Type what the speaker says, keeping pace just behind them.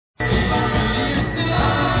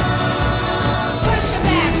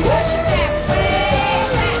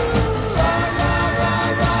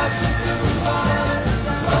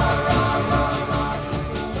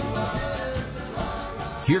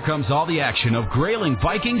comes all the action of Grayling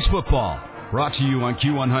Vikings football. Brought to you on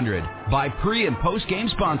Q100 by pre- and post-game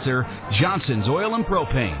sponsor Johnson's Oil and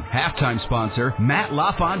Propane. Halftime sponsor Matt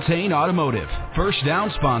LaFontaine Automotive. First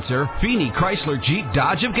down sponsor Feeney Chrysler Jeep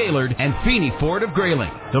Dodge of Gaylord and Feeney Ford of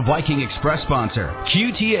Grayling. The Viking Express sponsor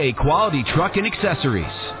QTA Quality Truck and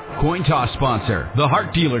Accessories. Coin toss sponsor The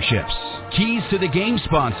Hart Dealerships. Keys to the game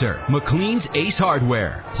sponsor McLean's Ace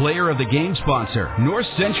Hardware. Player of the game sponsor North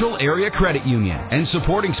Central Area Credit Union. And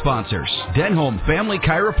supporting sponsors Denholm Family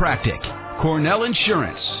Chiropractic, Cornell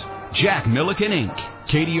Insurance, Jack Milliken Inc.,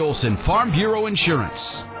 Katie Olson Farm Bureau Insurance,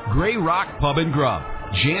 Gray Rock Pub and Grub,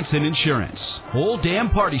 Jansen Insurance, Old Dam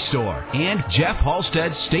Party Store, and Jeff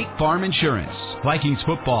Halstead State Farm Insurance. Vikings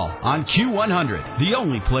football on Q100, the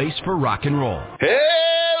only place for rock and roll.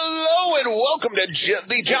 Hello and welcome to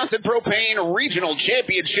the Johnson Propane Regional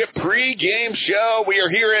Championship pregame show. We are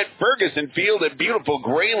here at Ferguson Field in beautiful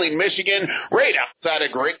Grayling, Michigan, right outside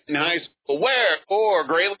of Grayling High School. Where for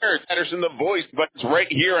Grayler Patterson, the voice, but it's right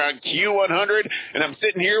here on Q100, and I'm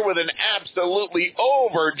sitting here with an absolutely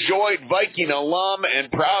overjoyed Viking alum and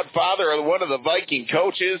proud father of one of the Viking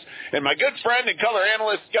coaches, and my good friend and color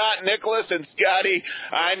analyst, Scott Nicholas. And Scotty,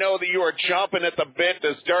 I know that you are chomping at the bit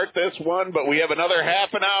to start this one, but we have another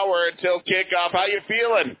half an hour until kickoff. How you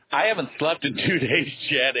feeling? I haven't slept in 2 days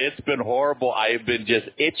yet. It's been horrible. I have been just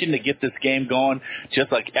itching to get this game going,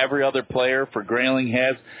 just like every other player for Grayling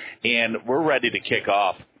has. And we're ready to kick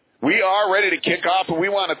off. We are ready to kick off, and we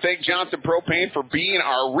want to thank Johnson Propane for being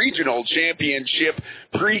our regional championship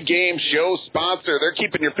pregame show sponsor. They're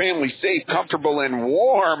keeping your family safe, comfortable, and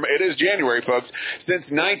warm. It is January, folks. Since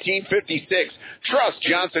 1956, trust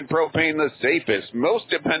Johnson Propane, the safest, most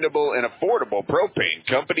dependable, and affordable propane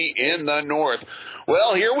company in the North.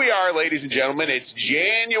 Well, here we are, ladies and gentlemen. It's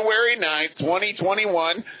January 9th,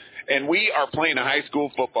 2021. And we are playing a high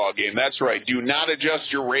school football game. That's right. Do not adjust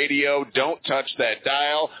your radio. Don't touch that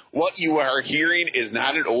dial. What you are hearing is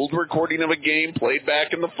not an old recording of a game played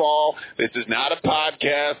back in the fall. This is not a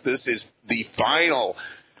podcast. This is the final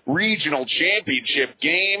regional championship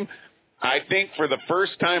game. I think for the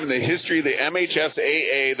first time in the history of the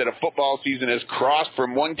MHSAA that a football season has crossed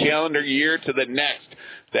from one calendar year to the next.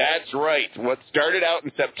 That's right. What started out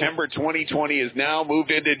in September 2020 is now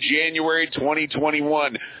moved into January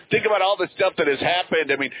 2021. Think about all the stuff that has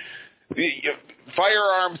happened. I mean,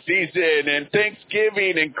 firearm season and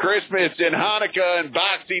Thanksgiving and Christmas and Hanukkah and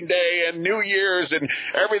Boxing Day and New Year's and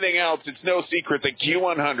everything else. It's no secret that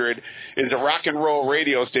Q100 is a rock and roll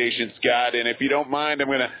radio station, Scott. And if you don't mind, I'm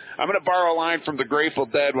gonna borrow a line from the Grateful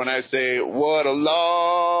Dead when I say, "What a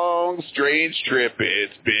long, strange trip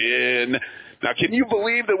it's been." Now, can you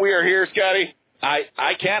believe that we are here, Scotty?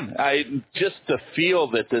 I can. Just the feel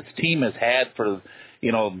that this team has had for,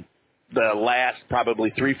 the last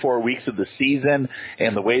probably 3-4 weeks of the season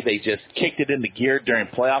and the way they just kicked it into gear during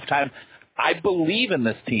playoff time. I believe in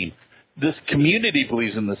this team. This community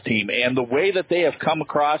believes in this team. And the way that they have come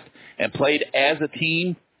across and played as a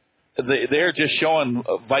team, they're just showing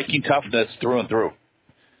Viking toughness through and through.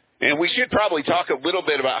 And we should probably talk a little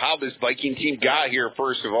bit about how this Viking team got here,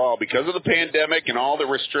 first of all. Because of the pandemic and all the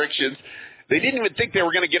restrictions, they didn't even think they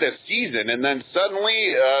were going to get a season. And then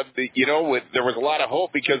suddenly, there was a lot of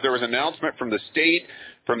hope because there was an announcement from the state,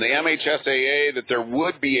 from the MHSAA, that there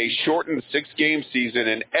would be a shortened 6-game season,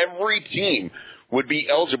 and every team would be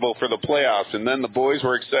eligible for the playoffs. And then the boys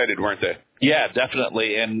were excited, weren't they? Yeah,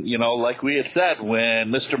 definitely. And, like we had said,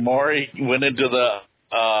 when Mr. Maury went into the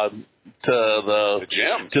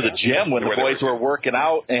gym when the boys were working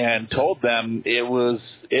out and told them it was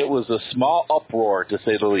a small uproar, to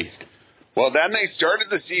say the least. Well, then they started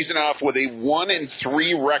the season off with a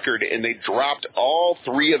 1-3 record, and they dropped all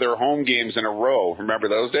 3 of their home games in a row. Remember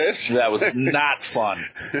those days? That was not fun.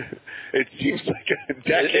 It seems like a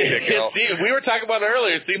decade ago. We were talking about it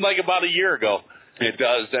earlier. It seemed like about a year ago. It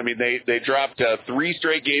does. I mean, they dropped 3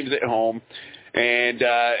 straight games at home, and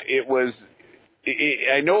it was –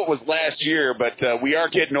 I know it was last year, but we are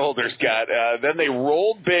getting older, Scott. Then they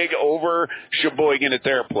rolled big over Sheboygan at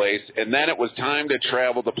their place, and then it was time to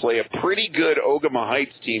travel to play a pretty good Ogama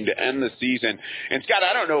Heights team to end the season. And, Scott,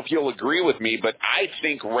 I don't know if you'll agree with me, but I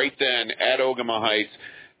think right then at Ogama Heights,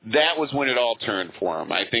 that was when it all turned for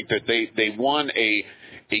them. I think that they won a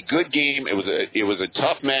good game. It was a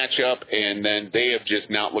tough matchup, and then they have just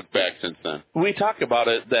not looked back since then. We talk about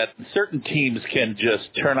it that certain teams can just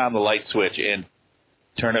turn on the light switch and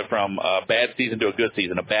turn it from a bad season to a good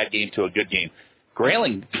season, a bad game to a good game.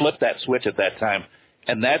 Grayling flipped that switch at that time,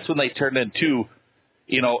 and that's when they turned into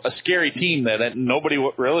a scary team that nobody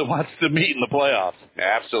really wants to meet in the playoffs.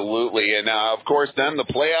 Absolutely. And, of course, then the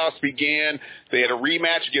playoffs began. They had a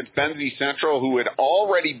rematch against Benzie Central, who had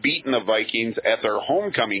already beaten the Vikings at their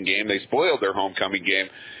homecoming game. They spoiled their homecoming game.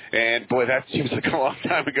 And, boy, that seems like a long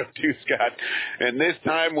time ago, too, Scott. And this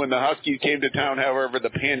time when the Huskies came to town, however, the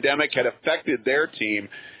pandemic had affected their team,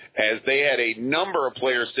 as they had a number of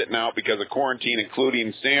players sitting out because of quarantine,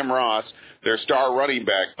 including Sam Ross, their star running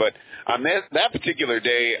back. But on that particular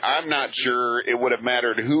day, I'm not sure it would have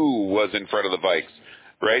mattered who was in front of the Vikes.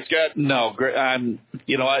 Right, Scott? No.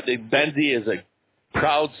 You know what? Benzie is a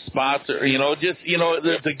proud sponsor.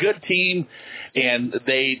 It's a good team, and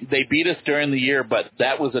they beat us during the year, but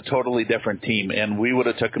that was a totally different team, and we would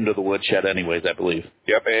have took them to the woodshed anyways, I believe.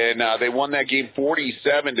 Yep, and they won that game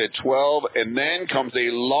 47-12, and then comes a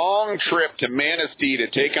long trip to Manistee to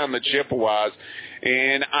take on the Chippewas.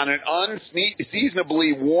 And on an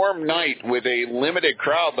unseasonably warm night with a limited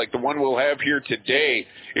crowd like the one we'll have here today,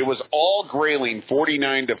 it was all Grayling,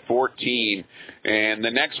 49-14. And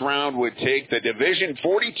the next round would take the Division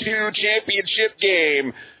 42 championship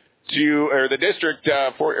game the District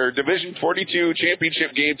Division 42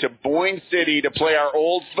 championship game to Boyne City to play our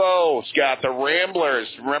old foe, Scott, the Ramblers.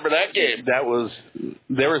 Remember that game?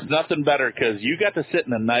 There was nothing better because you got to sit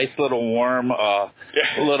in a nice little warm,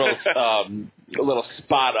 little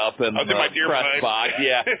spot up in the press box.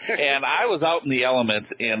 Yeah. And I was out in the elements,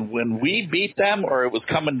 and when we beat them, or it was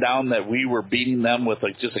coming down that we were beating them with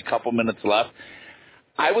just a couple minutes left,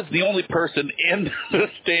 I was the only person in the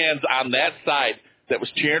stands on that side that was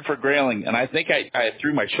cheering for Grayling, and I think I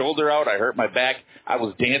threw my shoulder out. I hurt my back. I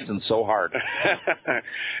was dancing so hard.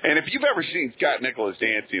 And if you've ever seen Scott Nicholas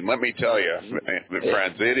dancing, let me tell you,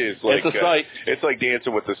 friends, it is like it's a sight. It's like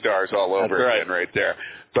Dancing with the Stars all over again right there.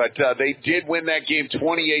 But they did win that game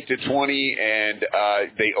 28-20, and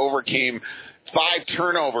they overcame 5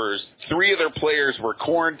 turnovers. 3 of their players were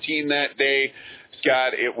quarantined that day.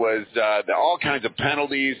 Scott, it was all kinds of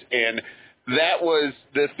penalties, and that was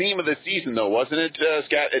the theme of the season, though, wasn't it,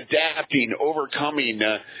 Scott? Adapting, overcoming.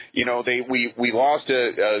 We lost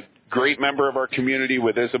a great member of our community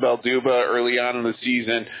with Isabel Duba early on in the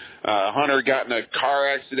season. Hunter got in a car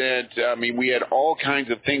accident. I mean, we had all kinds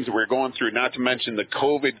of things that we were going through, not to mention the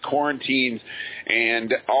COVID quarantines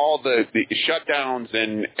and all the shutdowns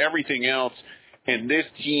and everything else. And this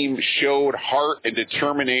team showed heart and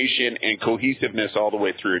determination and cohesiveness all the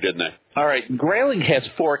way through, didn't they? All right. Grayling has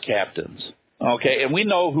 4 captains. Okay, and we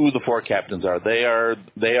know who the 4 captains are. They are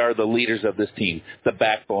the leaders of this team, the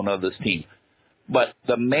backbone of this team. But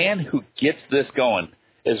the man who gets this going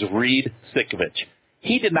is Reed Sikovich.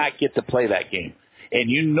 He did not get to play that game. And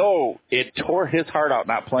it tore his heart out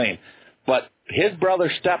not playing. But his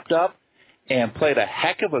brother stepped up and played a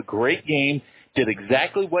heck of a great game, did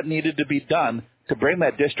exactly what needed to be done to bring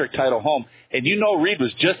that district title home. And Reed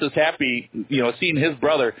was just as happy, seeing his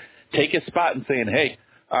brother take his spot and saying, hey,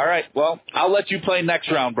 all right, well, I'll let you play next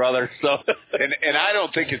round, brother. So, and I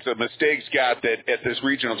don't think it's a mistake, Scott, that at this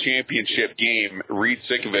regional championship game, Reed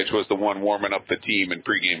Sikovich was the one warming up the team in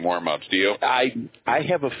pregame warm-ups. Do you? I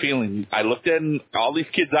have a feeling. I looked in all these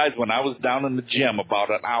kids' eyes when I was down in the gym about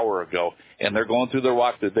an hour ago, and they're going through their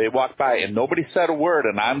walk. They walked by, and nobody said a word.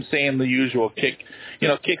 And I'm saying the usual kick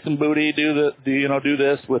some booty, do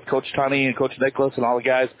this with Coach Tunney and Coach Nicholas and all the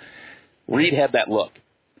guys. Reed had that look.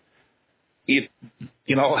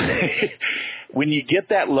 When you get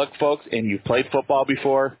that look, folks, and you've played football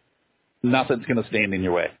before, nothing's going to stand in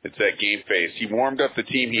your way. It's that game face. He warmed up the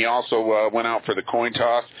team. He also went out for the coin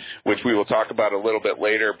toss, which we will talk about a little bit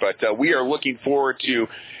later. But we are looking forward to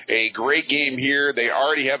a great game here. They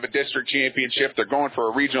already have a district championship. They're going for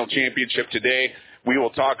a regional championship today. We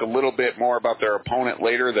will talk a little bit more about their opponent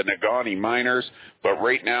later, the Naganee Miners. But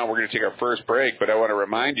right now, we're going to take our first break. But I want to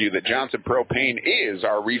remind you that Johnson Propane is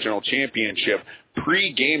our regional championship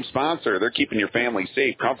pre-game sponsor. They're keeping your family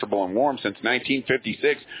safe, comfortable, and warm since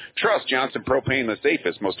 1956. Trust Johnson Propane, the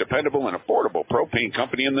safest, most dependable, and affordable propane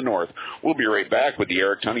company in the North. We'll be right back with the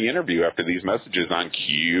Eric Tunney interview after these messages on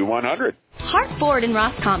Q100. Hart Ford in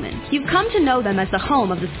Roscommon. You've come to know them as the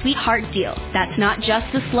home of the Sweetheart Deal. That's not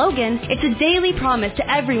just a slogan. It's a daily promise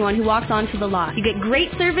to everyone who walks onto the lot. You get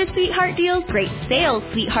great service Sweetheart Deals, great sales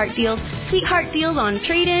Sweetheart Deals on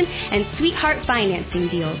trade-in, and Sweetheart financing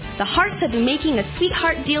deals. The Harts have been making a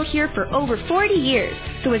Sweetheart Deal here for over 40 years,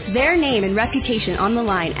 so it's their name and reputation on the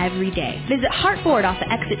line every day. Visit Hart Ford off of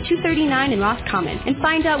exit 239 in Roscommon and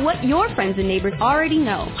find out what your friends and neighbors already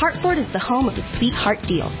know. Hart Ford is the home of the Sweetheart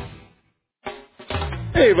Deal.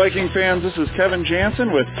 Hey, Viking fans, this is Kevin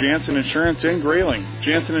Jansen with Jansen Insurance in Grayling.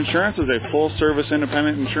 Jansen Insurance is a full-service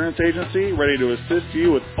independent insurance agency ready to assist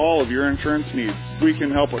you with all of your insurance needs. We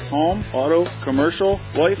can help with home, auto, commercial,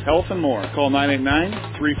 life, health, and more. Call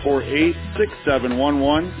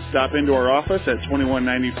 989-348-6711. Stop into our office at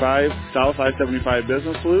 2195 South I-75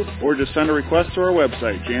 Business Loop, or just send a request to our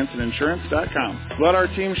website, janseninsurance.com. Let our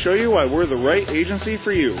team show you why we're the right agency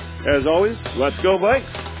for you. As always, let's go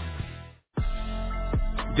Vikes!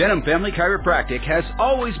 Denham Family Chiropractic has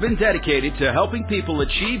always been dedicated to helping people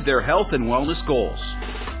achieve their health and wellness goals.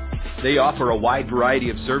 They offer a wide variety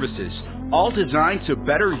of services, all designed to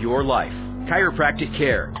better your life. Chiropractic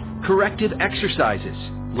care, corrective exercises,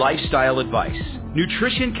 lifestyle advice,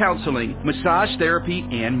 nutrition counseling, massage therapy,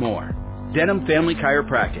 and more. Denham Family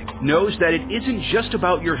Chiropractic knows that it isn't just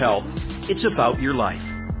about your health, it's about your life.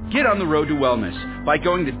 Get on the road to wellness by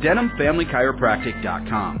going to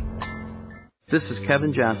DenhamFamilyChiropractic.com. This is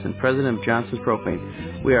Kevin Johnson, president of Johnson's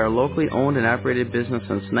Propane. We are a locally owned and operated business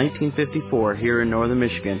since 1954 here in Northern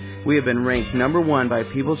Michigan. We have been ranked number 1 by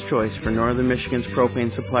People's Choice for Northern Michigan's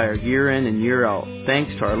propane supplier year in and year out,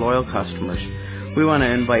 thanks to our loyal customers. We want to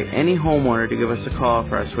invite any homeowner to give us a call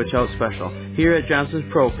for our switch out special. Here at Johnson's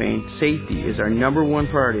Propane, safety is our number 1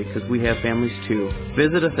 priority because we have families too.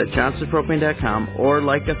 Visit us at johnsonspropane.com or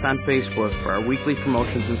like us on Facebook for our weekly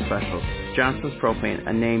promotions and specials. Johnson's Propane,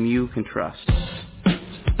 a name you can trust.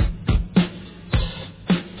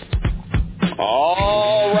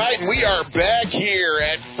 All right, we are back here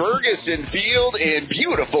at Ferguson Field in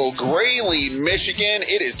beautiful Grayling, Michigan.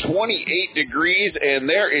 It is 28 degrees, and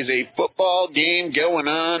there is a football game going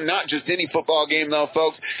on. Not just any football game, though,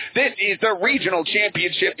 folks. This is the regional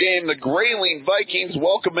championship game. The Grayling Vikings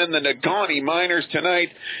welcome in the Naganee Miners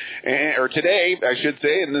tonight, or today, I should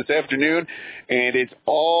say, and this afternoon. And it's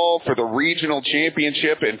all for the regional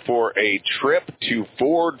championship and for a trip to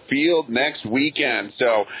Ford Field next weekend.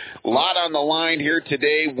 So a lot on the line here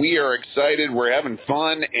today. We are excited. We're having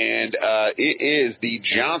fun. And it is the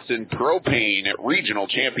Johnson Propane Regional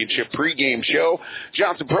Championship pregame show.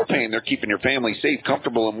 Johnson Propane, they're keeping your family safe,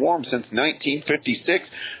 comfortable, and warm since 1956.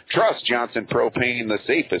 Trust Johnson Propane, the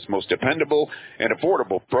safest, most dependable, and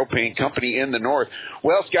affordable propane company in the North.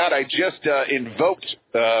 Well, Scott, I just invoked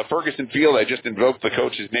Ferguson Field. I just invoked the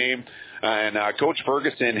coach's name. And Coach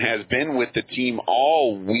Ferguson has been with the team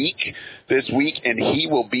all week this week, and he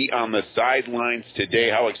will be on the sidelines today.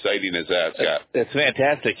 How exciting is that, Scott? It's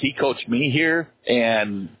fantastic. He coached me here.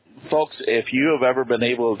 And, folks, if you have ever been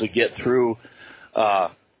able to get through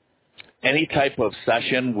any type of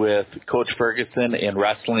session with Coach Ferguson in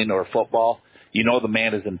wrestling or football, you know the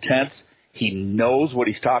man is intense. He knows what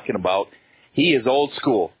he's talking about. He is old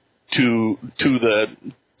school to the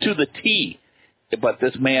T, but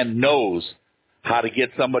this man knows how to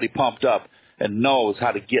get somebody pumped up and knows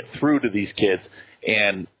how to get through to these kids.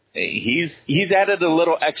 And he's added a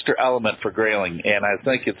little extra element for Grayling, and I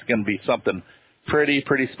think it's going to be something pretty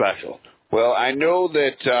special. Well, I know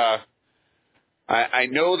that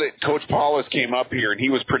Coach Paulus came up here and he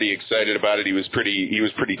was pretty excited about it. He was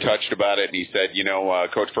pretty touched about it, and he said,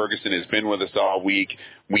 Coach Ferguson has been with us all week.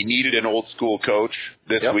 We needed an old school coach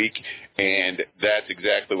this week, and that's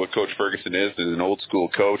exactly what Coach Ferguson is an old school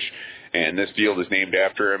coach, and this field is named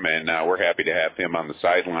after him, and we're happy to have him on the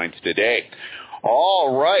sidelines today.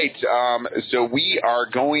 All right, so we are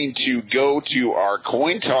going to go to our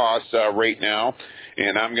coin toss right now.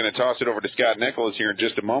 And I'm going to toss it over to Scott Nicholas here in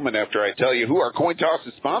just a moment after I tell you who our coin toss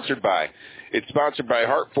is sponsored by. It's sponsored by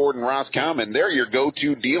Hart Ford and Roscommon. They're your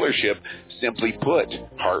go-to dealership. Simply put,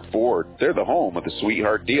 Hart Ford. They're the home of the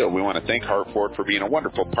Sweetheart Deal. We want to thank Hart Ford for being a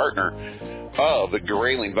wonderful partner of the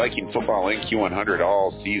Grayling Viking football NQ100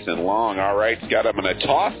 all season long. All right, Scott, I'm going to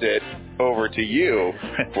toss it over to you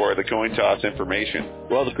for the coin toss information.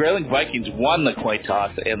 Well, the Grayling Vikings won the coin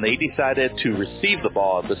toss, and they decided to receive the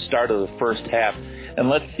ball at the start of the first half. And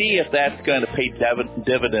let's see if that's going to pay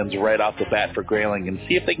dividends right off the bat for Grayling, and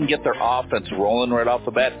see if they can get their offense rolling right off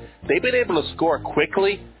the bat. They've been able to score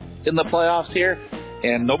quickly in the playoffs here,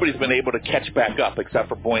 and nobody's been able to catch back up except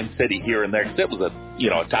for Boyne City here and there, because it was a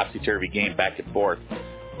topsy-turvy game back and forth.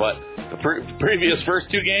 But the previous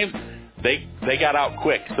first two games, they got out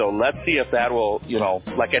quick. So let's see if that will,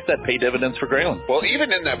 like I said, pay dividends for Grayling. Well,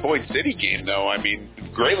 even in that Boyne City game, though, I mean,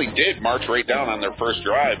 Grayling did march right down on their first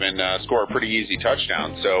drive and score a pretty easy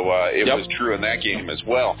touchdown. So it was true in that game as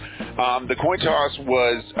well. The coin toss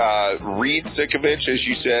was Reed Sikovich, as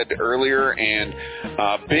you said earlier, and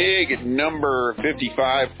big number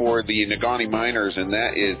 55 for the Naganee Miners, and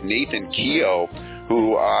that is Nathan Keogh,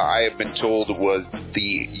 who I have been told was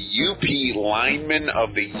the UP Lineman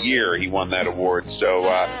of the Year. He won that award. So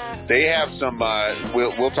they have some.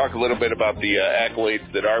 We'll talk a little bit about the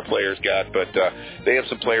accolades that our players got, but they have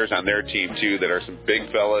some players on their team too that are some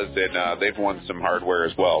big fellas, and they've won some hardware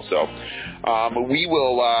as well. So we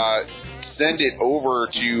will send it over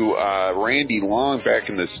to Randy Long back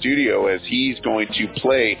in the studio as he's going to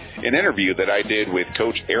play an interview that I did with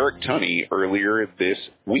Coach Eric Tunney earlier this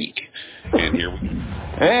week. And here we go.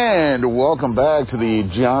 And welcome back to the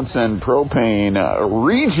Johnson Propane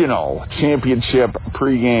Regional Championship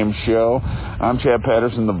pregame show. I'm Chad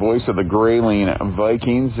Patterson, the voice of the Grayling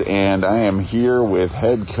Vikings, and I am here with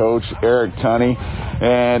head coach Eric Tunney.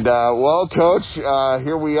 And well, Coach,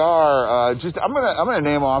 here we are. I'm gonna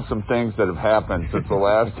name off some things that have happened since the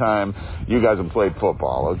last time you guys have played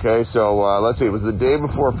football. Okay, so let's see. It was the day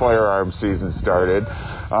before firearms season started.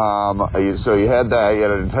 So you had that. You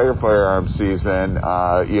had an entire firearms season.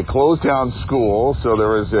 You closed down school, so there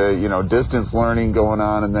was distance learning going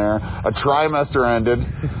on in there. A trimester ended.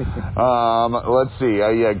 Let's see.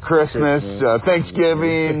 You had Christmas,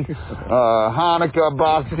 Thanksgiving, Hanukkah,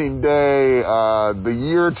 Boxing Day. The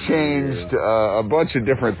year changed. A bunch of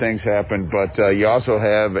different things happened, but you also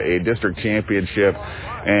have a district championship,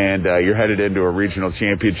 and you're headed into a regional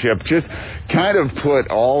championship. Just kind of put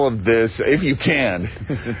all of this, if you can,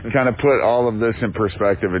 kind of put all of this in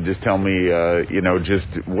perspective and just tell me, just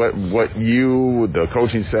what you, the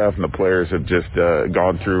coaching staff, and the players have just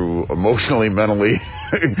gone through emotionally, mentally,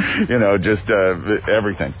 just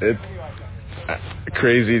everything. It's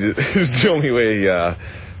crazy. It's the only way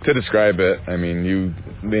to describe it. I mean, you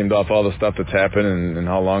named off all the stuff that's happened and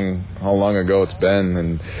how long ago it's been,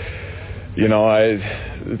 and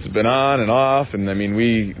it's been on and off, and I mean,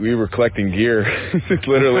 we were collecting gear. It's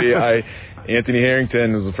literally, Anthony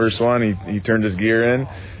Harrington was the first one. He turned his gear in,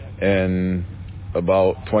 and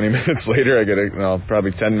about 20 minutes later,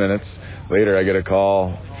 probably 10 minutes later, I get a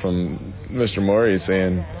call from Mr. Morey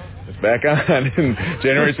saying, it's back on, and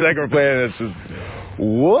January 2nd we're playing, and it's just,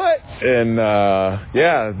 what? And,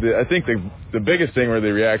 I think the biggest thing were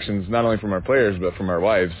the reactions, not only from our players, but from our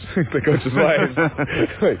wives, the coaches' wives.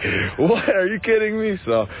 Like, what? Are you kidding me?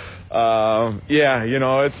 So,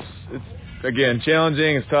 it's again,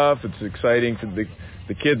 challenging. It's tough. It's exciting for the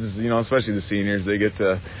kids, especially the seniors. They get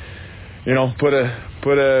to,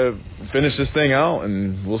 finish this thing out,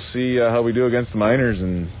 and we'll see how we do against the minors.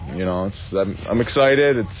 And, I'm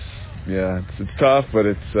excited. It's tough, but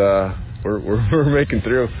it's, we're making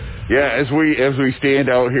through. Yeah, as we stand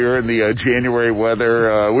out here in the January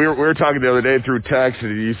weather, we were talking the other day through text,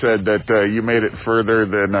 and you said that you made it further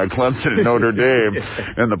than Clemson and Notre Dame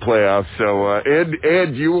in the playoffs. So,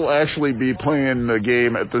 and you will actually be playing the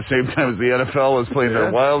game at the same time as the NFL is playing their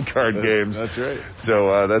wild card games. That's right.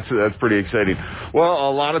 So that's pretty exciting. Well,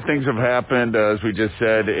 a lot of things have happened, as we just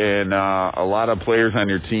said, and a lot of players on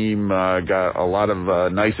your team got a lot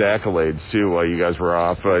of nice accolades too while you guys were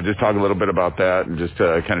off. Just talk a little bit about that, and just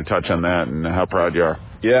kind of touch on that and how proud you are.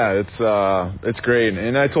 Yeah, it's great.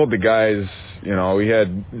 And I told the guys, we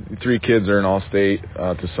had 3 kids earn All-State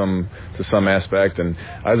to some aspect, and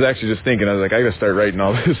I was actually just thinking, I was like, I got to start writing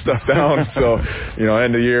all this stuff down. So,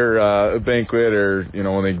 end of year banquet, or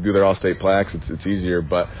when they do their All-State plaques, it's easier.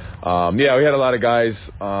 But we had a lot of guys,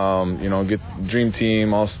 get Dream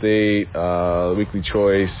Team, All-State, Weekly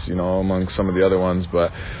Choice, among some of the other ones,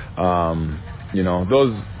 but.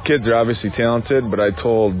 Those kids are obviously talented, but I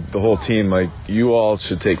told the whole team, like, you all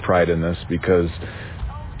should take pride in this because,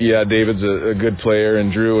 David's a good player,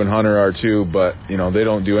 and Drew and Hunter are too, but, they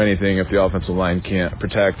don't do anything if the offensive line can't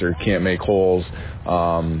protect or can't make holes.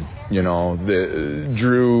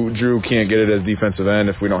 Drew can't get it as defensive end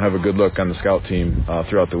if we don't have a good look on the scout team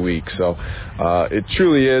throughout the week. So it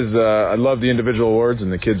truly is. I love the individual awards,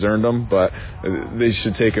 and the kids earned them, but they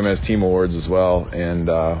should take them as team awards as well. And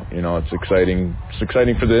it's exciting. It's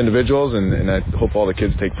exciting for the individuals, and I hope all the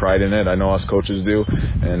kids take pride in it. I know us coaches do,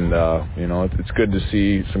 and it's good to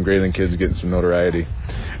see some Grayling kids getting some notoriety.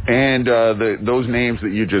 And those names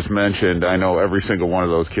that you just mentioned, I know every single one of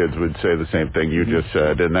those kids would say the same thing you just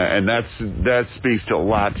said, and that speaks to a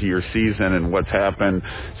lot to your season and what's happened.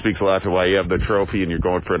 Speaks a lot to why you have the trophy and you're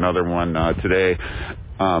going for another one today.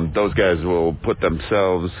 Those guys will put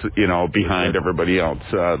themselves, behind everybody else.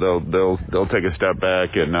 They'll take a step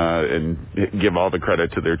back and give all the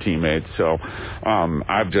credit to their teammates. So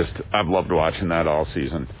I've loved watching that all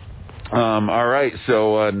season. All right,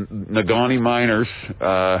 so Naganee Miners.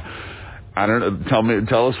 I don't know.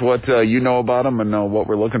 Tell us what you know about them and what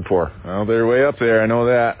we're looking for. Well, they're way up there. I know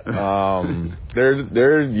that.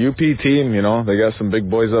 They're UP team. They got some big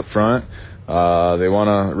boys up front. they want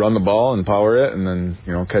to run the ball and power it and then,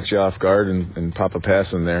 catch you off guard and pop a pass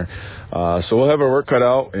in there. So we'll have our work cut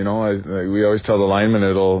out. We always tell the linemen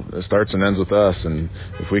it starts and ends with us. And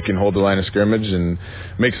if we can hold the line of scrimmage and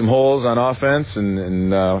make some holes on offense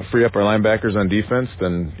and free up our linebackers on defense,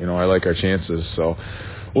 then, I like our chances. So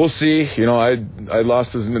we'll see. I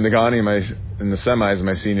lost to Naganee in the semis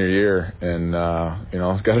my senior year and,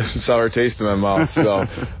 got a sour taste in my mouth. So,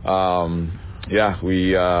 I'm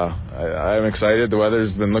excited. The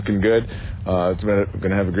weather's been looking good. It's going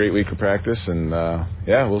to have a great week of practice, and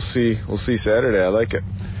we'll see. We'll see Saturday. I like it.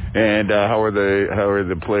 And how are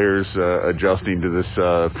the players adjusting to this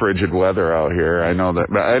frigid weather out here? I know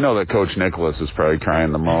that Coach Nicholas is probably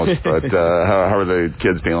crying the most, but how are the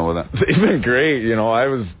kids dealing with it? They've been great.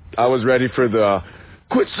 I was ready for the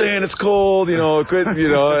quit saying it's cold, quit,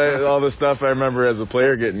 all the stuff I remember as a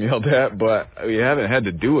player getting yelled at, but we haven't had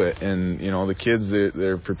to do it. And, the kids,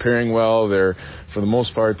 they're preparing well. For the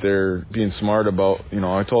most part, they're being smart about,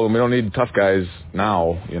 I told them we don't need tough guys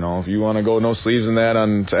now. If you want to go no sleeves in that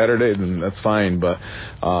on Saturday, then that's fine. But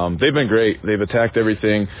they've been great. They've attacked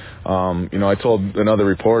everything. I told another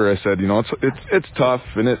reporter, I said, it's tough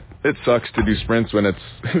and it sucks to do sprints when it's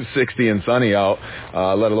 60 and sunny out,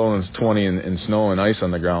 let alone it's 20 and snow and ice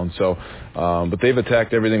on the ground. So, but they've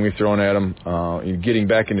attacked everything we've thrown at them. Getting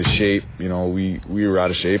back into shape, we were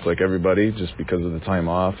out of shape like everybody just because of the time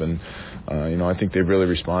off. And, I think they've really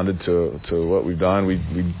responded to what we've done. We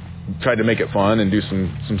tried to make it fun and do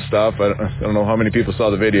some stuff. I don't know how many people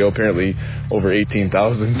saw the video, apparently over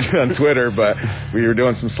 18,000 on Twitter, but we were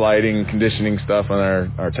doing some sliding, conditioning stuff on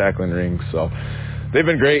our tackling rings. So they've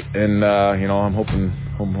been great, and,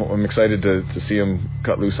 I'm excited to see them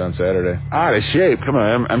cut loose on Saturday. Out of shape. Come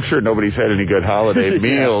on. I'm sure nobody's had any good holiday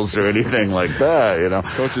meals or anything like that,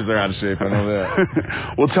 Coaches are out of shape. I know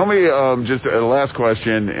that. Well, tell me just a last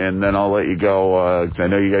question, and then I'll let you go because I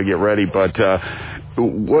know you got to get ready. But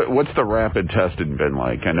what's the rapid testing been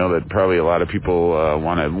like? I know that probably a lot of people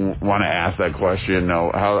want to ask that question.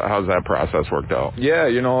 How's that process worked out? Yeah,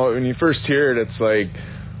 when you first hear it, it's like,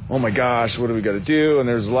 oh my gosh, what do we got to do? And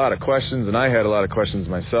there's a lot of questions, and I had a lot of questions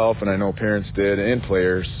myself, and I know parents did, and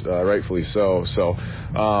players, rightfully so. So,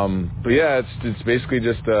 but yeah, it's basically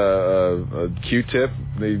just a Q-tip.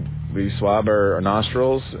 We swab our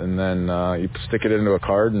nostrils, and then you stick it into a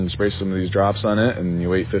card and spray some of these drops on it, and you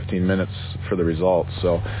wait 15 minutes for the results.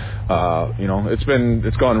 So,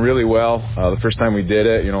 it's gone really well. The first time we did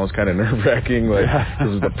it, it was kind of nerve-wracking. This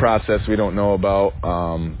is the process we don't know about.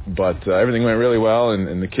 But everything went really well,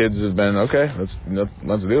 and the kids have been, okay,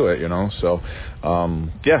 let's do it, So,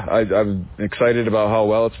 I'm excited about how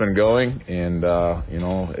well it's been going, and, I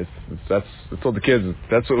told the kids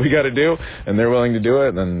that's what we got to do, and they're willing to do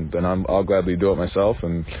it, then I'll gladly do it myself,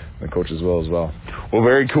 and the coaches will as well. Well,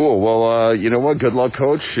 very cool. Well, you know what? Good luck,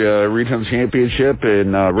 Coach. Regional championship,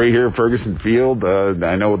 and right here at Ferguson Field.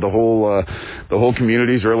 I know the whole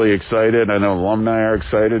community's really excited. I know alumni are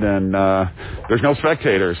excited, and there's no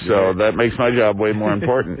spectators, so that makes my job way more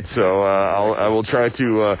important. So I will try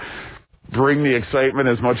to bring the excitement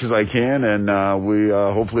as much as I can, and we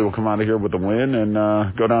hopefully will come out of here with a win and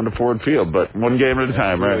go down to Ford Field. But one game at a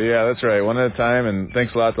time, right? Yeah, that's right. One at a time, and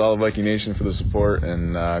thanks a lot to all of Viking Nation for the support,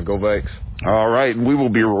 and go Vikes. All right, and we will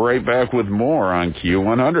be right back with more on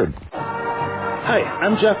Q100. Hi,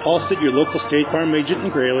 I'm Jeff Halstead, your local State Farm agent in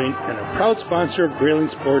Grayling, and a proud sponsor of Grayling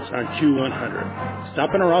Sports on Q100.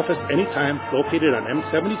 Stop in our office anytime, located on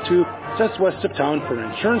M72, just west of town, for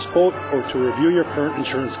an insurance quote or to review your current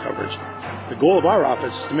insurance coverage. The goal of our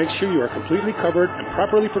office is to make sure you are completely covered and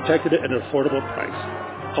properly protected at an affordable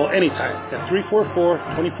price. Call anytime at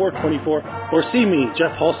 344-2424 or see me,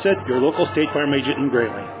 Jeff Halstead, your local State Farm agent in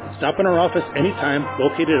Grayling. Stop in our office anytime,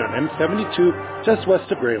 located on M72, just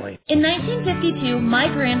west of Grayling. In 1952, my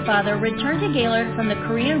grandfather returned to Gaylord from the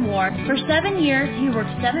Korean War. For 7 years, he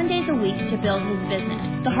worked 7 days a week to build his business.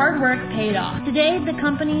 The hard work paid off. Today, the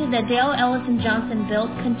company that Dale Ellison Johnson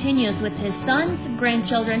built continues with his sons,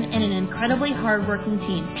 grandchildren, and an incredibly hard-working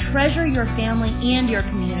team. Treasure your family and your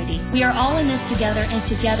community. We are all in this together, and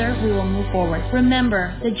together we will move forward.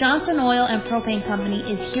 Remember, the Johnson Oil and Propane Company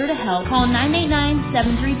is here to help. Call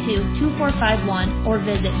 989-732-2451 or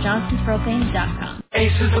visit johnsonspropane.com.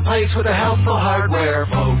 Ace is the place with the helpful hardware,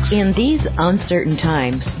 folks. In these uncertain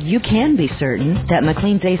times, you can be certain that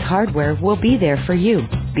McLean's Ace Hardware will be there for you.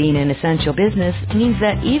 Being an essential business means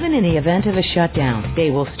that even in the event of a shutdown, they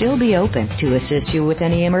will still be open to assist you with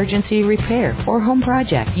any emergency repair or home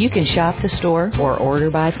project. You can shop the store or order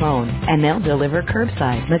by phone, and they'll deliver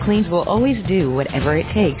curbside. McLean's will always do whatever it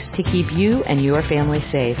takes to keep you and your family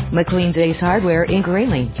safe. McLean's Ace Hardware in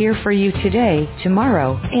Grayling, here for you today,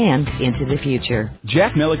 tomorrow, and into the future.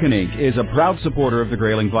 Jack Milliken Inc. is a proud supporter of the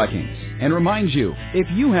Grayling Vikings and reminds you, if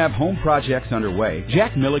you have home projects underway,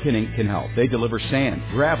 Jack Milliken Inc. can help. They deliver sand,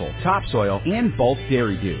 gravel, topsoil, and bulk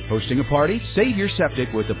dairy dew. Hosting a party? Save your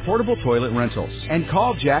septic with the portable toilet rentals. And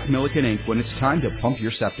call Jack Milliken Inc. when it's time to pump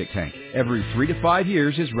your septic tank. Every 3 to 5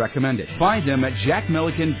 years is recommended. Find them at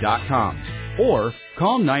jackmilliken.com or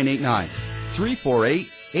call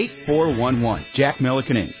 989-348-8411. Jack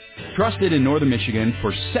Milliken Inc. Trusted in Northern Michigan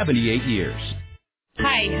for 78 years.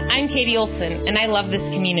 Hi, I'm Katie Olson, and I love this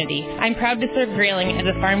community. I'm proud to serve Grayling as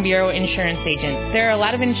a Farm Bureau insurance agent. There are a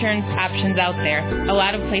lot of insurance options out there, a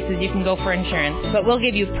lot of places you can go for insurance, but we'll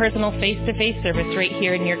give you personal face-to-face service right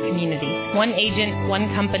here in your community. One agent,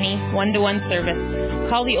 one company, one-to-one service.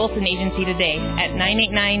 Call the Olson Agency today at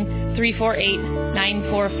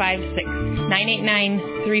 989-348-9456.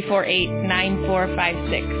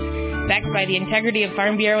 989-348-9456. Backed by the integrity of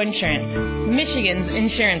Farm Bureau Insurance, Michigan's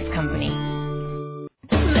insurance company.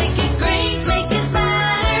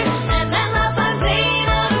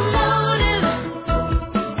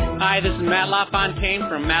 Hi, this is Matt LaFontaine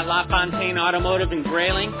from Matt LaFontaine Automotive in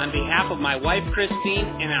Grayling. On behalf of my wife, Christine,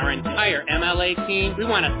 and our entire MLA team, we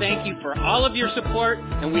want to thank you for all of your support,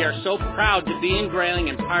 and we are so proud to be in Grayling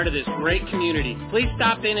and part of this great community. Please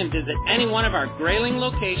stop in and visit any one of our Grayling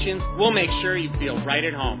locations. We'll make sure you feel right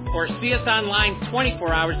at home. Or see us online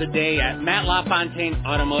 24 hours a day at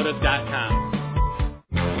MattLaFontaineAutomotive.com.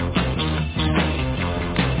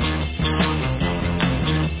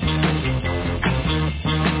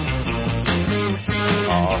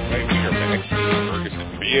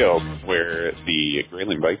 Field, where the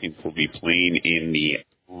Grayling Vikings will be playing in the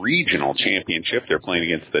regional championship. They're playing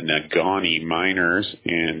against the Naganee Miners,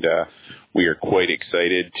 and we are quite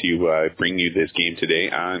excited to bring you this game today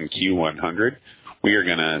on Q100. We are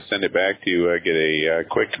going to send it back to get a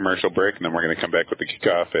quick commercial break, and then we're going to come back with the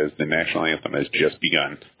kickoff as the national anthem has just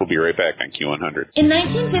begun. We'll be right back on Q100. In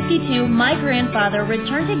 1952, my grandfather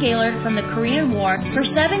returned to Gaylord from the Korean War. For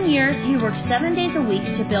 7 years, he worked 7 days a week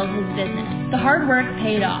to build his business. The hard work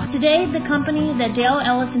paid off. Today, the company that Dale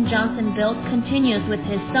Ellison Johnson built continues with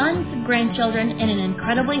his sons, grandchildren, and an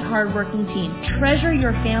incredibly hard-working team. Treasure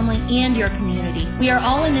your family and your community. We are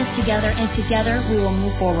all in this together, and together we will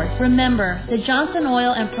move forward. Remember, the Johnson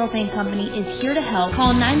Oil and Propane Company is here to help.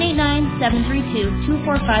 Call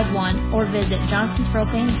 989-732-2451 or visit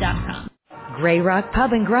johnsonspropane.com. Grey Rock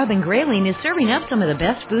Pub and Grub in Grayling is serving up some of the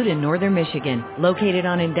best food in northern Michigan. Located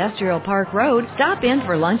on Industrial Park Road, stop in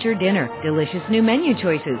for lunch or dinner, delicious new menu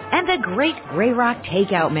choices, and the great Grey Rock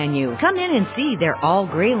takeout menu. Come in and see their all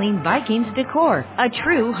Grayling Vikings decor, a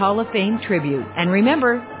true Hall of Fame tribute. And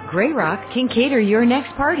remember, Grey Rock can cater your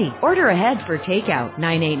next party. Order ahead for takeout,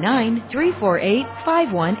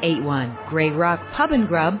 989-348-5181. Grey Rock Pub and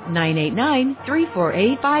Grub,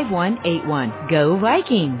 989-348-5181. Go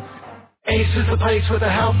Vikings! Ace is the place with the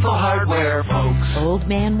helpful hardware, folks. Old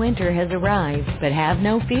Man Winter has arrived, but have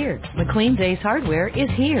no fear. McLean's Ace Hardware is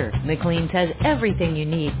here. McLean's has everything you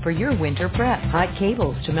need for your winter prep. Hot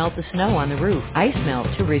cables to melt the snow on the roof, ice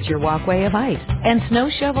melt to rid your walkway of ice, and snow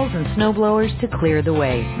shovels and snow blowers to clear the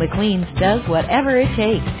way. McLean's does whatever it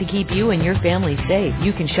takes to keep you and your family safe.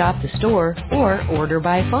 You can shop the store or order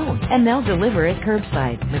by phone, and they'll deliver it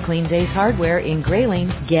curbside. McLean's Ace Hardware in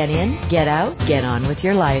Grayling. Get in, get out, get on with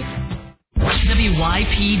your life.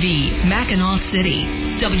 WYPV, Mackinac City.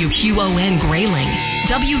 WQON Grayling.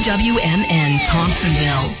 WWMN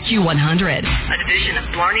Thompsonville. Q100, a division of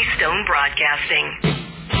Blarney Stone Broadcasting.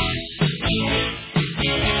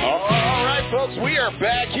 All right, folks, we are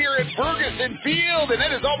back here at Ferguson Field, and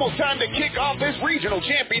it is almost time to kick off this regional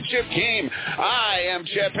championship game. I am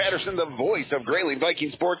Chad Patterson, the voice of Grayling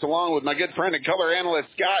Viking Sports, along with my good friend and color analyst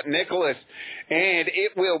Scott Nicholas. And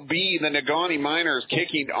it will be the Naganee Miners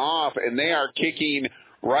kicking off, and they are kicking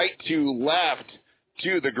right to left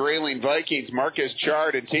to the Grayling Vikings. Marcus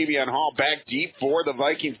Chard and Tavion Hall back deep for the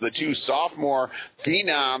Vikings, the two sophomore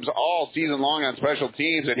phenoms all season long on special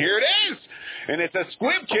teams. And here it is. And it's a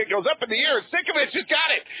squib kick, goes up in the air. Sikovich has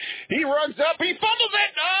got it. He runs up. He fumbles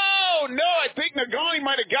it. Oh, no, I think Naganee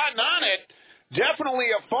might have gotten on it.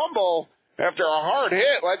 Definitely a fumble after a hard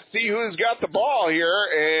hit. Let's see who's got the ball here.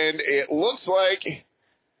 And it looks like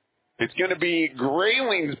It's going to be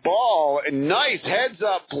Grayling's ball. A nice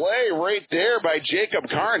heads-up play right there by Jacob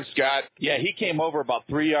Karn, Scott. Yeah, he came over about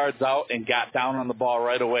 3 yards out and got down on the ball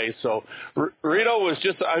right away. So Rito was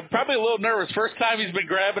just probably a little nervous. First time he's been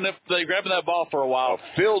grabbing that ball for a while.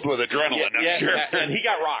 Filled with adrenaline, I'm sure. And he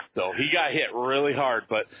got rocked, though. He got hit really hard.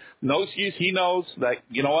 But no excuse. He knows that,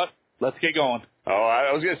 you know what, let's get going. Oh,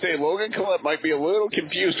 I was going to say, Logan Collette might be a little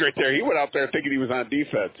confused right there. He went out there thinking he was on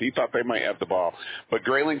defense. He thought they might have the ball. But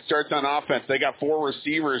Grayling starts on offense. They got 4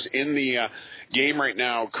 receivers in the game right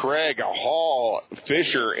now. Craig, Hall,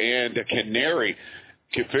 Fisher, and Canary.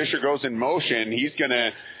 Fisher goes in motion. He's going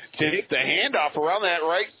to take the handoff around that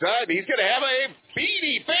right side. He's going to have a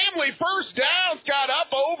Beatty family first down. Got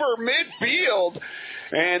up over midfield.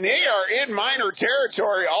 And they are in Miner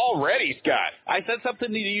territory already, Scott. I said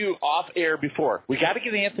something to you off air before. We got to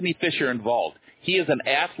get Anthony Fisher involved. He is an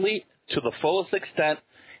athlete to the fullest extent,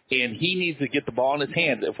 and he needs to get the ball in his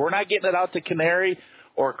hands. If we're not getting it out to Canary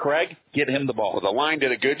or Craig, get him the ball. Well, the line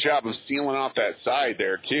did a good job of sealing off that side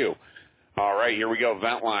there, too. All right, here we go.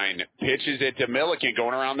 Ventline pitches it to Milliken,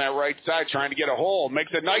 going around that right side, trying to get a hole.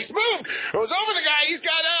 Makes a nice move. Goes over the guy. He's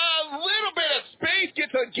got a little bit of space.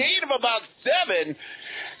 Gets a gain of about 7.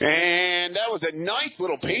 And that was a nice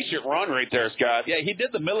little patient run right there, Scott. Yeah, he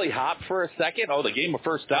did the Millie hop for a second. Oh, the game of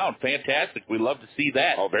first down. Fantastic. We love to see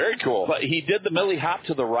that. Oh, very cool. But he did the Millie hop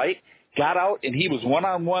to the right, got out, and he was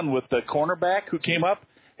one-on-one with the cornerback who came up.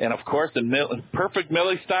 And, of course, in perfect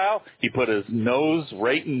Millie style, he put his nose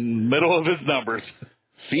right in the middle of his numbers.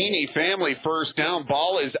 Feeney family first down.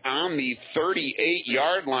 Ball is on the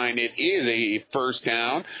 38-yard line. It is a first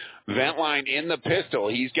down. Ventline in the pistol.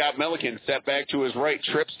 He's got Milliken set back to his right.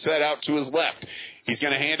 Trips set out to his left. He's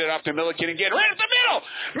going to hand it off to Milliken again. Right at the middle.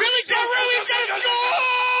 Milliken really going to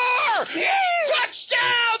score!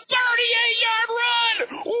 Touchdown! 38-yard run!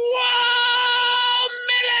 Whoa,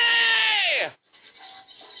 Millie!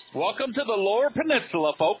 Welcome to the Lower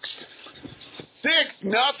Peninsula, folks.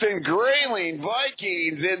 6-0 Grayling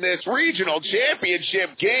Vikings in this regional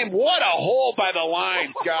championship game. What a hole by the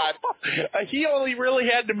line, Scott. He only really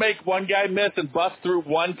had to make one guy miss and bust through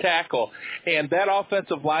one tackle, and that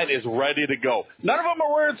offensive line is ready to go. None of them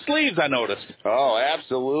are wearing sleeves, I noticed. Oh,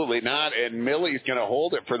 absolutely not, and Millie's going to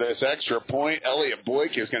hold it for this extra point. Elliot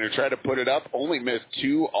Boyk is going to try to put it up. Only missed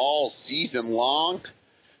 2 all season long,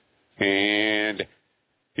 and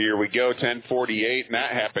here we go, 10:48, and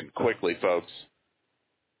that happened quickly, folks.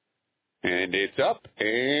 And it's up,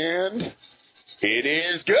 and it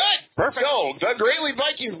is good. Perfect. So the Grayling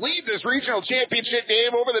Vikings lead this regional championship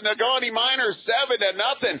game over the Naganee Miners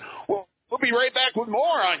 7-0. We'll be right back with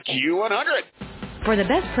more on Q100. For the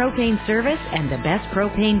best propane service and the best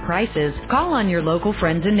propane prices, call on your local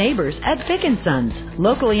friends and neighbors at Fick & Sons.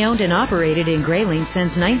 Locally owned and operated in Grayling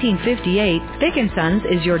since 1958, Fick & Sons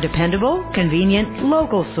is your dependable, convenient,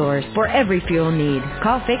 local source for every fuel need.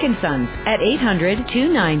 Call Fick & Sons at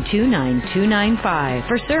 800-292-9295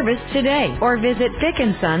 for service today or visit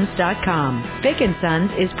fickandsons.com. Fick &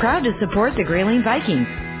 Sons is proud to support the Grayling Vikings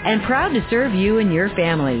and proud to serve you and your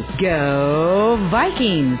family. Go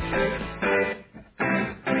Vikings!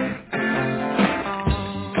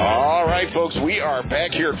 All right, folks, we are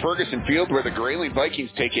back here at Ferguson Field where the Grayling Vikings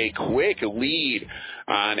take a quick lead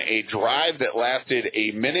on a drive that lasted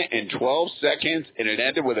 1 minute and 12 seconds, and it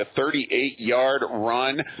ended with a 38-yard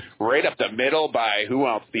run right up the middle by who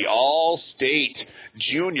else? The All-State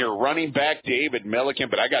junior running back David Milliken.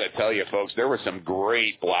 But I got to tell you, folks, there was some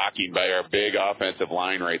great blocking by our big offensive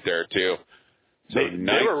line right there, too. So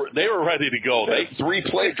they were ready to go. They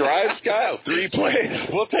 3-play drive, Scott. 3 plays.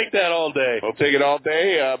 We'll take that all day. We'll take it all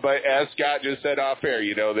day. But as Scott just said off air,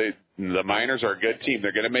 you know, the Miners are a good team.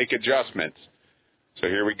 They're going to make adjustments. So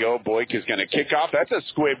here we go. Boyk is going to kick off. That's a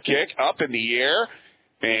squib kick up in the air.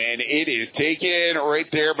 And it is taken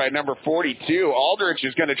right there by number 42. Aldrich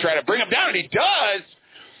is going to try to bring him down, and he does.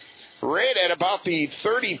 Right at about the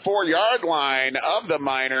 34-yard line of the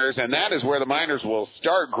Miners, and that is where the Miners will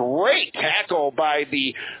start. Great tackle by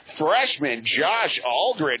the freshman, Josh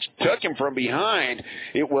Aldrich. Took him from behind.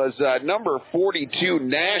 It was number 42,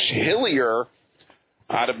 Nash Hillier,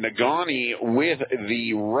 out of Naganee with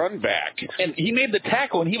the run back. And he made the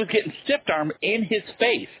tackle, and he was getting stiff-arm in his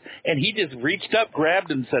face. And he just reached up, grabbed,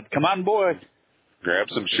 and said, "Come on, boy."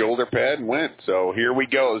 Grabbed some shoulder pad and went. So here we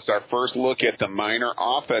go. This is our first look at the Miner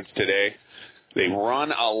offense today. They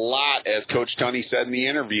run a lot, as Coach Tunney said in the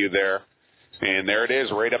interview there. And there it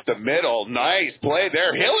is, right up the middle. Nice play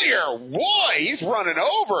there. Hillier, boy, he's running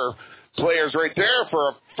over players right there for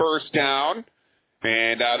a first down.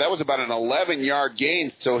 And that was about an 11-yard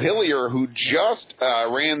gain. So Hillier, who just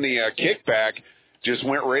ran the kickback, just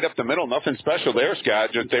went right up the middle. Nothing special there,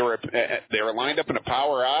 Scott. Just they were lined up in a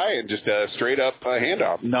power I and just a straight up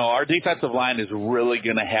handoff. No, our defensive line is really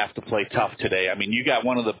going to have to play tough today. I mean, you got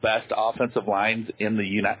one of the best offensive lines in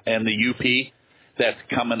the UP that's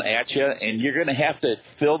coming at you, and you're going to have to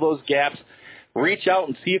fill those gaps. Reach out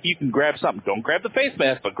and see if you can grab something. Don't grab the face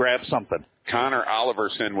mask, but grab something. Connor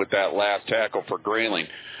Oliverson with that last tackle for Grayling.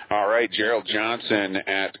 All right, Gerald Johnson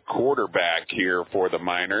at quarterback here for the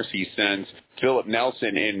Miners. He sends Philip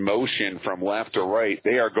Nelson in motion from left to right.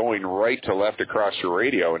 They are going right to left across your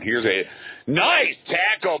radio. And here's a nice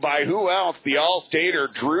tackle by who else? The All-Stater,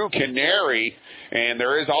 Drew Canary. And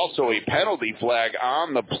there is also a penalty flag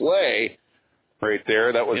on the play right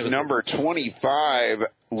there. That was number 25,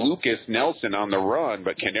 Lucas Nelson on the run,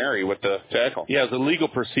 but Canary with the tackle. Yeah, it was a legal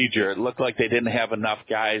procedure. It looked like they didn't have enough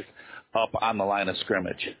guys up on the line of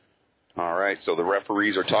scrimmage. All right, so the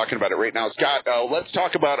referees are talking about it right now. Scott, let's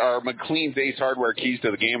talk about our McLean's Ace Hardware keys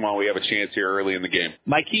to the game while we have a chance here early in the game.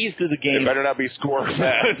 My keys to the game. It better not be score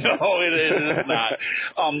fast. No, it is not.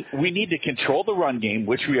 We need to control the run game,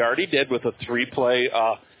 which we already did with a three-play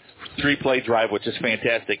drive, which is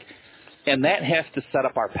fantastic. And that has to set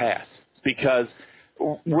up our pass because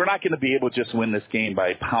we're not going to be able to just win this game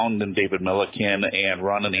by pounding David Milliken and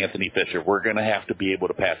running Anthony Fisher. We're going to have to be able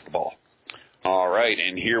to pass the ball. All right,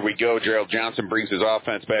 and here we go. Gerald Johnson brings his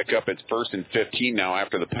offense back up. It's 1st and 15 now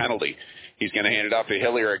after the penalty. He's going to hand it off to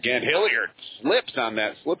Hillier again. Hillier slips on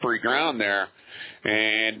that slippery ground there.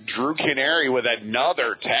 And Drew Canary with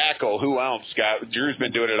another tackle. Who else, Scott? Drew's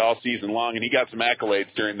been doing it all season long, and he got some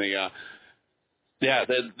accolades during the Yeah,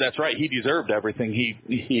 that's right. He deserved everything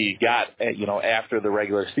he got, after the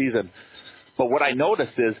regular season. But what I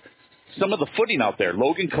noticed is some of the footing out there.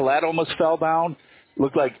 Logan Collette almost fell down.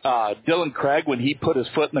 Looked like Dylan Craig, when he put his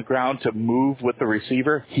foot in the ground to move with the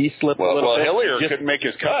receiver, he slipped a little bit. Hillier couldn't make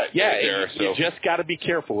his cut. Yeah, there, you just got to be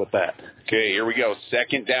careful with that. Okay, here we go.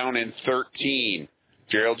 2nd down and 13.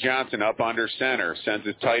 Gerald Johnson up under center, sends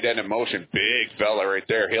his tight end in motion. Big fella right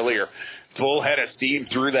there. Hillier, full head of steam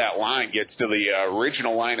through that line, gets to the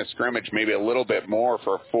original line of scrimmage, maybe a little bit more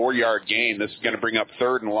for a 4-yard gain. This is going to bring up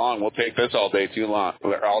 3rd and long. We'll take this all day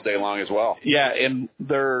long as well. Yeah, and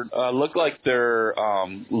they're look like their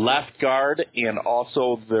left guard and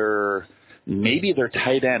also their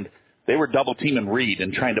tight end. They were double teaming Reed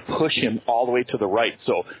and trying to push him all the way to the right.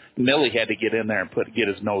 So Millie had to get in there and get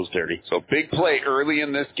his nose dirty. So big play early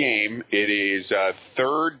in this game. It is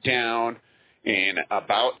 3rd down and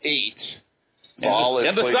about 8.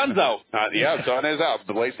 And the sun's out. Yeah, sun is out.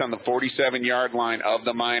 Placed on the 47-yard line of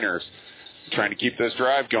the Miners. Trying to keep this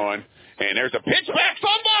drive going. And there's a pitch back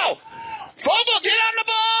fumble! Fumble, get on the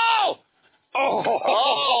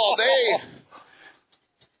ball!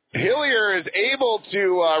 Hillier is able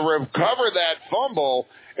to recover that fumble,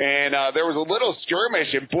 and there was a little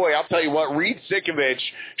skirmish. And, boy, I'll tell you what, Reed Sikovich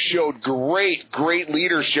showed great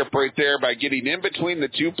leadership right there by getting in between the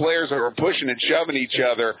two players that were pushing and shoving each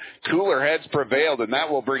other. Cooler heads prevailed, and that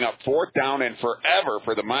will bring up 4th down and forever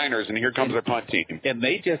for the Miners, and here comes their punt team. And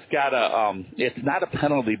they just got it's not a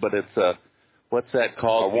penalty, but it's a, what's that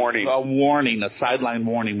called? A warning. A warning, a sideline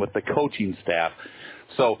warning with the coaching staff.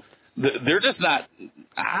 So they're just not,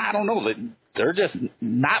 I don't know, they're just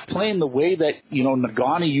not playing the way that,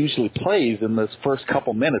 Naganee usually plays in this first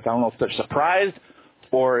couple minutes. I don't know if they're surprised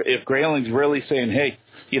or if Grayling's really saying, hey,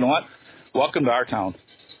 you know what, welcome to our town.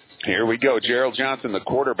 Here we go. Gerald Johnson, the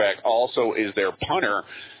quarterback, also is their punter.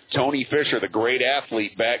 Tony Fisher, the great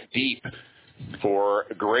athlete, back deep for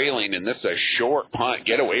Grayling, and this is a short punt.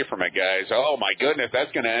 Get away from it, guys. Oh, my goodness,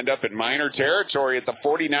 that's going to end up in Miner territory at the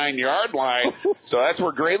 49-yard line. So that's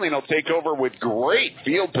where Grayling will take over with great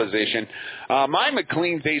field position. My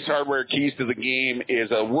McLean's Ace Hardware keys to the game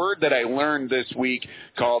is a word that I learned this week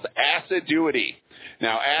called assiduity.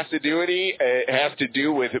 Now, assiduity has to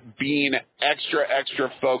do with being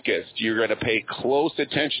extra focused. You're going to pay close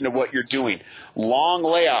attention to what you're doing. Long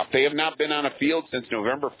layoff. They have not been on a field since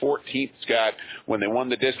November 14th, Scott, when they won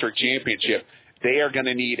the district championship. They are going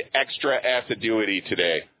to need extra assiduity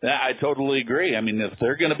today. Yeah, I totally agree. I mean, if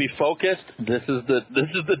they're going to be focused, this is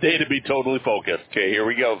the day to be totally focused. Okay, here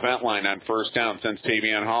we go. Vent line on 1st down. Sends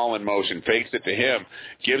Tavion Hall in motion. Fakes it to him.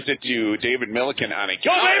 Gives it to David Milliken on a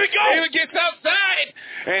go. There we go. David gets outside,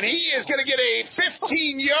 and he is going to get a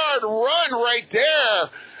 15-yard run right there.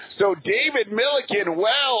 So David Milliken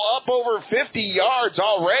up over 50 yards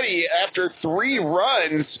already after 3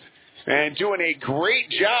 runs. And doing a great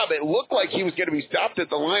job. It looked like he was going to be stopped at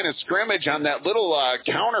the line of scrimmage on that little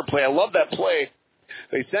counter play. I love that play.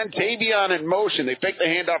 They send Tavion in motion. They fake the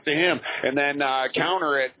handoff to him and then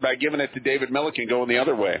counter it by giving it to David Milliken going the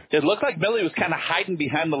other way. It looked like Millie was kind of hiding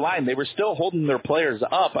behind the line. They were still holding their players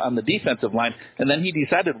up on the defensive line, and then he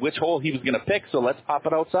decided which hole he was going to pick, so let's pop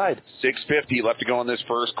it outside. 6:50 left to go in this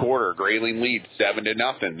first quarter. Grayling leads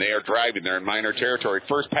 7-0. They are driving. They're in minor territory.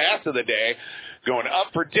 First pass of the day going up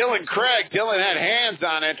for Dylan Craig. Dylan had hands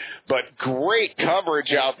on it, but great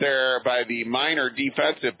coverage out there by the minor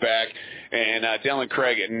defensive back, and Dylan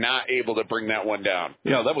Craig not able to bring that one down.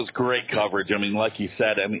 That was great coverage. I mean, like you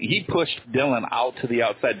said, he pushed Dylan out to the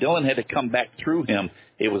outside. Dylan had to come back through him.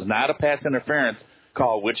 It was not a pass interference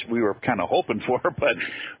call, which we were kind of hoping for, but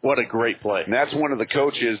what a great play. And that's one of the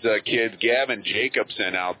coach's kids, Gavin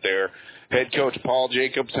Jacobson, out there. Head coach Paul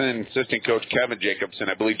Jacobson, assistant coach Kevin Jacobson.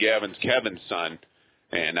 I believe Gavin's Kevin's son.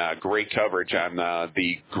 And great coverage on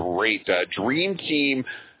the great dream team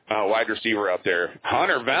wide receiver out there.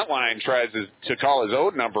 Hunter Ventline tries to call his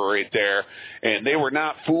own number right there, and they were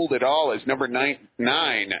not fooled at all as number 9,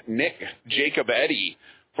 Nick Jacob Eddy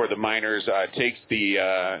for the Miners, takes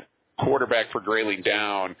the quarterback for Grayling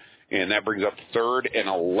down, and that brings up 3rd and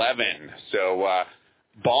 11. So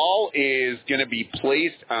ball is going to be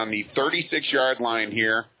placed on the 36-yard line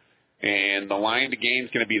here, and the line to gain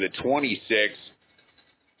is going to be the 26.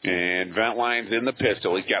 And Ventline's in the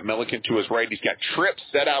pistol. He's got Milliken to his right. He's got Tripp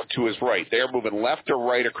set out to his right. They're moving left to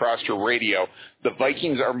right across your radio. The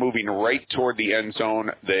Vikings are moving right toward the end zone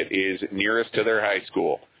that is nearest to their high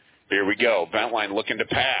school. Here we go. Ventline looking to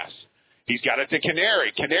pass. He's got it to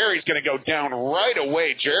Canary. Canary's going to go down right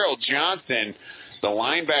away. Gerald Johnson, the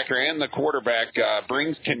linebacker and the quarterback,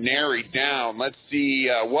 brings Canary down. Let's see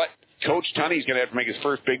what Coach Tunney's going to have to make his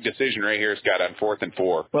first big decision right here, Scott, on 4th and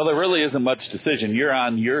 4. Well, there really isn't much decision. You're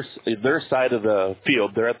on their side of the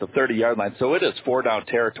field. They're at the 30-yard line, so it is 4-down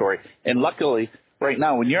territory. And luckily, right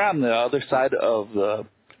now, when you're on the other side of the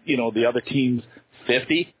other team's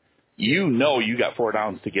 50, you got 4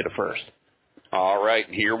 downs to get a first. All right,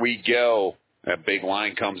 here we go. That big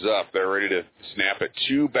line comes up. They're ready to snap it.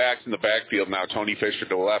 2 backs in the backfield now. Tony Fisher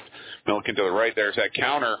to the left, Milliken to the right. There's that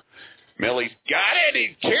counter. Millie's got it.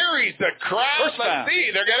 He carries the crowd. Let's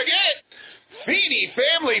see. They're going to get it. Feeney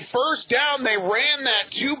family first down. They ran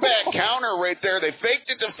that 2-back counter right there. They faked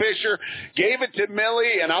it to Fisher, gave it to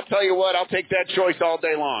Millie, and I'll tell you what, I'll take that choice all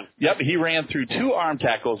day long. Yep, he ran through 2 arm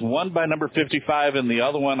tackles, one by number 55 and the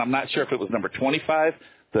other one, I'm not sure if it was number 25,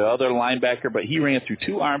 the other linebacker, but he ran through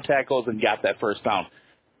 2 arm tackles and got that first down.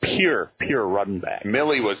 Pure running back.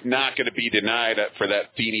 Millie was not going to be denied for that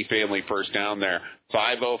Feeney family first down there.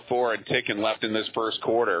 5:04 and ticking left in this first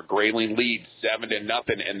quarter. Grayling leads 7-0,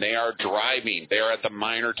 and they are driving. They are at the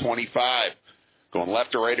minor 25. Going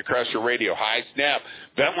left to right across your radio. High snap.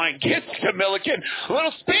 Ventline gets to Milliken. A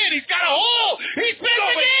little spin. He's got a hole. He's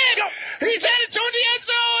spinning in. He's headed toward the end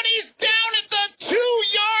zone. He's down at the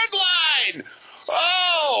 2-yard line.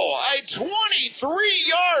 Oh, a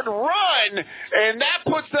 23-yard run, and that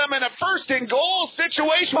puts them in a first-and-goal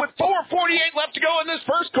situation with 4:48 left to go in this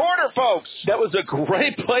first quarter, folks. That was a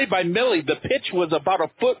great play by Millie. The pitch was about a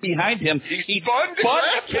foot behind him. He spun to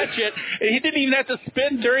catch it, and he didn't even have to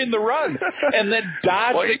spin during the run, and then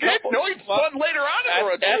dodged well, he did. No, he spun later on in the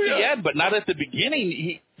run. At the end, but not at the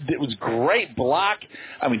beginning. It was great block.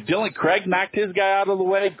 I mean, Dylan Craig knocked his guy out of the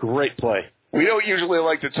way. Great play. We don't usually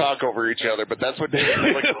like to talk over each other, but that's what David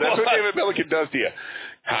Milliken does to you.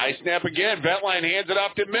 High snap again. Ventline hands it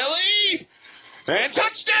off to Millie. And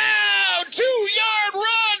touchdown! 2-yard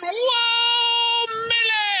run. Whoa,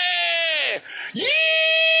 Millie!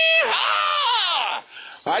 Yeehaw!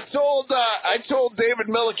 I told David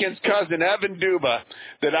Milliken's cousin, Evan Duba,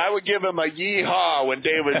 that I would give him a yeehaw when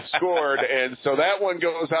David scored, and so that one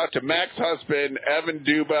goes out to Mac's husband, Evan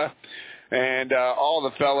Duba. And all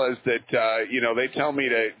the fellas that they tell me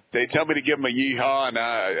to give them a yeehaw, and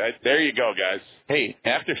there you go, guys. Hey,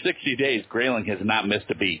 after 60 days, Grayling has not missed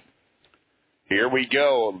a beat. Here we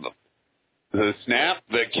go. The snap,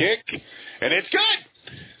 the kick, and it's good.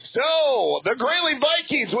 So the Grayling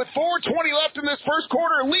Vikings, with 4:20 left in this first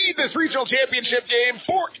quarter, lead this regional championship game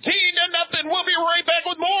 14-0. We'll be right back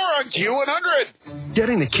with more on Q100.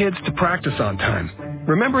 Getting the kids to practice on time.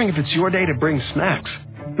 Remembering if it's your day to bring snacks.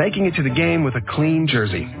 Making it to the game with a clean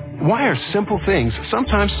jersey. Why are simple things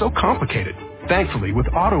sometimes so complicated? Thankfully, with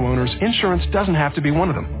Auto Owners, insurance doesn't have to be one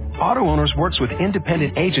of them. Auto Owners works with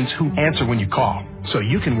independent agents who answer when you call, so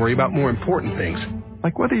you can worry about more important things,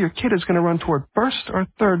 like whether your kid is going to run toward first or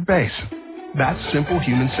third base. That's simple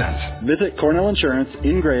human sense. Visit Cornell Insurance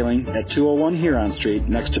in Grayling at 201 Huron Street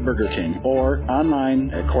next to Burger King, or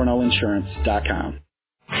online at cornellinsurance.com.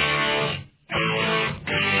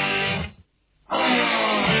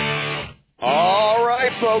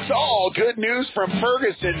 folks, all good news from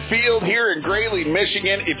Ferguson Field here in Grayling,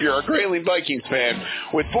 Michigan. If you're a Grayling Vikings fan,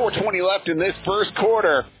 with 4:20 left in this first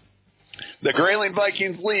quarter, the Grayling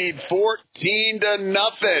Vikings lead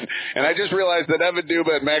 14-0. And I just realized that Evan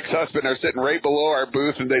Duba and Max Husband are sitting right below our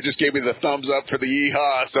booth, and they just gave me the thumbs up for the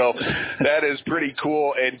yeehaw. So that is pretty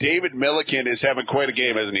cool. And David Milliken is having quite a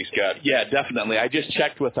game, isn't he, Scott? Yeah, definitely. I just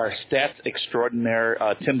checked with our stats extraordinaire,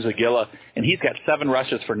 Tim Zagilla, and he's got 7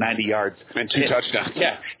 rushes for 90 yards. And 2 touchdowns.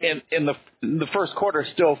 Yeah, and in the first quarter,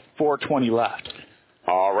 still 4:20 left.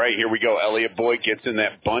 All right, here we go. Elliott Boyd gets in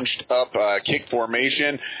that bunched-up kick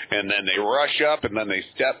formation, and then they rush up, and then they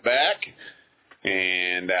step back.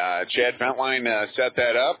 And Chad Ventline set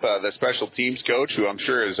that up, the special teams coach, who I'm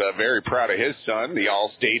sure is very proud of his son, the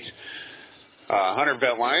All-State Hunter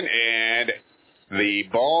Ventline. And the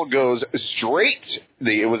ball goes straight.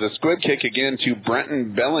 It was a squib kick again to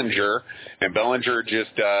Brenton Bellinger, and Bellinger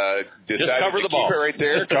just decided to keep it right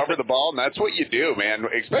there, cover the ball, and that's what you do, man,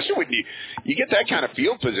 especially when you get that kind of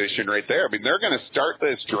field position right there. I mean, they're going to start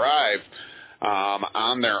this drive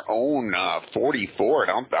on their own 44.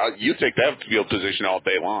 You take that field position all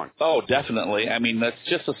day long. Oh, definitely. I mean, that's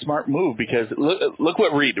just a smart move because look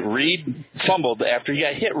what Reed fumbled after he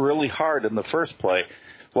got hit really hard in the first play.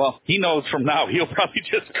 Well, he knows from now he'll probably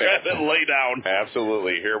just grab it and lay down.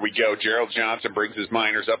 Absolutely. Here we go. Gerald Johnson brings his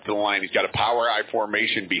Miners up to the line. He's got a power I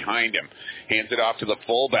formation behind him. Hands it off to the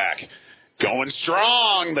fullback. Going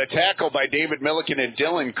strong. The tackle by David Milliken and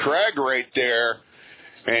Dylan Craig right there.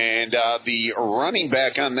 And the running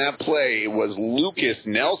back on that play was Lucas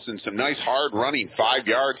Nelson. Some nice hard running, 5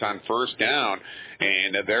 yards on first down.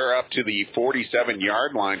 And they're up to the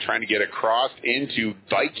 47-yard line trying to get across into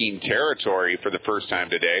Viking territory for the first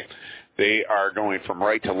time today. They are going from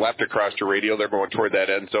right to left across the radio. They're going toward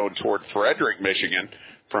that end zone toward Frederick, Michigan.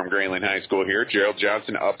 From Grayling High School here. Gerald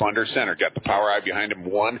Johnson up under center. Got the power eye behind him.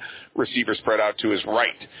 One receiver spread out to his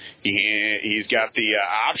right. He's got the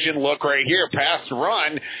option look right here. Pass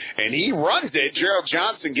run, and he runs it. Gerald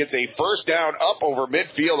Johnson gets a first down up over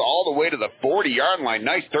midfield all the way to the 40-yard line.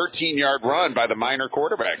 Nice 13-yard run by the Miner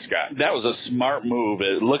quarterback, Scott. That was a smart move.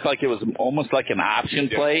 It looked like it was almost like an option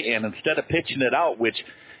play, and instead of pitching it out, which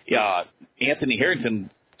Anthony Harrington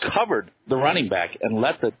covered the running back and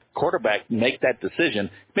let the quarterback make that decision.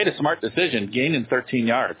 Made a smart decision, gaining 13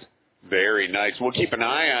 yards. Very nice. We'll keep an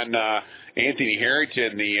eye on Anthony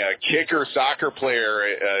Harrington, the kicker soccer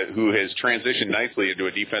player who has transitioned nicely into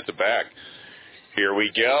a defensive back. Here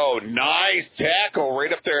we go. Nice tackle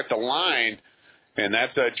right up there at the line. And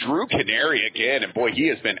that's Drew Canary again. And, boy, he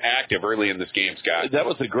has been active early in this game, Scott. That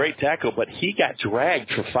was a great tackle, but he got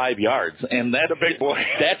dragged for 5 yards. And that's a big boy.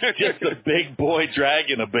 That's just a big boy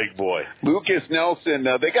dragging a big boy. Lucas Nelson,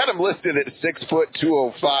 they got him listed at 6 foot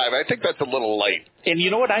 205. I think that's a little light. And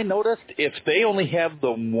you know what I noticed? If they only have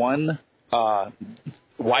the one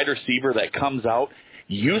wide receiver that comes out,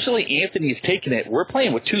 usually Anthony's taking it. We're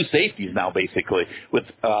playing with 2 safeties now, basically, with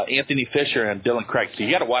Anthony Fisher and Dylan Craig. So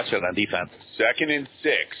you got to watch that on defense. 2nd and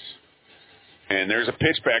 6. And there's a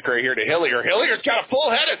pitch back right here to Hillier. Hillier's got a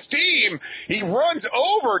full head of steam. He runs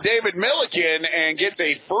over David Milliken and gets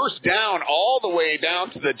a first down all the way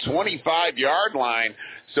down to the 25-yard line.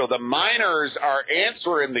 So the Miners are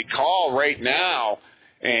answering the call right now.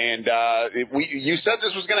 And you said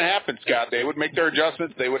this was going to happen, Scott. They would make their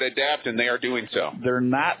adjustments. They would adapt, and they are doing so. They're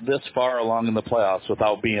not this far along in the playoffs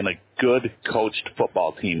without being a good coached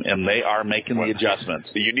football team, and they are making the adjustments.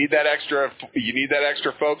 You need that extra focus. You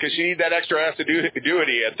need that extra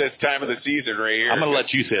assiduity at this time of the season right here. I'm going to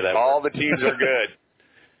let you say that. All the teams are good.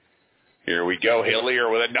 Here we go.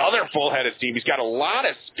 Hillier with another full head of steam. He's got a lot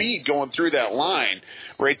of speed going through that line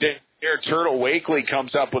right there. Turtle Wakely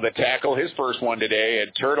comes up with a tackle, his first one today,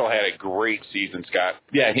 and Turtle had a great season, Scott.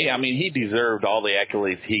 Yeah, he deserved all the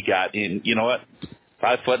accolades he got. In you know what,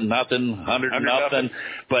 5 foot nothing, 100 nothing,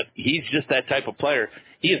 but he's just that type of player.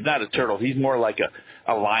 He is not a turtle. He's more like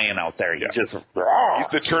a lion out there. He's just he's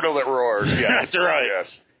the turtle that roars. Yeah, that's right. Yes,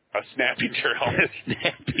 a snappy turtle. A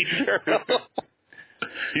snappy turtle.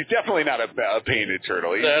 He's definitely not a painted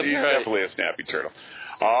turtle. He's definitely a snappy turtle.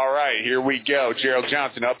 All right, here we go. Gerald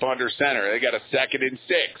Johnson up under center. They got a 2nd and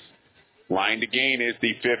 6. Line to gain is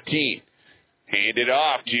the 15. Handed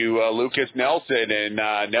off to Lucas Nelson,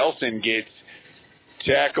 and Nelson gets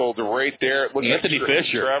tackled right there. Anthony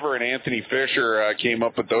Fisher. Trevor and Anthony Fisher came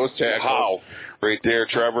up with those tackles. Wow. Right there,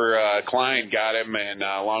 Trevor Klein got him, and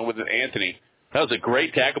along with Anthony. That was a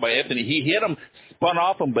great tackle by Anthony. He hit him, spun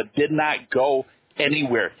off him, but did not go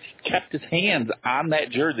anywhere. Kept his hands on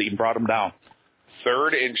that jersey and brought him down.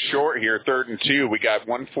 3rd and short here, 3rd and 2. We got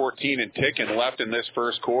 1:14 and ticking left in this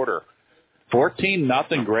first quarter.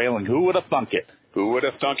 14-0 Grayling. Who would have thunk it? Who would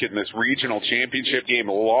have thunk it in this regional championship game?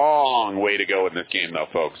 Long way to go in this game, though,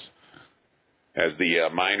 folks. As the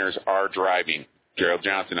Miners are driving. Gerald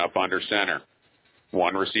Johnson up under center.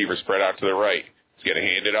 One receiver spread out to the right. He's going to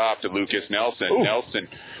hand it off to Lucas Nelson. Ooh. Nelson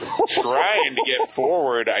trying to get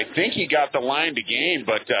forward. I think he got the line to gain,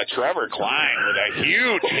 but Trevor Klein with a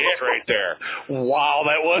huge hit right there. Wow,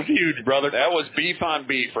 that was huge, brother. That was beef on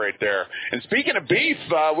beef right there. And speaking of beef,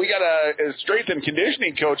 we got a strength and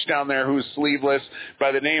conditioning coach down there who's sleeveless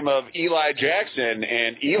by the name of Eli Jackson.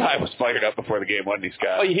 And Eli was fired up before the game, wasn't he,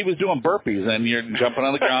 Scott? Oh, he was doing burpees, and you're jumping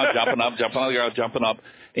on the ground, jumping up, jumping on the ground, jumping up,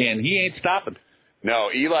 and he ain't stopping.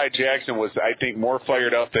 No, Eli Jackson was, I think, more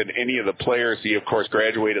fired up than any of the players. He, of course,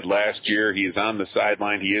 graduated last year. He's on the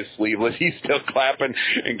sideline. He is sleeveless. He's still clapping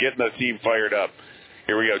and getting the team fired up.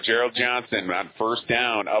 Here we go. Gerald Johnson on first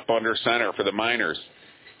down, up under center for the Miners.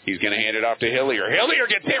 He's going to hand it off to Hillier. Hillier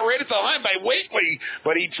gets hit right at the line by Wakely,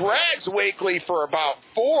 but he drags Wakely for about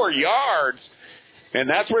 4 yards. And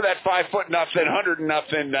that's where that 5'0"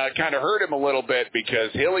 100 kind of hurt him a little bit,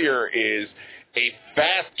 because Hillier is a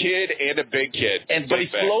fast kid and a big kid. But he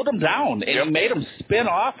slowed him down, and he made him spin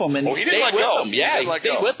off him, and he stayed with him. Yeah, he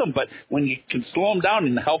stayed with him. But when you can slow him down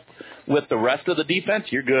and help with the rest of the defense,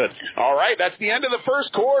 you're good. All right, that's the end of the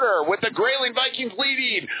first quarter with the Grayling Vikings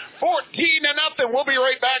leading 14-0. We'll be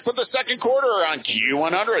right back with the second quarter on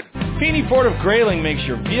Q100. Feeney Ford of Grayling makes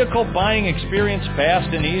your vehicle buying experience fast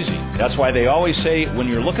and easy. That's why they always say, when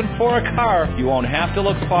you're looking for a car, you won't have to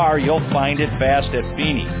look far. You'll find it fast at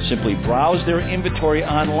Feeney. Simply browse their inventory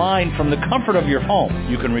online from the comfort of your home.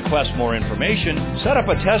 You can request more information, set up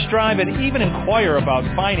a test drive, and even inquire about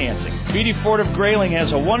financing. Feeney Ford of Grayling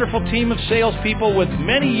has a wonderful team of salespeople with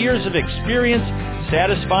many years of experience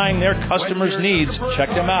satisfying their customers' needs. Check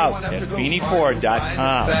them out at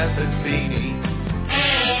FeeneyFord.com.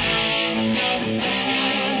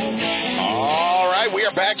 All right, we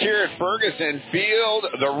are back here at Ferguson Field,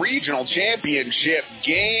 the regional championship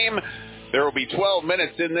game. There will be 12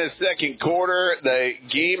 minutes in this second quarter. The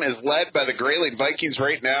game is led by the Grayling Vikings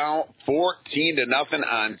right now, 14-0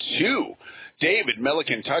 on 2 David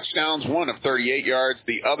Milliken touchdowns, one of 38 yards,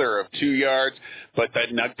 the other of 2 yards. But the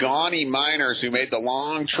Naganee Miners, who made the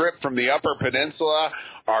long trip from the Upper Peninsula,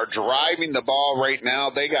 are driving the ball right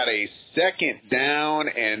now. They got a second down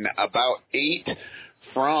and about 8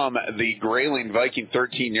 from the Grayling Viking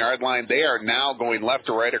 13-yard line. They are now going left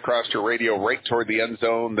to right across your radio, right toward the end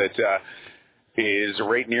zone that is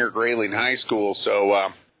right near Grayling High School.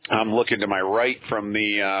 So I'm looking to my right from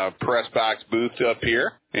the press box booth up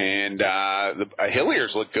here. And the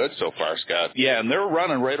Hilliers look good so far, Scott. Yeah, and they're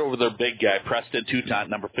running right over their big guy, Preston Toutant,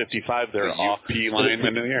 number 55. They're off. UP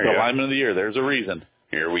lineman of the year. The lineman of the year. There's a reason.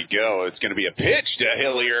 Here we go. It's going to be a pitch to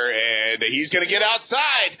Hillier, and he's going to get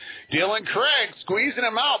outside. Dylan Craig squeezing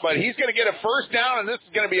him out, but he's going to get a first down, and this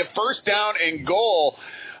is going to be a first down and goal.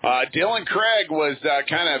 Dylan Craig was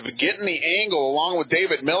kind of getting the angle along with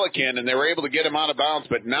David Milliken, and they were able to get him out of bounds,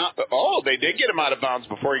 but not – they did get him out of bounds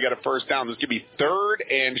before he got a first down. This could be third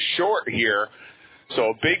and short here. So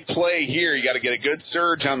a big play here. You got to get a good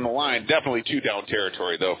surge on the line. Definitely 2-down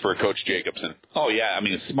territory, though, for Coach Jacobson. Oh, yeah. I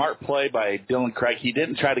mean, a smart play by Dylan Craig. He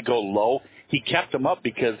didn't try to go low. He kept him up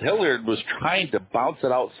because Hilliard was trying to bounce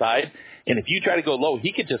it outside. And if you try to go low,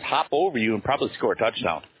 he could just hop over you and probably score a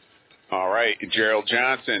touchdown. All right. Gerald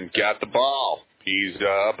Johnson got the ball. He's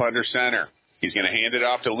up under center. He's going to hand it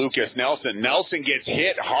off to Lucas Nelson. Nelson gets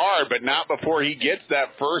hit hard, but not before he gets that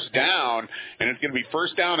first down. And it's going to be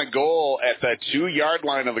first down and goal at the 2-yard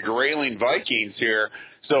line of the Grayling Vikings here.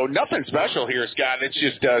 So nothing special here, Scott. It's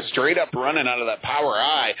just straight up running out of that power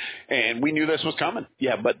I, and we knew this was coming.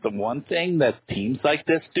 Yeah, but the one thing that teams like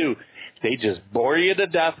this do, they just bore you to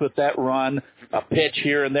death with that run, a pitch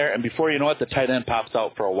here and there, and before you know it, the tight end pops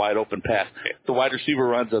out for a wide open pass. The wide receiver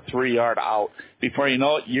runs a 3-yard out. Before you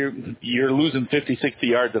know it, you're losing 50, 60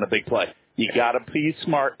 yards in a big play. You got to be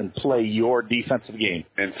smart and play your defensive game.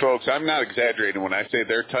 And, folks, I'm not exaggerating when I say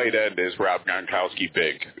their tight end is Rob Gronkowski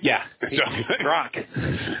big. Yeah, Gronk.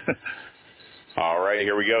 All right,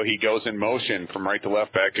 here we go. He goes in motion from right to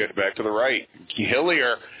left, back to the right.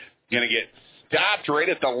 Hillier going to get stopped right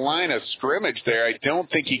at the line of scrimmage there. I don't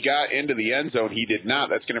think he got into the end zone. He did not.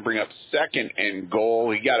 That's going to bring up second and goal.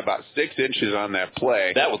 He got about 6 inches on that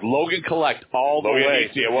play. That was Logan Collect all the way.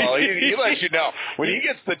 Yeah, well, he lets you know. When he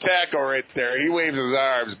gets the tackle right there, he waves his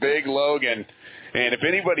arms. Big Logan. And if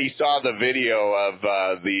anybody saw the video of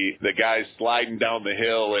the guys sliding down the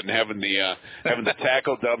hill and having the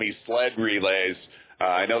tackle dummy sled relays,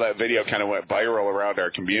 I know that video kind of went viral around our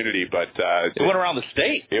community, but it went around the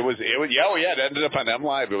state. It ended up on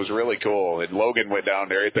MLive. It was really cool. And Logan went down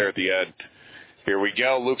there right there at the end. Here we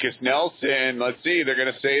go. Lucas Nelson. Let's see. They're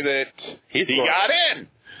going to say that he got in.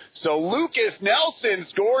 So Lucas Nelson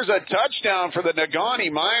scores a touchdown for the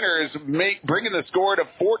Naganee Miners, bringing the score to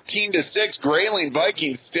 14-6. Grayling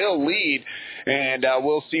Vikings still lead, and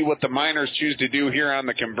we'll see what the Miners choose to do here on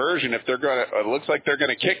the conversion. If they're going to, it looks like they're going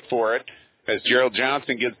to kick for it. As Gerald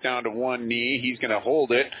Johnson gets down to one knee, he's going to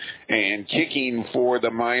hold it, and kicking for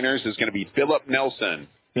the Miners is going to be Philip Nelson.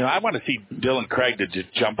 You know, I want to see Dylan Craig to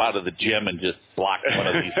just jump out of the gym and just block one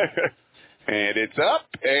of these. And it's up,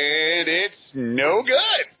 and it's no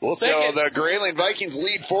good. We'll take it. The Grayling Vikings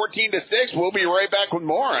lead 14-6. We'll be right back with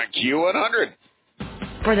more on Q100.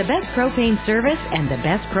 For the best propane service and the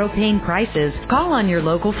best propane prices, call on your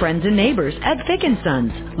local friends and neighbors at Fick &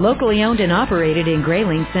 Sons. Locally owned and operated in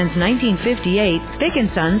Grayling since 1958, Fick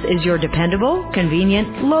 & Sons is your dependable,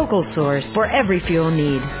 convenient, local source for every fuel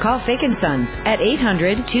need. Call Fick & Sons at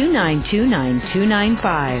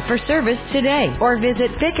 800-292-9295 for service today or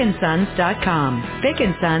visit fickandsons.com. Fick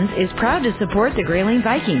 & Sons is proud to support the Grayling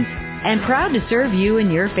Vikings and proud to serve you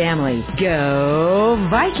and your family. Go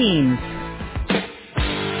Vikings!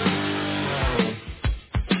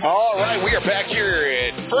 All right, we are back here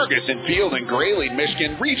at Ferguson Field in Grayling,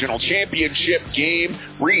 Michigan, Regional Championship game,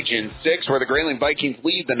 Region 6, where the Grayling Vikings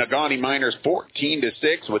lead the Naganee Miners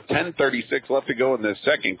 14-6 with 10:36 left to go in the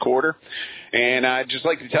second quarter. And I'd just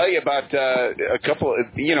like to tell you about a couple,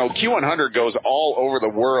 Q100 goes all over the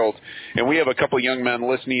world, and we have a couple young men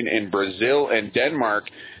listening in Brazil and Denmark.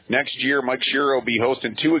 Next year, Mike Shearer will be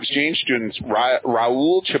hosting two exchange students,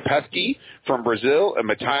 Raul Chapetsky from Brazil and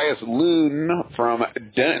Matthias Lund from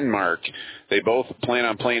Denmark. They both plan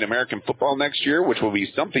on playing American football next year, which will be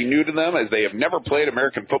something new to them as they have never played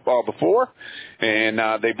American football before. And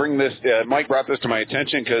they bring this, Mike brought this to my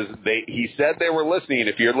attention because he said they were listening.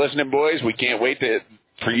 If you're listening, boys, we can't wait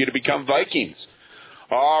for you to become Vikings.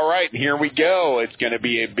 All right, here we go. It's going to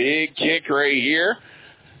be a big kick right here.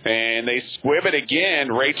 And they squib it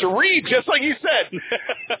again, right to Reed, just like you said.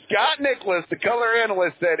 Scott Nicholas, the color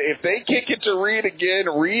analyst, said if they kick it to Reed again,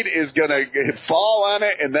 Reed is going to fall on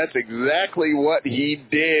it, and that's exactly what he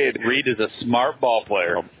did. Reed is a smart ball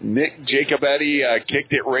player. Nick Jacobetti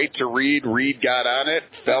kicked it right to Reed. Reed got on it,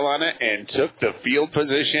 fell on it, and took the field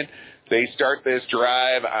position. They start this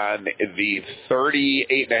drive on the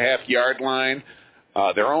 38.5-yard line.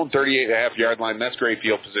 Their own 38.5-yard line. That's great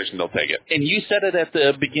field position. They'll take it. And you said it at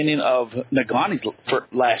the beginning of Naganee's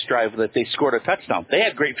last drive that they scored a touchdown. They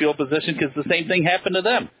had great field position because the same thing happened to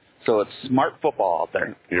them. So it's smart football out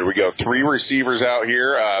there. Here we go. Three receivers out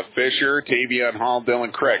here. Fisher, Tavion Hall,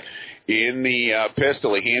 Dylan Craig. In the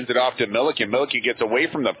pistol, he hands it off to Milliken. Milliken gets away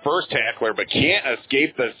from the first tackler but can't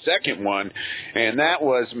escape the second one. And that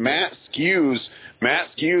was Matt Skews. Matt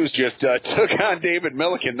Skews just took on David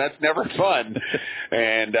Milliken. That's never fun.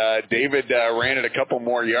 And David ran it a couple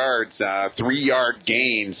more yards, 3-yard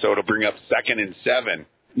gain, so it'll bring up 2nd and 7.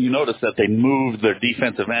 You notice that they moved their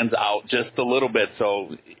defensive ends out just a little bit,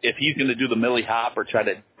 so if he's going to do the Millie hop or try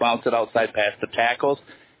to bounce it outside past the tackles,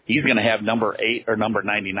 he's going to have number 8 or number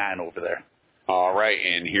 99 over there. All right,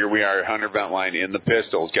 and here we are at Hunter Ventline in the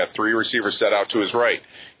pistol. He's got 3 receivers set out to his right.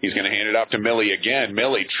 He's going to hand it off to Millie again.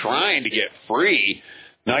 Millie trying to get free.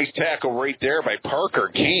 Nice tackle right there by Parker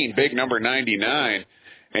Kane, big number 99.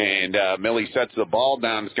 And Millie sets the ball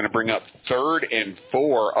down. It's going to bring up 3rd and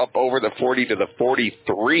 4 up over the 40 to the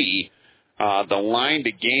 43. The line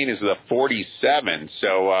to gain is the 47.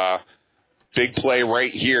 So big play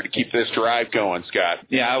right here to keep this drive going, Scott.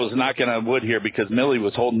 Yeah, I was knocking on wood here because Millie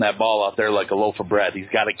was holding that ball out there like a loaf of bread. He's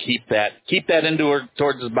got to keep that into her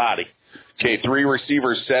towards his body. Okay, 3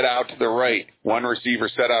 receivers set out to the right. 1 receiver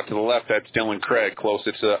set out to the left. That's Dylan Craig,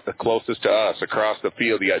 closest to us. Across the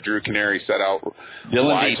field, you got Drew Canary set out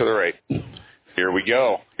wide to the right. Here we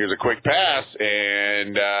go. Here's a quick pass,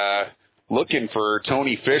 and looking for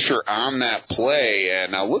Tony Fisher on that play,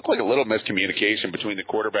 and looked like a little miscommunication between the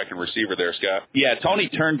quarterback and receiver there, Scott. Yeah, Tony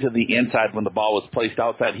turned to the inside when the ball was placed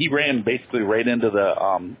outside. He ran basically right into the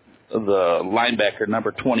linebacker,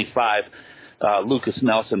 number 25, Lucas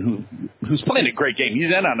Nelson, who's playing a great game. He's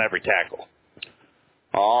in on every tackle.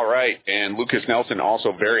 All right, and Lucas Nelson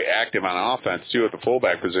also very active on offense, too, at the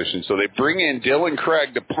fullback position. So they bring in Dylan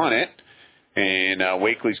Craig to punt it, and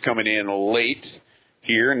Wakely's coming in late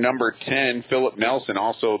here. Number 10, Philip Nelson,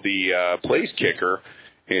 also the place kicker,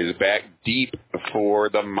 is back deep for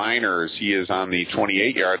the Miners. He is on the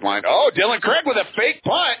 28-yard line. Oh, Dylan Craig with a fake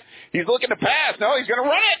punt. He's looking to pass. No, he's going to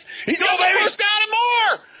run it. He's going to first down and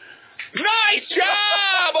more. Nice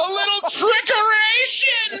job! A little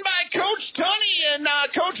trickeration by Coach Tunney and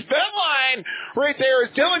Coach Ventline right right there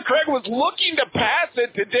as Dylan Craig was looking to pass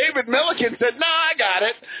it to David Milliken, said, nah, I got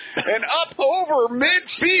it. And up over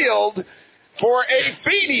midfield for a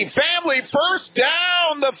Feeney family first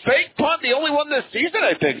down. The fake punt, the only one this season,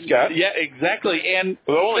 I think, Scott. Yeah, exactly. And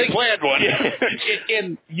the only planned one.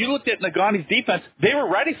 And you looked at Naganee's defense. They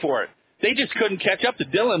were ready for it. They just couldn't catch up to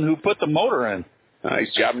Dylan, who put the motor in.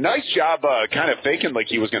 Nice job. Nice job kind of faking like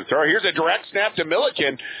he was going to throw. Here's a direct snap to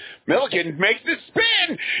Milliken. Milliken makes the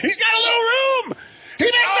spin. He's got a little room. He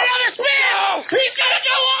makes another spin. He's going to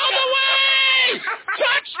go all the way.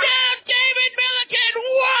 Touchdown, David Milliken.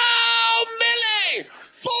 Wow, Millie.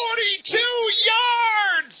 42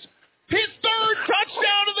 yards. His third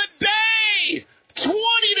touchdown of the day.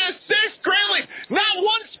 20-6, Grayling. Not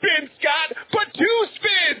one spin, Scott, but two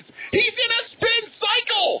spins. He's in a spin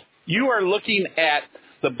cycle. You are looking at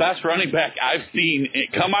the best running back I've seen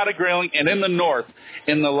come out of Grayling and in the North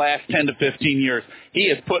in the last 10 to 15 years. He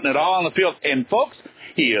is putting it all on the field. And, folks,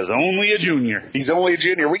 he is only a junior. He's only a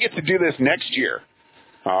junior. We get to do this next year.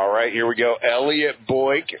 All right, here we go. Elliot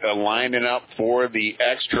Boyk lining up for the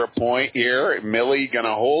extra point here. Millie going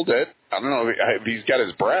to hold it. I don't know if he's got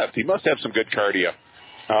his breath. He must have some good cardio.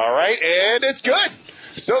 All right, and it's good.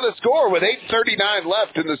 So the score with 8:39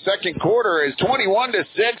 left in the second quarter is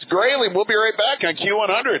 21-6. Grayling. We'll be right back on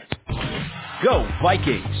Q100. Go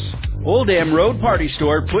Vikings! Old Dam Road Party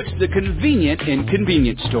Store puts the convenient in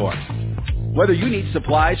convenience store. Whether you need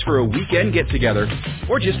supplies for a weekend get-together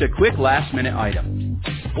or just a quick last-minute item,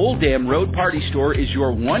 Old Dam Road Party Store is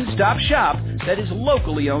your one-stop shop that is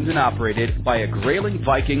locally owned and operated by a Grayling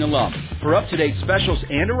Viking alum. For up-to-date specials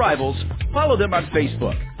and arrivals, follow them on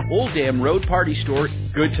Facebook. Old Dam Road Party Store,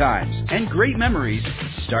 good times and great memories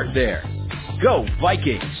start there. Go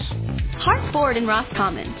Vikings! Hart Ford in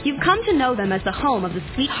Roscommon. You've come to know them as the home of the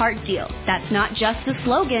Sweetheart Deal. That's not just a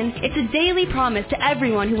slogan, it's a daily promise to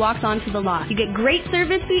everyone who walks onto the lot. You get great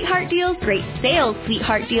service Sweetheart deals, great sales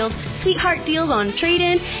Sweetheart deals on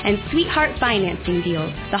trade-in, and Sweetheart financing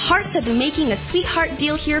deals. The Harts have been making a Sweetheart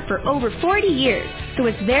Deal here for over 40 years, so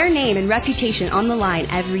it's their name and reputation on the line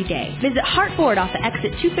every day. Visit Hart Ford off of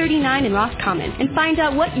exit 239 in Roscommon and find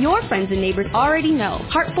out what your friends and neighbors already know.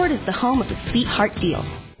 Hart Ford is the home of the Sweetheart Deal.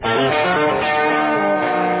 All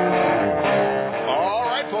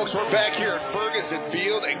right, folks, we're back here at Ferguson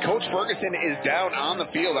Field, and Coach Ferguson is down on the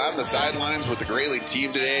field, on the sidelines with the Grayling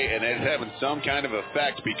team today, and it's having some kind of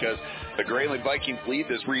effect because the Grayling Vikings lead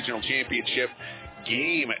this regional championship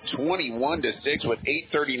game 21-6 with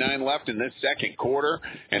 8:39 left in this second quarter,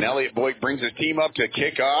 and Elliot Boyk brings his team up to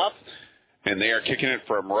kick off. And they are kicking it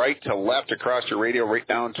from right to left across your radio, right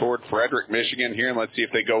down toward Frederick, Michigan here, and let's see if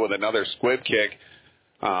they go with another squib kick.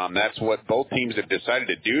 That's what both teams have decided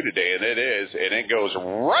to do today, and it goes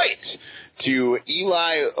right to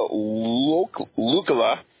Eli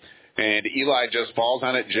Lukala, and Eli just falls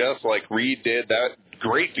on it just like Reed did. That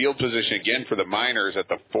great field position again for the Miners at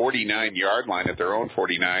the 49-yard line, at their own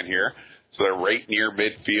 49 here, so they're right near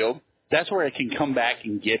midfield. That's where it can come back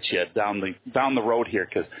and get you down the road here,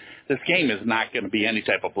 because this game is not going to be any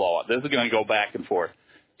type of blowout. This is going to go back and forth.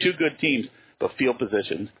 Two good teams, but field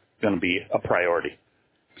position is going to be a priority.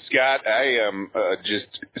 Scott, I am just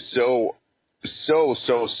so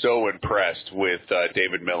impressed with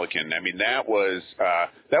David Milliken. I mean, that was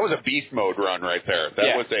a beast mode run right there.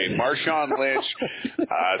 That was a Marshawn Lynch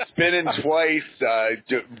spinning twice,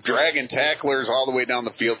 dragging tacklers all the way down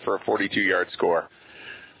the field for a 42-yard score.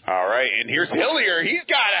 All right, and here's Hillier. He's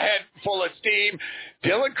got a head full of steam.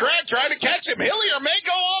 Dylan Craig trying to catch him. Hillier may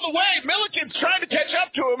go all the way. Milliken's trying to catch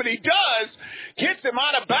up to him, and he does. Gets him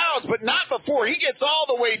out of bounds, but not before he gets all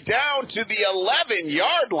the way down to the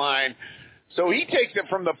 11-yard line. So he takes it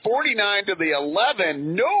from the 49 to the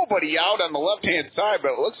 11. Nobody out on the left-hand side,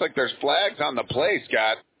 but it looks like there's flags on the play,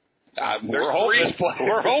 Scott. We're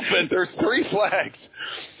hoping. There's 3 flags.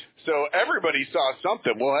 So everybody saw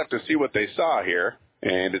something. We'll have to see what they saw here.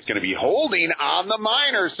 And it's going to be holding on the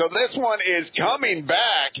Miners. So this one is coming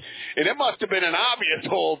back. And it must have been an obvious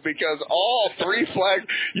hold because all 3 flags.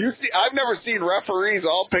 I've never seen referees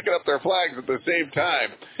all picking up their flags at the same time.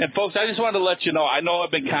 And, folks, I just wanted to let you know, I know I've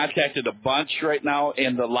been contacted a bunch right now,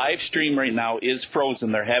 and the live stream right now is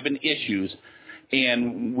frozen. They're having issues.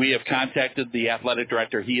 And we have contacted the athletic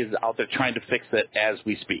director. He is out there trying to fix it as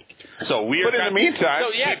we speak. So we are. But in the meantime,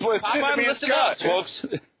 pop on and listen to us, folks.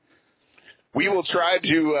 We will try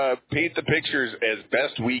to paint the pictures as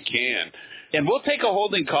best we can. And we'll take a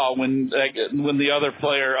holding call when the other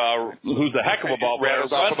player, who's a heck of a ball player,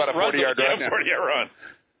 runs off about a 40-yard run.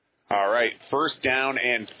 All right, first down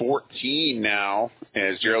and 14 now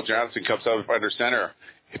as Gerald Johnson comes up under center.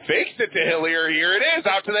 fakes it to Hillier. Here it is,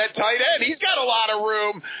 out to that tight end. He's got a lot of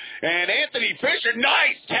room. And Anthony Fisher,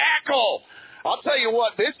 nice tackle. I'll tell you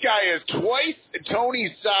what, this guy is twice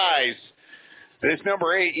Tony's size. This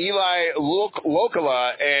number 8, Eli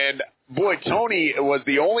Lokala, and boy, Tony was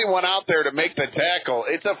the only one out there to make the tackle.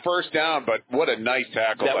 It's a first down, but what a nice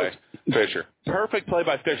tackle by Fisher. Perfect play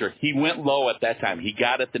by Fisher. He went low at that time. He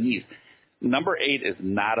got at the knees. Number 8 is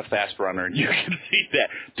not a fast runner, and you can see that.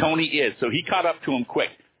 Tony is, so he caught up to him quick.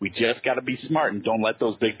 We just got to be smart and don't let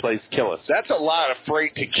those big plays kill us. That's a lot of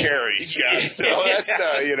freight to carry, guys. So that's,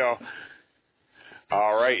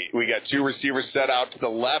 All right, we got 2 receivers set out to the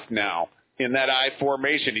left now in that I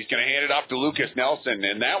formation. He's going to hand it off to Lucas Nelson,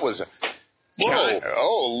 and that was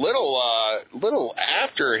little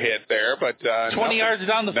after hit there, but 20 yards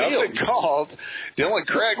down the field. Nothing called. Dylan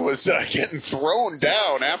Craig was getting thrown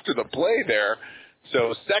down after the play there.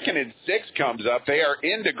 So 2nd and 6 comes up. They are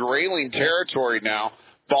into Grayling territory now.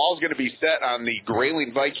 Ball's going to be set on the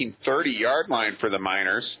Grayling Viking 30-yard line for the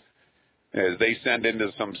Miners as they send into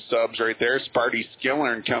some subs right there. Sparty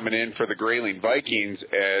Skillern coming in for the Grayling Vikings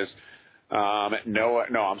as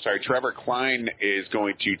Trevor Klein is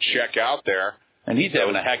going to check out there. And he's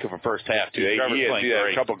having a heck of a first half, too. He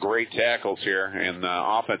had a couple great tackles here, and the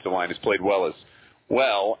offensive line has played well.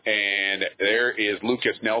 And there is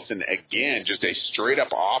Lucas Nelson again, just a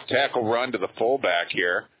straight-up off-tackle run to the fullback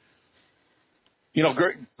here.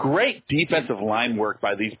 Great defensive line work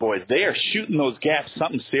by these boys. They are shooting those gaps,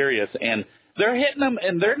 something serious, and they're hitting them,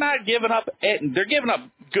 and they're not giving up. They're giving up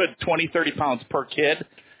good 20, 30 pounds per kid,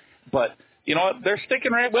 but you know what? They're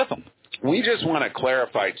sticking right with them. We just want to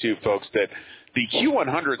clarify, too, folks, that the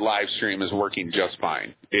Q100 live stream is working just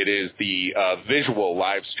fine. It is the visual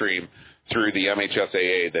live stream through the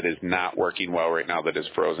MHSAA that is not working well right now, that is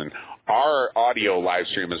frozen. Our audio live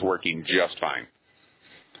stream is working just fine.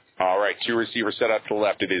 All right, 2 receivers set up to the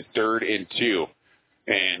left. It is 3rd and 2.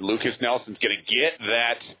 And Lucas Nelson's going to get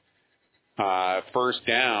that first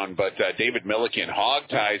down, but David Milliken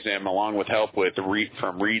hog-ties him along with help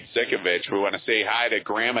from Reed Sikovich. We want to say hi to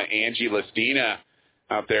Grandma Angie Listina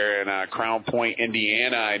out there in Crown Point,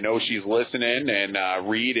 Indiana. I know she's listening, and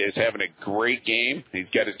Reed is having a great game. He's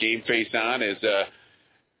got his game face on, as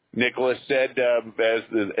Nicholas said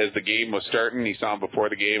as the game was starting. He saw him before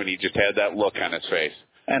the game, and he just had that look on his face.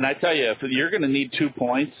 And I tell you, if you're going to need 2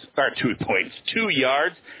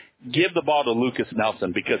 yards, give the ball to Lucas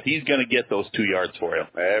Nelson because he's going to get those 2 yards for you.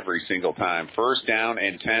 Every single time. First down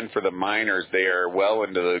and 10 for the Miners. They are well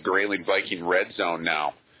into the Grayling Viking red zone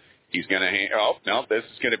now. He's going to this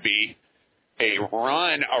is going to be a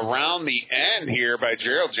run around the end here by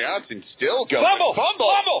Gerald Johnson. Still going.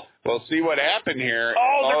 Fumble. We'll see what happened here.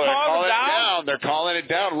 They're calling it down. They're calling it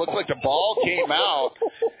down. It looks like the ball came out,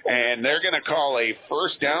 and they're going to call a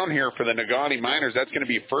first down here for the Naganee Miners. That's going to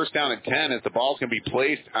be first down and 10 as the ball's going to be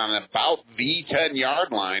placed on about the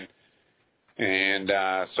 10-yard line. And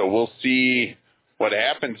so we'll see what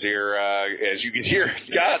happens here. As you can hear,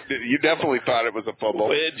 Scott, you definitely thought it was a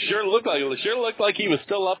fumble. It sure looked like he was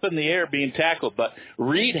still up in the air being tackled, but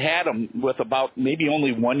Reed had him with about maybe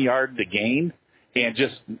only 1 yard to gain, and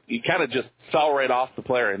he kind of just fell right off the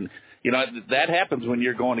player. And that happens when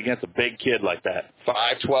you're going against a big kid like that.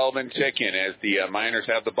 5-12 and ticking as the Miners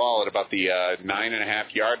have the ball at about the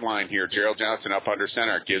 9.5-yard line here. Gerald Johnson up under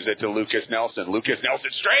center, gives it to Lucas Nelson. Lucas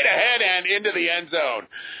Nelson straight ahead and into the end zone.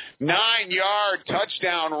 9-yard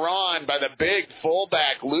touchdown run by the big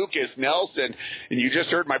fullback, Lucas Nelson. And you just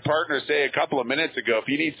heard my partner say a couple of minutes ago, if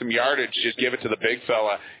you need some yardage, just give it to the big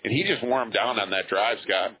fella. And he just wore him down on that drive,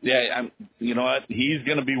 Scott. Yeah, you know what? He's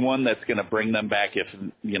going to be one that's going to bring them back if,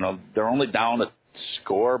 they're only down a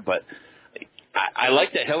score. But I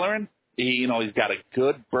like that Hillerin. He's got a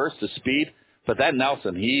good burst of speed. But that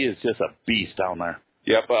Nelson, he is just a beast down there.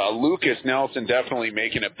 Yep, Lucas Nelson definitely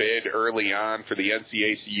making a bid early on for the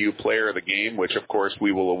NCACU Player of the Game, which, of course,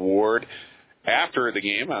 we will award after the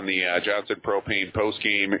game on the Johnson Propane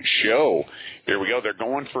postgame show. Here we go. They're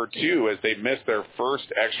going for 2 as they missed their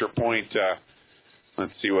first extra point.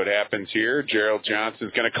 Let's see what happens here. Gerald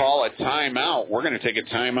Johnson's going to call a timeout. We're going to take a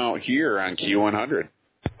timeout here on Q100.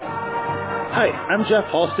 Hi, I'm Jeff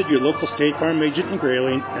Halstead, your local State Farm agent in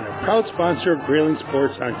Grayling, and a proud sponsor of Grayling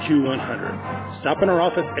Sports on Q100. Stop in our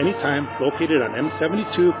office anytime, located on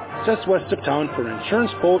M72, just west of town, for an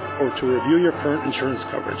insurance quote or to review your current insurance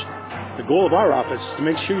coverage. The goal of our office is to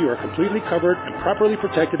make sure you are completely covered and properly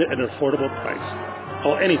protected at an affordable price.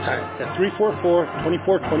 Call anytime at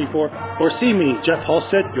 344-2424 or see me, Jeff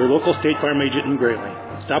Halstead, your local State Farm agent in Grayling.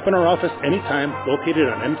 Stop in our office anytime,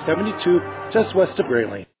 located on M72, just west of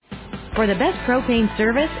Grayling. For the best propane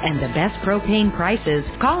service and the best propane prices,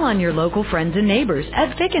 call on your local friends and neighbors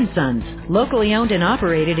at Fick & Sons. Locally owned and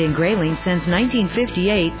operated in Grayling since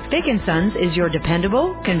 1958, Fick & Sons is your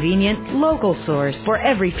dependable, convenient, local source for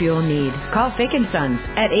every fuel need. Call Fick & Sons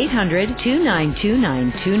at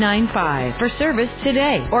 800-292-9295 for service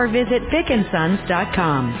today or visit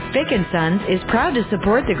fickandsons.com. Fick & Sons is proud to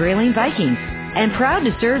support the Grayling Vikings and proud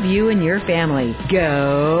to serve you and your family.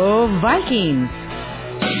 Go Vikings!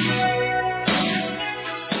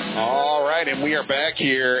 All right, and we are back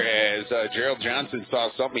here as Gerald Johnson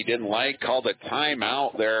saw something he didn't like, called a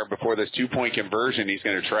timeout there before this two-point conversion. He's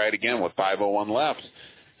going to try it again with 5:01 left.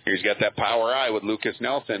 Here he's got that power eye with Lucas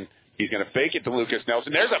Nelson. He's going to fake it to Lucas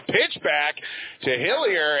Nelson. There's a pitch back to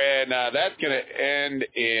Hillier, and that's going to end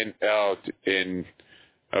in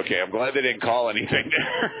okay, I'm glad they didn't call anything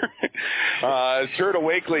there. Turtle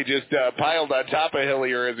Wakely just piled on top of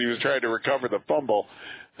Hillier as he was trying to recover the fumble.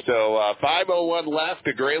 So 5:01 left.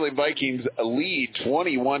 The Grayling Vikings lead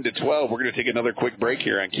 21-12. We're going to take another quick break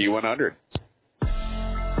here on Q100.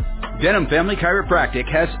 Denham Family Chiropractic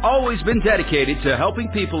has always been dedicated to helping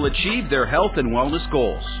people achieve their health and wellness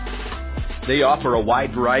goals. They offer a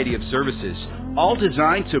wide variety of services, all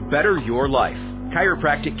designed to better your life.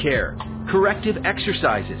 Chiropractic care, corrective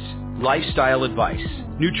exercises, lifestyle advice,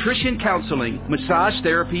 nutrition counseling, massage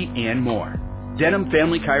therapy, and more. Denham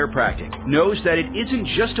Family Chiropractic knows that it isn't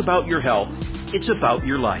just about your health, it's about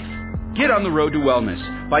your life. Get on the road to wellness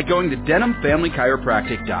by going to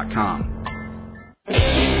denhamfamilychiropractic.com.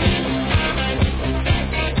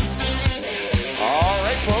 All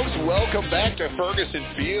right, folks, welcome back to Ferguson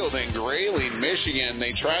Field in Grayling, Michigan.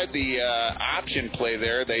 They tried the option play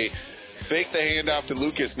there. They faked the handoff to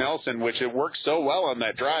Lucas Nelson, which it worked so well on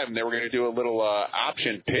that drive, and they were going to do a little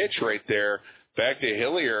option pitch right there back to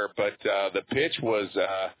Hillier, but the pitch was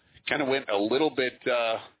kind of went a little bit.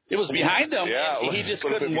 It was behind him. Yeah, he just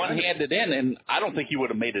couldn't one-hand it in, and I don't think he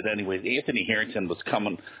would have made it anyways. Anthony Harrington was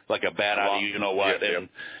coming like a bat out of you know what, yeah.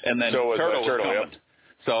 And then so Turtle was coming. Yep.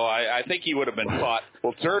 So I think he would have been caught.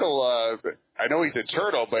 Well, Turtle, I know he's a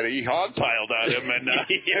turtle, but he hog-piled on him, and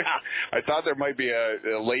I thought there might be a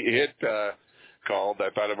late hit called.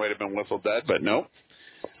 I thought it might have been whistled dead, but nope.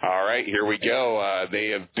 All right, here we go. They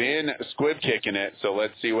have been squib kicking it, so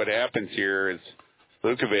let's see what happens here. Is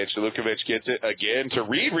Lukovic gets it again to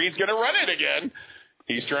Reed. Reed's going to run it again.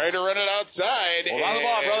 He's trying to run it outside. Hold on the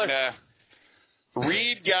ball, brother.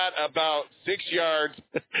 Reed got about 6 yards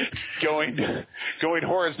going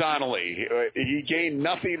horizontally. He gained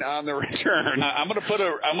nothing on the return. I'm going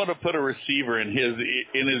to put a receiver in his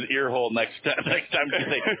ear hole next time to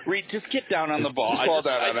say, Reed, just get down on the ball. I just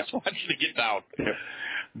want you to get down. Yeah.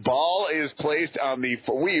 Ball is placed on the.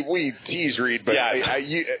 We tease Reed, but yeah.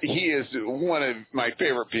 He is one of my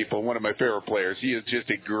favorite people, one of my favorite players. He is just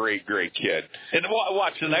a great, great kid. And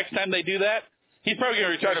watch the next time they do that. He's probably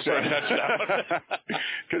going to return it for a touchdown.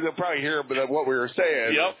 Because they'll probably hear what we were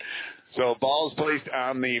saying. Yep. So ball is placed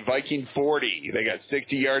on the Viking 40. They got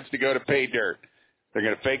 60 yards to go to pay dirt. They're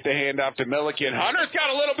going to fake the handoff to Milliken. Hunter's got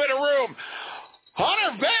a little bit of room.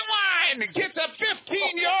 Hunter Ventline gets a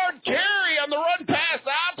 15-yard carry on the run pass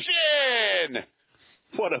option.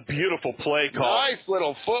 What a beautiful play call. Nice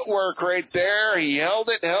little footwork right there. He held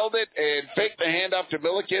it, and faked the handoff to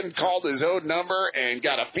Milliken, called his own number, and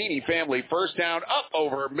got a Feeney family first down up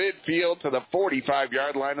over midfield to the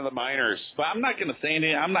 45-yard line of the Miners. But I'm not going to say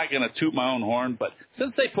anything. I'm not going to toot my own horn, but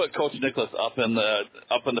since they put Coach Nicholas up in the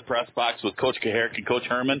press box with Coach Kaharick and Coach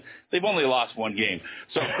Herman, they've only lost one game.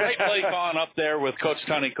 So great play calling up there with Coach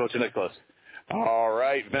Tunney, Coach Nicholas. All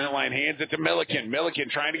right, Ventline hands it to Milliken. Milliken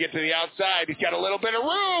trying to get to the outside. He's got a little bit of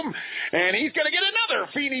room, and he's going to get another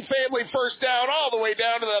Feeney family first down all the way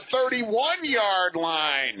down to the 31-yard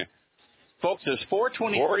line. Folks, there's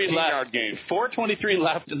 4:23 left. Game. 4:23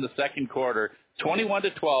 left in the second quarter.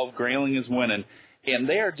 21-12, Grayling is winning, and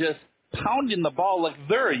they are just pounding the ball like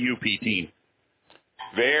they're a UP team.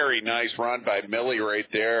 Very nice run by Millie right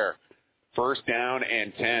there. First down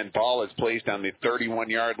and 10. Ball is placed on the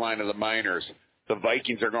 31-yard line of the Miners. The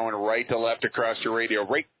Vikings are going right to left across your radio,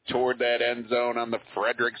 right toward that end zone on the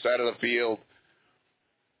Frederick side of the field.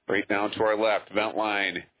 Right down to our left.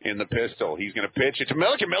 Ventline in the pistol. He's going to pitch it to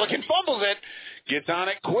Milliken. Milliken fumbles it. Gets on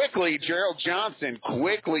it quickly. Gerald Johnson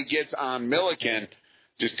quickly gets on Milliken.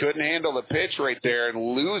 Just couldn't handle the pitch right there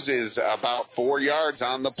and loses about 4 yards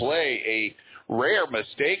on the play. A rare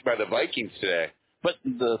mistake by the Vikings today. But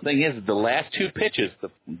the thing is, the last two pitches,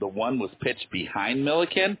 the one was pitched behind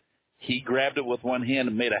Milliken. He grabbed it with one hand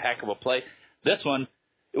and made a heck of a play. This one,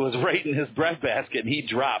 it was right in his breadbasket, and he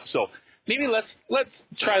dropped. So maybe let's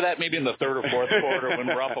try that maybe in the third or fourth quarter when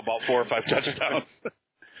we're up about 4 or 5 touchdowns.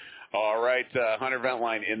 All right, Hunter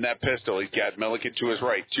Ventline in that pistol. He's got Milliken to his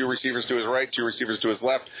right, 2 receivers to his right, 2 receivers to his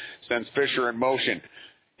left, sends Fisher in motion.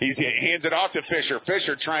 He hands it off to Fisher.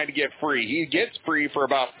 Fisher trying to get free. He gets free for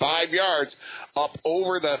about 5 yards. Up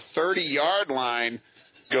over the 30-yard line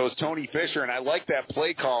goes Tony Fisher, and I like that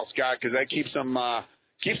play call, Scott, because that keeps them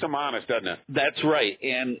honest, doesn't it? That's right,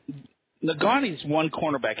 and Naganee's one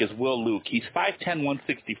cornerback is Will Luke. He's 5'10",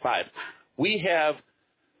 165. We have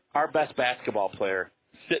our best basketball player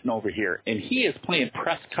sitting over here, and he is playing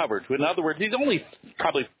press coverage. In other words, he's only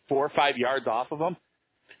probably 4 or 5 yards off of him.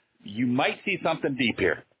 You might see something deep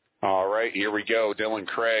here. All right, here we go. Dylan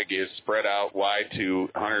Craig is spread out wide to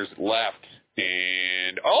Hunter's left.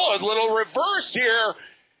 And, a little reverse here.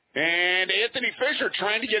 And Anthony Fisher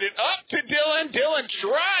trying to get it up to Dylan. Dylan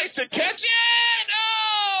tries to catch it.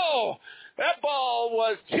 Oh! That ball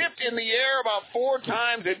was tipped in the air about 4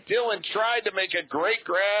 times, and Dylan tried to make a great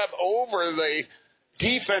grab over the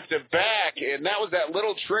defensive back, and that was that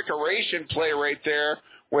little trickeration play right there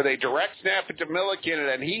where they direct snap it to Milliken, and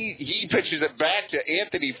then he pitches it back to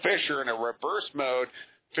Anthony Fisher in a reverse mode.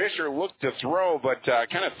 Fisher looked to throw, but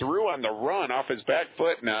kind of threw on the run off his back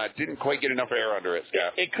foot and didn't quite get enough air under it,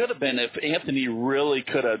 Scott. It could have been if Anthony really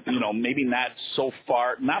could have, maybe not so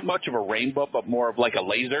far, not much of a rainbow, but more of like a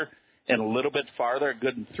laser and a little bit farther, a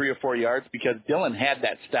good 3 or 4 yards, because Dylan had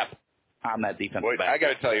that step on that defensive back. I got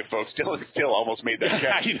to tell you, folks, Dylan still almost made that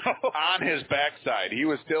catch on his backside. He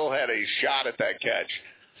still had a shot at that catch.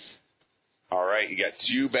 All right, you got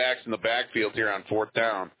 2 backs in the backfield here on 4th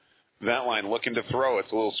down. Ventline looking to throw.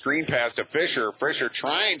 It's a little screen pass to Fisher. Fisher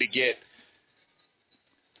trying to get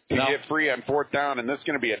free on 4th down, and this is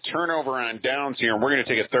going to be a turnover on downs here, and we're going to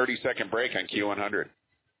take a 30-second break on Q100.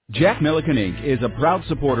 Jack Milliken Inc. is a proud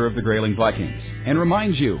supporter of the Grayling Vikings and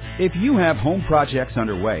reminds you, if you have home projects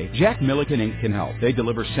underway, Jack Milliken Inc. can help. They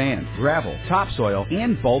deliver sand, gravel, topsoil,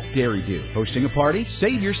 and bulk dairy dew. Hosting a party?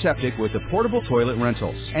 Save your septic with the portable toilet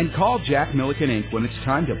rentals. And call Jack Milliken Inc. when it's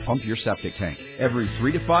time to pump your septic tank. Every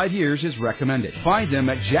 3 to 5 years is recommended. Find them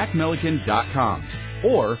at jackmilliken.com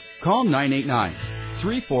or call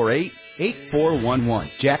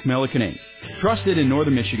 989-348-8411. Jack Milliken Inc. Trusted in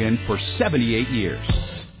Northern Michigan for 78 years.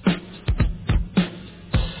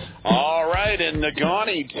 All right, and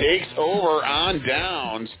Naganee takes over on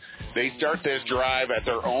downs. They start this drive at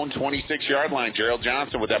their own 26-yard line. Gerald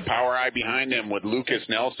Johnson with that power eye behind him with Lucas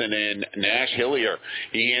Nelson and Nash Hillier.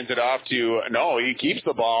 He hands it off to, he keeps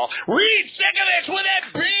the ball. Reed Sikovich with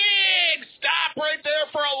a big stop right there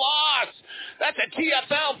for a loss. That's a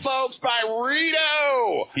TFL, folks, by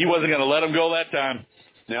Rito. He wasn't going to let him go that time.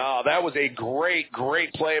 No, that was a great,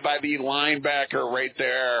 great play by the linebacker right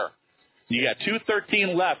there. You got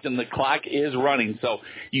 2:13 left, and the clock is running, so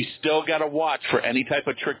you still got to watch for any type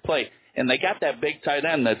of trick play. And they got that big tight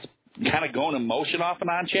end that's kind of going in motion off and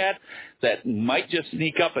on, Chad, that might just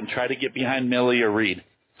sneak up and try to get behind Millie or Reed.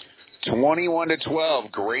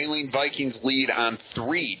 21-12, Grayling Vikings lead on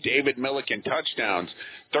 3 David Milliken touchdowns,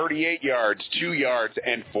 38 yards, 2 yards,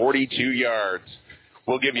 and 42 yards.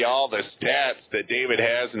 We'll give you all the stats that David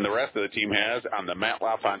has and the rest of the team has on the Matt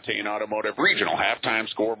LaFontaine Automotive Regional Halftime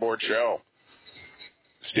Scoreboard Show.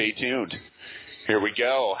 Stay tuned. Here we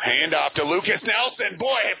go. Handoff to Lucas Nelson.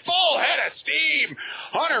 Boy, full head of steam.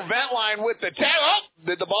 Hunter Ventline with the tag. Oh,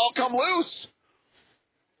 did the ball come loose?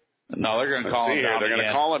 No, they're going to call him down. They're going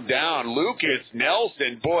to call him down. Lucas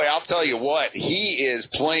Nelson, boy, I'll tell you what, he is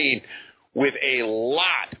playing with a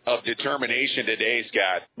lot of determination today,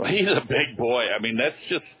 Scott. Well, he's a big boy. I mean, that's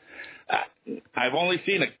just I've only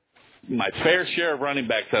seen my fair share of running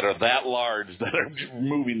backs that are that large, that are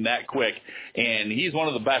moving that quick, and he's one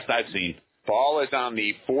of the best I've seen. Ball is on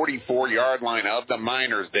the 44-yard line of the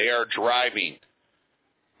Miners. They are driving.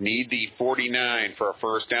 Need the 49 for a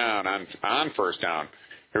first down on first down.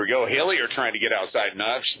 Here we go. Hillier trying to get outside.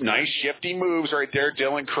 Nice shifty moves right there.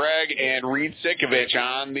 Dylan Craig and Reed Sikovich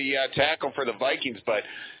on the tackle for the Vikings, but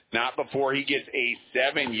not before he gets a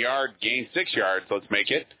 7-yard gain. 6 yards, let's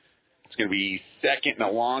make it. It's going to be 2nd and a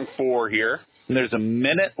long 4 here. And there's a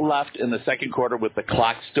minute left in the second quarter with the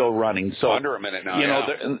clock still running. So under a minute now.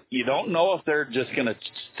 You don't know if they're just going to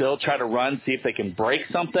still try to run, see if they can break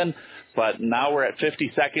something, but now we're at 50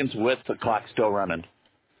 seconds with the clock still running.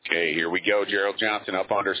 Okay, here we go. Gerald Johnson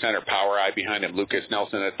up under center. Power eye behind him. Lucas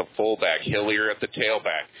Nelson at the fullback. Hillier at the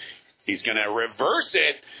tailback. He's going to reverse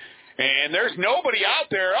it, and there's nobody out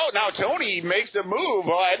there. Oh, now Tony makes a move.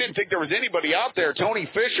 Oh, I didn't think there was anybody out there. Tony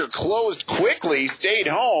Fisher closed quickly, stayed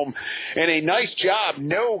home, and a nice job.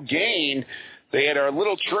 No gain. They had our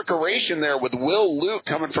little trickeration there with Will Luke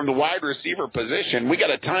coming from the wide receiver position. We got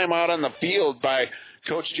a timeout on the field by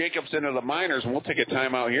Coach Jacobson of the Miners, and we'll take a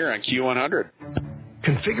timeout here on Q100.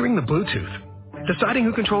 configuring the Bluetooth, deciding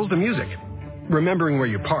who controls the music, remembering where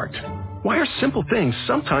you parked. Why are simple things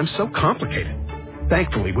sometimes so complicated?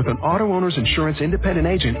 Thankfully, with an auto owner's insurance independent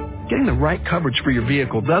agent, getting the right coverage for your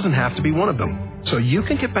vehicle doesn't have to be one of them. So you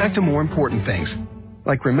can get back to more important things,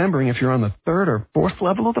 like remembering if you're on the 3rd or 4th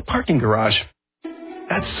level of the parking garage.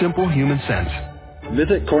 That's simple human sense.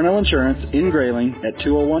 Visit Cornell Insurance in Grayling at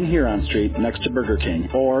 201 Huron Street next to Burger King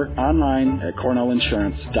or online at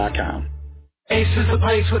cornellinsurance.com. Ace is the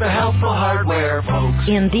place with the helpful hardware, folks.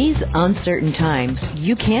 In these uncertain times,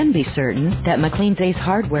 you can be certain that McLean's Ace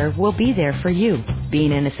Hardware will be there for you.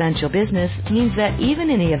 Being an essential business means that even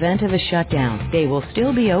in the event of a shutdown, they will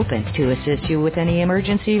still be open to assist you with any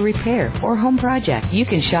emergency repair or home project. You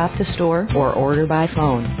can shop the store or order by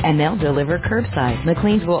phone, and they'll deliver curbside.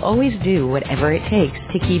 McLean's will always do whatever it takes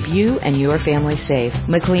to keep you and your family safe.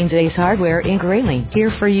 McLean's Ace Hardware in Grayling,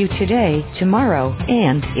 here for you today, tomorrow,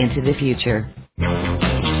 and into the future.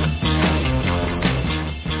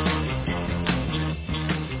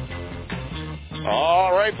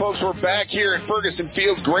 All right, folks, we're back here at Ferguson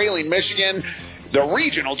Field, Grayling, Michigan. The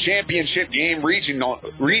regional championship game, Region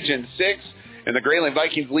 6, and the Grayling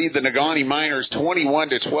Vikings lead the Naganee Miners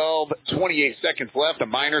 21-12. 28 seconds left. The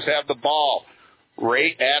Miners have the ball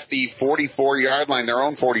right at the 44-yard line, their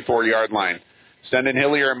own 44-yard line. Sending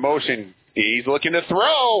Hillier in motion. He's looking to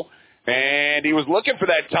throw. And he was looking for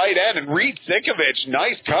that tight end, and Reed Sikovich,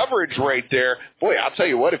 nice coverage right there. Boy, I'll tell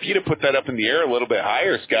you what, if he'd have put that up in the air a little bit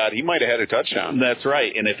higher, Scott, he might have had a touchdown. That's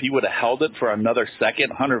right, and if he would have held it for another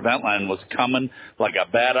second, Hunter Ventline was coming like a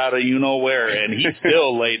bat out of you-know-where, and he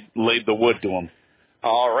still laid the wood to him.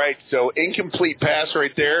 All right, so incomplete pass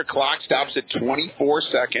right there. Clock stops at 24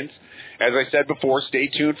 seconds. As I said before, stay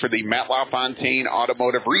tuned for the Matt LaFontaine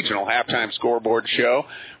Automotive Regional Halftime Scoreboard Show.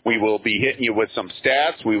 We will be hitting you with some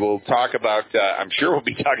stats. We will talk about, I'm sure we'll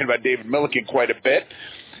be talking about David Milliken quite a bit.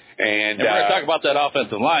 And we're going to talk about that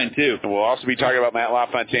offensive line, too. We'll also be talking about Matt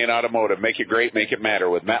LaFontaine Automotive. Make it great, make it matter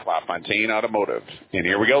with Matt LaFontaine Automotive. And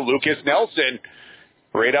here we go, Lucas Nelson,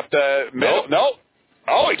 right up the middle. Nope.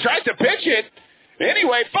 Oh, he tries to pitch it.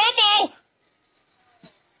 Anyway, fumble!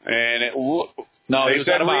 And they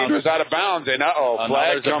said Reed was out of bounds, and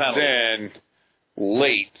flag comes in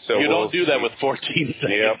late. So you don't do that with 14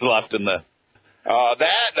 seconds left in the.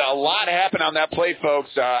 A lot happened on that play, folks.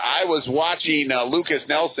 I was watching Lucas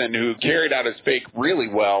Nelson, who carried out his fake really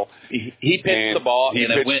well. He pitched the ball,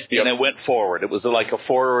 and it went forward. It was like a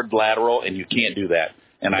forward lateral, and you can't do that.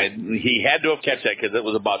 And he had to have catch that because it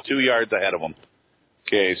was about 2 yards ahead of him.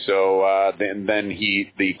 Okay, so then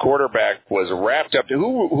the quarterback was wrapped up.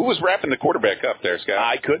 Who was wrapping the quarterback up there, Scott?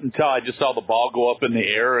 I couldn't tell. I just saw the ball go up in the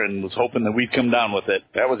air and was hoping that we'd come down with it.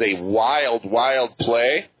 That was a wild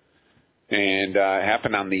play, and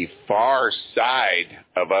happened on the far side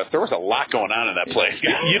of us. There was a lot going on in that play.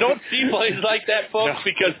 You don't see plays like that, folks,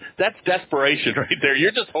 because that's desperation right there.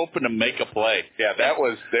 You're just hoping to make a play. Yeah,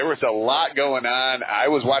 there was a lot going on. I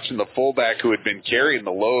was watching the fullback who had been carrying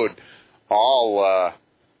the load all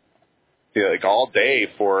day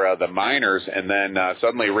for the Miners, and then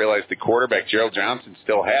suddenly realized the quarterback, Gerald Johnson,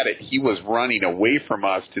 still had it. He was running away from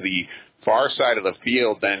us to the far side of the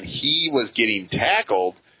field. Then he was getting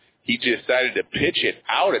tackled. He decided to pitch it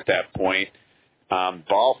out at that point.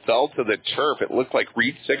 Ball fell to the turf. It looked like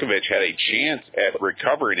Reed Sikovich had a chance at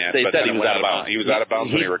recovering it. They said he was out of bounds. He was out of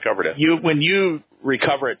bounds when he recovered it. When you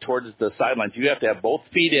recover it towards the sidelines, you have to have both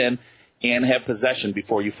feet in and have possession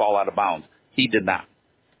before you fall out of bounds. He did not.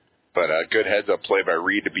 But a good heads-up play by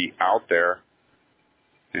Reed to be out there.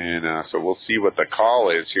 And so we'll see what the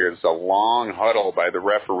call is here. It's a long huddle by the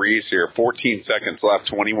referees here. 14 seconds left,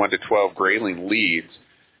 21-12, Grayling leads.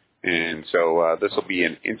 And so this will be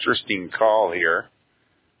an interesting call here.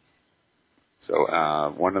 So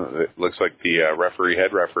it looks like the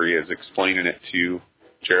head referee is explaining it to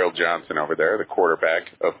Gerald Johnson over there, the quarterback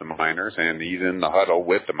of the Miners, and he's in the huddle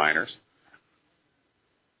with the Miners.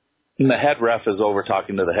 And the head ref is over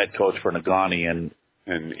talking to the head coach for Naganee,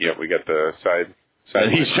 and we got the side.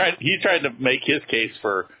 And he's trying to make his case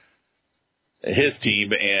for his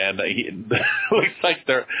team, and it looks like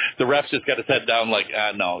the ref's just got his head down, like,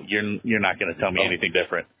 no, you're not going to tell me anything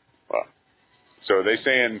different. Well, so are they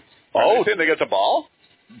saying? Are they saying they got the ball?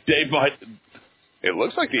 Dave might. It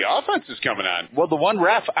looks like the offense is coming on. Well, the one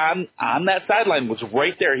ref on that sideline was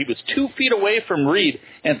right there. He was 2 feet away from Reed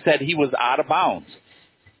and said he was out of bounds.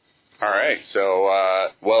 All right, so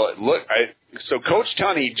so Coach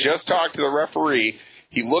Tunney just talked to the referee.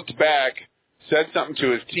 He looked back, said something to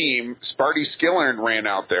his team. Sparty Skillern ran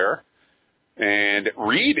out there, and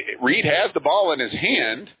Reed has the ball in his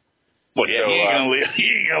hand, Well, yeah, he ain't gonna leave.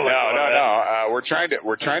 No. We're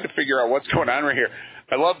trying to figure out what's going on right here.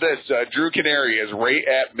 I love this. Drew Canary is right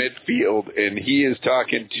at midfield, and he is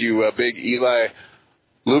talking to big Eli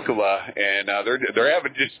Lukala, and they're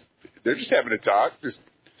just having a talk. Just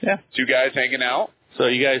two guys hanging out. So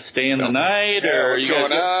you guys staying the night, or what's you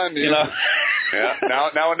going guys, on? You know. Yeah.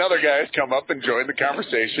 Now another guy's come up and joined the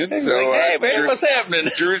conversation. Hey, so, hey man, what's happening?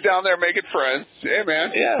 Drew's down there making friends. Hey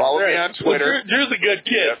man, yeah, follow me on Twitter. Well, Drew's a good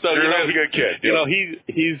kid. Yep, so Drew is a good kid. You know, he's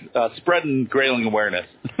spreading Grayling awareness.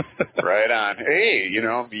 Right on. Hey,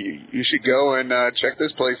 you should go and check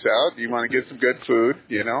this place out. You want to get some good food,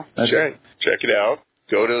 That's right. Check it out.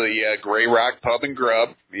 Go to the Gray Rock Pub and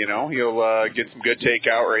Grub. You'll get some good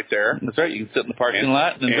takeout right there. That's right. You can sit in the parking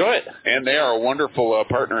lot and enjoy it. And they are a wonderful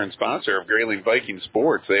partner and sponsor of Grayling Viking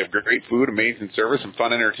Sports. They have great food, amazing service, and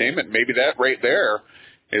fun entertainment. Maybe that right there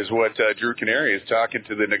is what Drew Canary is talking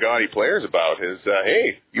to the Naganee players about is,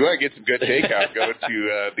 hey, you want to get some good takeout, go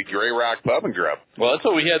to the Gray Rock Pub and Grub. Well, that's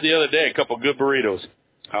what we had the other day, a couple good burritos.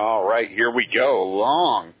 All right, here we go.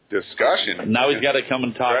 Long discussion. Now he's got to come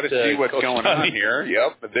and talk Try to see what's Coach going Sonny. on here.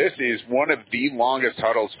 Yep, this is one of the longest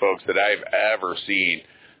huddles, folks, that I've ever seen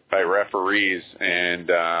by referees. And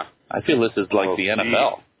I feel this is like the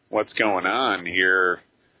NFL. What's going on here?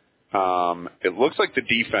 It looks like the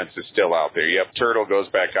defense is still out there. Yep, Turtle goes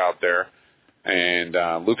back out there. And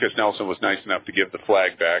Lucas Nelson was nice enough to give the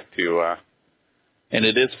flag back to and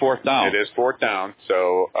it is fourth down. It is fourth down.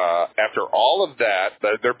 So after all of that,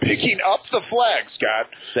 they're picking up the flag, Scott.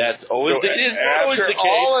 That's always, so it is after always the case.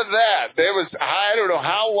 all of that, there was, I don't know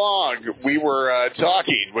how long we were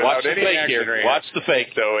talking without any action. Watch the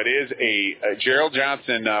fake. So it is a Gerald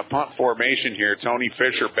Johnson punt formation here. Tony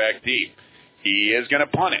Fisher back deep. He is going to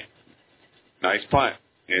punt it. Nice punt.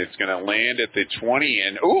 It's going to land at the 20,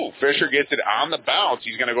 and Fisher gets it on the bounce.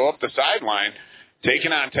 He's going to go up the sideline.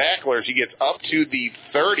 Taking on tacklers, he gets up to the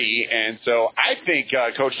 30, and so I think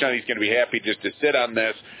Coach Sonny's going to be happy just to sit on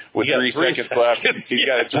this with 3 seconds left. He's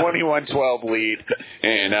got a 21-12 lead,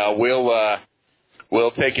 and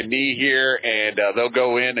we'll take a knee here, and they'll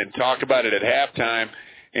go in and talk about it at halftime.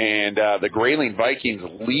 And the Grayling Vikings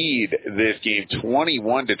lead this game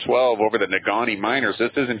 21-12 over the Naganee Miners.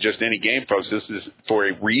 This isn't just any game, folks. This is for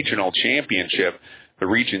a regional championship, the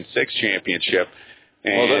Region 6 championship.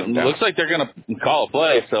 And, well, it looks like they're going to call a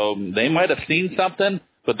play, so they might have seen something,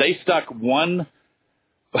 but they stuck one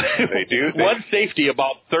safety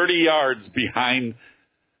about 30 yards behind.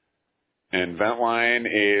 And Ventline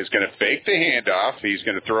is going to fake the handoff. He's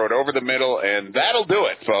going to throw it over the middle, and that'll do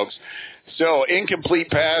it, folks. So, incomplete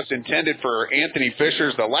pass intended for Anthony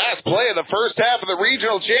Fisher's the last play of the first half of the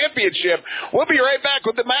regional championship. We'll be right back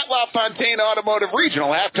with the Matt LaFontaine Automotive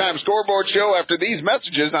Regional Halftime Scoreboard Show after these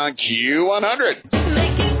messages on Q100.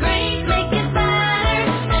 Make it great, make it better,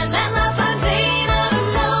 and Matt LaFontaine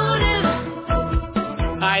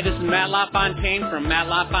Automotive. Hi, this is Matt LaFontaine from Matt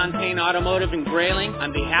LaFontaine Automotive in Grayling.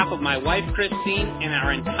 On behalf of my wife, Christine, and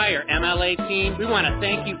our entire MLA team, we want to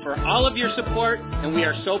thank you for all of your support, and we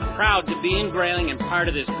are so proud to be in Grayling and part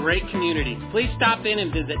of this great community. Please stop in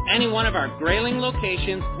and visit any one of our Grayling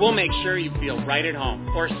locations. We'll make sure you feel right at home.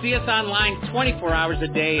 Or see us online 24 hours a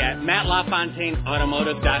day at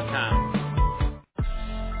MattLaFontaineAutomotive.com.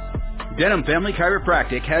 Denham Family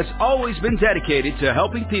Chiropractic has always been dedicated to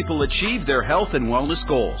helping people achieve their health and wellness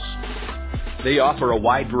goals. They offer a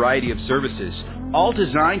wide variety of services, all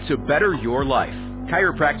designed to better your life.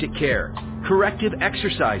 Chiropractic care, corrective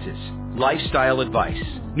exercises, lifestyle advice,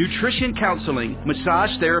 nutrition counseling,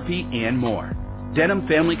 massage therapy, and more. Denham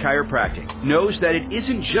Family Chiropractic knows that it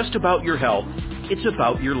isn't just about your health, it's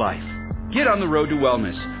about your life. Get on the road to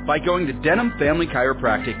wellness by going to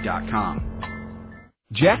DenhamFamilyChiropractic.com.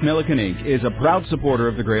 Jack Milliken Inc. is a proud supporter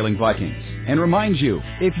of the Grayling Vikings and reminds you,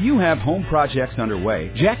 if you have home projects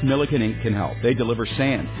underway, Jack Milliken Inc. can help. They deliver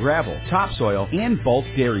sand, gravel, topsoil, and bulk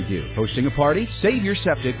dairy goo. Hosting a party? Save your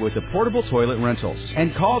septic with the portable toilet rentals.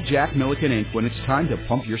 And call Jack Milliken Inc. when it's time to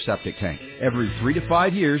pump your septic tank. Every 3 to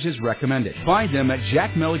 5 years is recommended. Find them at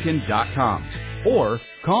jackmilliken.com or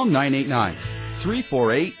call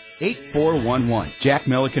 989-348-8411. Jack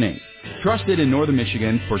Milliken Inc. Trusted in Northern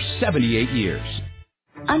Michigan for 78 years.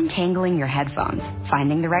 Untangling your headphones,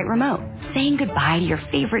 finding the right remote, saying goodbye to your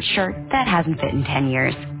favorite shirt that hasn't fit in 10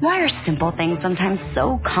 years. Why are simple things sometimes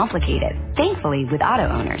so complicated? Thankfully, with Auto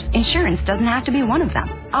Owners, insurance doesn't have to be one of them.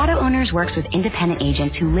 Auto Owners works with independent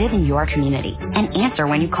agents who live in your community and answer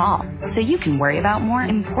when you call, so you can worry about more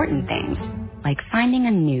important things, like finding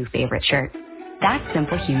a new favorite shirt. That's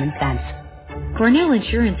simple human sense. Cornell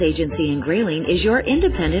Insurance Agency in Grayling is your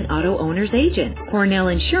independent auto owner's agent.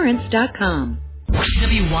 CornellInsurance.com.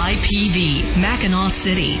 WYPV, Mackinac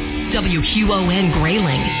City. WQON,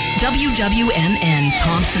 Grayling. WWMN,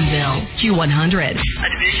 Thompsonville. Q100, a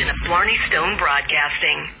division of Blarney Stone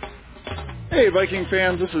Broadcasting. Hey, Viking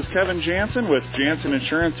fans, this is Kevin Jansen with Jansen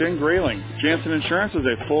Insurance in Grayling. Jansen Insurance is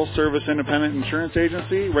a full-service independent insurance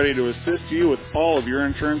agency ready to assist you with all of your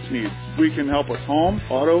insurance needs. We can help with home,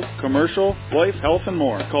 auto, commercial, life, health, and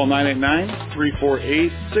more. Call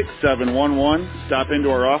 989-348-6711. Stop into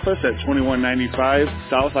our office at 2195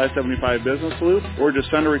 South I-75 Business Loop, or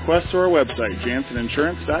just send a request to our website,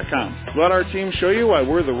 janseninsurance.com. Let our team show you why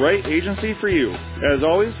we're the right agency for you. As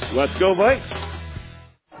always, let's go Vikes!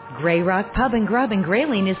 Grey Rock Pub and Grub in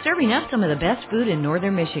Grayling is serving up some of the best food in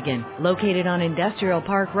northern Michigan. Located on Industrial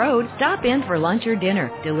Park Road, stop in for lunch or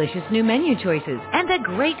dinner, delicious new menu choices, and the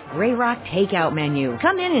great Grey Rock takeout menu.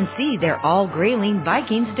 Come in and see their all Grayling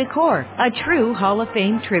Vikings decor, a true Hall of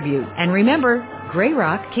Fame tribute. And remember, Grey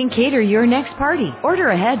Rock can cater your next party. Order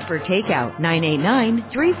ahead for takeout,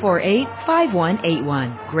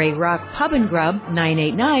 989-348-5181. Grey Rock Pub and Grub,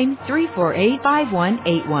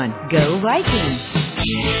 989-348-5181. Go Vikings!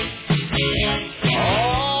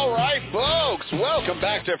 All right, folks, welcome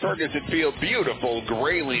back to Ferguson Field, beautiful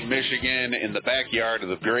Grayling, Michigan, in the backyard of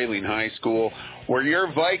the Grayling High School, where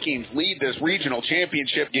your Vikings lead this regional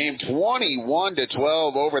championship game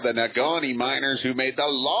 21-12 over the Naganee Miners, who made the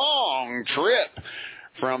long trip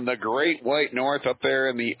from the Great White North up there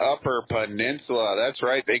in the Upper Peninsula. That's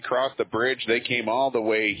right, they crossed the bridge. They came all the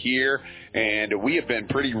way here, and we have been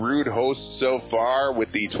pretty rude hosts so far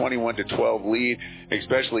with the 21-12 lead,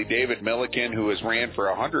 especially David Milliken, who has ran for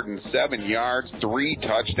 107 yards, 3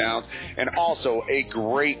 touchdowns, and also a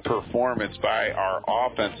great performance by our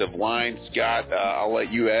offensive line. Scott, I'll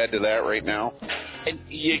let you add to that right now. And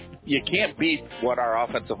you can't beat what our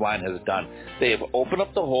offensive line has done. They have opened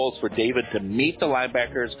up the holes for David to meet the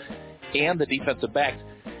linebackers and the defensive backs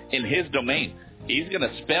in his domain. He's going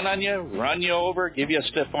to spin on you, run you over, give you a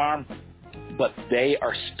stiff arm, but they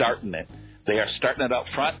are starting it. They are starting it up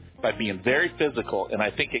front by being very physical, and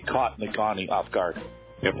I think it caught Naganee off guard.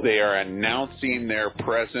 If they are announcing their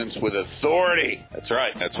presence with authority. That's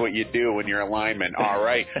right. That's what you do when you're a lineman. All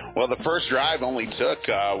right. Well, the first drive only took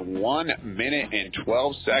 1 minute and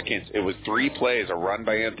 12 seconds. It was 3 plays, a run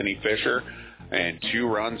by Anthony Fisher and 2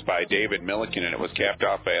 runs by David Milliken, and it was capped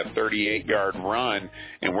off by a 38-yard run,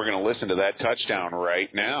 and we're going to listen to that touchdown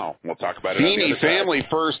right now. We'll talk about it on the other side. Family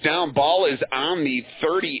first down. Ball is on the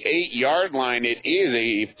 38-yard line. It is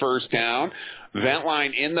a first down.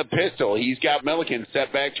 Ventline in the pistol. He's got Milliken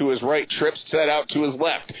set back to his right. Trips set out to his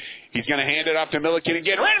left. He's going to hand it off to Milliken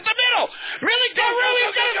again. Right at the middle. Milliken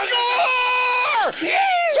really going to score!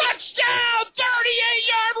 Touchdown!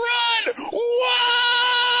 38-yard run!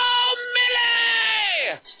 Whoa,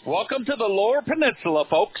 Millie! Welcome to the Lower Peninsula,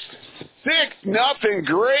 folks. 6-0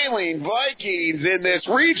 Grayling Vikings in this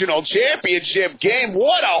regional championship game.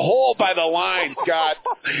 What a hole by the line, Scott.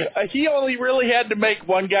 He only really had to make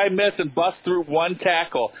one guy miss and bust through 1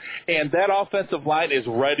 tackle, and that offensive line is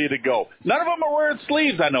ready to go. None of them are wearing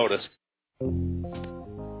sleeves, I noticed.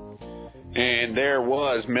 And there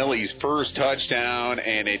was Millie's first touchdown,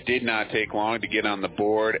 and it did not take long to get on the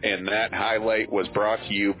board, and that highlight was brought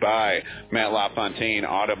to you by Matt LaFontaine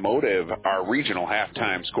Automotive, our regional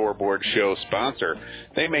halftime scoreboard show sponsor.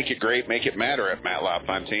 They make it great, make it matter at Matt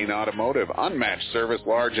LaFontaine Automotive. Unmatched service,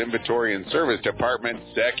 large inventory, and service department,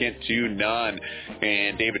 second to none.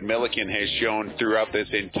 And David Milliken has shown throughout this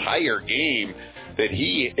entire game that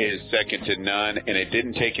he is second to none, and it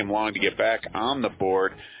didn't take him long to get back on the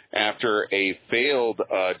board. After a failed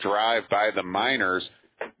drive by the Miners,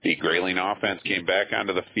 the Grayling offense came back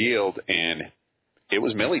onto the field, and it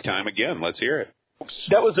was Millie time again. Let's hear it.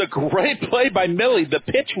 That was a great play by Millie. The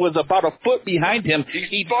pitch was about a foot behind him.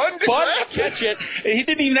 He spun to catch it. And he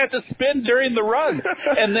didn't even have to spin during the run.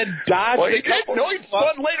 And then dodged he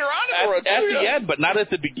spun later on at the end, but not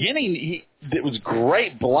at the beginning. It was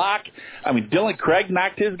great block. I mean, Dylan Craig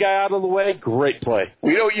knocked his guy out of the way. Great play.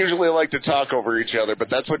 We don't usually like to talk over each other,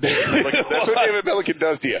 but that's what David Milliken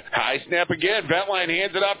does to you. High snap again. Ventline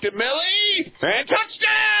hands it off to Millie. And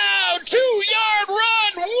touchdown! 2-yard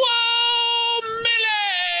run. Whoa,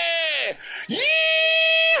 Millie! Yeehaw!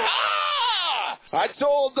 I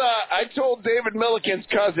told David Milliken's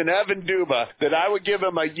cousin, Evan Duba, that I would give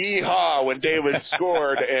him a yeehaw when David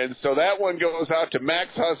scored, and so that one goes out to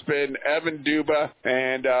Mac's husband, Evan Duba,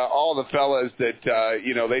 and all the fellas that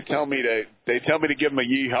they tell me to give him a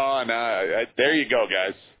yeehaw, and there you go,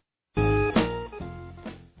 guys.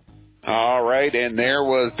 All right, and there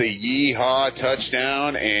was the yeehaw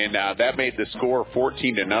touchdown, and that made the score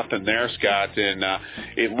 14-0 there, Scott. And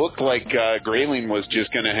it looked like Grayling was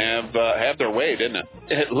just going to have their way, didn't it?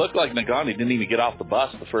 It looked like Naganee didn't even get off the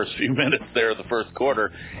bus the first few minutes there of the first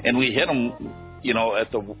quarter, and we hit them,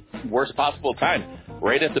 at the worst possible time,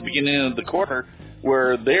 right at the beginning of the quarter,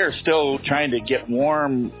 where they're still trying to get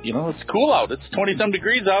warm. It's cool out. It's 20-some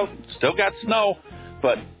degrees out. Still got snow,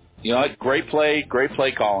 but great play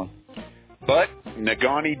calling. But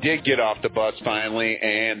Naganee did get off the bus finally,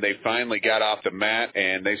 and they finally got off the mat,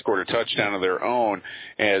 and they scored a touchdown of their own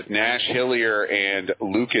as Nash Hillier and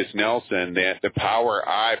Lucas Nelson, the Power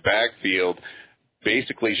I backfield,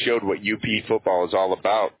 basically showed what UP football is all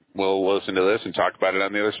about. We'll listen to this and talk about it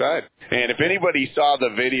on the other side. And if anybody saw the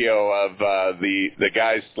video of the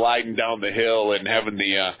guys sliding down the hill and having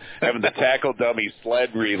the tackle dummy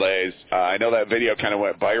sled relays, I know that video kind of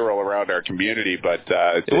went viral around our community, but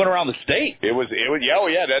it went around the state.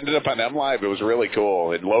 It ended up on M Live. It was really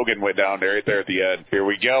cool. And Logan went down there right there at the end. Here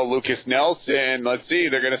we go, Lucas Nelson. Let's see,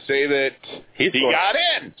 they're going to say that he got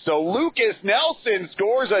in. So Lucas Nelson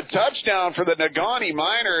scores a touchdown for the Naganee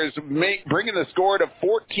Miners, bringing the score to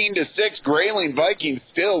 14-6. Grayling Vikings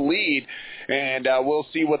still lead, and we'll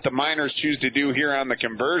see what the Miners choose to do here on the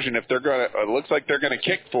conversion. If they're going to, it looks like they're going to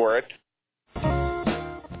kick for it.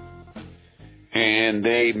 And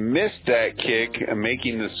they missed that kick,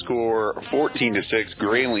 making the score 14-6,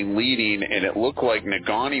 Grayling leading, and it looked like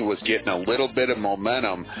Naganee was getting a little bit of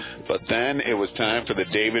momentum, but then it was time for the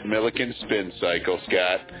David Milliken spin cycle,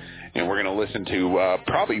 Scott. And we're going to listen to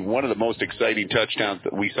probably one of the most exciting touchdowns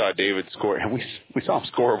that we saw David score. And we saw him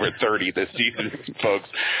score over 30 this season, folks.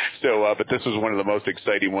 So, but this was one of the most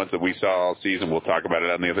exciting ones that we saw all season. We'll talk about it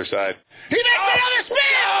on the other side. He makes another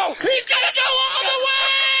spin! No! He's going to go all the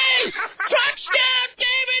way! Touchdown,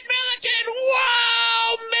 David Milliken!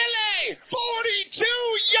 Wow, Millie! 42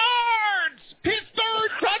 yards! His third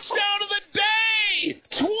touchdown of the day!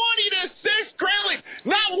 20-6, Grayling.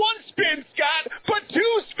 Not one spin, Scott, but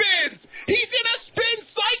two spins. He's in a spin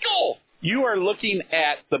cycle. You are looking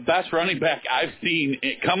at the best running back I've seen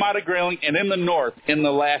come out of Grayling and in the North in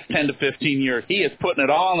the last 10 to 15 years. He is putting it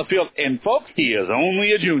all on the field. And, folks, he is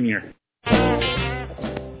only a junior.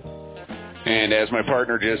 And as my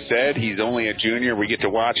partner just said, he's only a junior. We get to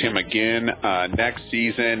watch him again next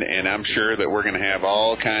season, and I'm sure that we're going to have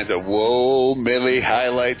all kinds of whoa, Millie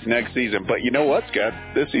highlights next season. But you know what, Scott?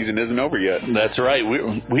 This season isn't over yet. That's right.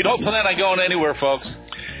 We don't plan on going anywhere, folks.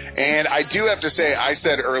 And I do have to say, I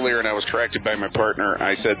said earlier, and I was corrected by my partner,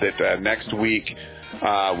 I said that next week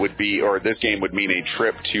this game would mean a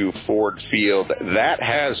trip to Ford Field. That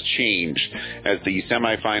has changed, as the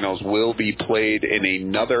semifinals will be played in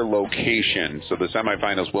another location. So the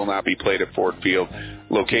semifinals will not be played at Ford Field.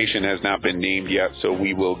 Location has not been named yet, so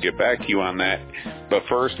we will get back to you on that. But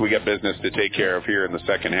first, we got business to take care of here in the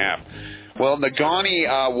second half. Well, Naganee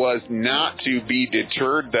was not to be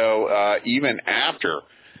deterred, though, even after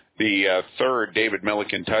the third David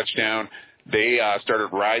Milliken touchdown. They started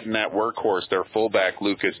riding that workhorse, their fullback,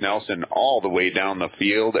 Lucas Nelson, all the way down the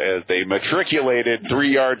field as they matriculated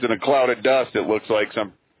 3 yards in a cloud of dust, it looks like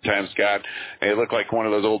sometimes, Scott. It looked like one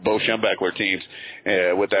of those old Bo Schembechler teams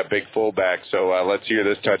with that big fullback. So let's hear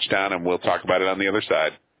this touchdown, and we'll talk about it on the other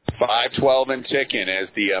side. 5-12 and ticking as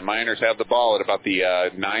the Miners have the ball at about the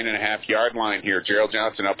 9.5-yard line here. Gerald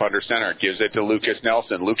Johnson up under center. Gives it to Lucas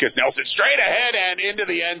Nelson. Lucas Nelson straight ahead and into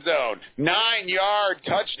the end zone. 9-yard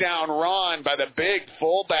touchdown run by the big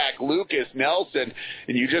fullback, Lucas Nelson.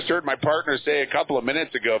 And you just heard my partner say a couple of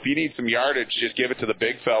minutes ago, if you need some yardage, just give it to the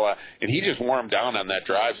big fella. And he just wore him down on that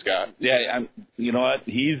drive, Scott. Yeah, you know what?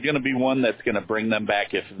 He's going to be one that's going to bring them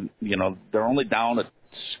back if, they're only down a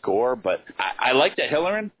score, but I like that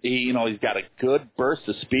Hillerin. He's got a good burst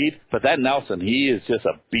of speed, but that Nelson, he is just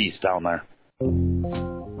a beast down there.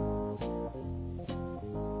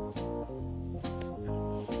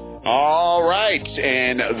 All right,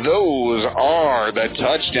 and those are the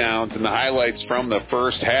touchdowns and the highlights from the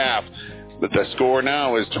first half. But the score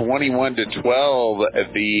now is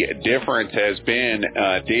 21-12. The difference has been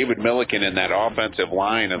David Milliken and that offensive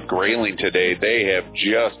line of Grayling today. They have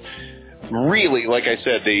just really, like I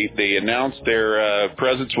said, they announced their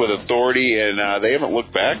presence with authority, and they haven't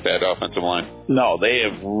looked back, that offensive line. No, they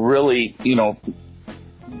have really,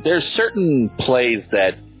 there's certain plays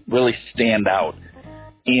that really stand out.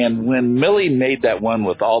 And when Millie made that one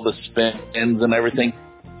with all the spins and everything,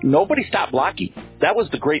 nobody stopped blocking. That was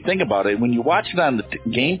the great thing about it. When you watch it on the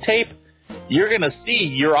game tape, you're going to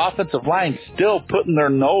see your offensive line still putting their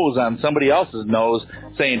nose on somebody else's nose,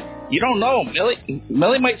 saying, you don't know,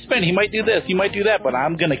 Millie might spin, he might do this, he might do that, but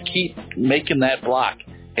I'm going to keep making that block.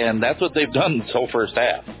 and that's what they've done this whole first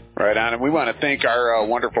half. Right on. And we want to thank our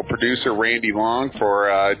wonderful producer, Randy Long,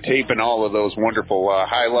 for taping all of those wonderful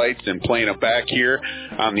highlights and playing them back here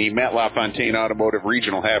on the Matt LaFontaine Automotive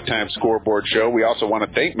Regional Halftime Scoreboard Show. We also want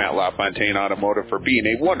to thank Matt LaFontaine Automotive for being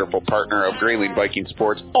a wonderful partner of Grayling Viking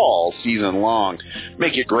Sports all season long.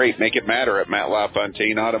 Make it great. Make it matter at Matt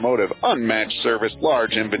LaFontaine Automotive. Unmatched service,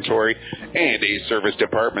 large inventory, and a service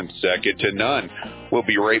department second to none. We'll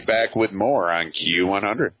be right back with more on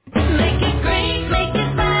Q100. Make it great, make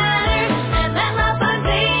it matter.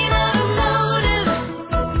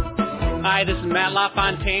 Hi, this is Matt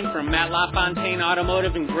LaFontaine from Matt LaFontaine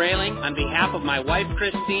Automotive in Grayling. On behalf of my wife,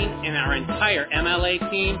 Christine, and our entire MLA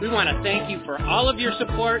team, we want to thank you for all of your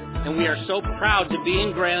support, and we are so proud to be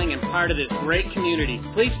in Grayling and part of this great community.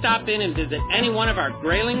 Please stop in and visit any one of our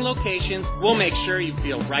Grayling locations. We'll make sure you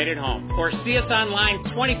feel right at home. Or see us online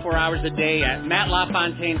 24 hours a day at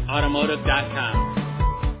MattLaFontaineAutomotive.com.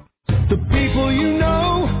 The people you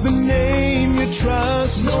know, the name you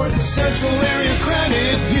trust, North Central Area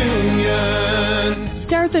Credit Union.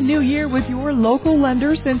 Start the new year with your local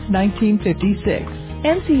lender since 1956.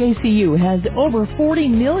 NCACU has over $40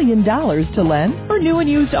 million to lend for new and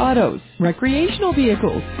used autos, recreational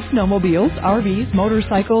vehicles, snowmobiles, RVs,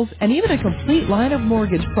 motorcycles, and even a complete line of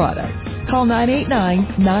mortgage products. Call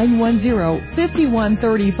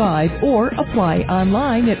 989-910-5135 or apply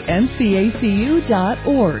online at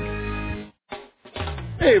ncacu.org.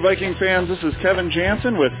 Hey, Viking fans, this is Kevin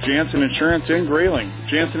Jansen with Jansen Insurance in Grayling.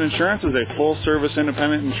 Jansen Insurance is a full-service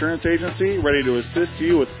independent insurance agency ready to assist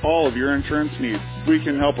you with all of your insurance needs. We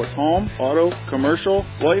can help with home, auto, commercial,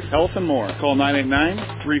 life, health, and more. Call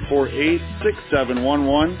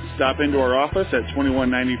 989-348-6711. Stop into our office at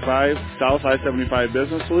 2195 South I-75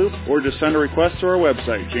 Business Loop, or just send a request to our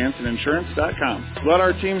website, janseninsurance.com. Let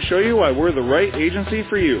our team show you why we're the right agency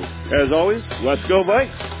for you. As always, let's go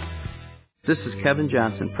Vikes! This is Kevin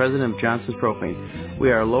Johnson, President of Johnson's Propane. We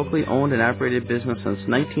are a locally owned and operated business since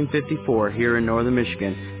 1954 here in Northern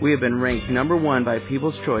Michigan. We have been ranked number one by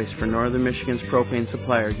People's Choice for Northern Michigan's propane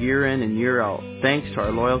supplier year in and year out, thanks to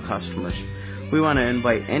our loyal customers. We want to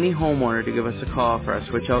invite any homeowner to give us a call for our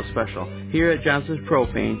switch out special. Here at Johnson's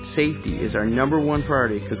Propane, safety is our number one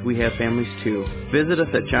priority because we have families too. Visit us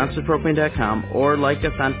at johnsonspropane.com or like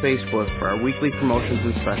us on Facebook for our weekly promotions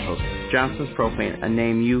and specials. Johnson's Propane, a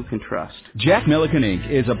name you can trust. Jack Milliken Inc.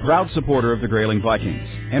 is a proud supporter of the Grayling Vikings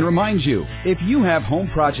and reminds you, if you have home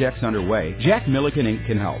projects underway, Jack Milliken Inc.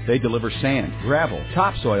 can help. They deliver sand, gravel,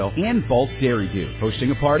 topsoil, and bulk dairy dew.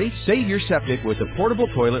 Hosting a party? Save your septic with the portable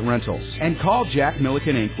toilet rentals. And call Jack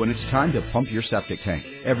Milliken Inc. when it's time to pump your septic tank.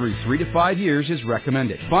 Every 3 to 5 years is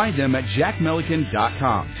recommended. Find them at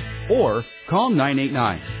jackmilliken.com or call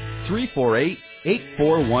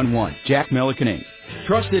 989-348-8411. Jack Milliken Inc.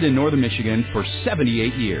 Trusted in Northern Michigan for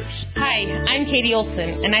 78 years. Hi, I'm Katie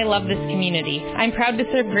Olson, and I love this community. I'm proud to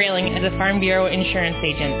serve Grayling as a Farm Bureau insurance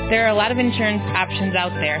agent. There are a lot of insurance options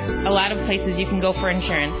out there, a lot of places you can go for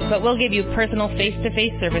insurance, but we'll give you personal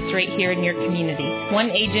face-to-face service right here in your community. One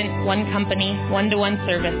agent, one company, one-to-one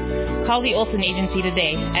service. Call the Olson Agency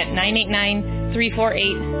today at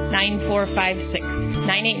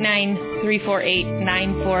 989-348-9456.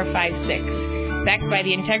 989-348-9456. Backed by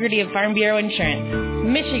the integrity of Farm Bureau Insurance,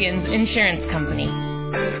 Michigan's insurance company.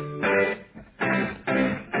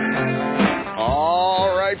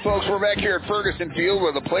 All right, folks, we're back here at Ferguson Field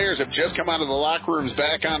where the players have just come out of the locker rooms,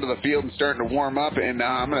 back onto the field and starting to warm up. And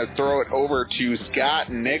I'm going to throw it over to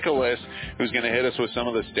Scott Nicholas, who's going to hit us with some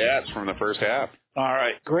of the stats from the first half. All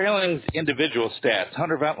right, Grayling's individual stats.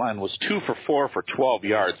 Hunter Ventline was 2 for 4 for 12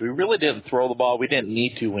 yards. We really didn't throw the ball. We didn't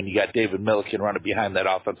need to when you got David Milliken running behind that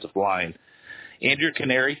offensive line. Andrew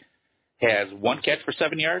Canary has 1 catch for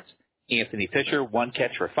 7 yards. Anthony Fisher, 1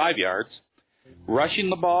 catch for 5 yards. Rushing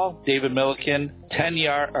the ball, David Milliken, 10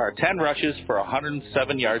 rushes for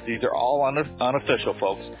 107 yards. These are all unofficial,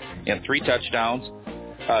 folks, and 3 touchdowns.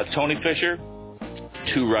 Tony Fisher,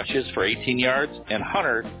 2 rushes for 18 yards. And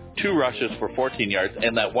Hunter, 2 rushes for 14 yards.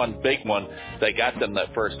 And that one big one that got them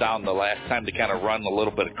that first down the last time to kind of run a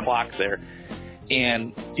little bit of clock there.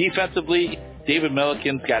 And defensively, David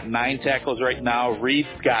Milliken's got 9 tackles right now. Reed's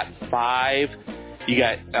got 5. You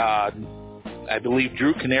got, I believe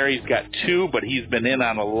Drew Canary's got 2, but he's been in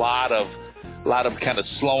on a lot of kind of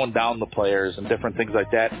slowing down the players and different things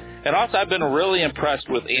like that. And also, I've been really impressed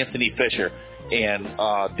with Anthony Fisher and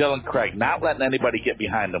Dylan Craig, not letting anybody get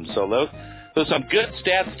behind them. So those are some good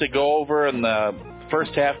stats to go over in the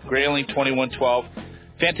first half. Grayling 21-12.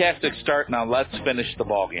 Fantastic start. Now let's finish the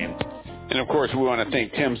ball game. And, of course, we want to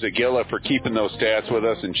thank Tim Zagilla for keeping those stats with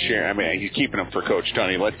us and sharing. I mean, he's keeping them for Coach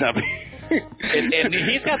Tunney. Let's not be And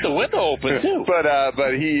he's got the window open, too.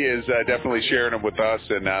 But he is definitely sharing them with us,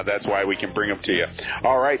 and that's why we can bring them to you.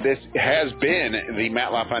 All right, this has been the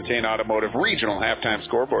Matt LaFontaine Automotive Regional Halftime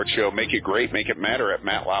Scoreboard Show. Make it great, make it matter at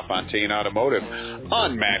Matt LaFontaine Automotive.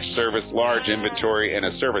 Unmatched service, large inventory, and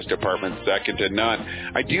a service department second to none.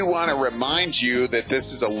 I do want to remind you that this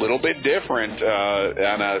is a little bit different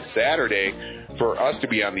on a Saturday for us to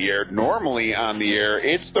be on the air. Normally on the air,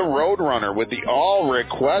 it's the Roadrunner with the All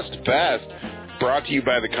Request Fest, brought to you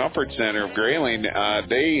by the Comfort Center of Grayling.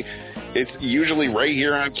 It's usually right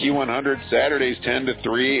here on Q100, Saturdays 10 to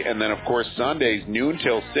 3, and then, of course, Sundays noon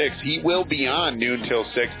till 6. He will be on noon till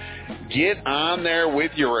 6. Get on there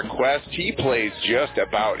with your request. He plays just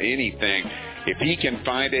about anything. If he can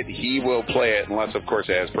find it, he will play it, unless, of course,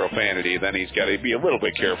 it has profanity. Then he's got to be a little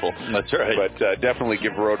bit careful. That's right. But definitely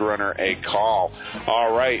give Roadrunner a call.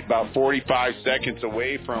 All right, about 45 seconds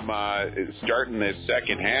away from starting this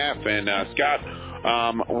second half. And,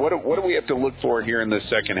 Scott, what do we have to look for here in the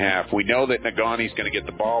second half? We know that Naganee's going to get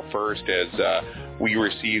the ball first as we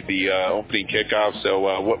receive the opening kickoff.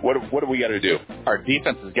 So what do we got to do? Our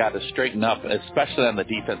defense has got to straighten up, especially on the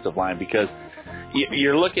defensive line, because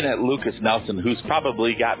you're looking at Lucas Nelson, who's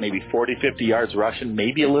probably got maybe 40, 50 yards rushing,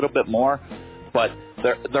 maybe a little bit more, but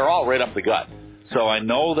they're all right up the gut. So I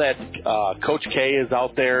know that Coach K is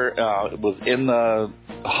out there, was in the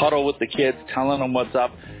huddle with the kids, telling them what's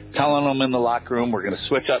up, telling them in the locker room we're going to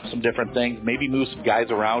switch up some different things, maybe move some guys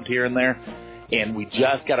around here and there, and we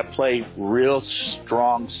just got to play real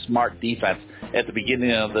strong, smart defense at the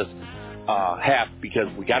beginning of this half, because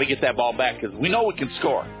we got to get that ball back, because we know we can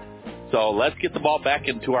score. So let's get the ball back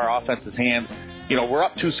into our offense's hands. You know, we're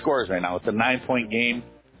up 2 scores right now. It's a 9-point game.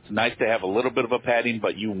 It's nice to have a little bit of a padding,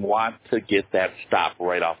 but you want to get that stop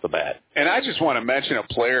right off the bat. And I just want to mention a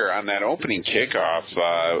player on that opening kickoff.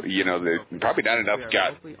 Probably not enough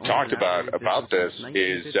got talked about this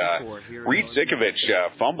is Reed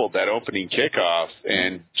Sikovich fumbled that opening kickoff,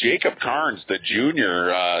 and Jacob Carnes, the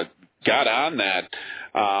junior, got on that.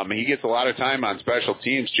 He gets a lot of time on special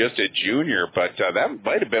teams, just a junior, but that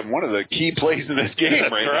might have been one of the key plays in this game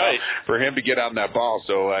now for him to get on that ball.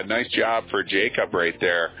 So nice job for Jacob right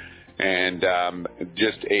there. And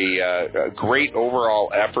just a great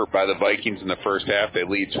overall effort by the Vikings in the first half. They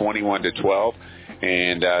lead 21-12.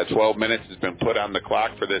 And 12 minutes has been put on the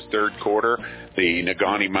clock for this third quarter. The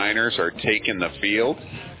Naganee Miners are taking the field.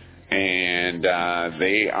 And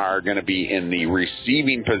they are going to be in the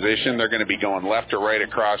receiving position. They're going to be going left or right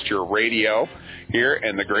across your radio here.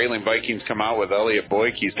 And the Grayling Vikings come out with Elliot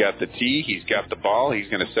Boyk. He's got the tee. He's got the ball. He's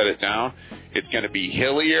going to set it down. It's going to be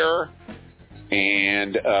Hillier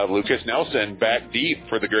and Lucas Nelson back deep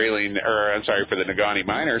for the for the Naganee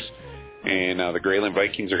Miners. And the Grayling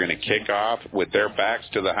Vikings are going to kick off with their backs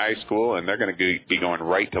to the high school, and they're going to be going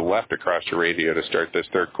right to left across your radio to start this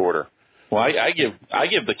third quarter. Well, I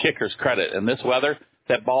give the kickers credit. In this weather,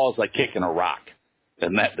 that ball is like kicking a rock,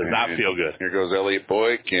 and that does not feel good. Here goes Elliot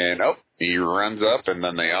Boyk, and he runs up, and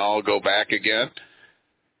then they all go back again.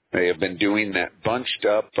 They have been doing that bunched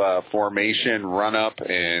up formation, run up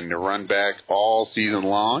and run back all season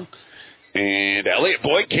long. And Elliot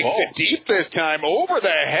Boyk kicks it deep this time over the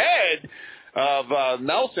head of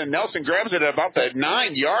Nelson. Nelson grabs it at about the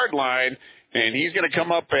 9-yard line. And he's going to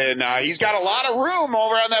come up, and he's got a lot of room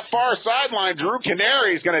over on that far sideline. Drew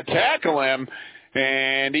Canary is going to tackle him,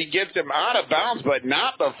 and he gets him out of bounds, but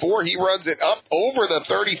not before he runs it up over the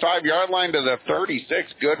 35-yard line to the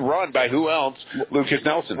 36. Good run by who else? Lucas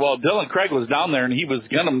Nelson. Well, Dylan Craig was down there, and he was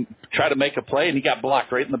going to try to make a play, and he got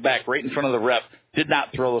blocked right in the back, right in front of the ref. Did not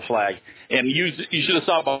throw the flag. And you should have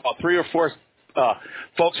saw about 3 or 4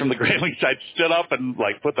 folks from the Grayling side stood up and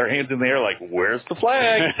put their hands in the air where's the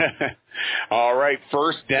flag? All right,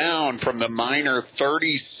 first down from the Miner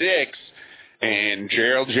 36, and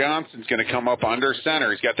Gerald Johnson's going to come up under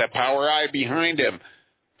center. He's got that power eye behind him.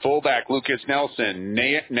 Fullback Lucas Nelson,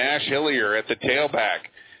 Nash Hillier at the tailback,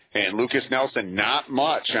 and Lucas Nelson not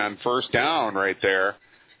much on first down right there,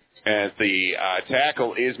 as the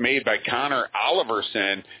tackle is made by Connor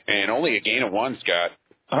Oliverson, and only a gain of 1, Scott.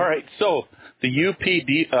 All right, so the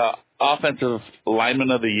UP Offensive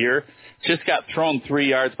Lineman of the Year just got thrown 3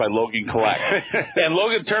 yards by Logan Collect. And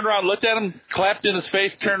Logan turned around, looked at him, clapped in his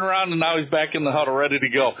face, turned around, and now he's back in the huddle ready to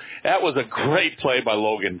go. That was a great play by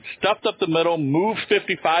Logan. Stuffed up the middle, moved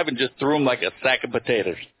 55, and just threw him like a sack of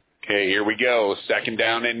potatoes. Okay, here we go. Second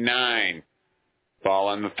down and 9. Ball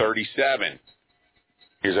on the 37.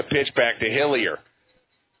 Here's a pitch back to Hillier.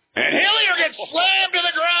 And Hillier gets slammed to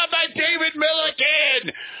the ground by David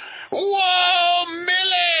Milliken. Whoa,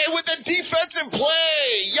 Millie with the defensive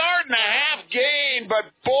play. 1.5 yard gain, but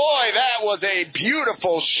but boy, that was a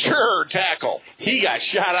beautiful, sure tackle. He got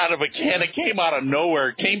shot out of a cannon, came out of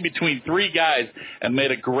nowhere, came between three guys, and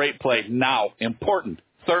made a great play. Now, important,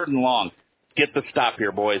 3rd and long. Get the stop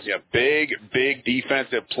here, boys. Yeah, big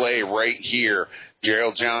defensive play right here.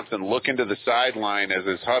 Gerald Johnson looking to the sideline as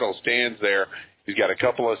his huddle stands there. He's got a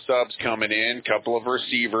couple of subs coming in, couple of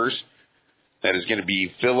receivers. That is going to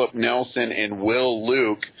be Philip Nelson and Will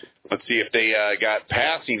Luke. Let's see if they got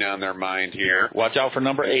passing on their mind here. Watch out for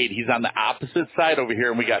number 8. He's on the opposite side over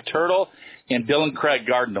here, and we got Turtle and Dylan Craig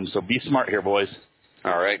guarding them, so be smart here, boys.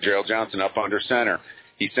 All right, Gerald Johnson up under center.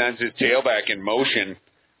 He sends his tailback in motion,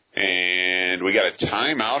 and we got a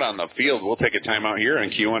timeout on the field. We'll take a timeout here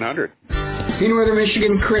on Q100. In Northern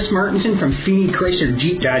Michigan, Chris Martinson from Feeney Chrysler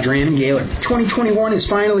Jeep Dodge Ram and Gaylord. 2021 is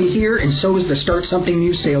finally here, and so is the Start Something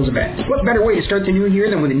New sales event. What better way to start the new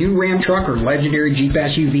year than with a new Ram truck or legendary Jeep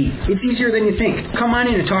SUV? It's easier than you think. Come on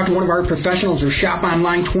in and talk to one of our professionals or shop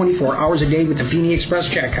online 24 hours a day with the Feeney Express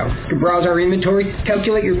checkout. You can browse our inventory,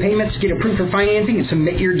 calculate your payments, get approved for financing, and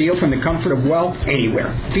submit your deal from the comfort of, well,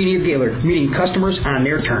 anywhere. Feeney of Gaylord, meeting customers on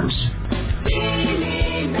their terms.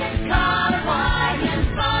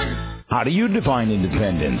 How do you define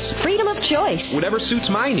independence? Freedom of choice. Whatever suits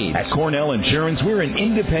my needs. At Cornell Insurance, we're an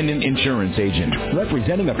independent insurance agent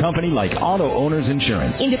representing a company like Auto Owners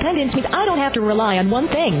Insurance. Independence means I don't have to rely on one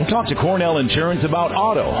thing. Talk to Cornell Insurance about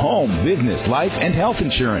auto, home, business, life, and health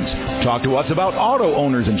insurance. Talk to us about Auto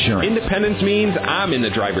Owners Insurance. Independence means I'm in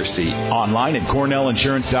the driver's seat. Online at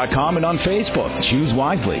CornellInsurance.com and on Facebook. Choose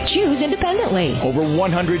wisely. Choose independently. Over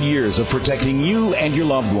 100 years of protecting you and your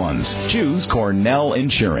loved ones. Choose Cornell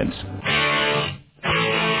Insurance.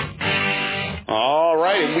 All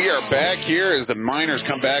right, and we are back here as the Miners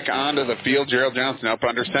come back onto the field. Gerald Johnson up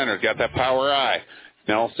under center. He's got that power eye.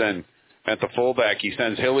 Nelson at the fullback. He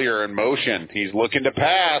sends Hillier in motion. He's looking to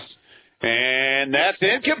pass, and that's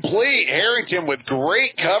incomplete. Harrington with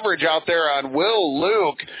great coverage out there on Will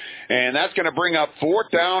Luke, and that's going to bring up 4th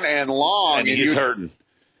down and long. And he's hurting.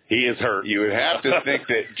 He is hurt. You would have to think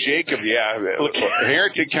that Jacob,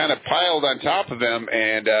 Harrington kind of piled on top of him,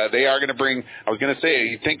 and they are going to bring, I was going to say,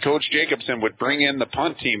 you think Coach Jacobson would bring in the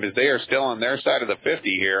punt team as they are still on their side of the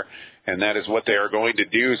 50 here, and that is what they are going to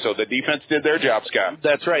do. So the defense did their job, Scott.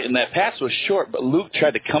 That's right, and that pass was short, but Luke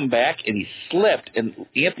tried to come back, and he slipped, and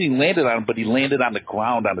Anthony landed on him, but he landed on the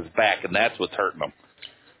ground on his back, and that's what's hurting him.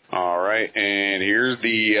 All right, and here's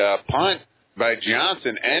the punt by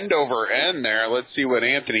Johnson, end over end there. Let's see what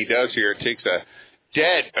Anthony does here. It takes a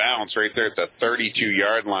dead bounce right there at the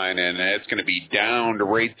 32-yard line, and it's going to be downed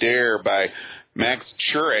right there by Max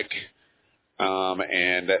Churik.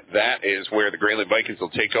 And that is where the Grayling Vikings will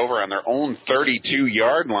take over on their own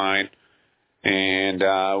 32-yard line.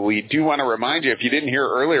 And we do want to remind you, if you didn't hear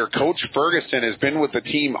earlier, Coach Ferguson has been with the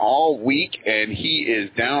team all week, and he is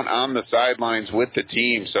down on the sidelines with the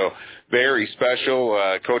team. So very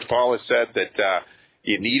special. Coach Paul has said that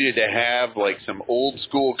you needed to have like some old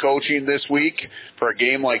school coaching this week for a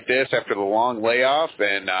game like this after the long layoff,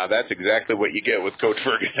 and that's exactly what you get with Coach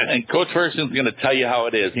Ferguson. And Coach Ferguson's going to tell you how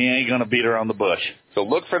it is. He ain't going to beat around the bush. So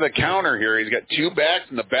look for the counter here. He's got 2 backs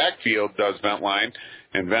in the backfield, does Ventline.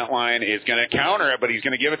 And Ventline is going to counter it, but he's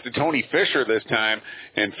going to give it to Tony Fisher this time.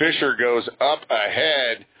 And Fisher goes up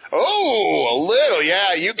ahead. Oh, a little.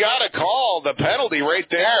 Yeah, you got to call the penalty right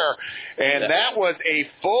there. And that was a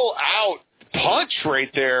full-out punch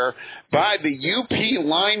right there by the UP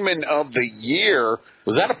Lineman of the Year.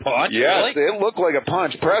 Was that a punch? Yes, really? It looked like a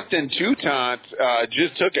punch. Preston Toutant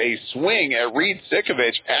just took a swing at Reed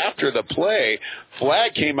Sikovich after the play.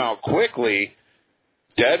 Flag came out quickly.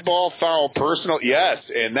 Dead ball, foul, personal, yes,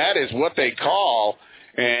 and that is what they call.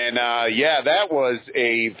 And, that was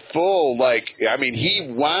a full, he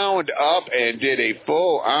wound up and did a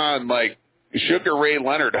full-on, Sugar Ray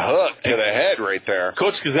Leonard hook to the head right there.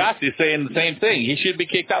 Coach Kazasi is saying the same thing. He should be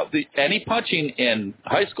kicked out. Any punching in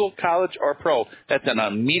high school, college, or pro, that's an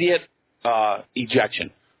immediate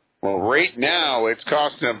ejection. Well, right now it's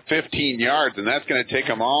costing them 15 yards, and that's going to take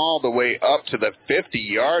them all the way up to the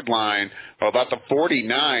 50-yard line, about the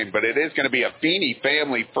 49, but it is going to be a Feeney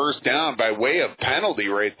family first down by way of penalty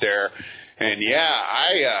right there. And,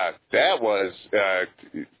 that was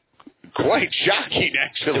quite shocking,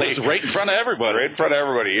 actually. It was right in front of everybody. Right in front of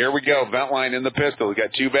everybody. Here we go. Ventline in the pistol. He's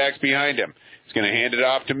got 2 backs behind him. He's going to hand it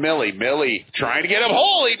off to Millie. Millie trying to get him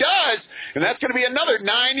whole. He does. And that's going to be another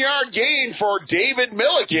 9-yard gain for David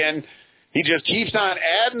Milliken. He just keeps on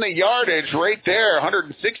adding the yardage right there.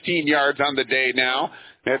 116 yards on the day now.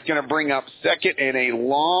 That's going to bring up second and a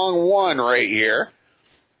long one right here.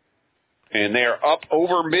 And they're up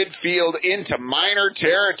over midfield into Miner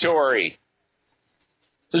territory.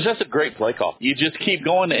 It's just a great play call. You just keep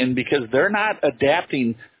going, and because they're not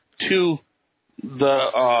adapting to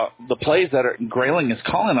the plays that Grayling is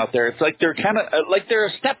calling out there, it's like they're kind of like they're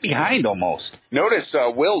a step behind almost. Notice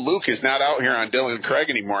Will Luke is not out here on Dylan Craig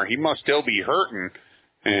anymore. He must still be hurting.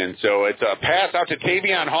 And so it's a pass out to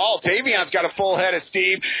Tavion Hall. Tavion's got a full head of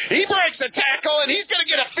steam. He breaks the tackle, and he's going to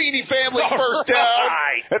get a Feeney family first down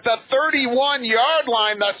at the 31-yard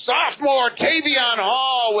line. The sophomore Tavion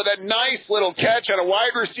Hall with a nice little catch on a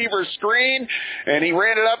wide receiver screen, and he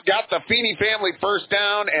ran it up, got the Feeney family first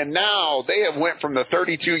down, and now they have went from the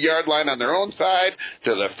 32-yard line on their own side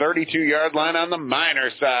to the 32-yard line on the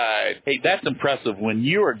Miner side. Hey, that's impressive. When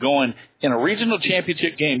you are going in a regional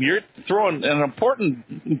championship game, you're throwing an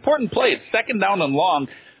important play. It's second down and long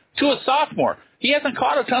to a sophomore. He hasn't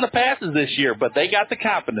caught a ton of passes this year, but they got the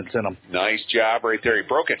confidence in him. Nice job right there. He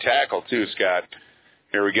broke a tackle, too, Scott.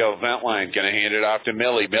 Here we go. Ventline going to hand it off to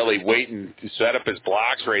Millie. Millie waiting to set up his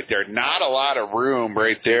blocks right there. Not a lot of room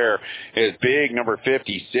right there. His big number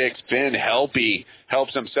 56, Finn Helpy,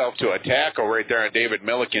 helps himself to a tackle right there on David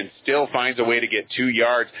Milliken. Still finds a way to get 2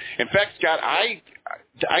 yards. In fact, Scott, I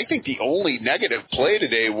think the only negative play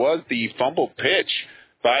today was the fumbled pitch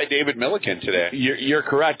by David Milliken today. You're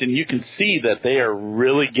correct, and you can see that they are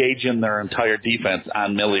really gauging their entire defense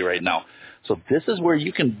on Millie right now. So this is where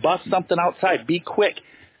you can bust something outside. Be quick.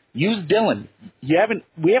 Use Dylan.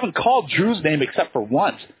 We haven't called Drew's name except for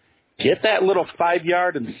once. Get that little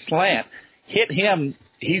 5-yard and slant. Hit him.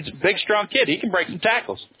 He's a big, strong kid. He can break some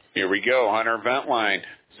tackles. Here we go. Hunter Ventline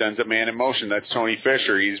sends a man in motion. That's Tony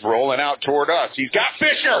Fisher. He's rolling out toward us. He's got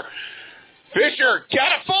Fisher. Fisher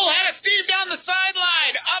got a full head of steam down the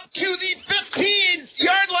sideline up to the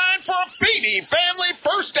 15-yard line for a Feeney family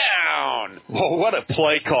first down. Oh, what a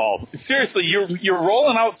play call. Seriously, you're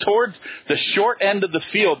rolling out towards the short end of the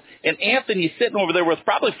field, and Anthony's sitting over there with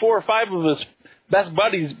probably 4 or 5 of his best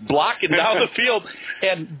buddies blocking down the field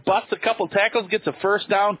and busts a couple tackles, gets a first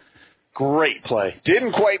down. Great play.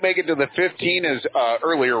 Didn't quite make it to the 15 as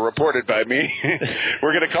earlier reported by me.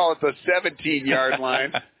 We're going to call it the 17-yard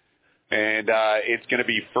line. And it's going to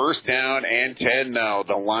be first down and 10 now.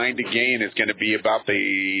 The line to gain is going to be about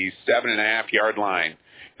the 7.5-yard line.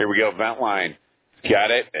 Here we go, vent line.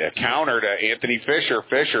 Got it. A counter to Anthony Fisher.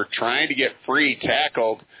 Fisher trying to get free,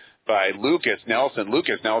 tackled by Lucas Nelson.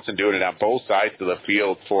 Lucas Nelson doing it on both sides of the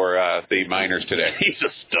field for the Miners today. He's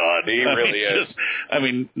a stud. He really is.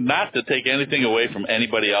 Not to take anything away from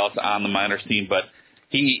anybody else on the Miners team, but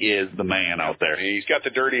he is the man out there. He's got the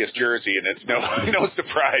dirtiest jersey, and it's no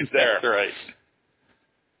surprise there. That's right.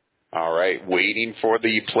 All right, waiting for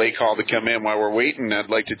the play call to come in. While we're waiting, I'd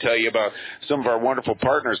like to tell you about some of our wonderful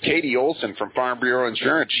partners. Katie Olson from Farm Bureau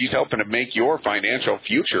Insurance. She's helping to make your financial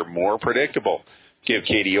future more predictable. Give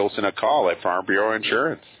Katie Olson a call at Farm Bureau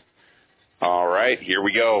Insurance. All right, here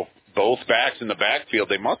we go. Both backs in the backfield.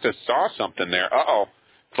 They must have saw something there. Uh-oh.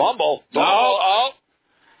 Fumble.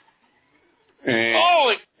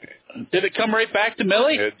 Did it come right back to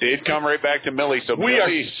Millie? It did come right back to Millie. So we are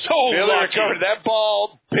so lucky. That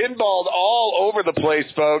ball pinballed all over the place,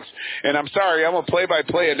 folks. And I'm sorry, I'm a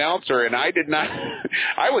play-by-play announcer, and I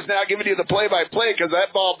was not giving you the play-by-play because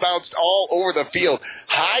that ball bounced all over the field.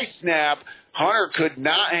 High snap. Hunter could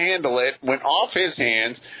not handle it, went off his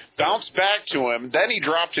hands, bounced back to him, then he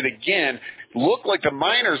dropped it again. Looked like the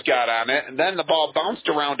Miners got on it, and then the ball bounced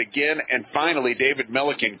around again, and finally David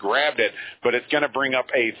Milliken grabbed it. But it's going to bring up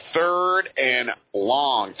a third and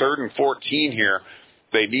 14 here.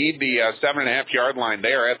 They need the 7.5-yard line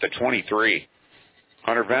there at the 23.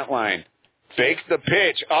 Hunter Ventline fakes the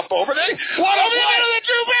pitch up over there. What over the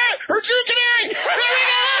Drew Canary!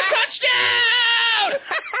 Touchdown!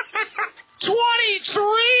 23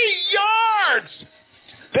 yards!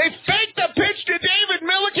 They faked the pitch to David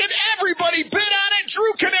Milliken. Everybody bid on it.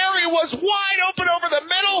 Drew Canary was wide open over the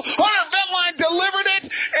middle. Hunter Ventline delivered it,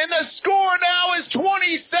 and the score now is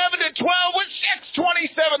 27-12 with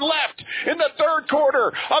 6:27 left in the third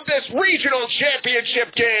quarter of this regional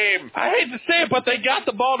championship game. I hate to say it, but they got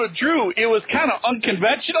the ball to Drew. It was kind of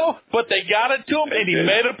unconventional, but they got it to him, and he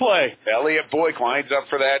made a play. Elliot Boyk lines up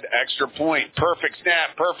for that extra point. Perfect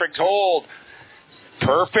snap, perfect hold.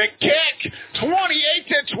 Perfect kick,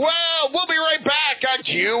 28-12. We'll be right back on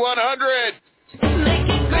Q100. Make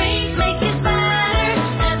it great, make it better.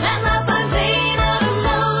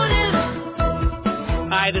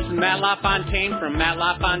 Hi, this is Matt LaFontaine from Matt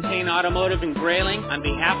LaFontaine Automotive in Grayling. On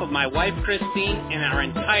behalf of my wife, Christine, and our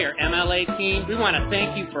entire MLA team, we want to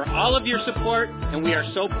thank you for all of your support, and we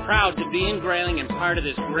are so proud to be in Grayling and part of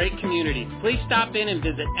this great community. Please stop in and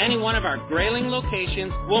visit any one of our Grayling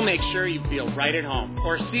locations. We'll make sure you feel right at home.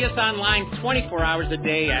 Or see us online 24 hours a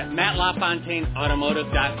day at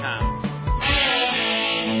MattLaFontaineAutomotive.com.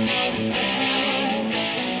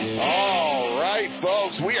 All right,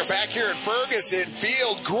 folks, we are back here at Ferguson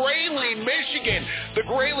Field, Grayling, Michigan. The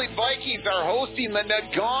Grayling Vikings are hosting the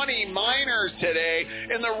Naganee Miners today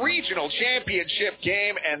in the regional championship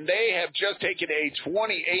game, and they have just taken a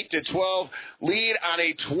 28-12 lead on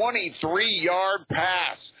a 23-yard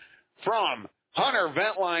pass from Hunter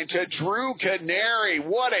Ventline to Drew Canary.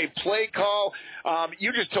 What a play call.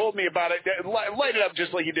 You just told me about it. Light it up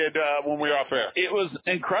just like you did when we were off air. It was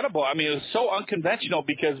incredible. I mean, it was so unconventional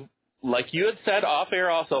because, like you had said off air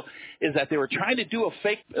also, is that they were trying to do a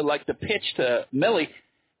fake, like the pitch to Millie,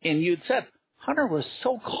 and you'd said Hunter was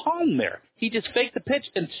so calm there. He just faked the pitch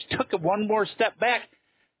and took one more step back,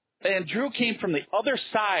 and Drew came from the other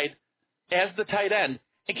side as the tight end.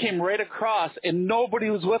 It came right across, and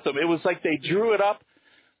nobody was with him. It was like they drew it up,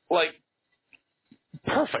 like,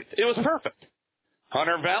 perfect. It was perfect.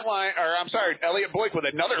 Hunter Ventline, Elliot Boyk with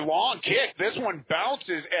another long kick. This one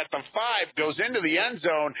bounces at the 5, goes into the end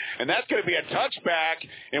zone, and that's going to be a touchback,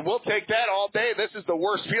 and we'll take that all day. This is the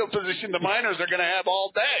worst field position the Miners are going to have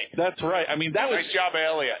all day. That's right. I mean, that was nice job,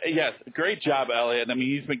 Elliot. Yes, great job, Elliot. I mean,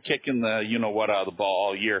 he's been kicking the you-know-what out of the ball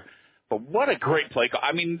all year. But what a great play call.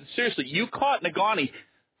 I mean, seriously, you caught Naganee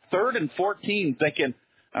 3rd and 14 thinking,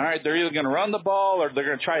 all right, they're either going to run the ball or they're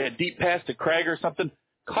going to try a deep pass to Craig or something.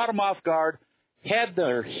 Caught him off guard, had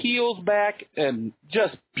their heels back, and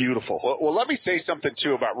just beautiful. Well, let me say something,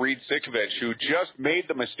 too, about Reed Sikovich, who just made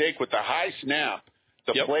the mistake with the high snap,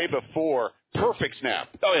 the play before. Perfect snap.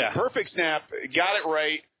 Oh, yeah. Perfect snap. Got it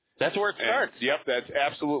right. That's where it starts. Yep, that's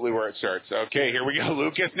absolutely where it starts. Okay, here we go.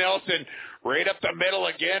 Lucas Nelson right up the middle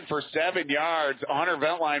again for 7 yards. Hunter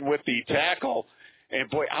Ventline with the tackle. And,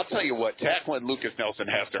 boy, I'll tell you what, tackling Lucas Nelson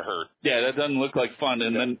has to hurt. Yeah, that doesn't look like fun.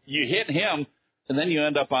 And then you hit him, and then you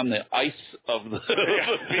end up on the ice of the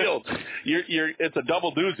field. It's a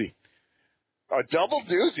double doozy. A double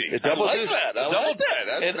doozy. I like that.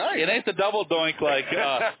 That's nice. It ain't the double doink like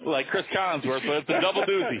Chris Collinsworth, but it's a double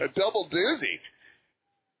doozy. A double doozy.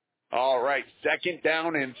 All right, 2nd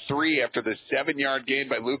down and 3 after the 7-yard gain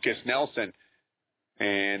by Lucas Nelson.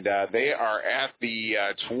 And they are at the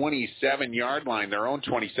 27-yard line, their own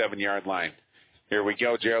 27-yard line. Here we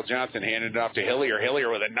go. Gerald Johnson handed it off to Hillier. Hillier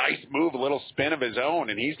with a nice move, a little spin of his own,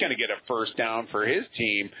 and he's going to get a first down for his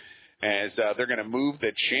team as they're going to move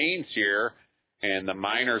the chains here. And the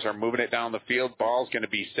Miners are moving it down the field. Ball's going to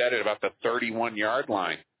be set at about the 31-yard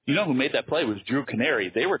line. You know who made that play was Drew Canary.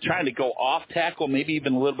 They were trying to go off tackle, maybe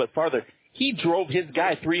even a little bit farther. He drove his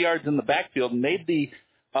guy 3 yards in the backfield and made the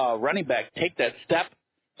running back take that step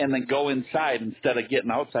and then go inside instead of getting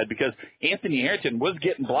outside because Anthony Harrington was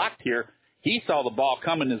getting blocked here. He saw the ball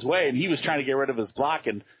coming his way, and he was trying to get rid of his block,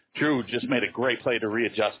 and Drew just made a great play to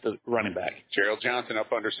readjust the running back. Gerald Johnson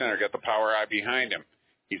up under center, got the power eye behind him.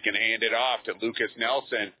 He's going to hand it off to Lucas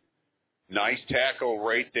Nelson. Nice tackle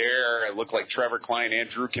right there. It looked like Trevor Klein and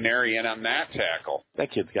Drew Canary in on that tackle.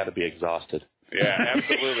 That kid's got to be exhausted. Yeah,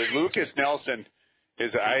 absolutely. Lucas Nelson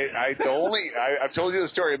is I've told you the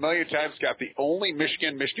story a million times, Scott. The only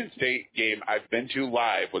Michigan State game I've been to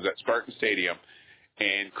live was at Spartan Stadium,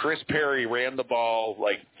 and Chris Perry ran the ball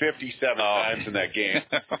like 57 times in that game,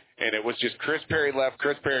 and it was just Chris Perry left,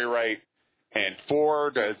 Chris Perry right, and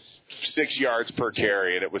 4 to 6 yards per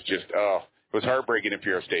carry, and it was just it was heartbreaking if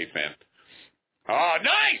you're a State fan. Oh,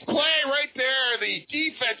 nice play right there. The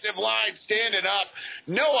defensive line standing up.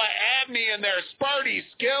 Noah Abney in there. Sparty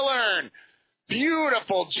Skillern.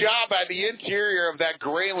 Beautiful job by the interior of that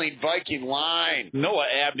Grayling Viking line. Noah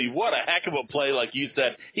Abney, what a heck of a play, like you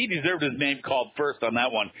said. He deserved his name called first on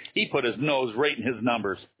that one. He put his nose right in his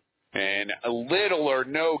numbers. And a little or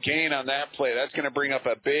no gain on that play. That's going to bring up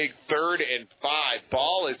a big 3rd and 5.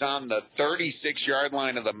 Ball is on the 36-yard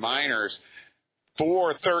line of the Miners.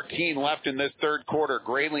 4:13 left in this third quarter.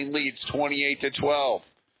 Grayling leads 28-12.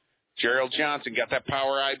 Gerald Johnson got that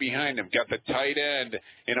power eye behind him. Got the tight end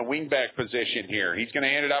in a wingback position here. He's going to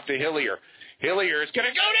hand it off to Hillier. Hillier is going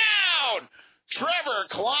to go down. Trevor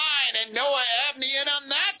Klein and Noah Abney in on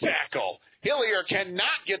that tackle. Hillier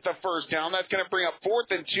cannot get the first down. That's going to bring up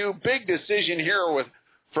 4th and 2. Big decision here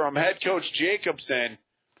from head coach Jacobson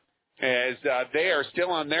as they are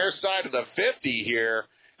still on their side of the 50 here.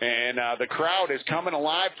 And the crowd is coming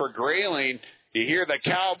alive for Grayling. You hear the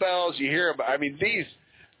cowbells. You hear,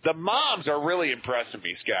 The moms are really impressing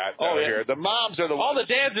me, Scott. Here. The moms are the all the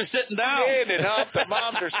dads are sitting down. Standing up. The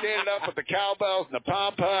moms are standing up with the cowbells and the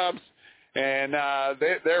pom-poms. And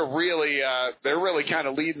they're really kind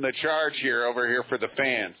of leading the charge here over here for the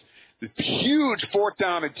fans. Huge 4th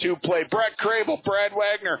down and 2 play. Brett Crable, Brad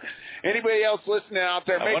Wagner, anybody else listening out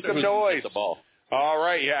there, make some noise. The ball. All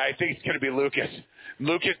right, yeah, I think it's going to be Lucas.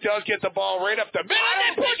 Lucas does get the ball right up the middle.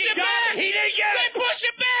 They push it back. He didn't get it. They push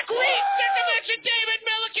it back. Reed did the mention. David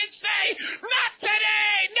Milliken say, not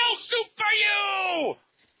today. No soup for you.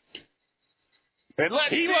 And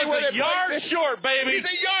he was a yard short, baby. He's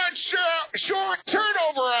a yard short.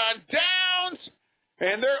 Turnover on downs.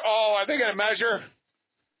 And are they going to measure?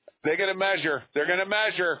 They're going to measure. They're going to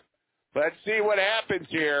measure. Let's see what happens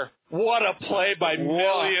here. What a play by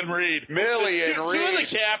Millie and Reed. Millie and Reed. Two of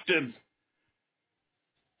the captains.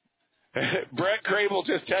 Brett Crable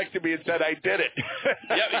just texted me and said, I did it.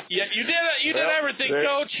 Yeah, you did it. You did everything,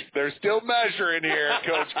 Coach. They're still measuring here,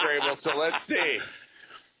 Coach Crable, so let's see.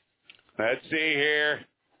 Let's see here.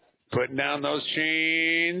 Putting down those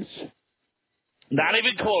chains. Not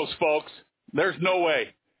even close, folks. There's no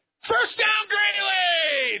way. First down,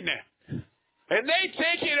 Grayling! And they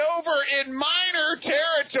take it over in minor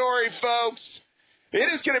territory, folks. It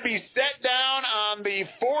is going to be set down on the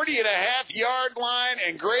 40.5-yard line,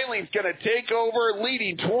 and Grayling's going to take over,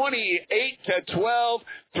 leading 28-12,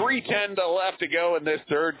 3:10 left to go in this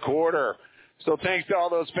third quarter. So thanks to all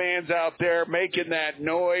those fans out there making that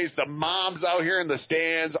noise, the moms out here in the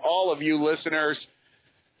stands, all of you listeners.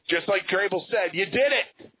 Just like Crable said, you did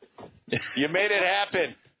it. You made it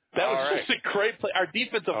happen. That was just a great play. Our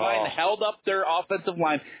defensive line held up their offensive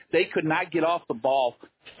line. They could not get off the ball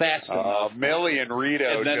fast enough. Millie and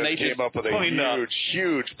Rito just came up with a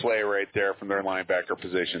huge play right there from their linebacker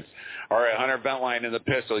positions. All right, Hunter Ventline in the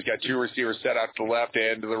pistol. He's got 2 receivers set out to the left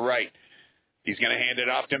and to the right. He's going to hand it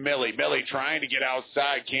off to Millie. Millie trying to get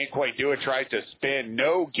outside. Can't quite do it. Tries to spin.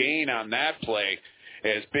 No gain on that play.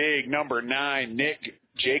 As big number 9, Nick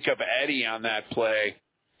Jacob Eddy on that play.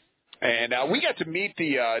 And we got to meet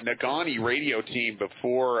the Naganee radio team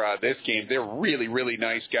before this game. They're really, really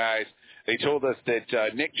nice guys. They told us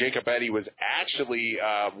that Nick Jacob Eddy was actually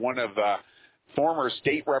one of former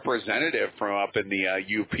state representative from up in the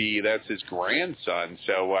UP. That's his grandson.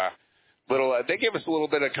 So they gave us a little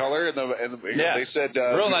bit of color. They said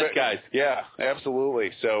real nice guys. Yeah,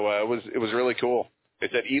 absolutely. So it was really cool. They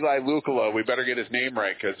said Eli Lucolo. We better get his name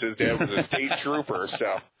right because his dad was a state trooper.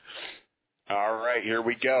 So. All right, here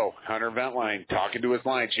we go. Hunter Ventline talking to his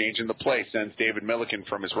line, changing the play, sends David Milliken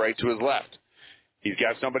from his right to his left. He's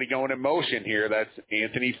got somebody going in motion here. That's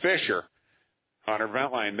Anthony Fisher. Hunter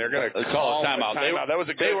Ventline, they're going to call a timeout. That was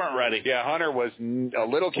they weren't ready. Yeah, Hunter was a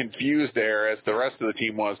little confused there, as the rest of the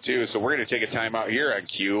team was too. So we're going to take a timeout here on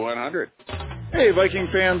Q100. Hey, Viking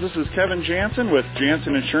fans, this is Kevin Jansen with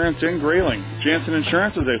Jansen Insurance in Grayling. Jansen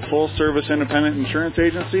Insurance is a full-service independent insurance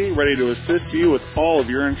agency ready to assist you with all of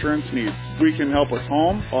your insurance needs. We can help with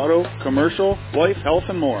home, auto, commercial, life, health,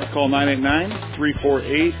 and more. Call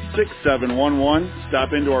 989-348-6711.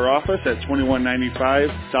 Stop into our office at 2195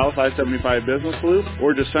 South I-75 Business Loop,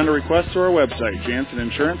 or just send a request to our website,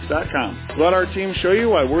 janseninsurance.com. Let our team show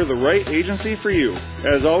you why we're the right agency for you.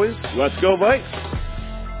 As always, let's go Vikes!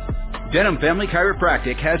 Denham Family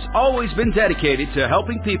Chiropractic has always been dedicated to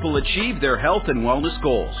helping people achieve their health and wellness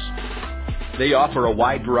goals. They offer a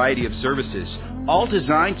wide variety of services, all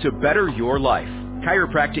designed to better your life.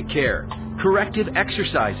 Chiropractic care, corrective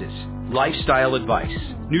exercises, lifestyle advice,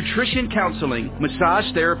 nutrition counseling,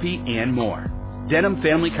 massage therapy, and more. Denham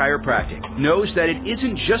Family Chiropractic knows that it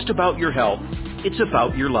isn't just about your health, it's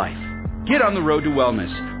about your life. Get on the road to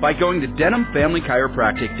wellness by going to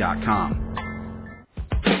DenhamFamilyChiropractic.com.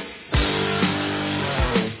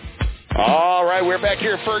 All right, we're back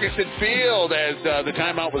here at Ferguson Field as the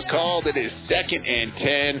timeout was called. It is 2nd and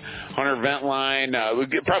 10. Hunter Ventline,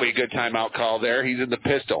 probably a good timeout call there. He's in the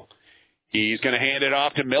pistol. He's going to hand it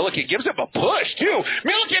off to Milliken. Gives him a push, too.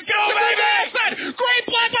 Milliken goes to the backside. Great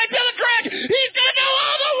play by Dylan Craig. He's going to go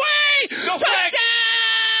all the way. Go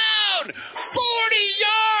touchdown! 40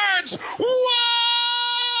 yards. Whoa,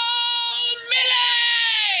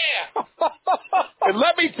 Millie! And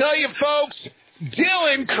let me tell you, folks,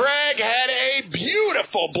 Dylan Craig had a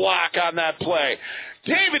beautiful block on that play.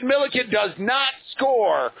 David Milliken does not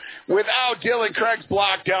score without Dylan Craig's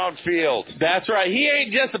block downfield. That's right. He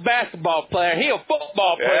ain't just a basketball player. He a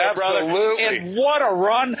football player, brother. Absolutely. And what a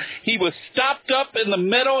run. He was stopped up in the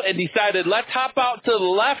middle and decided, let's hop out to the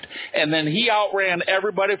left, and then he outran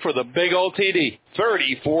everybody for the big old TD.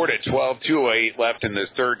 34-12, 2:08 left in this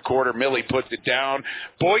third quarter. Millie puts it down.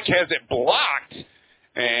 Boyk has it blocked.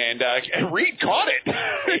 And Reed caught it.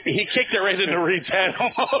 He kicked it right into Reed's head.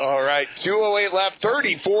 All right, 2:08 left,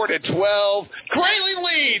 34-12. Grayling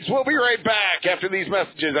leads. We'll be right back after these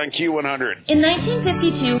messages on Q100. In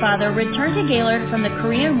 1952, Father returned to Gaylord from the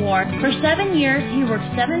Korean War. For 7 years, he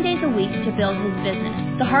worked 7 days a week to build his business.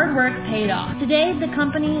 The hard work paid off. Today, the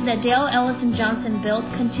company that Dale Ellison Johnson built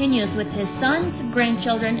continues with his sons,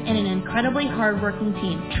 grandchildren, and an incredibly hard-working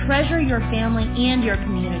team. Treasure your family and your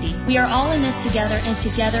community. We are all in this together, and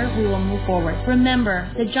together we will move forward. Remember,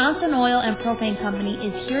 the Johnson Oil and Propane Company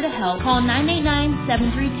is here to help. Call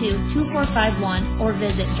 989-732-2451 or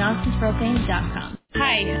visit johnsonspropane.com.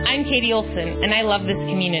 Hi, I'm Katie Olson, and I love this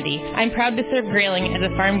community. I'm proud to serve Grayling as a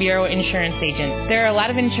Farm Bureau insurance agent. There are a lot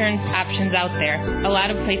of insurance options out there, a lot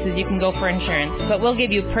of places you can go for insurance, but we'll give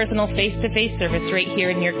you personal face-to-face service right here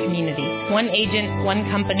in your community. One agent, one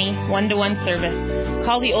company, one-to-one service.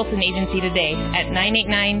 Call the Olson Agency today at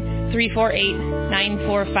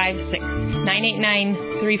 989-348-9456.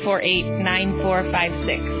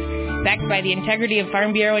 989-348-9456. Backed by the integrity of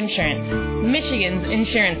Farm Bureau Insurance, Michigan's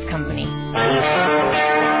insurance company.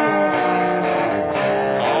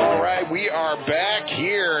 All right, we are back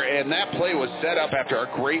here, and that play was set up after a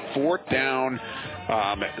great fourth down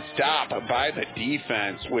stop by the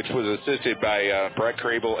defense, which was assisted by Brett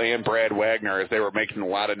Crable and Brad Wagner as they were making a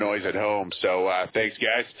lot of noise at home. So thanks,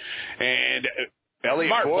 guys. And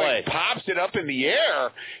Elliott Boyd pops it up in the air.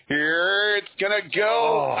 Here it's going to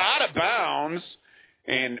go out of bounds.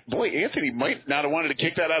 And, boy, Anthony might not have wanted to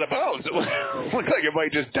kick that out of bounds. It looked like it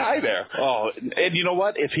might just die there. Oh, and you know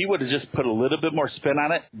what? If he would have just put a little bit more spin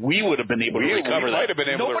on it, we would have been able to recover that. Might have been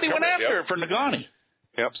able Nobody to went after it for Naganee.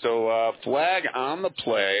 Yep, so flag on the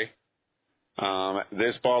play.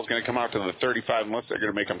 This ball's going to come out to the 35 unless they're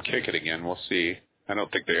going to make them kick it again. We'll see. I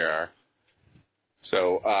don't think they are.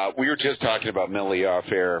 So we were just talking about Millie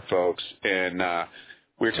off air, folks, and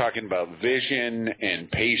we were talking about vision and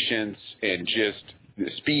patience and just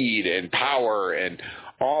speed and power and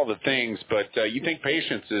all the things, but you think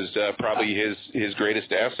patience is probably his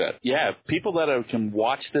greatest asset. Yeah, people that can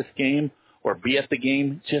watch this game or be at the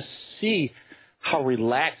game just see how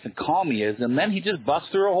relaxed and calm he is, and then he just busts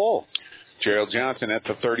through a hole. Gerald Johnson at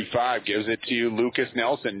the 35 gives it to Lucas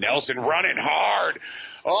Nelson. Nelson running hard.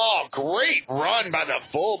 Oh, great run by the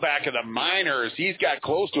fullback of the Miners. He's got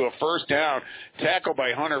close to a first down. Tackled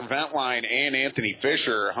by Hunter Ventline and Anthony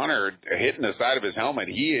Fisher. Hunter hitting the side of his helmet.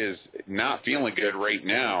 He is not feeling good right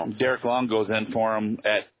now. Derek Long goes in for him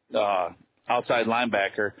at outside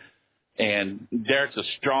linebacker. And Derek's a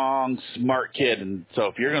strong, smart kid. And so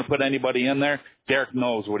if you're going to put anybody in there, Derek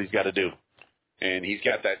knows what he's got to do. And he's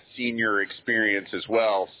got that senior experience as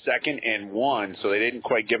well. 2nd and 1, so they didn't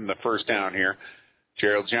quite give him the first down here.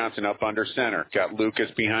 Gerald Johnson up under center. Got Lucas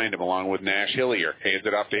behind him along with Nash Hillier. Hands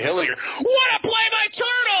it off to Hillier. What a play by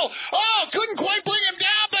Turtle! Oh, couldn't quite bring him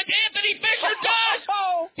down, but Anthony Fisher does!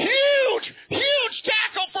 Huge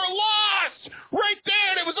tackle for loss! Right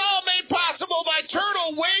there, and it was all made possible by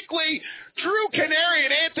Turtle Wakely. Drew Canary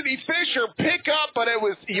and Anthony Fisher pick up, but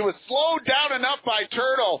he was slowed down enough by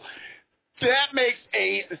Turtle. That makes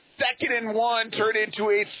a 2nd and 1 turn into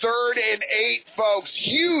a 3rd and 8, folks.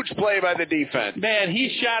 Huge play by the defense. Man, he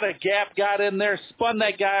shot a gap, got in there, spun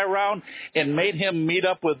that guy around, and made him meet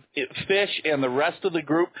up with Fish and the rest of the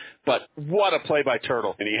group. But what a play by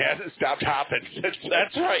Turtle. And he hasn't stopped hopping.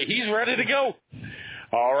 That's right. He's ready to go.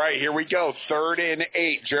 All right, here we go. 3rd and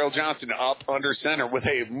 8. Gerald Johnson up under center with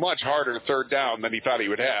a much harder third down than he thought he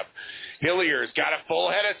would have. Hillier's got a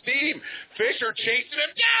full head of steam. Fisher chasing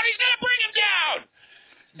him down. He's going to bring him down.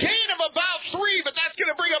 Gain of about 3, but that's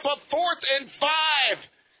going to bring up a 4th and 5.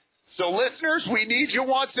 So, listeners, we need you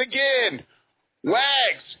once again.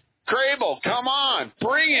 Wags, Crable, come on.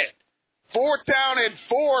 Bring it. 4th down and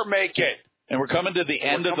 4, make it. And we're coming to the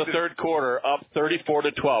end of the third quarter, up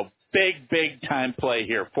 34-12. Big time play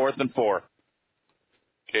here, 4th and 4.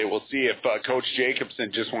 Okay, we'll see if Coach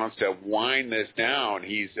Jacobson just wants to wind this down.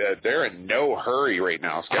 They're in no hurry right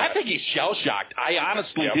now, Scott. I think he's shell-shocked. I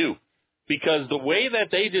honestly do. Because the way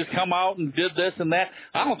that they just come out and did this and that,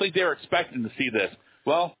 I don't think they were expecting to see this.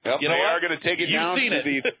 Well, you know they what? are going to take it down to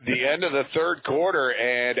the end of the third quarter,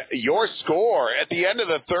 and your score at the end of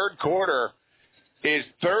the third quarter is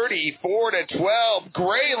 34-12.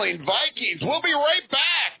 Grayling Vikings. We'll be right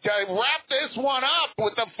back to wrap this one up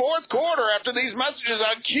with the fourth quarter after these messages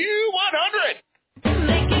on Q100.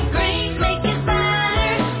 Make it great, make it better,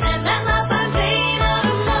 and that's my Fontaine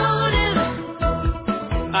Automotive.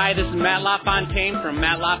 Hi, Hi, this is Matt LaFontaine from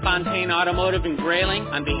Matt LaFontaine Automotive in Grayling.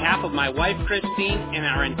 On behalf of my wife, Christine, and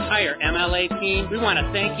our entire MLA team, we want to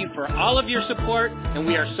thank you for all of your support, and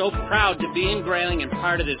we are so proud to be in Grayling and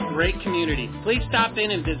part of this great community. Please stop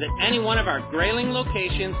in and visit any one of our Grayling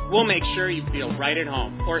locations. We'll make sure you feel right at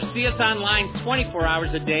home. Or see us online 24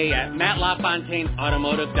 hours a day at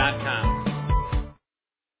MattLaFontaineAutomotive.com.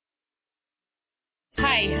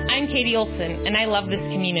 Hi, I'm Katie Olson, and I love this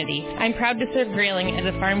community. I'm proud to serve Grayling as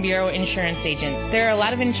a Farm Bureau insurance agent. There are a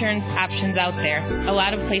lot of insurance options out there, a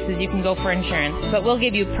lot of places you can go for insurance, but we'll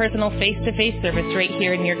give you personal face-to-face service right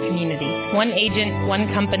here in your community. One agent,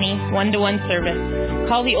 one company, one-to-one service.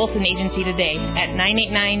 Call the Olson Agency today at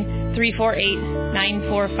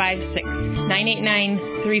 989-348-9456.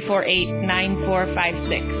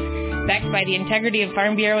 989-348-9456. Backed by the integrity of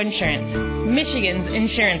Farm Bureau Insurance, Michigan's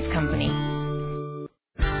insurance company.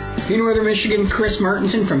 In Northern Michigan, Chris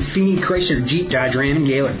Martinson from Feeney Chrysler Jeep Dodge Ram in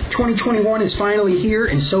Gaylord. 2021 is finally here,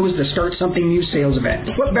 and so is the Start Something New sales event.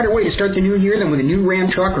 What better way to start the new year than with a new Ram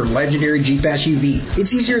truck or legendary Jeep SUV? It's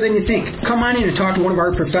easier than you think. Come on in and talk to one of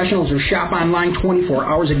our professionals or shop online 24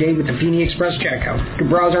 hours a day with the Feeney Express checkout. To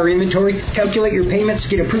browse our inventory, calculate your payments,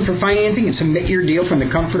 get approved for financing, and submit your deal from the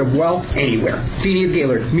comfort of, well, anywhere. Feeney of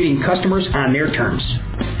Gaylord, meeting customers on their terms.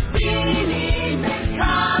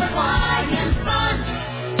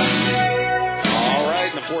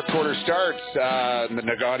 Fourth quarter starts. The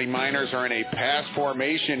Naganee Miners are in a pass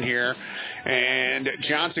formation here, and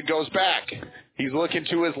Johnson goes back. He's looking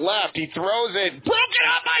to his left. He throws it. Broken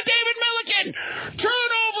up by David Milliken.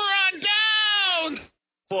 Turnover on down.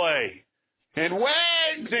 Play. And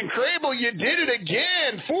Wags and Crable, you did it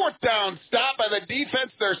again. Fourth down stop by the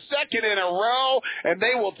defense. Their second in a row, and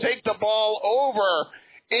they will take the ball over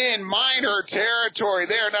in Miner territory.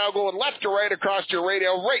 They are now going left to right across your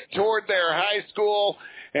radio, right toward their high school,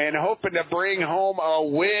 and hoping to bring home a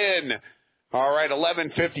win. All right,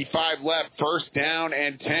 11:55 left, first down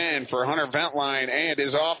and 10 for Hunter Ventline and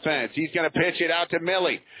his offense. He's going to pitch it out to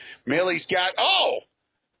Millie. Millie's got,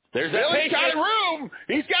 there's Millie's got room.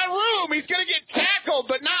 He's got room. He's going to get tackled,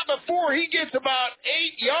 but not before he gets about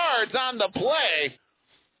 8 yards on the play.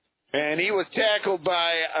 And he was tackled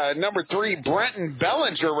by number 3, Brenton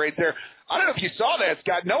Bellinger right there. I don't know if you saw that,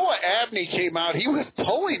 Scott. Noah Abney came out. He was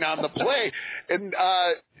pulling on the play, and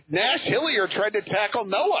Nash Hillier tried to tackle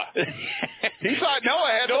Noah. He thought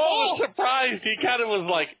Noah had the ball. I was surprised. He kind of was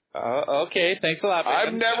like, okay, thanks a lot, man.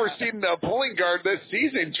 I've never seen the pulling guard this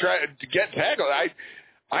season try to get tackled.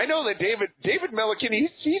 I know that David Milliken,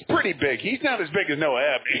 he's pretty big. He's not as big as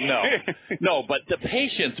Noah Abney. No, but the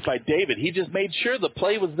patience by David, he just made sure the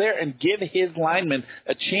play was there and give his linemen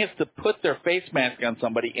a chance to put their face mask on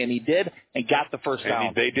somebody, and he did and got the first down.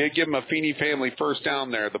 And they did give him a Feeney family first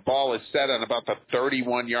down there. The ball is set on about the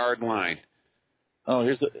 31-yard line. Oh,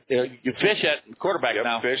 here's you Fish at quarterback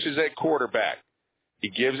now. Fish is at quarterback. He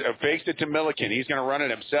fakes it to Milliken. He's going to run it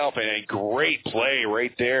himself, and a great play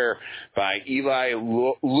right there by Eli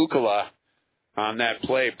Lukala on that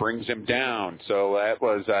play brings him down. So that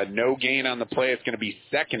was no gain on the play. It's going to be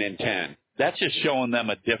 2nd and 10. That's just showing them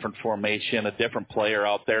a different formation, a different player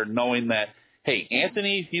out there, knowing that, hey,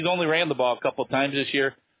 Anthony, he's only ran the ball a couple of times this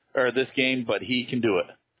year or this game, but he can do it.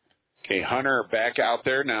 Okay, Hunter back out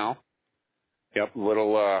there now. Yep,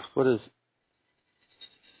 little what is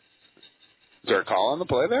there a call on the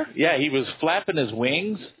play there? Yeah, he was flapping his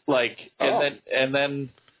wings and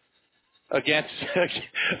then against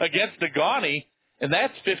Naganee, and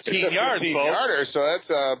that's 15 yards, 15-yarder, so that's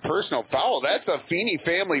a personal foul. That's a Feeney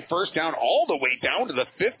family first down all the way down to the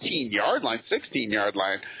 15-yard line, 16-yard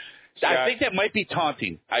line. I think that might be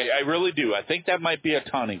taunting. I really do. I think that might be a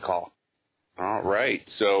taunting call. All right,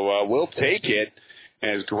 so we'll take it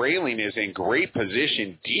as Grayling is in great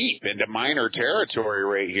position deep into Miner territory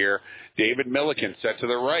right here. David Milliken set to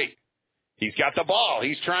the right. He's got the ball.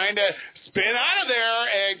 He's trying to spin out of there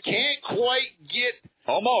and can't quite get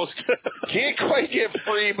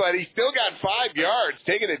free, but he still got 5 yards,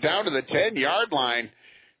 taking it down to the 10-yard line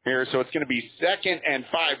here. So it's going to be 2nd and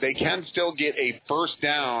 5. They can still get a first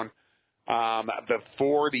down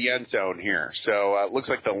before the end zone here. So it looks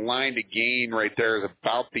like the line to gain right there is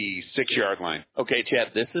about the 6-yard line. Okay,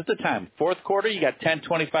 Chad, this is the time. Fourth quarter, you got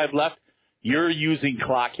 10:25 left. You're using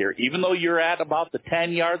clock here. Even though you're at about the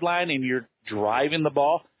 10-yard line and you're driving the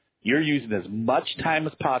ball, you're using as much time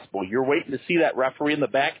as possible. You're waiting to see that referee in the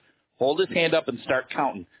back hold his hand up and start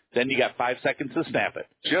counting. Then you got 5 seconds to snap it.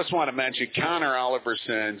 Just want to mention Connor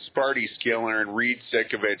Oliverson, Sparty Skiller, and Reed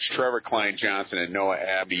Sikovich, Trevor Klein-Johnson, and Noah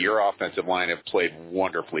Abney. Your offensive line have played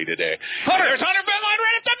wonderfully today. There's Hunter Ventline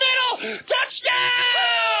right at the middle.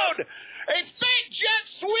 Touchdown! A fake jet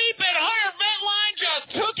sweep, and Hunter Ventline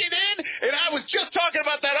just took it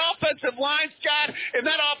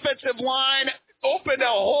line opened a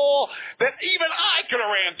hole that even I could have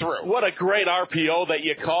ran through. What a great RPO that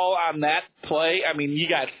you call on that play. I mean, you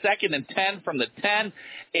got 2nd and 10 from the 10,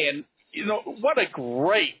 and, what a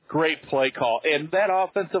great play call. And that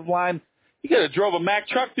offensive line, you could have drove a Mack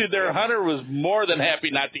truck through there. Hunter was more than happy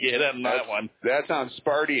not to get hit on that one. That's on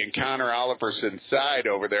Sparty and Connor Oliverson's side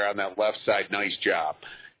over there on that left side. Nice job.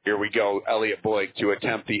 Here we go. Elliott Boyd to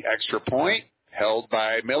attempt the extra point. Held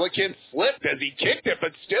by Milliken, slipped as he kicked it,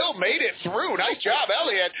 but still made it through. Nice job,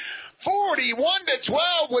 Elliott.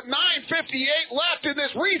 41-12 with 9:58 left in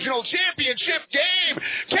this regional championship game.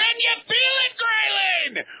 Can you feel it,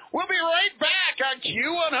 Grayling? We'll be right back on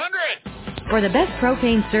Q100. For the best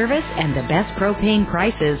propane service and the best propane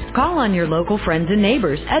prices, call on your local friends and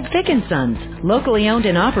neighbors at Fick & Sons. Locally owned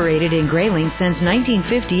and operated in Grayling since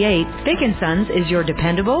 1958, Fick & Sons is your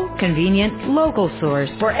dependable, convenient, local source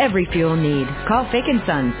for every fuel need. Call Fick &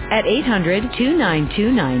 Sons at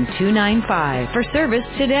 800-292-9295 for service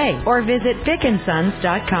today or visit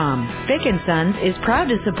fickandsons.com. Fick & Sons is proud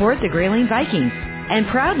to support the Grayling Vikings and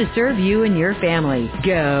proud to serve you and your family.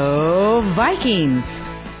 Go Vikings!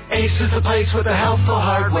 Ace is the place with the helpful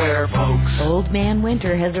hardware, folks. Old Man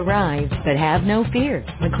Winter has arrived, but have no fear.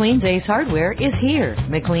 McLean's Ace Hardware is here.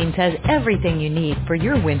 McLean's has everything you need for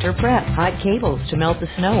your winter prep. Hot cables to melt the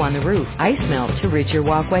snow on the roof, ice melt to rid your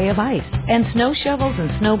walkway of ice, and snow shovels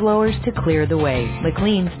and snow blowers to clear the way.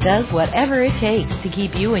 McLean's does whatever it takes to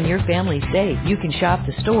keep you and your family safe. You can shop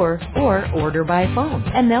the store or order by phone,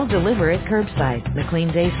 and they'll deliver it curbside.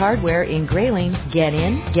 McLean's Ace Hardware in Grayling. Get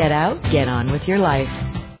in, get out, get on with your life.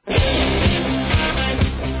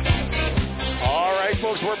 All right,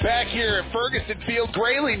 folks, we're back here at Ferguson Field,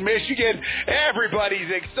 Grayling, Michigan. Everybody's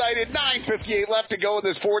excited. 9:58 left to go in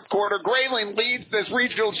this fourth quarter. Grayling leads this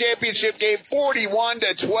regional championship game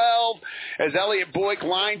 41-12 as Elliott Boyd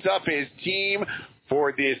lines up his team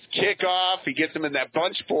for this kickoff. He gets them in that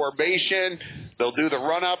bunch formation. They'll do the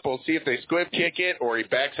run-up. We'll see if they squib kick it or he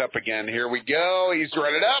backs up again. Here we go. He's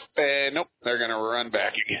running up, and nope, they're going to run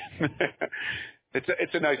back again.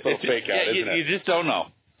 It's a nice little fake out, isn't it? You just don't know.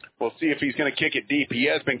 We'll see if he's going to kick it deep. He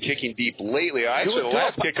has been kicking deep lately. Actually, the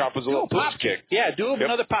last kickoff was a little pop kick. Yeah, do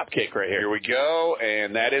another pop kick right here. Here we go,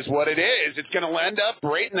 and that is what it is. It's going to end up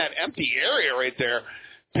right in that empty area right there.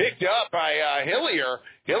 Picked up by Hillier.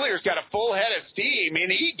 Hillier's got a full head of steam,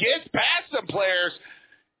 and he gets past some players.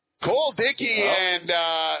 Cole Dickey and,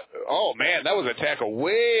 man, that was a tackle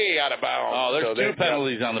way out of bounds. Oh, there's two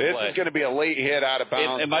penalties on the play. This is going to be a late hit out of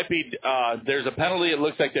bounds. It might be, there's a penalty. It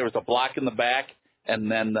looks like there was a block in the back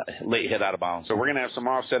and then the late hit out of bounds. So we're going to have some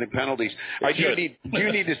offsetting penalties. I do need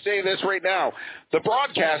to say this right now. The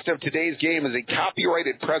broadcast of today's game is a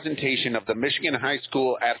copyrighted presentation of the Michigan High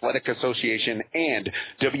School Athletic Association and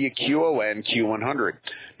WQON Q100.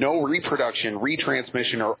 No reproduction,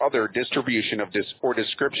 retransmission, or other distribution of this or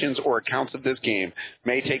descriptions or accounts of this game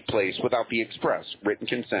may take place without the express written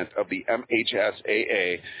consent of the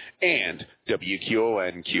MHSAA and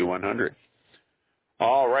WQON Q100.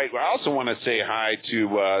 All right. Well, I also want to say hi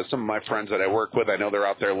to some of my friends that I work with. I know they're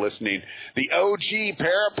out there listening. The OG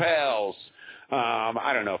Parapels.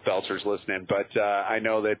 I don't know if Feltzer's listening, but I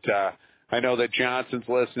know that Johnson's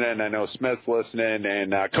listening. I know Smith's listening,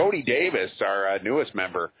 and Cody Davis, our newest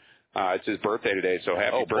member. It's his birthday today, so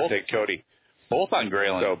happy birthday, Cody. Both on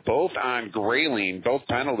Grayling. So both on Grayling, both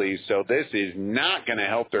penalties. So this is not going to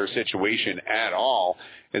help their situation at all,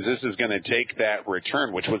 as this is going to take that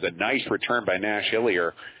return, which was a nice return by Nash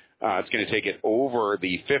Hillier. It's going to take it over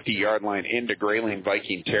the 50-yard line into Grayling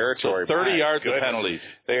Viking territory. So 30 yards of penalties.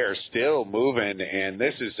 They are still moving, and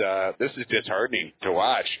this is disheartening to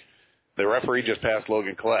watch. The referee just passed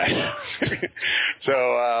Logan Collette.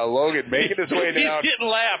 So Logan making his way down. He's getting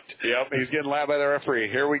lapped. Yep, he's getting lapped by the referee.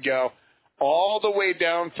 Here we go. All the way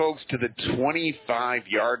down, folks, to the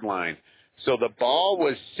 25-yard line. So the ball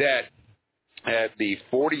was set at the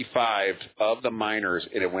 45 of the Miners,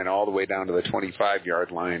 and it went all the way down to the 25-yard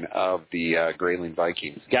line of the Grayling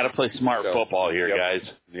Vikings. Got to play smart football here, guys.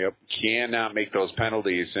 Yep, cannot make those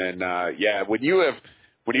penalties. And, when you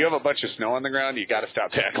have a bunch of snow on the ground, you got to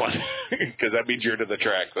stop tackling because that means you're to the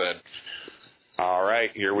track then. All right,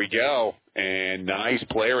 here we go. And nice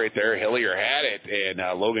play right there. Hillier had it,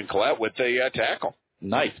 and Logan Collette with the tackle.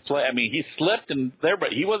 Nice play. I mean, he slipped in there,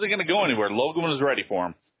 but he wasn't going to go anywhere. Logan was ready for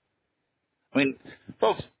him. I mean,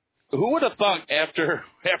 folks, who would have thought after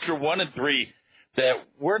 1 and 3 that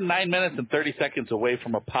we're 9 minutes and 30 seconds away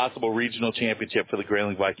from a possible regional championship for the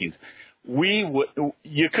Grayling Vikings?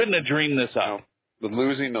 You couldn't have dreamed this up.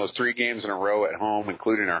 Losing those 3 games in a row at home,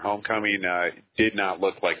 including our homecoming, did not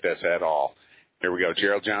look like this at all. Here we go.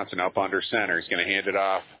 Gerald Johnson up under center. He's going to hand it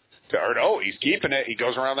off He's keeping it. He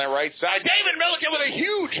goes around that right side. David Milliken with a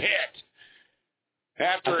huge hit.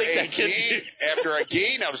 After a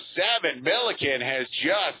gain of 7, Milliken has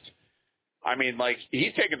just,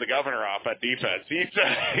 he's taking the governor off at defense. He's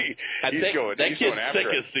going after sick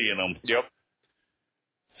it. of seeing him. Yep.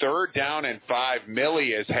 3rd down and 5.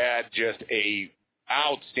 Millie has had just a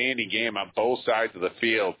outstanding game on both sides of the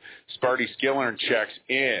field. Sparty Skillern checks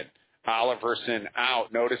in. Oliverson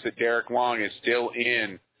out. Notice that Derek Long is still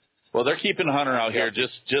in. Well, they're keeping Hunter out here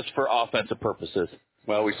just for offensive purposes.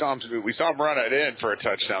 Well, we saw him run it in for a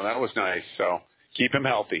touchdown. That was nice. So keep him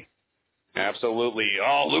healthy. Absolutely.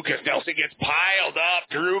 Oh, Lucas Nelson gets piled up.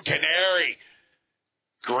 Drew Canary.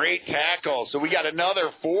 Great tackle. So we got another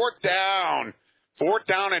 4th down. 4th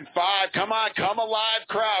down and 5. Come on, come alive,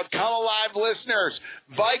 crowd. Come alive, listeners.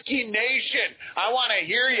 Viking Nation, I want to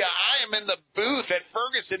hear you. I am in the booth at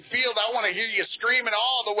Ferguson Field. I want to hear you screaming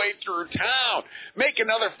all the way through town. Make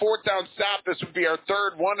another 4th down stop. This would be our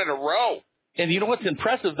 3rd one in a row. And you know what's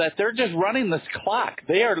impressive? That they're just running this clock.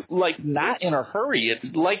 They are, not in a hurry.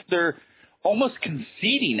 It's like they're almost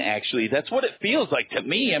conceding, actually. That's what it feels like to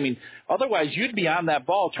me. Otherwise you'd be on that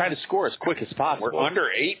ball trying to score as quick as possible. We're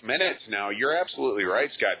under 8 minutes now. You're absolutely right,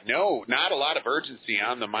 Scott. No, not a lot of urgency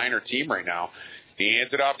on the Minor team right now. He hands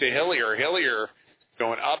it off to Hillier. Hillier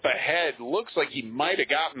going up ahead. Looks like he might have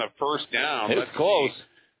gotten the 1st down. It's close.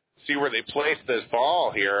 See where they placed this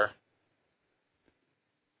ball here.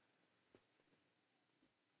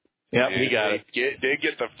 Yep, he got it. Did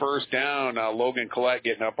get the 1st down. Logan Collette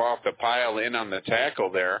getting up off the pile in on the tackle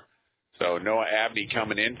there. So Noah Abney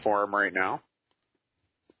coming in for him right now.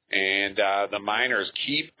 And the Miners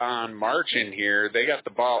keep on marching here. They got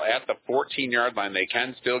the ball at the 14-yard line. They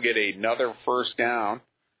can still get another 1st down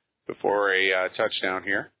before a touchdown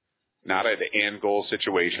here. Not an end goal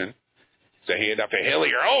situation. So hand up to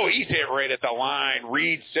Hillier. Oh, he's hit right at the line.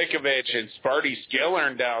 Reed Sikovich and Sparty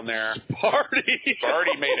Skillern down there.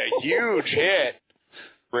 Sparty made a huge hit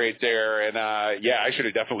right there. And, I should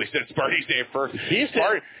have definitely said Sparty's name first.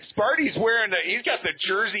 Sparty's wearing he's got the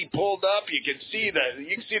jersey pulled up. You can see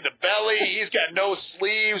the belly. He's got no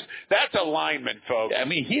sleeves. That's a lineman, folks.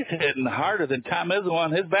 He's hitting harder than Tom Izzo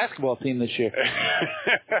on his basketball team this year.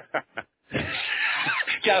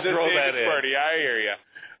 Got to throw that in. Sparty, I hear you.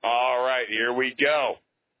 All right, here we go.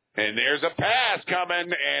 And there's a pass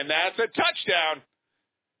coming, and that's a touchdown.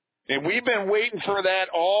 And we've been waiting for that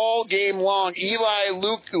all game long. Eli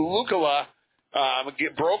Lukala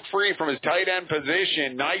broke free from his tight end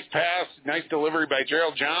position. Nice pass, nice delivery by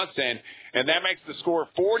Gerald Johnson. And that makes the score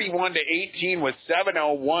 41-18 with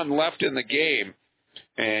 7:01 left in the game.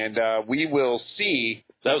 And we will see.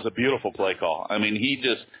 That was a beautiful play call. He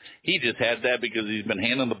just had that because he's been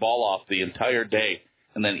handing the ball off the entire day.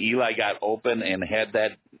 And then Eli got open and had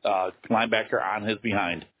that linebacker on his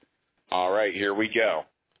behind. All right, here we go.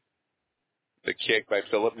 The kick by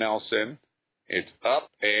Philip Nelson. It's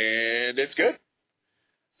up, and it's good.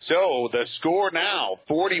 So the score now,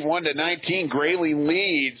 41-19. Grayling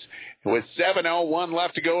leads with 7:01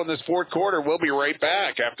 left to go in this 4th quarter. We'll be right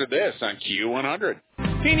back after this on Q100.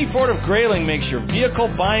 Feeney Ford of Grayling makes your vehicle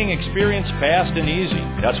buying experience fast and easy.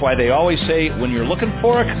 That's why they always say when you're looking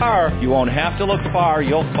for a car, you won't have to look far.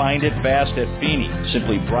 You'll find it fast at Feeney.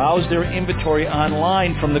 Simply browse their inventory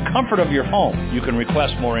online from the comfort of your home. You can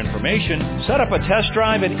request more information, set up a test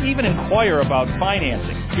drive, and even inquire about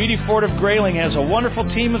financing. Feeney Ford of Grayling has a wonderful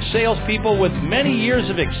team of salespeople with many years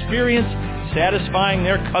of experience satisfying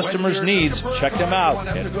their customers' needs. Check them out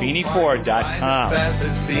at FeeneyFord.com.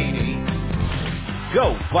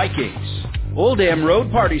 Go Vikings! Old Dam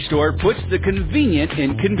Road Party Store puts the convenient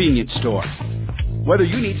in convenience store. Whether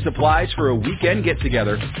you need supplies for a weekend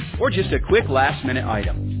get-together or just a quick last-minute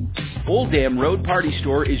item, Old Dam Road Party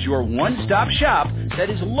Store is your one-stop shop that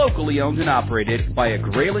is locally owned and operated by a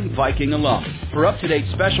Grayling Viking alum. For up-to-date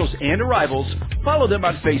specials and arrivals, follow them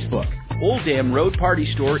on Facebook. Old Dam Road Party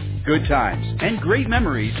Store, good times and great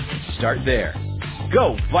memories start there.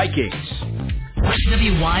 Go Vikings!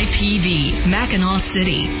 WYPV, Mackinac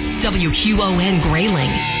City. WQON Grayling.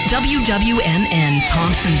 WWMN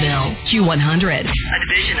Thompsonville. Q100. A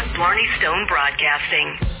division of Blarney Stone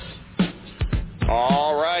Broadcasting.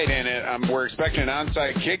 All right, and we're expecting an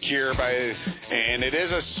onside kick here, and it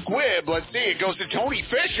is a squib. Let's see. It goes to Tony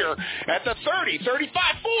Fisher at the 30,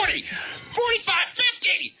 35, 40, 45,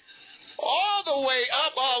 50. All the way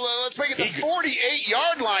up, let's make it the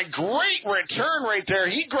 48-yard line. Great return right there.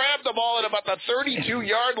 He grabbed the ball at about the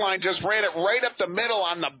 32-yard line, just ran it right up the middle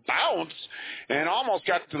on the bounce, and almost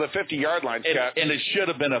got to the 50-yard line, Scott. And it should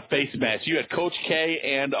have been a face match. You had Coach K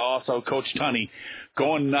and also Coach Tunney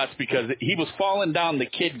going nuts because he was falling down. The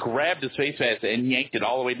kid grabbed his face mask and yanked it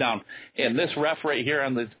all the way down. And this ref right here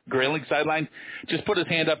on the Grayling sideline just put his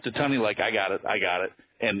hand up to Tunney like, I got it.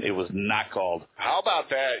 And it was not called. How about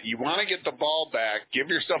that? You want to get the ball back, give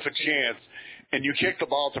yourself a chance, and you kick the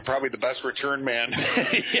ball to probably the best return man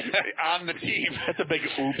on the team. That's a big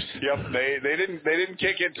oops. Yep, they didn't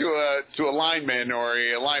kick it to a lineman or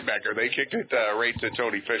a linebacker. They kicked it right to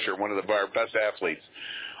Tony Fisher, one of our best athletes.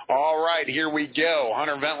 All right, here we go.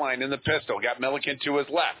 Hunter Ventline in the pistol. Got Milliken to his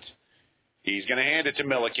left. He's going to hand it to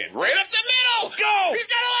Milliken. Right up the middle. Go. He's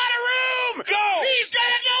got a lot of room. Go. He's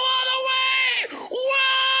going to go all the way.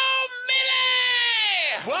 Whoa,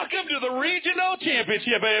 Millie. Welcome to the regional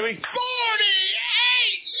championship, baby.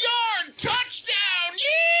 48-yard touchdown.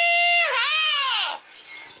 Yeehaw.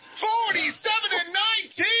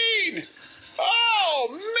 47-19. Oh,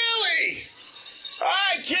 Millie.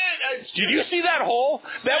 I can't. Did you see that hole?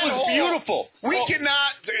 That was beautiful. We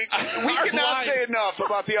cannot say enough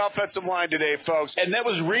about the offensive line today, folks. And that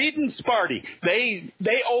was Reed and Sparty. They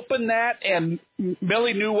opened that, and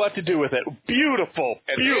Millie knew what to do with it. Beautiful.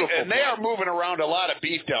 And they are moving around a lot of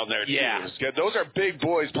beef down there, too. Yeah. Those are big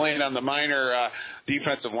boys playing on the minor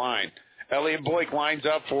defensive line. Elliott Blake lines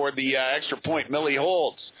up for the extra point. Millie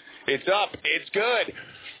holds. It's up. It's good.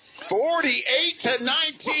 48-19,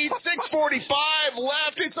 6:45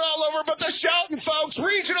 left. It's all over, but the shouting, folks.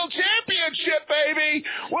 Regional championship, baby.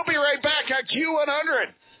 We'll be right back on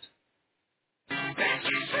Q100.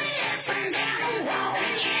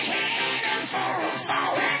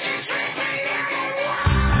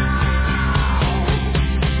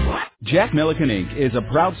 Jack Milliken Inc. is a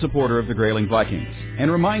proud supporter of the Grayling Vikings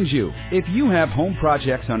and reminds you, if you have home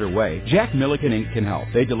projects underway, Jack Milliken Inc. can help.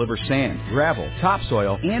 They deliver sand, gravel,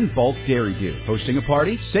 topsoil, and bulk dairy dew. Hosting a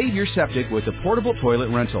party? Save your septic with the portable toilet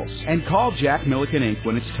rentals. And call Jack Milliken Inc.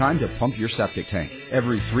 when it's time to pump your septic tank.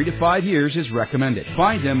 Every 3 to 5 years is recommended.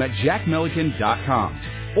 Find them at jackmilliken.com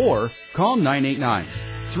or call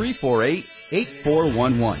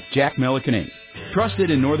 989-348-8411. Jack Milliken Inc. Trusted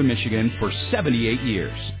in Northern Michigan for 78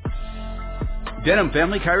 years. Denham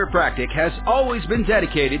Family Chiropractic has always been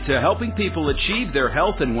dedicated to helping people achieve their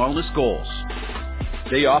health and wellness goals.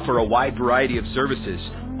 They offer a wide variety of services,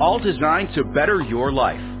 all designed to better your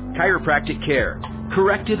life. Chiropractic care,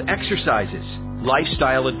 corrective exercises,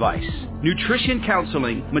 lifestyle advice, nutrition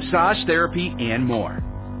counseling, massage therapy, and more.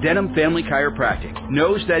 Denham Family Chiropractic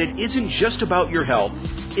knows that it isn't just about your health,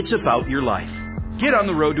 it's about your life. Get on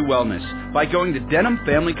the road to wellness by going to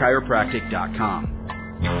denhamfamilychiropractic.com.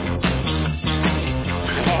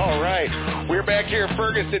 All right. We're back here at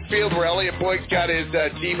Ferguson Field where Elliott Boyd's got his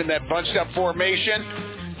team in that bunched-up formation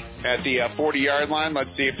at the 40-yard line.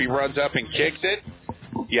 Let's see if he runs up and kicks it.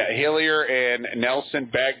 Yeah, Hillier and Nelson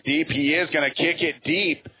back deep. He is going to kick it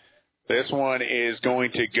deep. This one is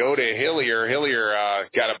going to go to Hillier. Hillier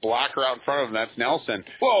got a blocker out in front of him. That's Nelson.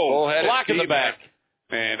 Whoa, block in the back.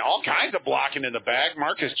 And all kinds of blocking in the back.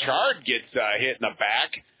 Marcus Chard gets hit in the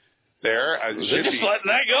back. There, they're just letting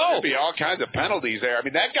that go. Should be all kinds of penalties there. I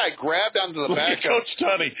mean, that guy grabbed onto the back of Coach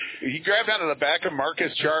Tunney. He grabbed onto the back of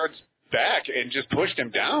Marcus Chard's back and just pushed him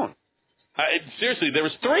down. Seriously, there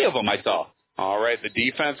was 3 of them I saw. All right, the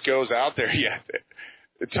defense goes out there. Yeah,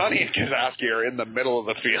 Tunney and Kazowski are in the middle of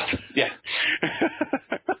the field. Yeah.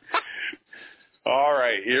 All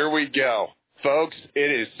right, here we go. Folks, it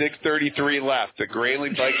is 6:33 left. The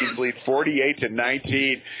Grayling Vikings lead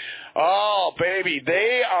 48-19. Oh, baby,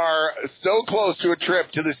 they are so close to a trip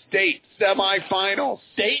to the state semifinals.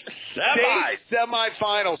 State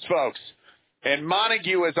semifinals, folks. And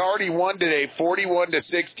Montague has already won today,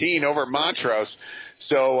 41-16 over Montrose.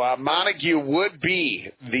 So Montague would be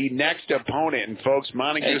the next opponent. And, folks,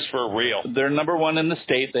 Montague's for real. They're number 1 in the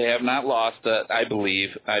state. They have not lost, I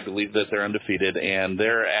believe. I believe that they're undefeated, and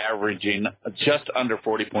they're averaging just under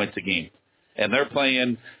 40 points a game. And they're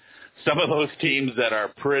playing some of those teams that are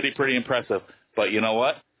pretty impressive. But you know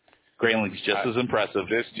what? Grayling's just as impressive.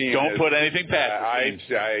 This team Don't put anything past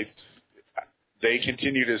they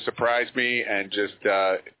continue to surprise me and just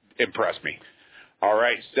impress me. All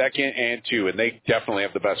right, 2nd and 2, and they definitely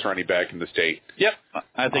have the best running back in the state. Yep,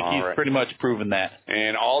 I think he's pretty much proven that.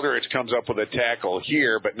 And Aldrich comes up with a tackle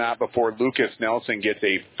here, but not before Lucas Nelson gets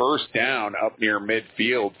a first down up near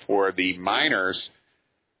midfield for the Miners.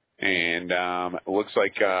 And it looks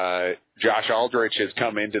like Josh Aldrich has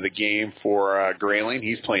come into the game for Grayling.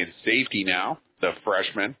 He's playing safety now, the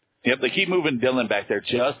freshman. Yep, they keep moving Dylan back there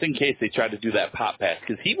just in case they try to do that pop pass,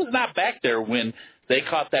 because he was not back there when they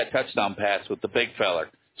caught that touchdown pass with the big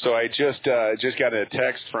feller. So I just got a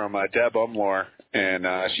text from Deb Umlor, and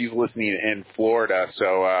she's listening in Florida.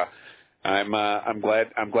 So I'm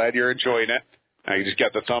glad you're enjoying it. I just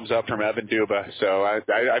got the thumbs up from Evan Duba, so I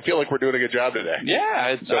feel like we're doing a good job today.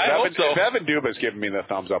 Yeah, so if Evan Duba's giving me the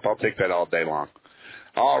thumbs up, I'll take that all day long.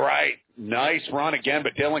 All right, nice run again,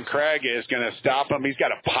 but Dylan Craig is going to stop him. He's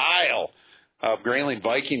got a pile of Grayling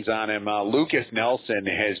Vikings on him. Lucas Nelson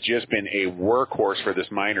has just been a workhorse for this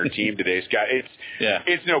minor team today. Scott,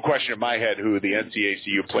 it's no question in my head who the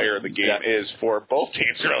NCACU player of the game is for both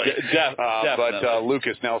teams, really. But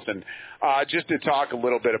Lucas Nelson, just to talk a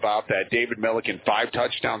little bit about that, David Milliken, 5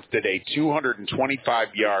 touchdowns today,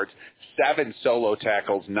 225 yards, 7 solo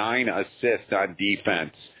tackles, 9 assists on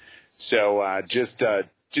defense. So just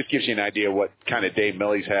gives you an idea what kind of day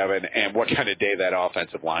Millie's having and what kind of day that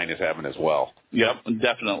offensive line is having as well. Yep,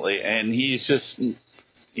 definitely. And he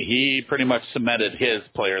pretty much cemented his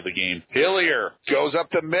player of the game. Hillier goes up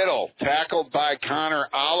the middle, tackled by Connor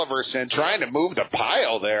Oliverson, trying to move the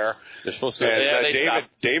pile there. They're supposed to.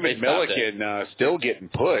 David Milliken still getting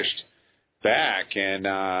pushed back, and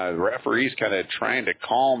the referee's kind of trying to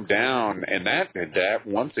calm down. And that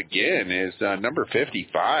once again is number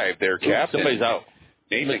 55, their captain. Somebody's out.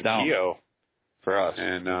 Nathan Keogh for us.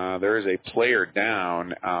 And there is a player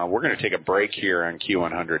down. We're going to take a break here on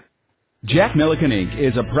Q100. Jack Milliken Inc.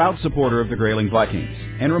 is a proud supporter of the Grayling Vikings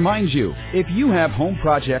and reminds you, if you have home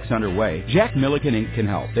projects underway, Jack Milliken Inc. can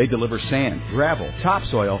help. They deliver sand, gravel,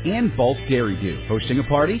 topsoil, and bulk dairy dew. Hosting a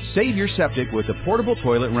party? Save your septic with the portable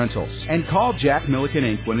toilet rentals. And call Jack Milliken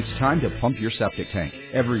Inc. when it's time to pump your septic tank.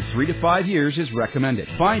 Every 3 to 5 years is recommended.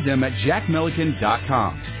 Find them at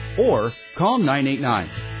jackmilliken.com or call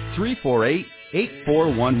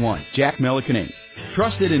 989-348-8411. Jack Milliken Inc.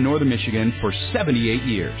 Trusted in Northern Michigan for 78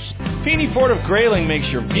 years. Feeney Ford of Grayling makes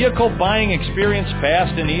your vehicle buying experience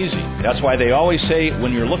fast and easy. That's why they always say,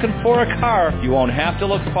 when you're looking for a car, you won't have to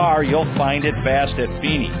look far, you'll find it fast at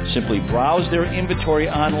Feeney. Simply browse their inventory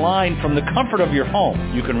online from the comfort of your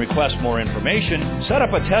home. You can request more information, set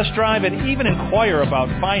up a test drive, and even inquire about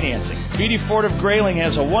financing. Feeney Ford of Grayling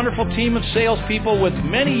has a wonderful team of salespeople with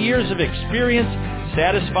many years of experience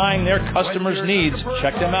satisfying their customers' needs.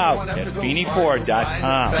 Check them out at FeeneyFord.com.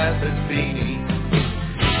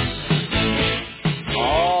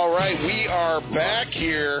 All right, we are back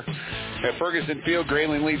here at Ferguson Field.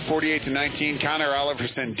 Grayling leads 48-19. Connor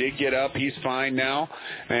Oliverson did get up. He's fine now.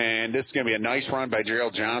 And this is going to be a nice run by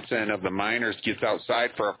Gerald Johnson of the Miners. Gets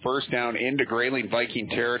outside for a first down into Grayling Viking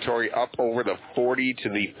territory, up over the 40 to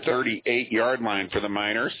the 38-yard line for the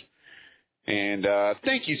Miners. And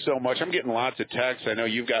thank you so much. I'm getting lots of texts. I know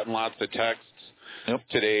you've gotten lots of texts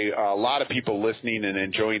today. A lot of people listening and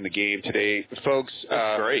enjoying the game today. Folks,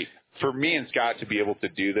 great. For me and Scott to be able to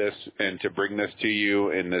do this and to bring this to you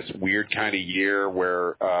in this weird kind of year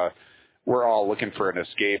where we're all looking for an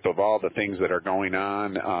escape of all the things that are going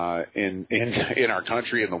on in our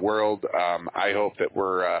country and the world, I hope that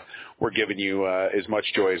we're giving you as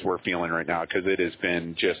much joy as we're feeling right now, because it has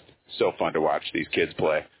been just so fun to watch these kids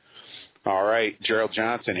play. All right, Gerald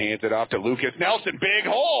Johnson hands it off to Lucas Nelson. Big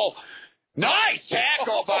hole. Nice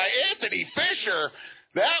tackle by Anthony Fisher.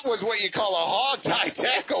 That was what you call a hog-tie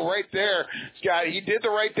tackle right there. Scott, he did the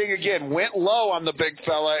right thing again. Went low on the big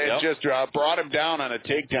fella and just brought him down on a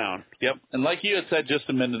takedown. Yep. And like you had said just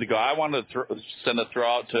a minute ago, I wanted to send a throw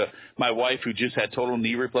out to my wife, who just had total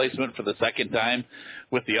knee replacement for the second time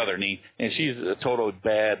with the other knee. And she's a total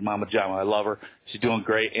bad mama jama. I love her. She's doing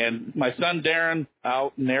great. And my son Darren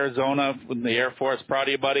out in Arizona with the Air Force. Proud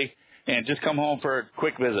of you, buddy. And just come home for a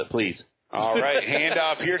quick visit, please. All right, hand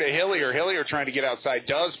off here to Hillier. Hillier trying to get outside,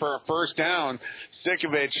 does for a first down.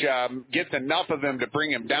 Sikovich gets enough of him to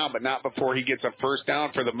bring him down, but not before he gets a first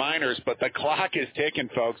down for the Miners. But the clock is ticking,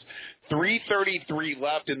 folks. 3:33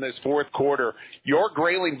 left in this fourth quarter. Your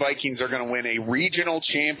Grayling Vikings are going to win a regional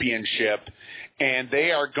championship, and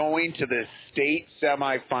they are going to the state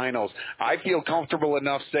semifinals. I feel comfortable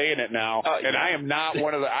enough saying it now, and I am not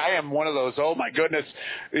one of the. I am one of those. Oh my goodness,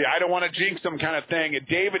 I don't want to jinx them kind of thing. And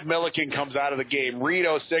David Milliken comes out of the game.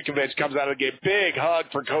 Rito Sikovich comes out of the game. Big hug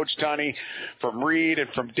for Coach Tunney, from Reed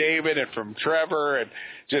and from David and from Trevor, and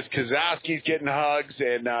just Kozowski's getting hugs,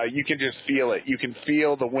 and you can just feel it. You can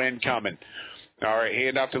feel the wind coming. All right,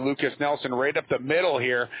 hand off to Lucas Nelson right up the middle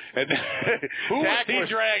here. And who is he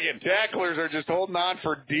dragging? Tacklers are just holding on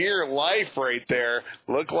for dear life right there.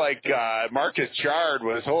 Looked like Marcus Chard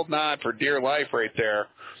was holding on for dear life right there,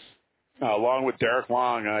 along with Derek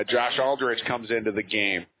Long. Josh Aldrich comes into the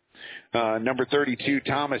game. Number 32,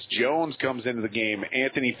 Thomas Jones comes into the game.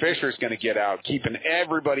 Anthony Fisher's going to get out, keeping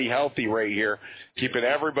everybody healthy right here, keeping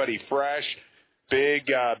everybody fresh. Big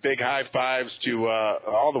high fives to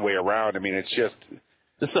all the way around. I mean, it's just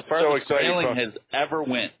this is the furthest Grayling has ever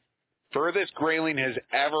went. Furthest Grayling has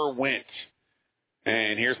ever went.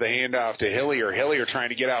 And here's the handoff to Hillier. Hillier trying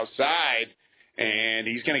to get outside, and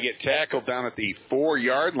he's going to get tackled down at the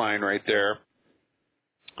 4-yard line right there.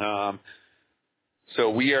 So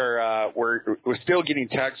we're still getting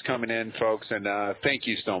texts coming in, folks, and thank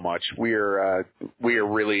you so much. We are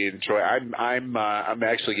really enjoying. I'm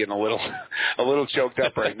actually getting a little choked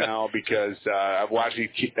up right now because I've watched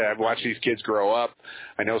these kids grow up.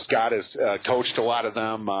 I know Scott has coached a lot of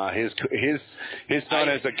them. His son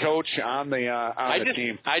is a coach on the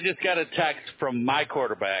team. I just got a text from my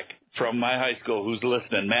quarterback from my high school who's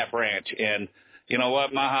listening, Matt Branch, and you know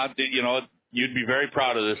what, Maha, you'd be very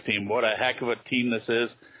proud of this team. What a heck of a team this is.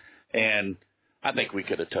 And I think we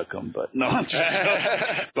could have took them, but no.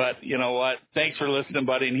 But you know what? Thanks for listening,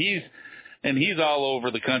 buddy. And he's all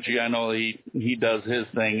over the country. I know he does his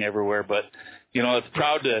thing everywhere, but it's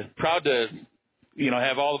proud to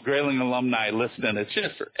have all the Grayling alumni listening. It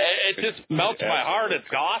just melts my heart. It's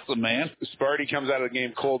awesome, man. Sparty comes out of the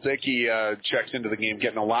game. Cole Dickey checks into the game,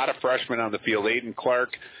 getting a lot of freshmen on the field. Aiden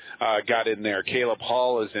Clark got in there. Caleb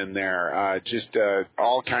Hall is in there. Just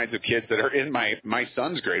all kinds of kids that are in my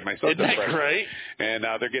son's grade. My son's Isn't that great? And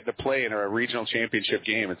they're getting to play in a regional championship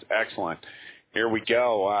game. It's excellent. Here we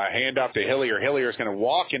go. Handoff to Hillier. Hillier's going to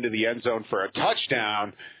walk into the end zone for a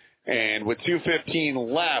touchdown. And with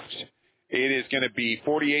 2:15 left, it is going to be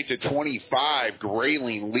 48-25,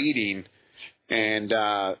 Grayling leading. And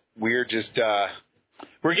we're just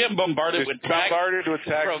we're getting bombarded with text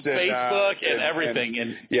from Facebook and everything.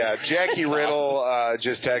 And Jackie Riddle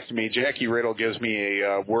just texted me. Jackie Riddle gives me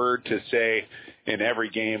a word to say in every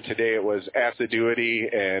game. Today it was assiduity,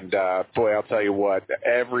 and boy, I'll tell you what,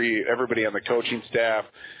 everybody on the coaching staff,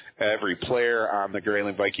 every player on the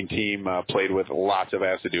Grayling Viking team played with lots of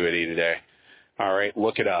assiduity today. All right,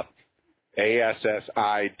 look it up.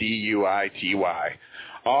 ASSIDUITY.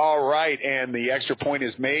 All right, and the extra point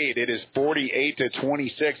is made. It is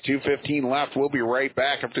 48-26, 2:15 left. We'll be right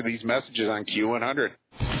back after these messages on Q100.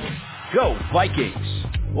 Go Vikings!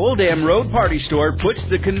 Old Dam Road Party Store puts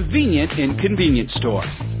the convenient in convenience store.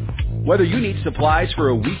 Whether you need supplies for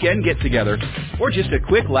a weekend get-together or just a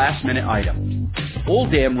quick last-minute item,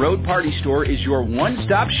 Old Dam Road Party Store is your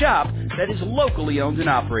one-stop shop that is locally owned and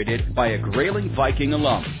operated by a Grayling Viking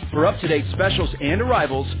alum. For up-to-date specials and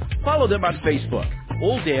arrivals, follow them on Facebook.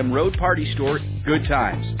 Old Dam Road Party Store, good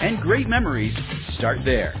times and great memories start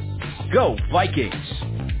there. Go Vikings!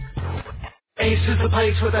 Ace is the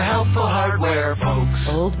place with the helpful hardware, folks.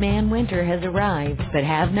 Old Man Winter has arrived, but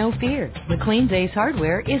have no fear. McLean's Ace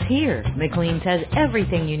Hardware is here. McLean's has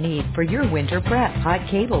everything you need for your winter prep. Hot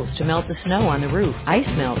cables to melt the snow on the roof, ice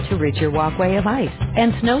melt to rid your walkway of ice,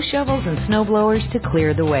 and snow shovels and snow blowers to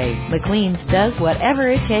clear the way. McLean's does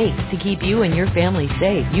whatever it takes to keep you and your family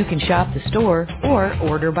safe. You can shop the store or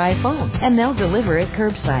order by phone, and they'll deliver it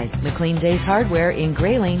curbside. McLean's Ace Hardware in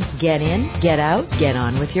Grayling. Get in, get out, get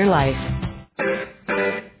on with your life.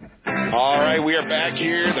 All right, we are back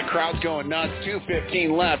here. The crowd's going nuts.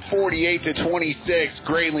 2:15 left, 48-26.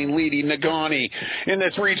 Grayling leading Naganee in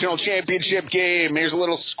this regional championship game. Here's a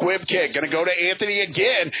little squib kick. Going to go to Anthony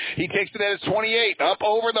again. He takes it at his 28, up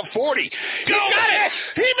over the 40. He's got it.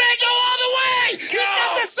 He may go all the way. He's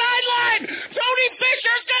at the sideline. Tony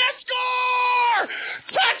Fisher's going to score.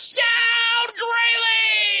 Touchdown,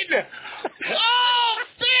 Grayling. Oh,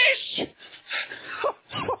 Fish.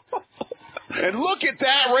 And look at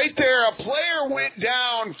that right there. A player went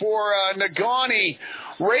down for Naganee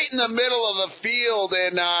right in the middle of the field,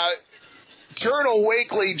 and Turtle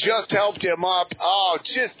Wakely just helped him up. Oh,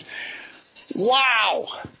 just wow.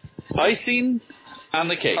 Icing on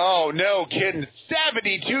the cake. Oh, no kidding.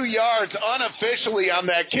 72 yards unofficially on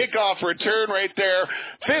that kickoff return right there.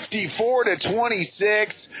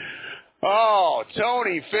 54-26. Oh,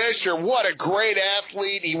 Tony Fisher, what a great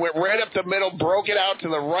athlete. He went right up the middle, broke it out to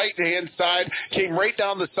the right-hand side, came right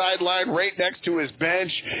down the sideline, right next to his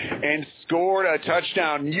bench, and scored a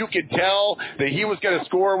touchdown. You could tell that he was going to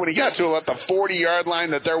score when he got to about the 40-yard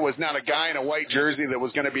line, that there was not a guy in a white jersey that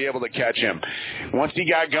was going to be able to catch him. Once he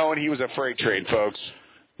got going, he was a freight train, folks.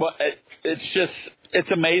 Well,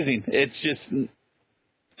 it's amazing.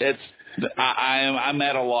 I'm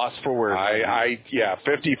at a loss for words.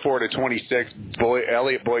 54-26.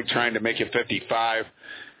 Elliott Boyd trying to make it 55.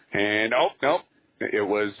 And, nope. It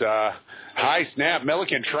was high snap.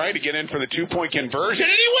 Milliken tried to get in for the 2-point conversion,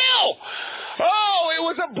 and he will! Oh, it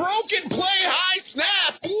was a broken play, high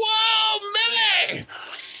snap. Whoa, Millie!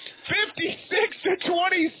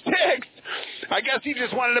 56-26. I guess he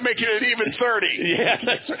just wanted to make it an even 30. Yeah,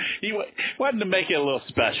 that's right. He wanted to make it a little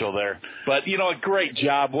special there. But, a great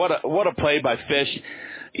job. What a play by Fish.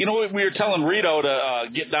 We were telling Rito to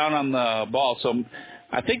get down on the ball. So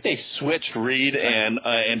I think they switched Reed and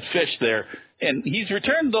Fish there, and he's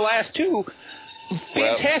returned the last two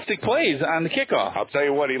fantastic plays on the kickoff. I'll tell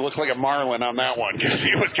you what, he looked like a Marlin on that one because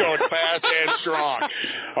he was going fast and strong.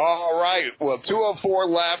 All right, well, 2:04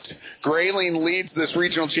 left. Grayling leads this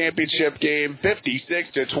regional championship game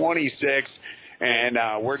 56-26. And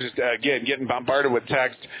we're just, again, getting bombarded with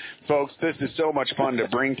text. Folks, this is so much fun to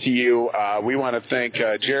bring to you. We want to thank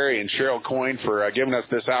Jerry and Cheryl Coyne for giving us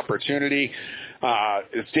this opportunity.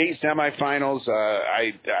 State semifinals,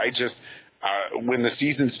 I just, when the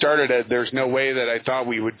season started, there's no way that I thought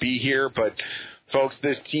we would be here. But, folks,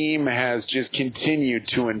 this team has just continued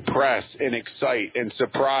to impress and excite and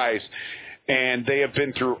surprise. And they have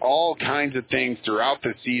been through all kinds of things throughout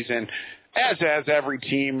the season, as has every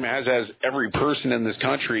team, as has every person in this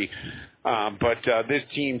country. But this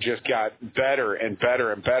team just got better and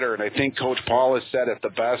better and better. And I think Coach Paulus said it the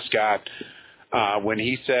best, Scott, when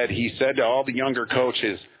he said to all the younger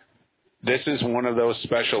coaches, this is one of those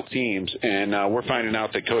special teams. And we're finding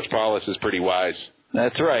out that Coach Paulus is pretty wise.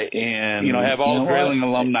 That's right, and have all the Grayling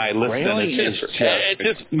alumni listening. It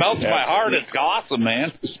just melts my heart. It's awesome,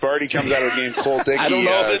 man. Sparty comes out of the game cold. I don't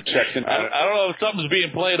know if something's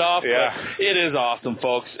being played off. Yeah, but it is awesome,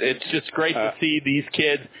 folks. It's just great to see these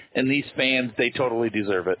kids and these fans. They totally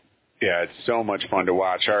deserve it. Yeah, it's so much fun to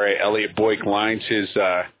watch. All right, Elliot Boyk lines his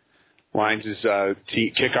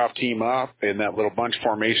kickoff team up in that little bunch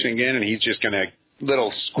formation again, and he's just going to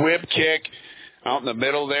little squib kick. Out in the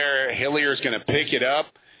middle there, Hillier's going to pick it up,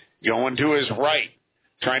 going to his right,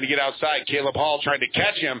 trying to get outside. Caleb Hall trying to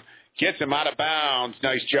catch him, gets him out of bounds.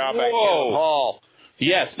 Nice job by Caleb Hall.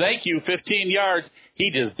 Yes, thank you. 15 yards. He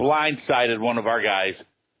just blindsided one of our guys.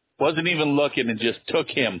 Wasn't even looking and just took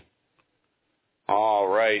him. All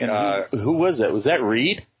right. And who was that? Was that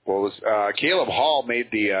Reed? Well, it was Caleb Hall made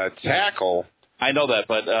the tackle. I know that,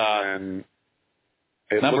 but and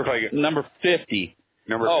it looked like number 50.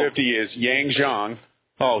 Number 50 is Yang Zhang.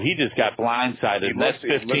 Oh, he just got blindsided. That's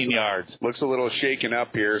 15 yards. Looks a little shaken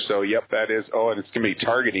up here. So, yep, that is. Oh, and it's going to be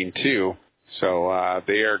targeting, too. So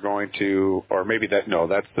they are going to, or maybe that's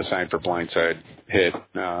the sign for blindside hit.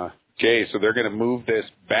 Okay, so they're going to move this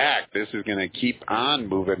back. This is going to keep on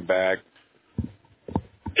moving back.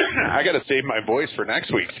 I got to save my voice for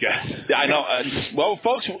next week's, guys. I know. Well,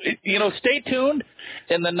 folks, stay tuned.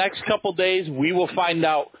 In the next couple days, we will find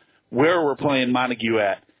out where we're playing Montague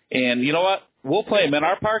at. And you know what? We'll play them in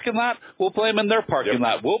our parking lot. We'll play them in their parking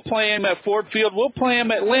lot. We'll play them at Ford Field. We'll play them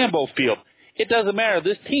at Lambeau Field. It doesn't matter.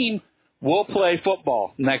 This team will play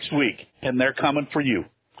football next week, and they're coming for you.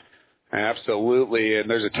 Absolutely. And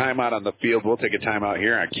there's a timeout on the field. We'll take a timeout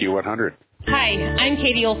here on Q100. Hi, I'm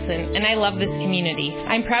Katie Olson, and I love this community.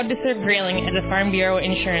 I'm proud to serve Grayling as a Farm Bureau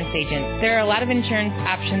insurance agent. There are a lot of insurance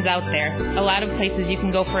options out there, a lot of places you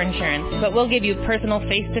can go for insurance, but we'll give you personal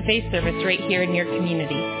face-to-face service right here in your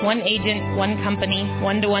community. One agent, one company,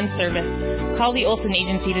 one-to-one service. Call the Olson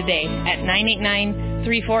Agency today at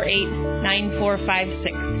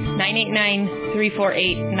 989-348-9456.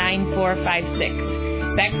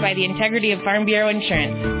 989-348-9456. Backed by the integrity of Farm Bureau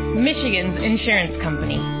Insurance, Michigan's insurance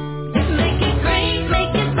company. Make it great,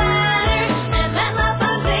 make it better, and Matt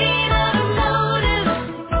LaFontaine Automotive.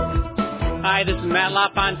 Hi, this is Matt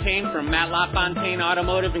LaFontaine from Matt LaFontaine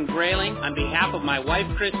Automotive in Grayling. On behalf of my wife,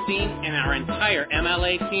 Christine, and our entire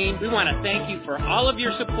MLA team, we want to thank you for all of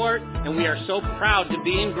your support, and we are so proud to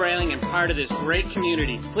be in Grayling and part of this great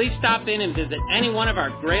community. Please stop in and visit any one of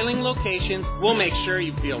our Grayling locations. We'll make sure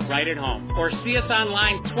you feel right at home. Or see us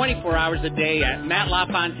online 24 hours a day at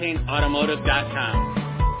MattLaFontaineAutomotive.com.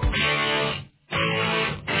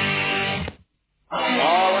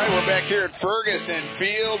 All right, we're back here at Ferguson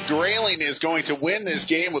Field. Grayling is going to win this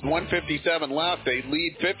game with 1:57 left. They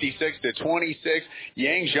lead 56-26.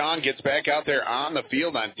 Yang Zhang gets back out there on the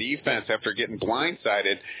field on defense after getting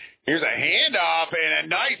blindsided. Here's a handoff and a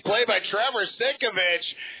nice play by Trevor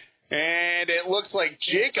Sikovich. And it looks like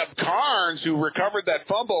Jacob Carnes, who recovered that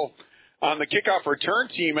fumble on the kickoff return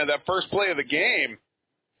team at that first play of the game.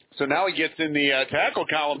 So now he gets in the tackle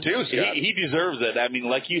column, too, Scott. He deserves it. I mean,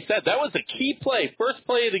 like you said, that was a key play, first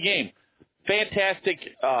play of the game.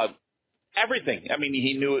 Fantastic everything. I mean,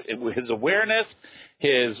 he knew his awareness,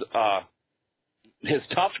 his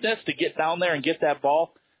toughness to get down there and get that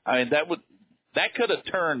ball. I mean, that could have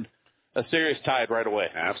turned a serious tide right away.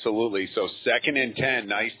 Absolutely. So 2nd and 10.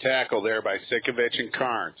 Nice tackle there by Sikovich and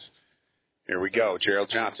Carnes. Here we go. Gerald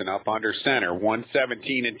Johnson up under center.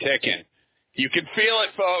 1:17 and ticking. You can feel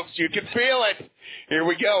it, folks. You can feel it. Here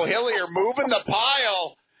we go. Hillier moving the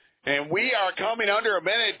pile. And we are coming under a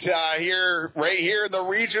minute right here in the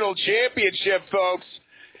regional championship, folks.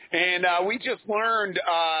 And we just learned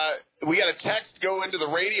we got a text go into the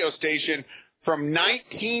radio station from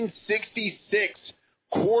 1966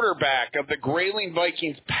 quarterback of the Grayling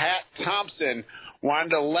Vikings, Pat Thompson, wanted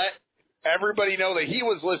to let everybody know that he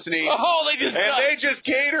was listening. Oh, they just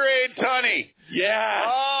Gatorade Tunney. Yeah.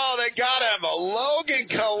 Oh, they got him. Logan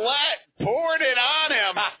Collette poured it on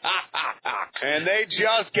him. And they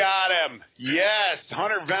just got him. Yes.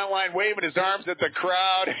 Hunter Ventline waving his arms at the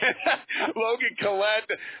crowd. Logan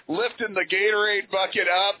Collette lifting the Gatorade bucket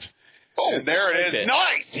up. Oh, and there it is.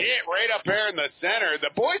 Nice hit right up there in the center.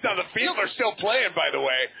 The boys on the field are still playing, by the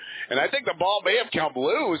way. And I think the ball may have come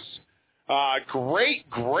loose. Great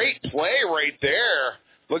play right there.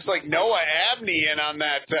 Looks like Noah Abney in on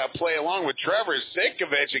that play along with Trevor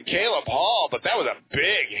Sinkovich and Caleb Hall, but that was a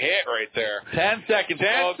big hit right there. 10 seconds,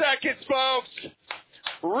 10 seconds, folks.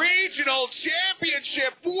 Regional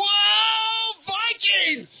championship. Whoa,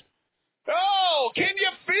 Vikings! Oh, can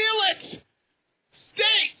you feel it?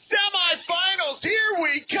 State semifinals, here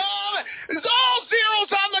we come. It's all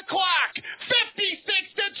zeros on the clock.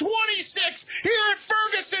 56-26 here at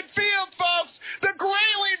Ferguson Field, folks. The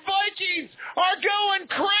Grayling Vikings are going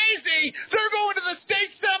crazy. They're going to the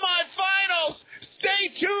state semifinals.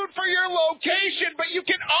 Stay tuned for your location, but you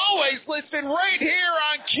can always listen right here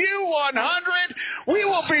on Q100. We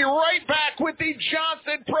will be right back with the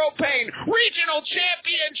Johnson Propane Regional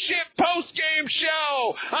Championship postgame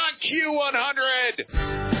show on Q100.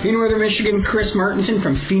 In Northern Michigan, Chris Martinson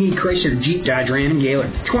from Feeney Chrysler Jeep Dodge Ram and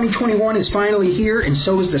Gaylord. 2021 is finally here, and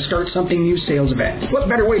so is the Start Something New sales event. What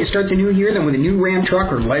better way to start the new year than with a new Ram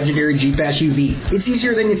truck or legendary Jeep SUV? It's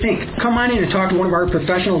easier than you think. Come on in and talk to one of our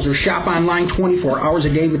professionals or shop online 24 hours a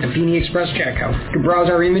day with the Feeney Express checkout. You can browse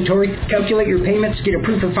our inventory, calculate your payments, get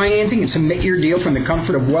approved for financing, and submit your deal from the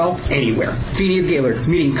comfort of, well, anywhere. Feeney of Gaylord,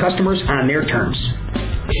 meeting customers on their terms.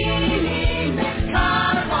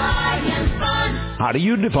 How do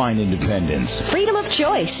you define independence? Freedom of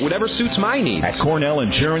choice. Whatever suits my needs. At Cornell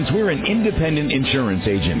Insurance, we're an independent insurance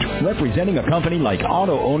agent representing a company like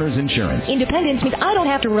Auto Owners Insurance. Independence means I don't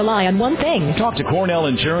have to rely on one thing. Talk to Cornell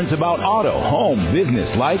Insurance about auto, home,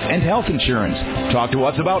 business, life, and health insurance. Talk to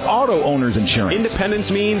us about Auto Owners Insurance.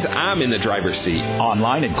 Independence means I'm in the driver's seat.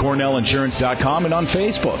 Online at CornellInsurance.com and on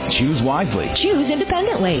Facebook. Choose wisely. Choose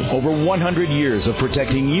independently. Over 100 years of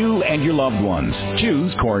protecting you and your loved ones.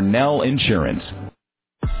 Choose Cornell Insurance.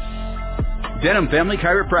 Denham Family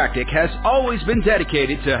Chiropractic has always been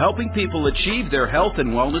dedicated to helping people achieve their health and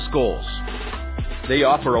wellness goals. They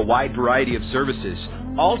offer a wide variety of services,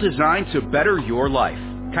 all designed to better your life.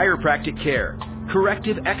 Chiropractic care,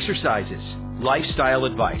 corrective exercises, lifestyle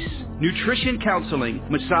advice, nutrition counseling,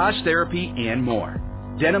 massage therapy, and more.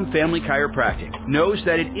 Denham Family Chiropractic knows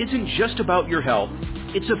that it isn't just about your health,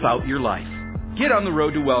 it's about your life. Get on the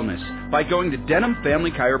road to wellness by going to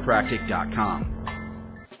DenhamFamilyChiropractic.com.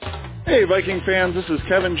 Hey, Viking fans, this is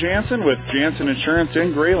Kevin Jansen with Jansen Insurance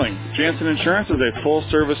in Grayling. Jansen Insurance is a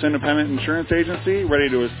full-service independent insurance agency ready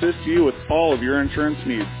to assist you with all of your insurance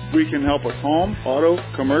needs. We can help with home, auto,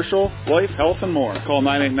 commercial, life, health, and more. Call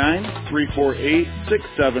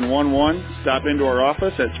 989-348-6711. Stop into our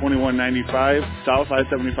office at 2195 South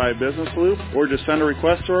I-75 Business Loop, or just send a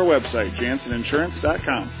request to our website,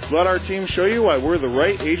 janseninsurance.com. Let our team show you why we're the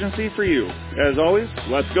right agency for you. As always,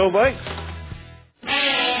 let's go Vikes!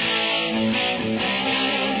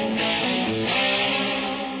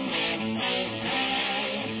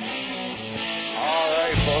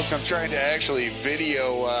 Folks, I'm trying to actually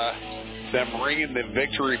video them ringing the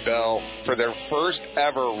victory bell for their first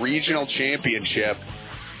ever regional championship,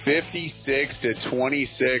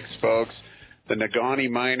 56-26, folks. The Naganee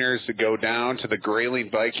Miners go down to the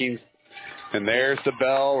Grayling Vikings, and there's the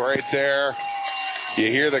bell right there. You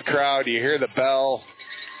hear the crowd, you hear the bell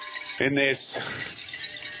in this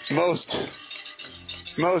most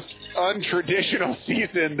untraditional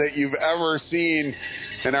season that you've ever seen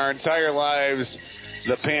in our entire lives.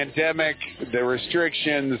 The pandemic, the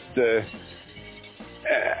restrictions, the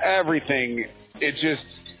everything,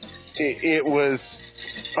 it was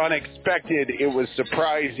unexpected, it was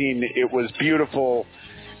surprising, it was beautiful,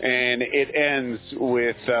 and it ends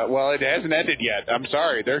with, well, it hasn't ended yet. I'm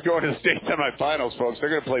sorry. They're going to the state semifinals, folks. They're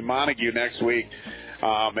going to play Montague next week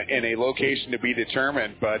in a location to be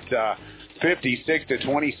determined, but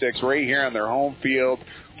 56-26 right here on their home field.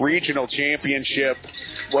 Regional championship.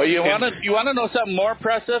 Well, you want to know something more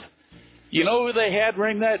impressive? You know who they had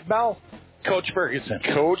ring that bell? Coach Ferguson.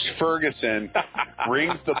 Coach Ferguson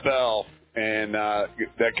rings the bell, and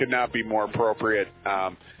that could not be more appropriate.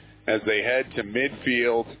 As they head to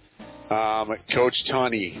midfield, Coach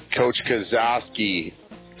Tunney, Coach Kozowski,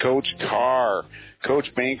 Coach Carr,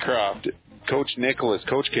 Coach Bancroft, Coach Nicholas,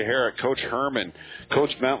 Coach Kahara, Coach Herman,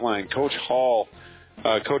 Coach Mentline, Coach Hall,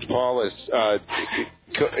 Coach Paulus,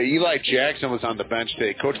 Eli Jackson was on the bench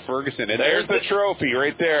today, Coach Ferguson, and there's the trophy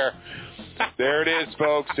right there. There it is,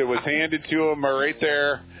 folks. It was handed to him right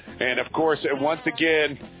there. And, of course, once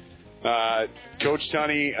again, Coach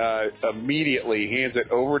Tunney immediately hands it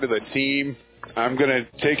over to the team. I'm going to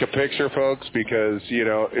take a picture, folks, because,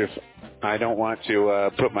 if I don't want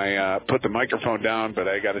to put the microphone down, but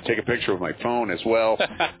I got to take a picture with my phone as well.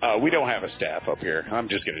 We don't have a staff up here. I'm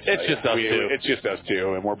just going to tell you. It's just us two. It's just us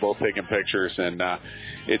two, and we're both taking pictures, and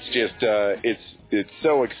it's just it's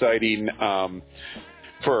so exciting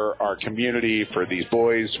for our community, for these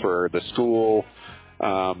boys, for the school.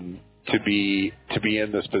 To be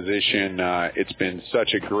in this position, it's been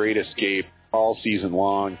such a great escape all season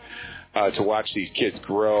long. To watch these kids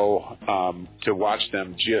grow, to watch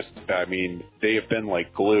them they have been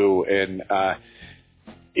like glue. And,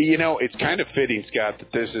 it's kind of fitting, Scott,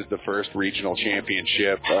 that this is the first regional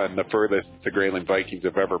championship and the furthest the Grayling Vikings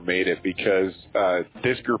have ever made it, because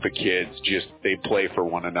this group of kids they play for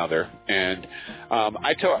one another. And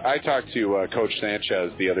I talked to Coach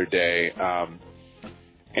Sanchez the other day,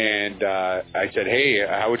 and I said, hey,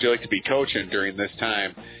 how would you like to be coaching during this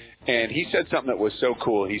time? And he said something that was so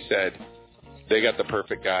cool. He said, they got the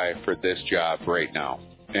perfect guy for this job right now.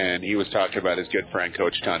 And he was talking about his good friend,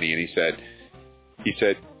 Coach Tunney. And he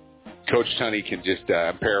said, Coach Tunney can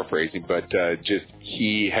I'm paraphrasing, but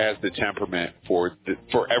he has the temperament for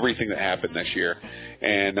everything that happened this year.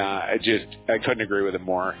 And I couldn't agree with him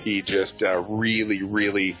more. He just really,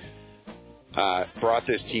 really brought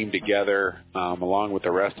this team together along with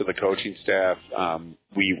the rest of the coaching staff.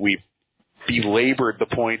 We belabored the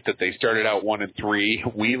point that they started out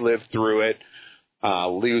 1-3. We lived through it,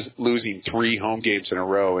 losing 3 home games in a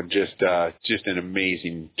row, and just an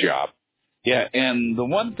amazing job. Yeah, and the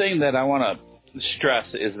one thing that I want to stress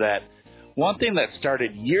is that one thing that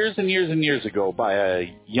started years and years and years ago by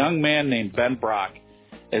a young man named Ben Brock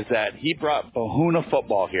is that he brought Bahuna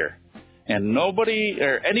football here. And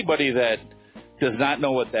anybody that does not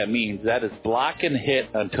know what that means, that is block and hit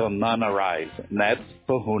until none arise. And that's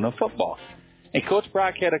Bahuna football. And Coach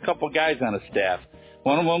Brock had a couple guys on his staff.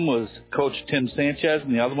 One of them was Coach Tim Sanchez,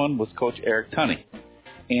 and the other one was Coach Eric Tunney.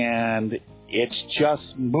 And it's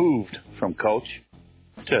just moved from coach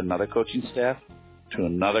to another coaching staff to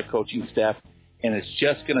another coaching staff, and it's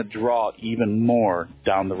just going to draw even more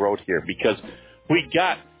down the road here, because we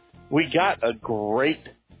got a great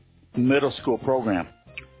middle school program.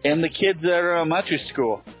 And the kids that are in elementary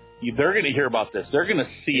school, they're going to hear about this. They're going to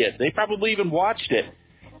see it. They probably even watched it.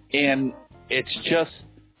 And it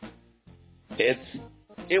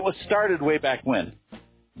was started way back when.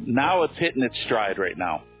 Now it's hitting its stride right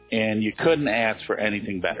now. And you couldn't ask for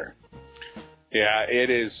anything better. Yeah, it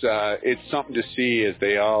is. It's something to see as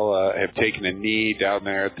they all have taken a knee down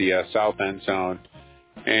there at the south end zone.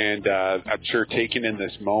 And I'm sure taking in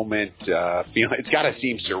this moment, it's got to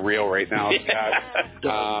seem surreal right now,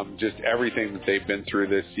 Scott. Just everything that they've been through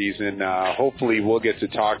this season. Hopefully we'll get to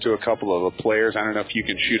talk to a couple of the players. I don't know if you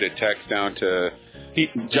can shoot a text down to...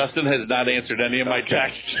 Justin has not answered any of my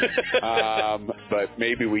texts. But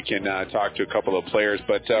maybe we can talk to a couple of players.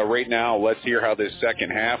 But right now, let's hear how this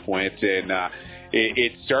second half went. And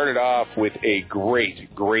it started off with a great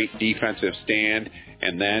defensive stand.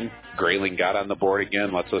 And then Grayling got on the board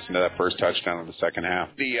again. Let's listen to that first touchdown in the second half.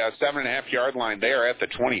 The 7.5-yard line there at the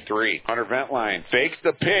 23. Hunter Ventline fakes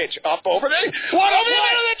the pitch up over the... What over the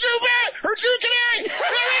middle of the Drew Canary!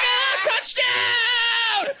 There it is! Touchdown!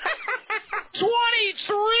 23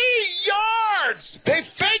 yards! They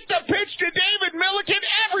faked the pitch to David Milliken.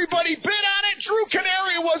 Everybody bid on it. Drew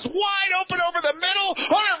Canary was wide open over the middle.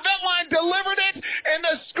 Hunter Ventline delivered it, and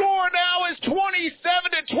the score now is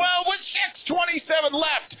 27-12 with 6:27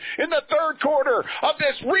 left in the third quarter of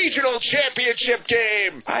this regional championship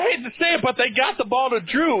game. I hate to say it, but they got the ball to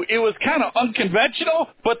Drew. It was kind of unconventional,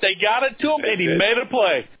 but they got it to him, and he made a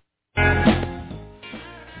play.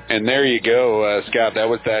 And there you go, Scott. That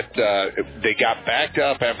was that. They got backed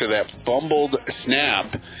up after that fumbled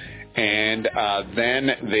snap, and then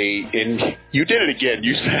you did it again.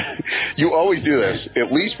 You said you always do this.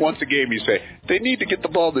 At least once a game, you say they need to get the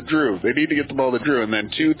ball to Drew. They need to get the ball to Drew, and then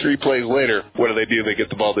 2-3 plays later, what do? They get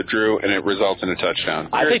the ball to Drew, and it results in a touchdown.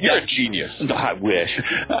 You're a genius. I wish.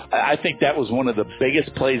 I think that was one of the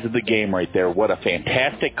biggest plays of the game right there. What a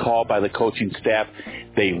fantastic call by the coaching staff.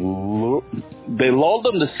 They lulled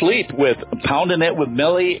them to sleep with pounding it with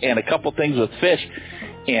Millie and a couple things with Fish,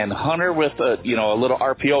 and Hunter with a little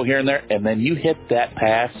RPO here and there, and then you hit that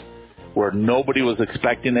pass where nobody was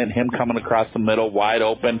expecting it, him coming across the middle wide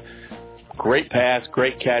open. Great pass,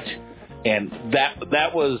 great catch. And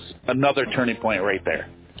that was another turning point right there.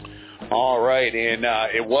 All right, and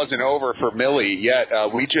it wasn't over for Millie yet.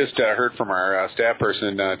 We just heard from our staff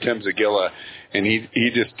person, Tim Zagilla, and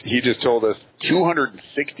he just told us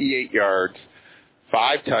 268 yards,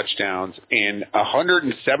 5 touchdowns, and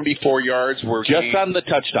 174 yards were just on the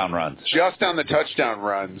touchdown runs. Just on the touchdown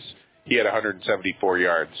runs, he had 174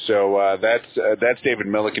 yards. So that's David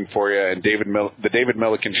Milliken for you, and the David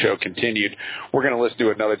Milliken Show continued. We're going to listen to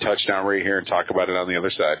another touchdown right here and talk about it on the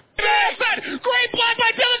other side. Great block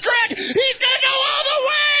by Dylan Craig. He's going to go all the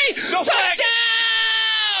way. No flag.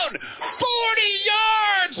 Touchdown! 40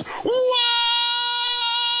 yards. Whoa,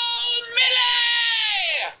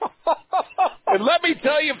 Millie! And let me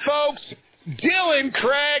tell you, folks, Dylan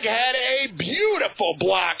Craig had a beautiful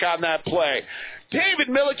block on that play. David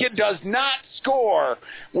Milliken does not score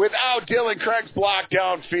without Dylan Craig's block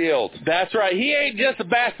downfield. That's right. He ain't just a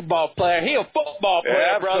basketball player. He a football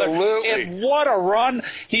player, Absolutely. brother. And what a run.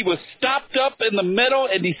 He was stopped up in the middle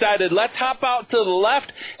and decided, let's hop out to the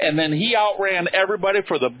left, and then he outran everybody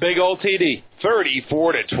for the big old TD.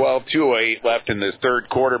 34-12, 2:08 left in this third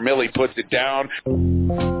quarter. Millie puts it down.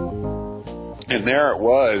 And there it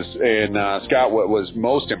was. And, Scott, what was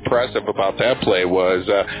most impressive about that play was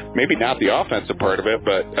maybe not the offensive part of it,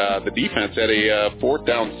 but the defense had a fourth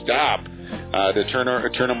down stop to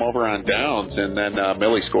turn them over on downs, and then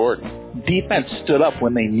Millie scored. Defense stood up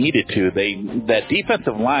when they needed to. That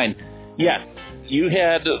defensive line, yes, you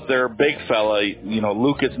had their big fella,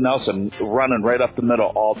 Lucas Nelson, running right up the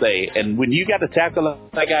middle all day. And when you got to tackle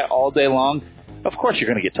that guy all day long, of course you're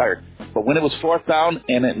going to get tired. But when it was fourth down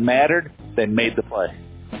and it mattered, they made the play.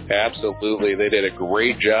 Absolutely. They did a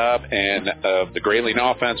great job, and the Grayling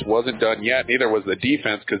offense wasn't done yet. Neither was the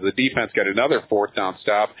defense, because the defense got another fourth down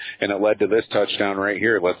stop, and it led to this touchdown right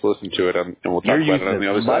here. Let's listen to it, and we'll talk about it on the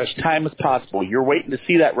other side. As much time as possible. You're waiting to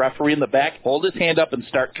see that referee in the back hold his hand up and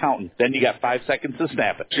start counting. Then you got 5 seconds to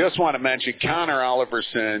snap it. Just want to mention Connor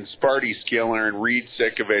Oliverson, Sparty Skillern, Reed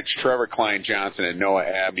Sikovich, Trevor Klein-Johnson, and Noah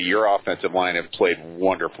Abney. Your offensive line have played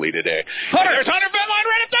wonderfully today. There's Hunter Benline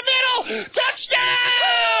right up the middle.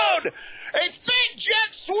 Touchdown! A fake jet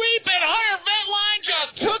sweep, and Hunter Benline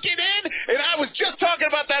just took it in. And I was just talking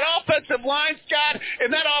about that offensive line, Scott,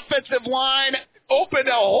 and that offensive line opened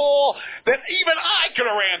a hole that even I could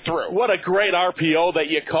have ran through. What a great RPO that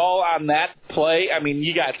you call on that play. I mean,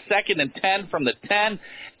 you got 2nd and 10 from the 10.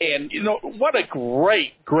 And, what a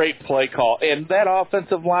great play call. And that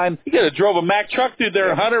offensive line, you could have drove a Mack truck through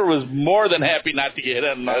there. Hunter was more than happy not to get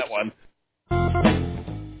in that one.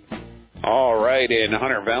 All right, and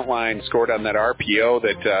Hunter Ventline scored on that RPO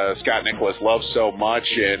that Scott Nicholas loves so much,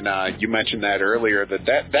 and you mentioned that earlier,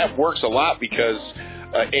 that works a lot because,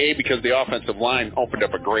 because the offensive line opened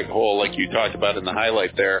up a great hole like you talked about in the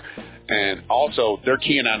highlight there, and also they're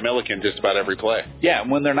keying on Milliken just about every play. Yeah,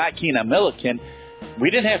 and when they're not keying on Milliken,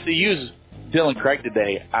 we didn't have to use Dylan Craig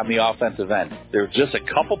today on the offensive end. There were just a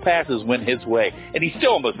couple passes went his way, and he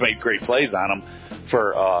still almost made great plays on them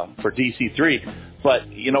for DC3,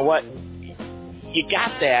 but you know what? You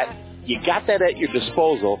got that at your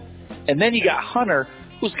disposal, and then you got Hunter,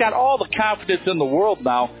 who's got all the confidence in the world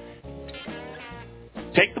now.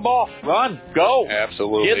 Take the ball, run, go.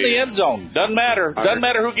 Absolutely. Get in the end zone. Doesn't matter. Doesn't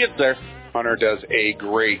matter who gets there. Hunter does a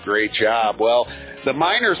great job. Well, the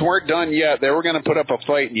Miners weren't done yet. They were going to put up a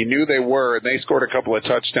fight, and you knew they were, and they scored a couple of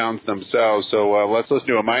touchdowns themselves. So let's listen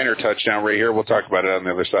to a Miner touchdown right here. We'll talk about it on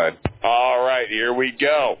the other side. All right, here we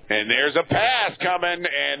go. And there's a pass coming,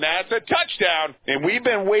 and that's a touchdown. And we've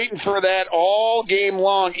been waiting for that all game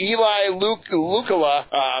long. Eli Lukala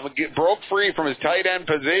broke free from his tight end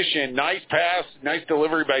position. Nice pass, nice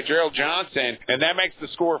delivery by Gerald Johnson. And that makes the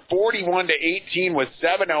score 41-18 with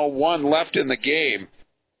 7:01 left in the game.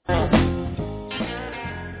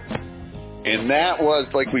 And that was,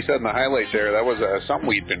 like we said in the highlight there, that was something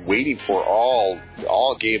we'd been waiting for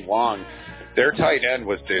all game long. Their tight end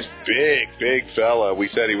was this big fella. We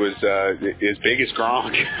said he was as big as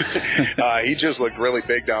Gronk. He just looked really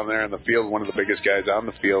big down there in the field, one of the biggest guys on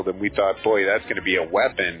the field, and we thought, boy, that's going to be a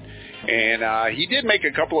weapon. And he did make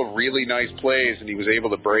a couple of really nice plays, and he was able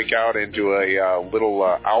to break out into a little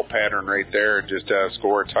out pattern right there and just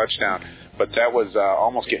score a touchdown. But that was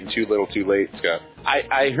almost getting too little too late, Scott.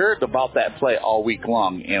 I heard about that play all week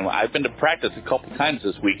long, and I've been to practice a couple times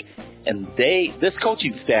this week, and this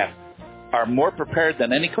coaching staff are more prepared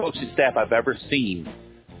than any coaching staff I've ever seen.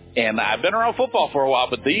 And I've been around football for a while,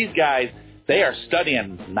 but these guys, they are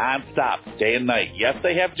studying nonstop, day and night. Yes,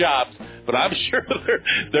 they have jobs, but I'm sure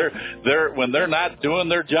they're when they're not doing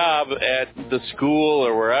their job at the school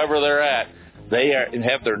or wherever they're at, they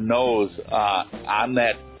have their nose on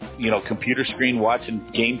that computer screen watching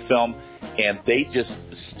game film, and they just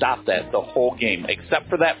stopped that the whole game, except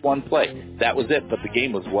for that one play. That was it, but the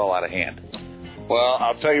game was well out of hand. Well,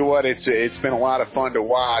 I'll tell you what, it's been a lot of fun to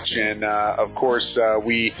watch, and of course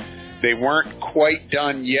they weren't quite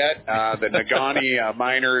done yet. The Naganee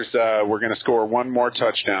Miners were going to score one more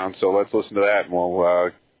touchdown, so let's listen to that, and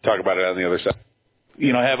we'll talk about it on the other side.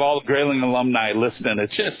 You know, have all the Grayling alumni listening. It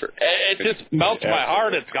just melts my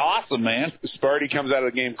heart. It's awesome, man. Sparty comes out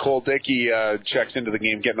of the game. Cole Dickey checks into the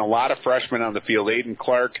game, getting a lot of freshmen on the field. Aiden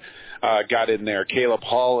Clark got in there. Caleb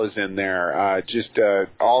Hall is in there. Just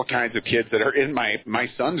all kinds of kids that are in my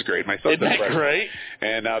son's grade. My son's Isn't that great?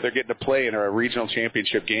 And they're getting to play in a regional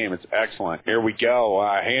championship game. It's excellent. Here we go.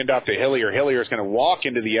 Hand off to Hillier. Hillier is going to walk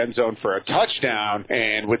into the end zone for a touchdown.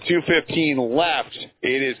 And with 2:15 left,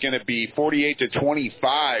 it is going to be 48-25.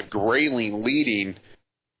 Grayling leading.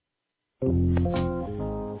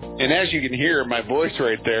 And as you can hear, my voice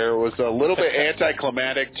right there was a little bit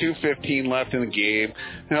anticlimactic. 2:15 left in the game.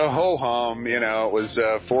 Ho-hum, it was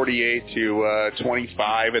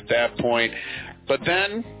 48-25 at that point. But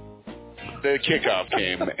then the kickoff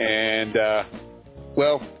came. And,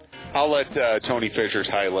 I'll let Tony Fisher's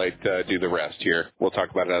highlight do the rest here. We'll talk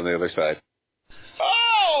about it on the other side.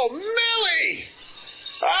 Oh, Millie!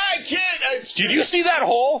 I can't. Did you see that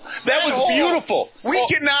hole? That was beautiful. We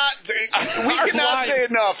cannot say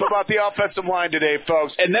enough about the offensive line today,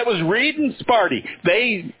 folks. And that was Reed and Sparty.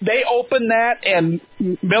 They opened that, and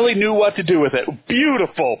Millie knew what to do with it.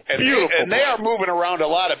 Beautiful. And they are moving around a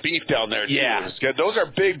lot of beef down there, too. Yeah. Those are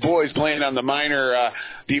big boys playing on the Minor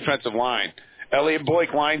defensive line. Elliot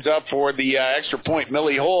Boyk lines up for the extra point.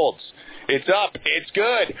 Millie holds. It's up. It's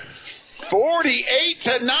good.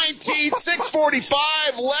 48-19,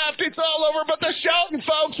 6:45 left. It's all over but the shouting,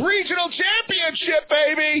 folks. Regional championship,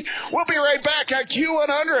 baby. We'll be right back on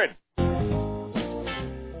Q100.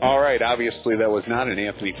 All right, obviously that was not an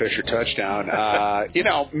Anthony Fisher touchdown.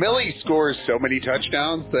 Millie scores so many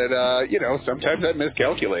touchdowns that, sometimes I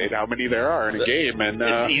miscalculate how many there are in a game. And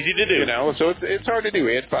it's easy to do. So it's hard to do.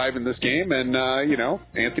 He had 5 in this game, and,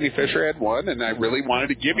 Anthony Fisher had 1, and I really wanted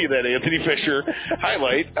to give you that Anthony Fisher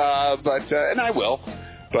highlight, and I will.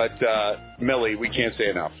 But Millie, we can't say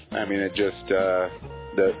enough. I mean, it just the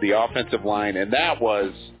offensive line, and that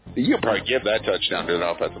was – you can probably give that touchdown to an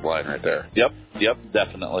offensive line right there. Yep,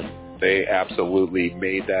 definitely. They absolutely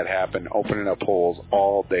made that happen, opening up holes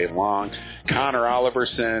all day long. Connor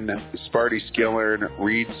Oliverson, Sparty Skillern,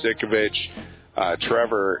 Reed Sikovich,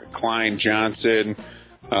 Trevor Klein Johnson,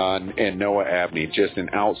 and Noah Abney. Just an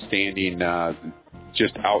outstanding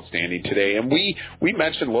today. And we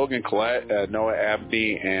mentioned Logan Collette, Noah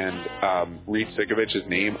Abney, and Reed Sikovich's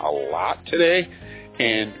name a lot today.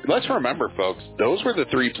 And let's remember, folks, those were the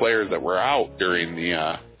 3 players that were out during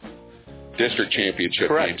the district championship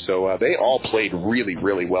game. So they all played really,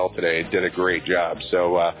 really well today and did a great job.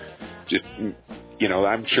 So I'm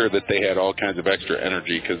sure that they had all kinds of extra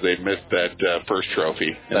energy because they missed that first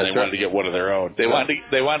trophy, and they wanted to get one of their own. They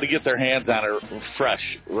wanted to get their hands on it fresh,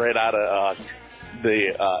 right out of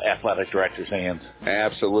the athletic director's hands.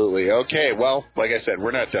 Absolutely. Okay, well, like I said,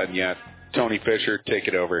 we're not done yet. Tony Fisher, take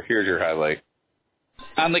it over. Here's your highlight.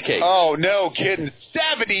 On the case. Oh, no kidding.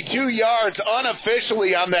 72 yards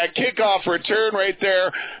unofficially on that kickoff return right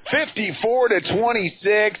there.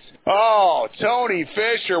 54-26. Oh, Tony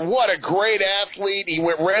Fisher, what a great athlete. He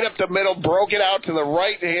went right up the middle, broke it out to the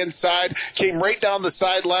right-hand side, came right down the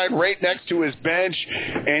sideline, right next to his bench,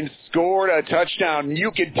 and scored a touchdown.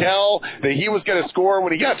 You could tell that he was going to score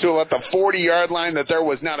when he got to about the 40-yard line, that there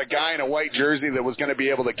was not a guy in a white jersey that was going to be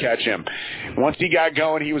able to catch him. Once he got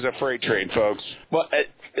going, he was a freight train, folks. Well,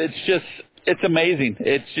 it's amazing.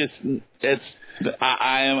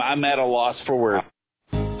 I'm at a loss for words.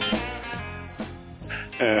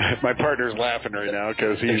 My partner's laughing right now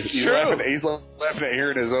because he's laughing at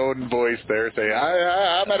hearing his own voice there say,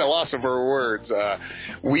 I'm at a loss for words.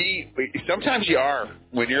 Sometimes you are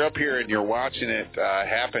when you're up here and you're watching it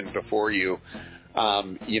happen before you.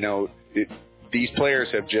 These players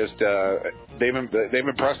have just they've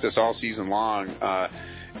impressed us all season long.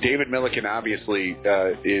 David Milliken obviously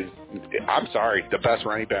is, I'm sorry, the best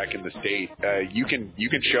running back in the state. You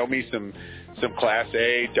can show me some Class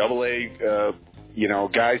A, Double A,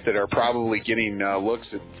 guys that are probably getting looks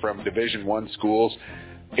from Division I schools.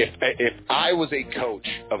 If I was a coach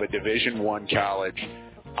of a Division I college,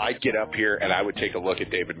 I'd get up here and I would take a look at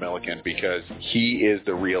David Milliken because he is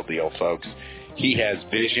the real deal, folks. He has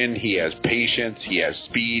vision. He has patience. He has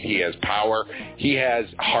speed. He has power. He has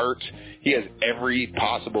heart. He has every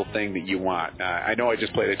possible thing that you want. I know I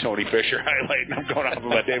just played a Tony Fisher highlight, and I'm going off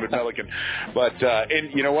about David Milliken. But,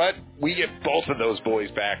 and you know what? We get both of those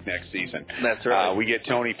boys back next season. That's right. We get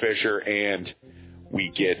Tony Fisher and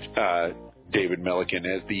we get David Milliken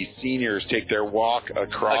as the seniors take their walk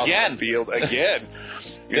across the field again.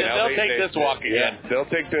 They'll take this walk again. Yeah, they'll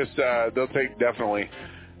take this. They'll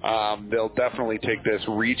definitely take this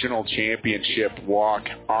regional championship walk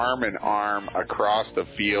arm in arm across the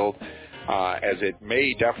field. As it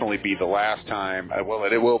may definitely be the last time. Well,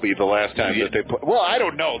 it will be the last time that they play. Well, I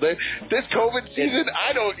don't know. This COVID season,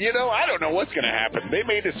 I don't know what's going to happen. They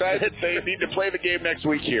may decide that they need to play the game next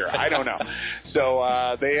week here. I don't know.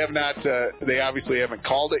 So they have not. They obviously haven't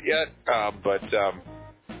called it yet. But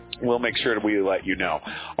we'll make sure that we let you know.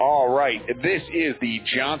 All right, this is the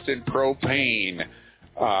Johnson Propane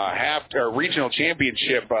regional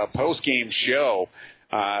championship post-game show.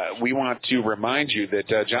 We want to remind you that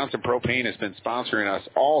Johnson Propane has been sponsoring us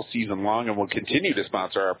all season long and will continue to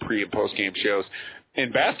sponsor our pre- and post-game shows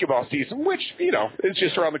in basketball season, which, is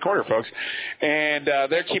just around the corner, folks. And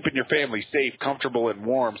they're keeping your family safe, comfortable, and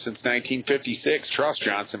warm since 1956. Trust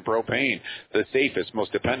Johnson Propane, the safest,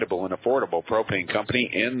 most dependable, and affordable propane company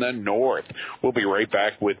in the North. We'll be right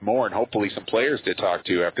back with more and hopefully some players to talk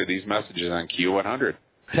to after these messages on Q100.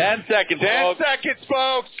 10 seconds, 10 seconds,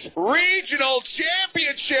 folks. Regional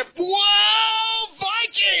championship. Whoa,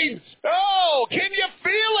 Vikings! Oh, can you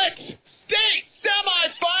feel it? State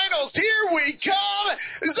semifinals. Here we come.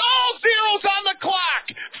 There's all zeros on the clock.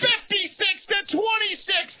 56-26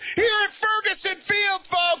 here at Ferguson Field,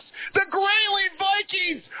 folks. The Grayling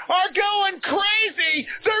Vikings are going crazy.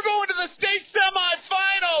 They're going to the state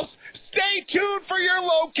semifinals. Stay tuned for your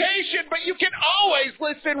location, but you can always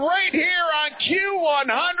listen right here on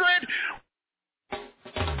Q100.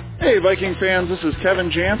 Hey, Viking fans, this is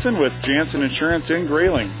Kevin Jansen with Jansen Insurance in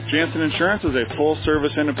Grayling. Jansen Insurance is a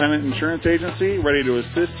full-service independent insurance agency ready to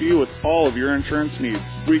assist you with all of your insurance needs.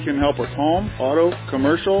 We can help with home, auto,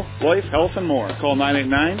 commercial, life, health, and more. Call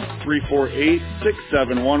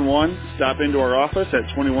 989-348-6711. Stop into our office at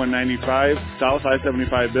 2195 South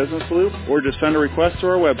I-75 Business Loop, or just send a request to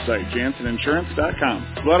our website,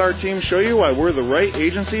 janseninsurance.com. Let our team show you why we're the right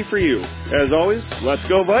agency for you. As always, let's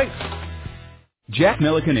go Vikes! Jack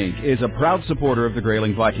Milliken Inc. is a proud supporter of the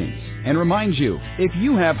Grayling Vikings and reminds you, if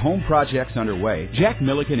you have home projects underway, Jack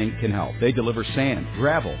Milliken Inc. can help. They deliver sand,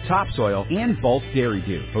 gravel, topsoil, and bulk dairy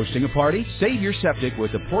dew. Hosting a party? Save your septic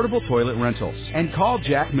with the portable toilet rentals. And call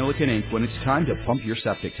Jack Milliken Inc. when it's time to pump your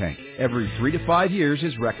septic tank. Every 3 to 5 years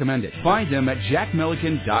is recommended. Find them at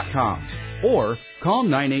jackmilliken.com or call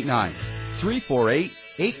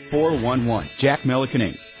 989-348-8411. Jack Milliken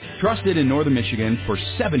Inc. Trusted in Northern Michigan for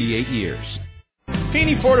 78 years.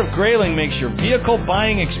 Feeney Ford of Grayling makes your vehicle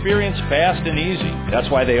buying experience fast and easy. That's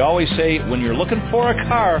why they always say, when you're looking for a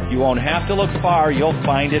car, you won't have to look far, you'll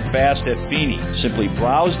find it fast at Feeney. Simply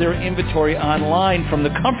browse their inventory online from the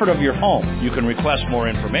comfort of your home. You can request more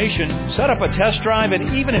information, set up a test drive,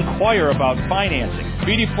 and even inquire about financing.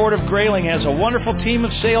 Feeney Ford of Grayling has a wonderful team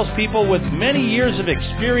of salespeople with many years of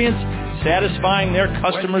experience satisfying their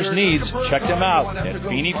customers' needs. Check them out at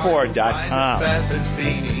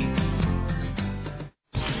FeeneyFord.com.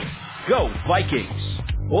 Go Vikings!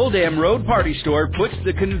 Old Dam Road Party Store puts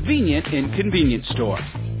the convenient in convenience store.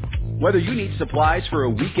 Whether you need supplies for a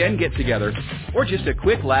weekend get-together or just a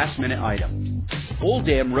quick last-minute item, Old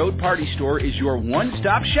Dam Road Party Store is your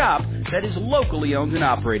one-stop shop that is locally owned and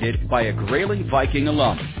operated by a Grayling Viking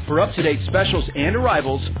alum. For up-to-date specials and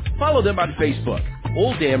arrivals, follow them on Facebook.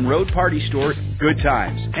 Old Dam Road Party Store, good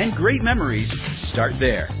times and great memories start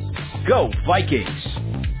there. Go Vikings!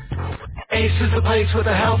 Ace is the place with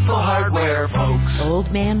the helpful hardware, folks.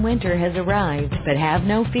 Old Man Winter has arrived, but have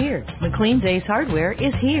no fear. McLean's Ace Hardware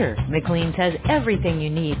is here. McLean's has everything you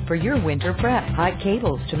need for your winter prep. Hot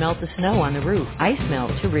cables to melt the snow on the roof, ice melt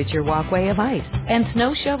to rid your walkway of ice, and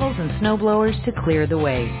snow shovels and snow blowers to clear the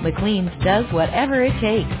way. McLean's does whatever it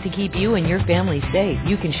takes to keep you and your family safe.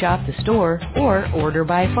 You can shop the store or order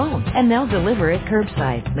by phone, and they'll deliver it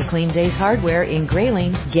curbside. McLean's Ace Hardware in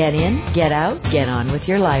Grayling. Get in, get out, get on with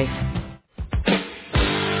your life.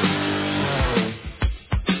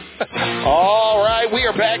 All right, we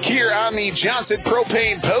are back here on the Johnson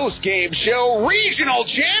Propane post-game show, Regional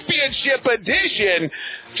Championship Edition.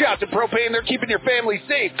 Johnson Propane, they're keeping your family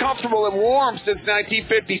safe, comfortable, and warm since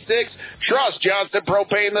 1956. Trust Johnson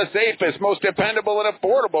Propane, the safest, most dependable, and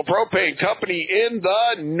affordable propane company in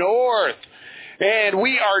the North. And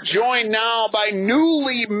we are joined now by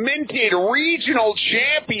newly minted regional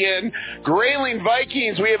champion Grayling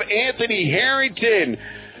Vikings. We have Anthony Harrington,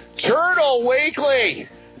 Turtle Wakely,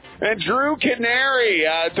 and Drew Canary,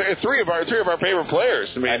 three of our favorite players.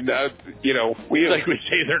 I mean, we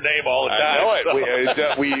say their name all the time. I know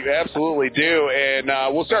it. We absolutely do. And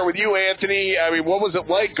we'll start with you, Anthony. I mean, what was it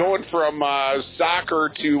like going from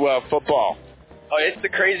soccer to football? Oh, it's the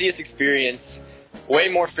craziest experience. Way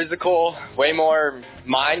more physical, way more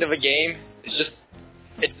mind of a game. It's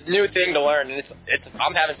a new thing to learn, and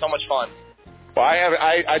I'm having so much fun. Well,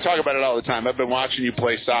 I talk about it all the time. I've been watching you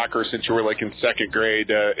play soccer since you were like in second grade.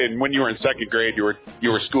 And when you were in second grade, you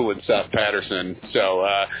were schooling Seth Patterson. So,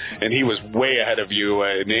 and he was way ahead of you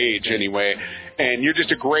in age anyway. And you're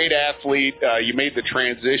just a great athlete. You made the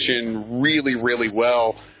transition really, really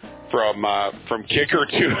well from kicker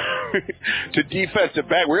to defensive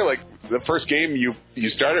back. We were like, the first game you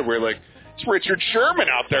started, we were like, it's Richard Sherman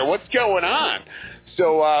out there. What's going on?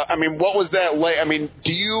 So, I mean, what was that like? I mean,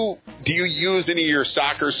 do you use any of your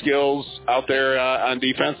soccer skills out there on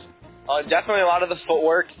defense? Definitely a lot of the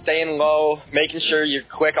footwork, staying low, making sure you're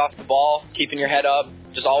quick off the ball, keeping your head up,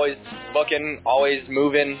 just always looking, always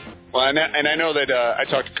moving. Well, and I know that I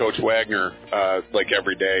talked to Coach Wagner like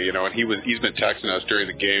every day, and he's been texting us during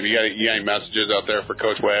the game. You got any messages out there for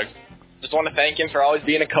Coach Wags? Just want to thank him for always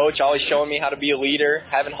being a coach, always showing me how to be a leader,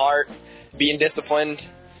 having heart, being disciplined,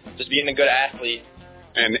 just being a good athlete.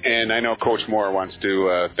 And I know Coach Moore wants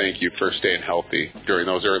to thank you for staying healthy during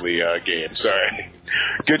those early games. All right.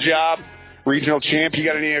 Good job. Regional champ. You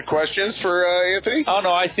got any questions for Anthony? Oh,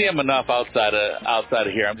 no, I see him enough outside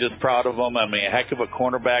of here. I'm just proud of him. I mean, a heck of a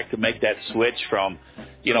cornerback to make that switch from,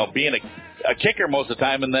 being a kicker most of the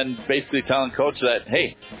time and then basically telling Coach that,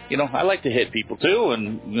 hey, I like to hit people too.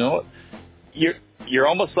 And, you're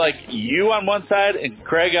almost like you on one side and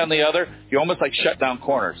Craig on the other. You almost like shut down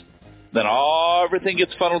corners. Then everything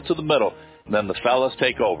gets funneled to the middle. And then the fellas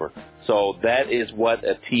take over. So that is what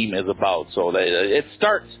a team is about. So it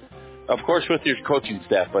starts, of course, with your coaching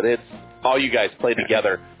staff, but it's all you guys play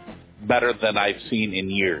together better than I've seen in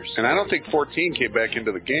years. And I don't think 14 came back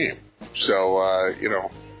into the game. So,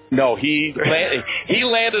 No, he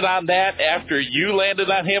landed on that after you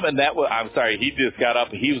landed on him, and he just got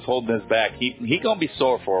up and he was holding his back. He going to be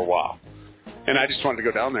sore for a while. And I just wanted to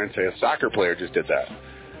go down there and say a soccer player just did that.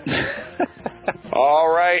 All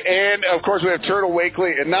right, and of course we have Turtle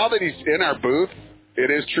Wakely, and now that he's in our booth, it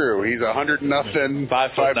is true. He's 100 nothing,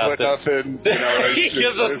 5 foot nothing. He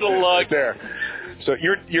gives us the look there. So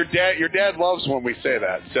your dad loves when we say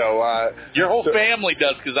that. So your whole family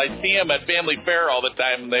does, because I see him at family fair all the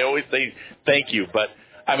time, and they always say thank you. But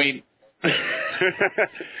I mean,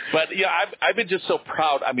 I've been just so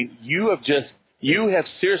proud. I mean, you have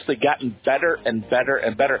seriously gotten better and better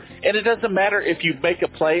and better. And it doesn't matter if you make a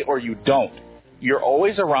play or you don't. You're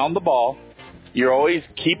always around the ball. You're always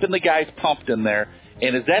keeping the guys pumped in there.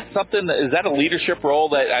 And is that a leadership role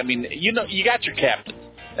that, I mean, you got your captains,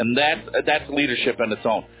 and that's leadership in its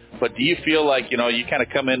own. But do you feel like, you kind of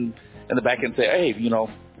come in the back and say, hey,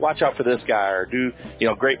 watch out for this guy, or do,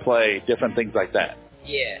 great play, different things like that?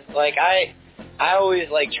 Yeah, like I always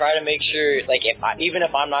try to make sure, even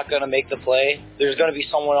if I'm not going to make the play, there's going to be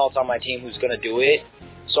someone else on my team who's going to do it.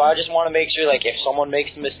 So I just want to make sure, if someone makes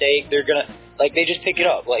a mistake, they're going to, they just pick it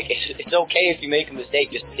up. It's okay if you make a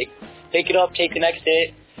mistake, just pick it up, take the next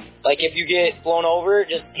hit. If you get blown over,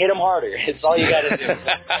 just hit them harder. It's all you got to do.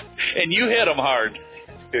 And you hit them hard.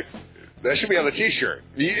 That should be on the T-shirt.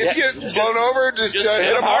 If you get blown over, just hit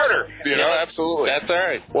them harder. Absolutely. That's all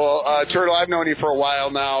right. Well, Turtle, I've known you for a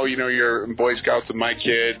while now. You're in Boy Scouts with my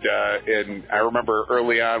kid. And I remember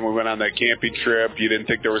early on we went on that camping trip. You didn't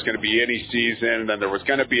think there was going to be any season, and then there was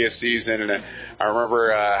going to be a season. And I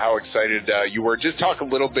remember how excited you were. Just talk a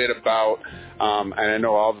little bit about, and I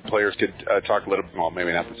know all the players could talk a little bit, well,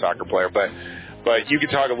 maybe not the soccer player, but you could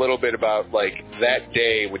talk a little bit about, that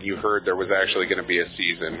day when you heard there was actually going to be a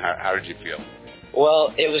season. How did you feel?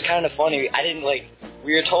 Well, it was kind of funny.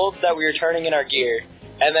 We were told that we were turning in our gear,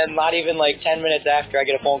 and then not even 10 minutes after, I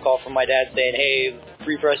get a phone call from my dad saying, hey,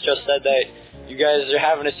 Free Press just said that you guys are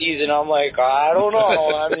having a season. I'm like, I don't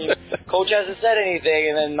know. I mean, coach hasn't said anything.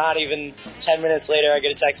 And then not even 10 minutes later, I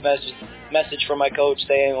get a text message from my coach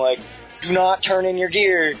saying, do not turn in your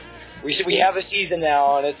gear. We have a season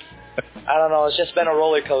now, and I don't know, it's just been a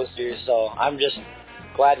roller coaster, so I'm just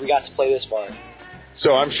glad we got to play this far.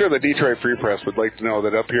 So I'm sure the Detroit Free Press would like to know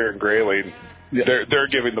that up here in Grayling, they're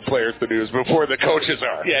giving the players the news before the coaches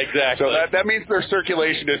are. Yeah, exactly. So that means their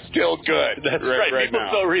circulation is still good. That's right. People now.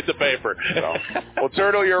 still read the paper. So. Well,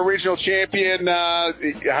 Turtle, you're a regional champion. How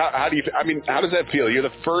does that feel? You're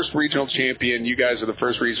the first regional champion. You guys are the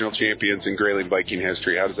first regional champions in Grayling Viking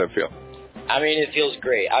history. How does that feel? I mean, it feels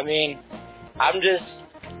great. I mean, I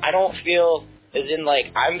don't feel as in, like,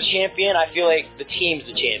 I'm the champion. I feel like the team's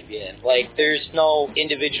the champion. Like, there's no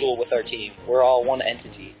individual with our team. We're all one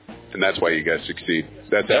entity. And that's why you guys succeed.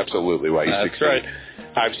 That's absolutely why you succeed. Right.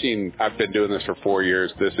 I've been doing this for 4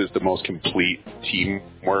 years. This is the most complete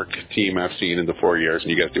teamwork team I've seen in the 4 years, and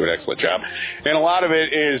you guys do an excellent job. And a lot of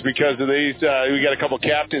it is because of these. We got a couple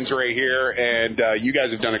captains right here, and you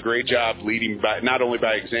guys have done a great job leading by not only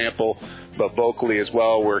by example, but vocally as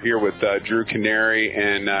well. We're here with Drew Canary,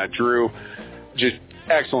 and Drew, just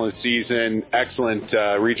excellent season, excellent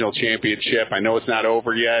regional championship. I know it's not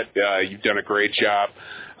over yet. You've done a great job.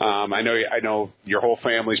 I know your whole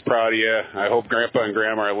family's proud of you. I hope Grandpa and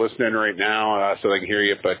Grandma are listening right now so they can hear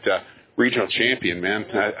you. But regional champion, man,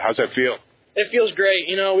 how's that feel? It feels great.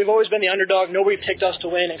 You know, we've always been the underdog. Nobody picked us to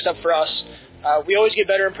win except for us. We always get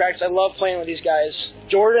better in practice. I love playing with these guys.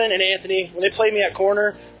 Jordan and Anthony, when they play me at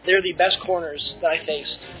corner, they're the best corners that I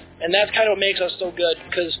faced. And that's kind of what makes us so good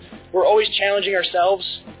because we're always challenging ourselves.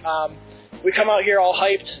 We come out here all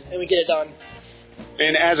hyped, and we get it done.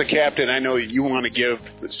 And as a captain, I know you want to give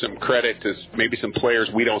some credit to maybe some players.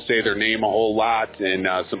 We don't say their name a whole lot, and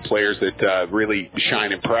some players that really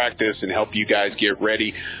shine in practice and help you guys get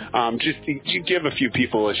ready. Just give a few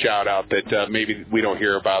people a shout-out that maybe we don't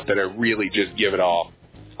hear about that are really just give it all.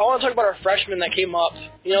 I want to talk about our freshmen that came up.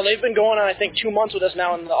 You know, they've been going on, I think, 2 months with us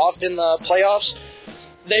now in the playoffs.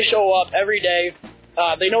 They show up every day.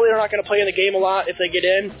 They know they're not going to play in the game a lot if they get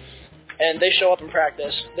in. And they show up in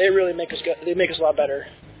practice. They really make us good. They make us a lot better.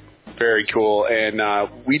 Very cool. And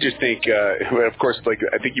we just think, of course, like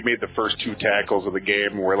I think you made the first 2 tackles of the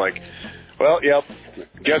game. And we're like, well, yep.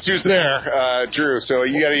 Guess who's there, Drew? So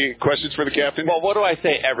you got any questions for the captain? Well, what do I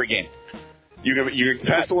say every game? You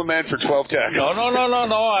pencil them in for 12 tackles. No.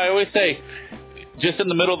 I always say, just in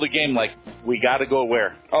the middle of the game, like, we got to go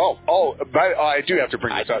where? I do have to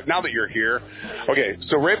bring this up. Now that you're here. Okay,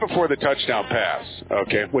 so right before the touchdown pass,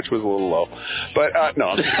 okay, which was a little low. But, no,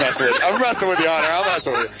 I'm just messing with you. I'm messing with you, Honor. I'm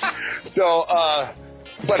messing with you. So,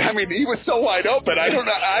 but, I mean, he was so wide open. I don't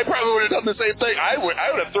know. I probably would have done the same thing. I would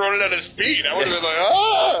have thrown it at his feet. I would have been like,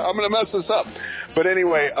 I'm going to mess this up. But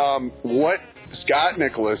anyway, what Scott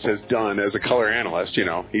Nicholas has done as a color analyst, you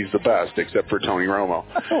know, he's the best except for Tony Romo.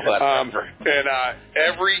 And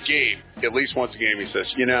every game, at least once a game, he says,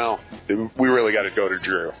 you know, we really got to go to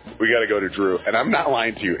Drew. We got to go to Drew. And I'm not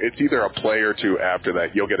lying to you. It's either a play or 2 after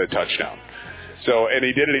that. You'll get a touchdown. So, and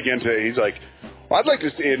he did it again today. He's like, well, I'd like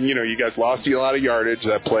to see, and, you know, you guys lost a lot of yardage,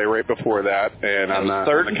 that play right before that. And on the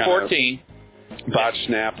 3rd and 14. Botch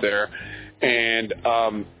snap there. And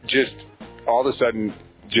just all of a sudden,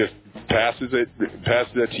 just passes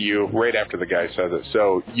it to you right after the guy says it.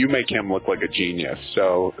 So you make him look like a genius.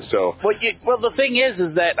 So. Well, the thing is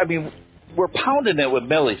that, I mean, we're pounding it with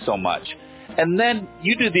Millie so much. And then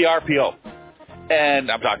you do the RPO. And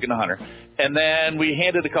I'm talking to Hunter. And then we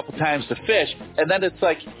hand it a couple times to Fish. And then it's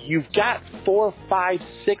like you've got 4, 5,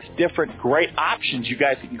 6 different great options you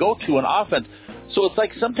guys can go to in offense. So it's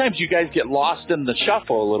like sometimes you guys get lost in the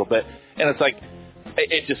shuffle a little bit. And it's like,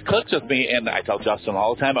 it just clicks with me, and I tell Justin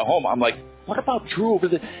all the time at home, I'm like, what about Drew over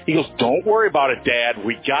there? He goes, don't worry about it, Dad.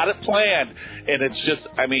 We got it planned. And it's just,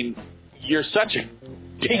 I mean, you're such a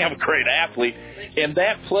damn great athlete. And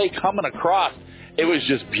that play coming across, it was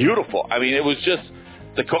just beautiful. I mean, it was just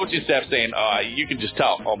the coaching staff saying, you can just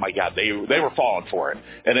tell, oh, my God, they were falling for it.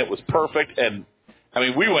 And it was perfect. And, I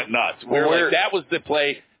mean, we went nuts. We were like, that was the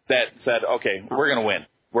play that said, okay, we're going to win.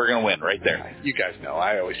 We're going to win right there. You guys know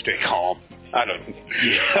I always stay calm. I don't.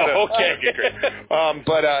 Yeah, okay.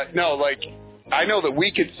 But no, like I know that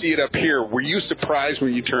we could see it up here. Were you surprised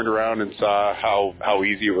when you turned around and saw how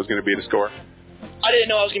easy it was going to be to score? I didn't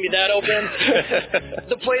know I was going to be that open.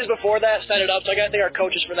 The plays before that set it up, so I got to thank our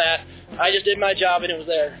coaches for that. I just did my job and it was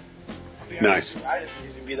there. Nice. I didn't think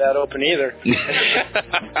it would be that open either.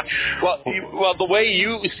 Well, the way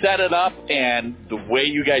you set it up and the way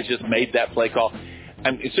you guys just made that play call. I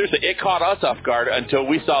mean, seriously, it caught us off guard until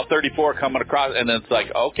we saw 34 coming across, and it's like,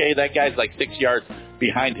 okay, that guy's like 6 yards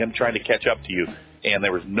behind him trying to catch up to you, and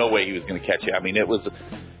there was no way he was going to catch you. I mean, it was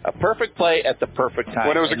a perfect play at the perfect time.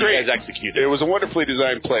 Well, it was you guys executed. It was a wonderfully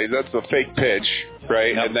designed play. That's the fake pitch,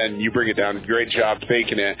 right? Yep. And then you bring it down. Great job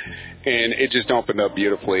faking it, and it just opened up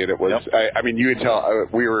beautifully. And it was, I mean, you could tell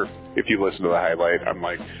we were. If you listen to the highlight, I'm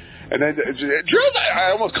like. And then Drew,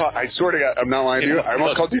 I almost called. I sort of got. I'm not lying to you. I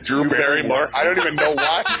almost called you Drew Barrymore. I don't even know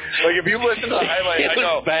why. Like if you listen to the highlight, I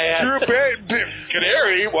go Drew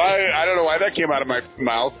Canary. Why? I don't know why that came out of my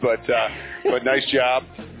mouth, but nice job.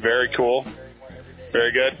 Very cool.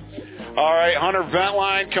 Very good. All right, Hunter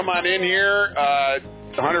Ventline, come on in here.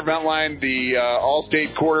 Hunter Ventline, the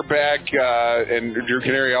All-State quarterback, and Drew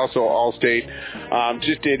Canary, also All-State,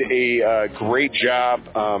 just did a great job.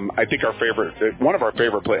 I think one of our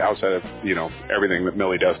favorite plays, outside of, everything that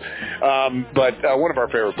Millie does, but one of our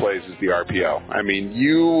favorite plays is the RPO. I mean,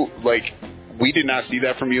 we did not see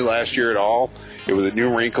that from you last year at all. It was a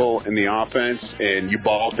new wrinkle in the offense, and you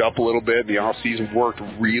bulked up a little bit. The offseason worked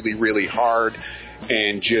really, really hard.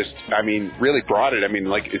 And really brought it. I mean,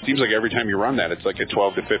 it seems like every time you run that, it's like a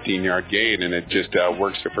 12 to 15-yard gain, and it just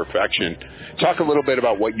works to perfection. Talk a little bit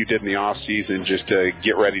about what you did in the off season just to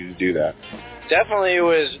get ready to do that. Definitely, it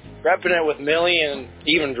was repping it with Millie and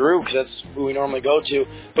even Drew, because that's who we normally go to.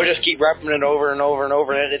 But just keep repping it over and over and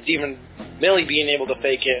over, and it's even Millie being able to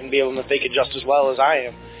fake it and be able to fake it just as well as I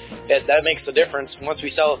am. That makes the difference.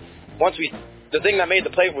 The thing that made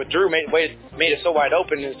the play with Drew made it so wide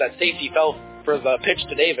open is that safety fell for the pitch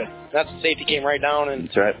to David. That's the safety came right down, and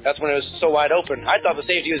that's when it was so wide open. I thought the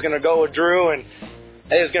safety was going to go with Drew, and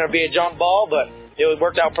it was going to be a jump ball, but it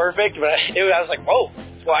worked out perfect. But I was like, whoa,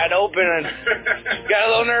 it's wide open, and got a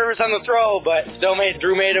little nervous on the throw, but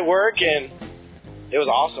Drew made it work, and it was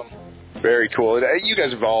awesome. Very cool. You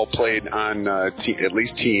guys have all played on at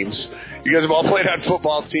least teams. You guys have all played on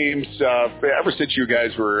football teams ever since you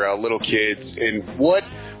guys were little kids. And what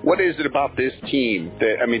is it about this team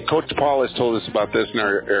that, Coach Paul has told us about this in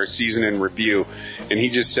our season in review, and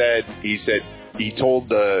he told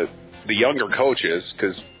the younger coaches,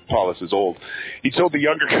 because Paulus is old, he told the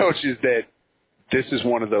younger coaches that this is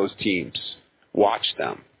one of those teams. Watch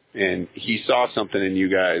them. And he saw something in you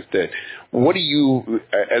guys what do you,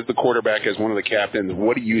 as the quarterback, as one of the captains,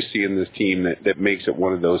 what do you see in this team that makes it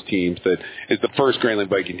one of those teams that is the first Grayling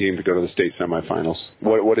Viking team to go to the state semifinals?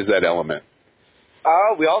 What is that element?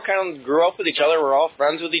 We all kind of grew up with each other. We're all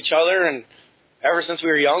friends with each other, and ever since we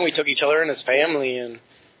were young, we took each other in as family, and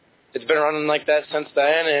it's been running like that since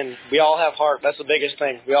then, and we all have heart. That's the biggest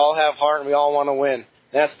thing. We all have heart, and we all want to win.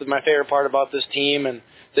 That's my favorite part about this team and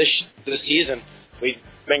this season. We've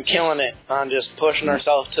been killing it on just pushing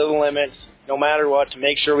ourselves to the limits, no matter what, to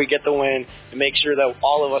make sure we get the win, and make sure that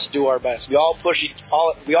all of us do our best. We all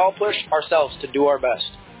push ourselves to do our best.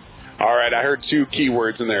 All right, I heard two key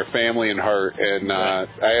words in there, family and heart, and I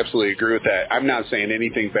absolutely agree with that. I'm not saying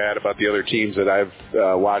anything bad about the other teams that I've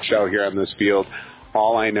watched out here on this field.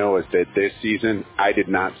 All I know is that this season, I did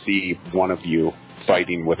not see one of you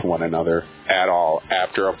fighting with one another at all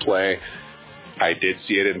after a play. I did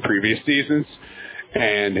see it in previous seasons,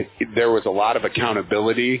 and there was a lot of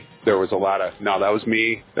accountability. There was a lot of, no, that was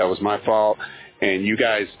me, that was my fault. And you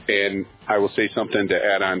guys, and I will say something to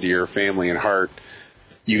add on to your family and heart,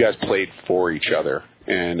 you guys played for each other,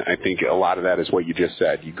 and I think a lot of that is what you just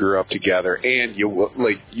said. You grew up together, and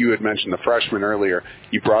like you had mentioned the freshmen earlier,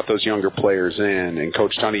 you brought those younger players in, and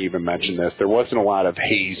Coach Tunney even mentioned this. There wasn't a lot of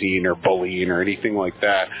hazing or bullying or anything like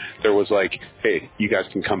that. There was like, hey, you guys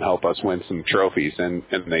can come help us win some trophies, and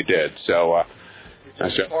they did. So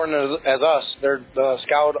as important as us, they're the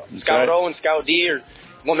Scout O and Scout D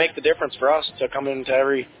will make the difference for us to come into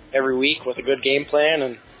every week with a good game plan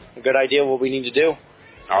and a good idea of what we need to do.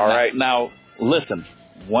 All right. Now, listen,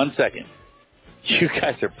 1 second. You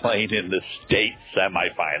guys are playing in the state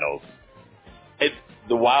semifinals. It's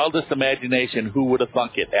the wildest imagination. Who would have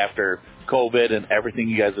thunk it after COVID and everything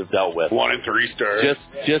you guys have dealt with? 1 and 3 stars.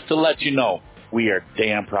 Just to let you know, we are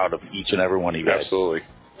damn proud of each and every one of you guys.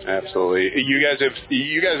 Absolutely. You guys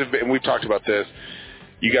have been, we've talked about this.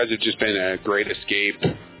 You guys have just been a great escape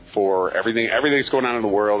for everything's going on in the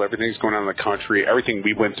world, everything's going on in the country, everything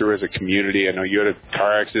we went through as a community. I know you had a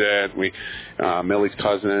car accident. Millie's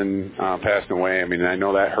cousin passed away. I mean, I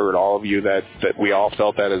know that hurt all of you. That we all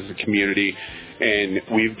felt that as a community, and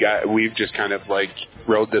we've just kind of like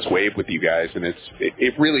rode this wave with you guys, and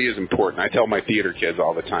it really is important. I tell my theater kids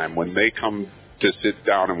all the time, when they come to sit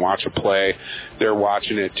down and watch a play, they're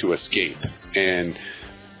watching it to escape. And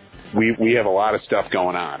we have a lot of stuff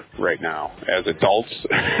going on right now as adults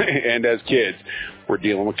and as kids. We're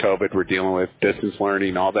dealing with COVID. We're dealing with distance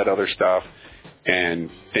learning, all that other stuff. And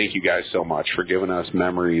thank you guys so much for giving us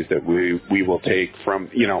memories that we will take from,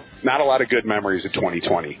 not a lot of good memories of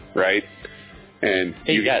 2020, right? And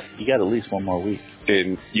hey, you got at least one more week.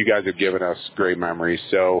 And you guys have given us great memories.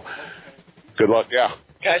 So good luck. Yeah.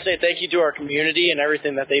 Can I say thank you to our community and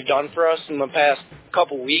everything that they've done for us in the past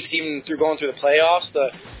couple weeks, even through going through the playoffs.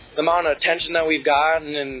 the amount of attention that we've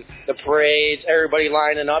gotten and the parades, everybody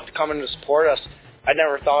lining up to come in to support us. I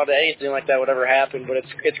never thought that anything like that would ever happen, but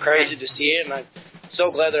it's crazy to see it, and I'm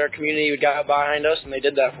so glad that our community got behind us and they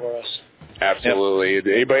did that for us. Absolutely. Yep.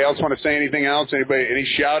 Anybody else want to say anything else? Any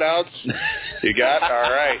shout-outs? You got? All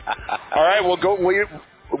right. All right, we'll go.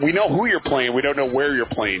 We know who you're playing. We don't know where you're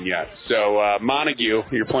playing yet. So Montague,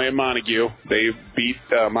 you're playing Montague. They beat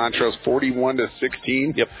Montrose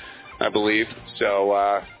 41-16. Yep, I believe.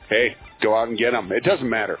 So hey, go out and get them. It doesn't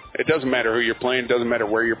matter. It doesn't matter who you're playing. It doesn't matter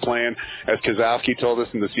where you're playing. As Kozowski told us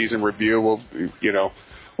in the season review, we'll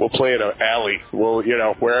play at an alley. We'll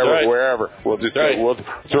wherever. We'll just we'll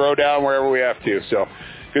throw down wherever we have to. So.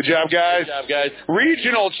 Good job, guys. Good job, guys.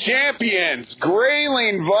 Regional champions,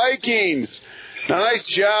 Grayling Vikings. Nice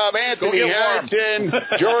job, Anthony Harrington,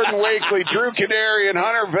 Jordan Wakely, Drew Canary, and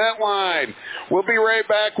Hunter Ventline. We'll be right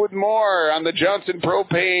back with more on the Johnson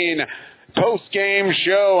Propane post-game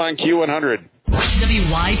show on Q100.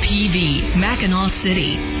 WYPV, Mackinac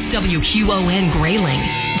City. WQON Grayling.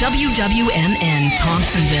 WWMN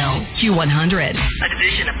Thompsonville. Q100. A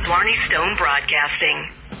division of Blarney Stone Broadcasting.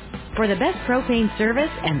 For the best propane service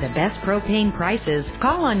and the best propane prices,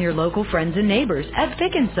 call on your local friends and neighbors at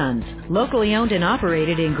Fick & Sons. Locally owned and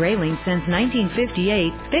operated in Grayling since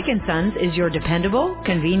 1958, Fick & Sons is your dependable,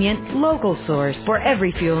 convenient, local source for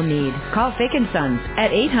every fuel need. Call Fick & Sons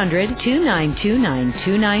at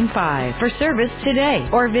 800-292-9295 for service today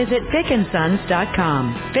or visit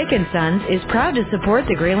fickandsons.com. Fick & Sons is proud to support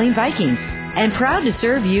the Grayling Vikings and proud to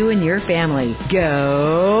serve you and your family.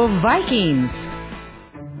 Go Vikings!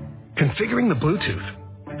 Configuring the Bluetooth,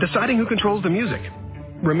 deciding who controls the music,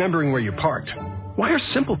 remembering where you parked. Why are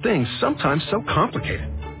simple things sometimes so complicated?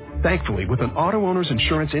 Thankfully, with an auto owner's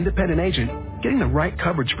insurance independent agent, getting the right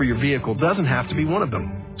coverage for your vehicle doesn't have to be one of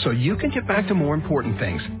them. So you can get back to more important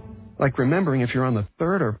things, like remembering if you're on the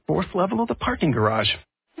third or fourth level of the parking garage.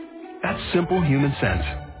 That's simple human sense.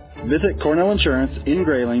 Visit Cornell Insurance in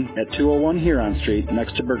Grayling at 201 Huron Street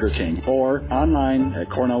next to Burger King or online at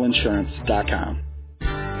cornellinsurance.com.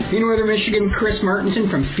 In Northern Michigan, Chris Martinson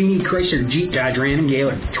from Feeney Chrysler Jeep Dodge Ram and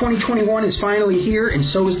Gaylord. 2021 is finally here, and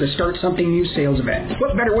so is the Start Something New sales event.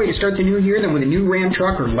 What better way to start the new year than with a new Ram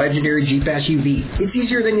truck or legendary Jeep SUV? It's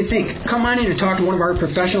easier than you think. Come on in and talk to one of our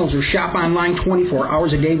professionals or shop online 24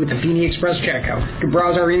 hours a day with the Feeney Express checkout. To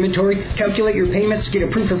browse our inventory, calculate your payments, get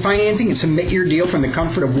approved for financing, and submit your deal from the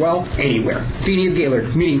comfort of, well, anywhere. Feeney of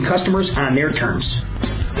Gaylord, meeting customers on their terms.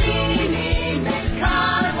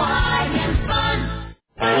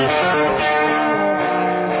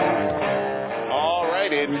 All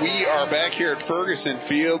right, and we are back here at Ferguson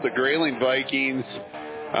Field. The Grayling Vikings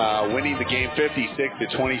winning the game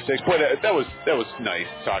 56-26. Boy, that was nice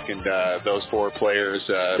talking to those four players,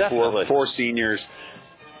 four seniors.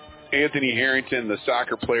 Anthony Harrington, the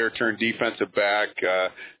soccer player turned defensive back.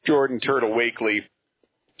 Jordan Turtle Wakely,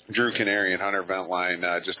 Drew Canary, and Hunter Ventline.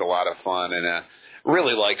 Just a lot of fun, and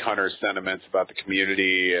really like Hunter's sentiments about the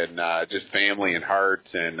community and just family and heart,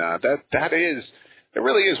 and that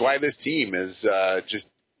really is why this team is just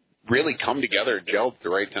really come together and gelled at the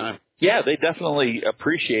right time. Yeah, they definitely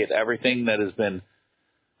appreciate everything that has been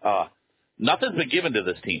nothing's been given to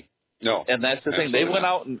this team. No. And that's the thing. They went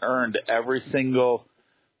out and earned every single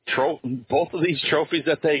both of these trophies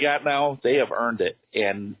that they got now, they have earned it.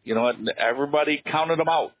 And you know what? Everybody counted them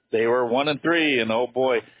out. They were 1-3, and oh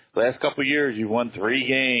boy, last couple of years, you won 3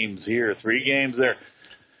 games here, 3 games there.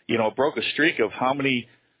 You know, broke a streak of how many,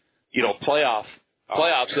 playoffs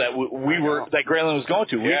that that Grayling was going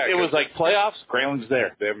to. It was like playoffs, Grayling's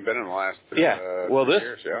there. They haven't been in the last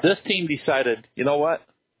years. This team decided, you know what?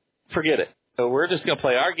 Forget it. So we're just going to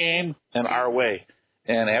play our game and our way.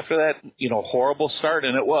 And after that, horrible start,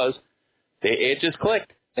 and it just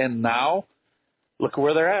clicked. And now, look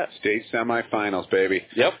where they're at. State semifinals, baby.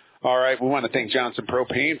 Yep. All right, we want to thank Johnson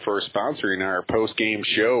Propane for sponsoring our post-game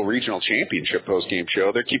show, regional championship post-game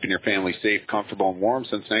show. They're keeping your family safe, comfortable, and warm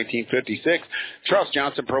since 1956. Trust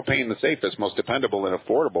Johnson Propane, the safest, most dependable, and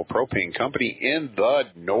affordable propane company in the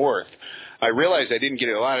North. I realized I didn't get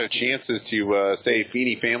a lot of chances to say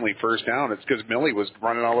Feeney family first down. It's because Millie was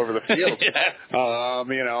running all over the field.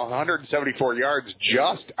 174 yards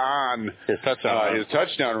just on his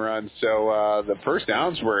touchdown run. So the first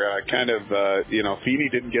downs were Feeney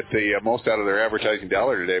didn't get the most out of their advertising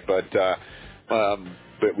dollar today.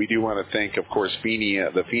 But we do want to thank, of course, Feeney,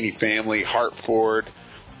 the Feeney family, Hartford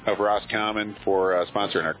of Roscommon for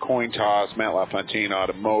sponsoring our coin toss, Matt LaFontaine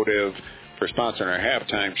Automotive for sponsoring our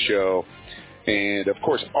halftime show. And, of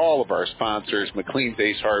course, all of our sponsors, McLean's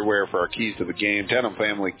Ace Hardware for our keys to the game, Denham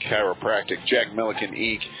Family Chiropractic, Jack Milliken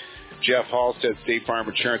Inc., Jeff Halstead, State Farm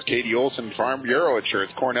Insurance, Katie Olson, Farm Bureau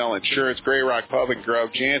Insurance, Cornell Insurance, Grey Rock Pub and Grub,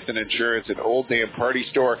 Jansen Insurance, and Old Dam Party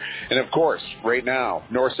Store. And, of course, right now,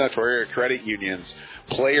 North Central Area Credit Union's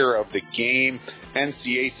Player of the Game.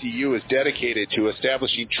 NCACU is dedicated to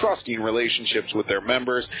establishing trusting relationships with their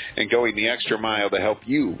members and going the extra mile to help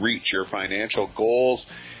you reach your financial goals.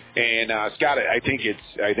 And Scott, I think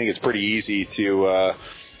it's pretty easy to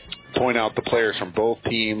point out the players from both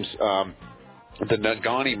teams. The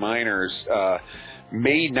Naganee Miners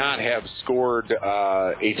may not have scored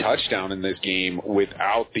a touchdown in this game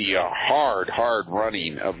without the hard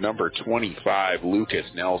running of number 25, Lucas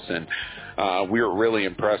Nelson. We were really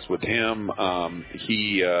impressed with him.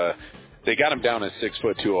 They got him down at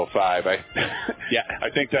 6'205". I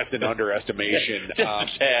think that's an underestimation.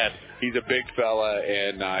 He's a big fella,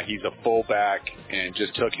 and he's a fullback, and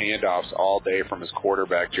just took handoffs all day from his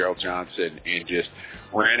quarterback, Gerald Johnson, and just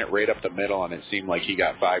ran it right up the middle, and it seemed like he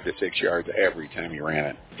got 5 to 6 yards every time he ran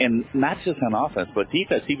it. And not just on offense, but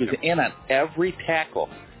defense. He was in on every tackle.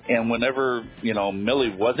 And whenever, Millie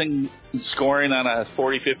wasn't scoring on a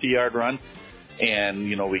 40, 50-yard run, and,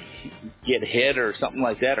 we get hit or something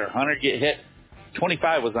like that, or Hunter get hit,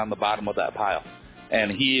 25 was on the bottom of that pile.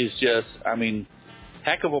 And he is just,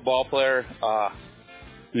 heck of a ball player.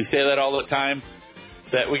 We say that all the time,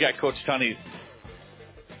 that we got Coach Tunney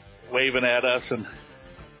waving at us and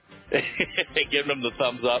giving him the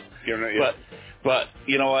thumbs up. But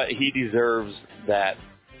you know what? He deserves that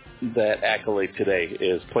accolade today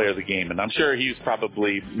is player of the game. And I'm sure he's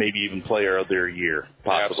probably maybe even player of their year.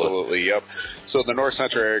 Possibly. Absolutely, yep. So the North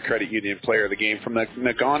Central Area Credit Union player of the game from the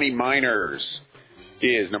Naganee Miners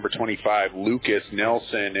is number 25, Lucas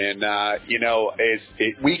Nelson. And,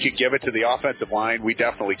 we could give it to the offensive line. We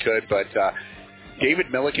definitely could. But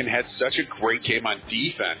David Milliken had such a great game on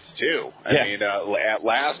defense, too. At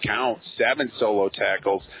last count, 7 solo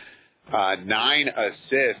tackles, 9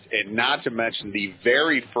 assists, and not to mention the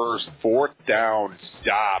very first 4th down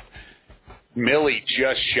stop. Millie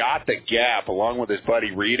just shot the gap along with his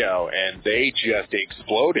buddy Rito, and they just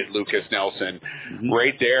exploded Lucas Nelson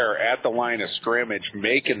right there at the line of scrimmage,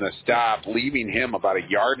 making the stop, leaving him about 1.5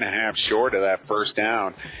 yards short of that first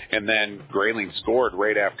down. And then Grayling scored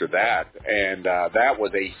right after that. And that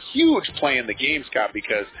was a huge play in the game, Scott,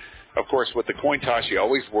 because of course, with the coin toss, you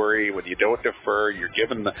always worry when you don't defer. You're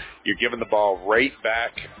giving the ball right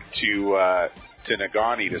back to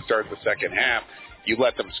Naganee to start the second half. You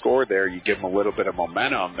let them score there, you give them a little bit of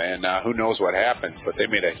momentum, and who knows what happens. But they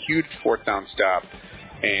made a huge 4th down stop,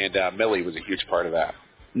 and Millie was a huge part of that.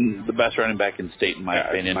 The best running back in state, in my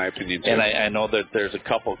opinion. In my opinion, too. And I know that there's a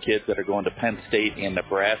couple kids that are going to Penn State and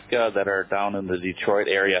Nebraska that are down in the Detroit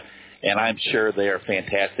area, and I'm sure they are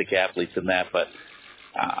fantastic athletes in that, but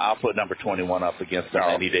I'll put number 21 up against them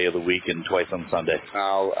any day of the week and twice on Sunday.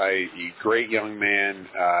 A great young man,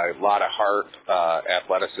 a lot of heart,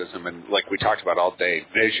 athleticism, and like we talked about all day,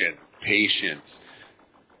 vision, patience,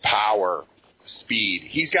 power, speed.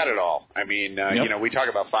 He's got it all. We talk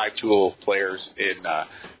about 5-tool players in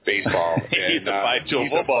baseball. He's a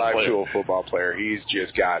 5-tool football player. He's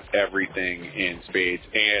just got everything in spades,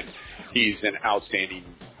 and he's an outstanding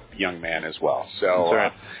young man as well. So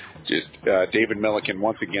David Milliken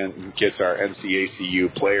once again gets our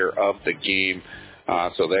NCACU player of the game.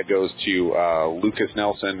 So that goes to Lucas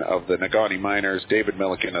Nelson of the Naganee Miners, David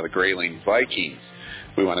Milliken of the Grayling Vikings.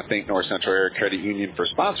 We want to thank North Central Area Credit Union for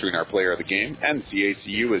sponsoring our player of the game.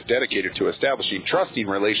 NCACU is dedicated to establishing trusting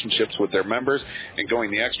relationships with their members and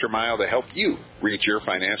going the extra mile to help you reach your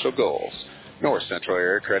financial goals. North Central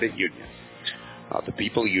Area Credit Union. The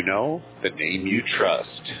people you know, the name you trust.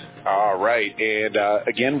 All right. And,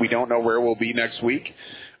 again, we don't know where we'll be next week.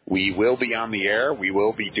 We will be on the air. We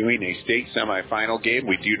will be doing a state semifinal game.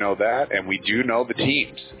 We do know that. And we do know the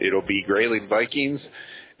teams. It'll be Grayling Vikings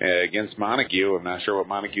against Montague. I'm not sure what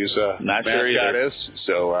Montague's mascot is.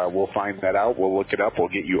 So we'll find that out. We'll look it up. We'll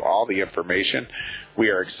get you all the information. We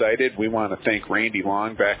are excited. We want to thank Randy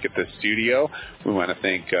Long back at the studio. We want to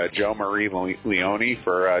thank Joe Marie Leone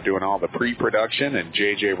for doing all the pre-production, and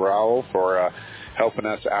J.J. Rowell for helping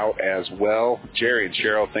us out as well. Jerry and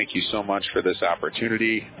Cheryl, thank you so much for this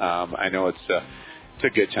opportunity. I know it's a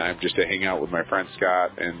good time just to hang out with my friend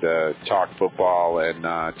Scott and talk football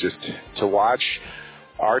and just to watch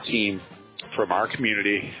our team from our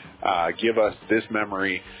community give us this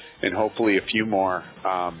memory and hopefully a few more.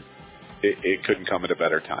 It couldn't come at a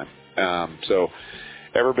better time. So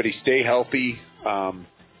everybody stay healthy.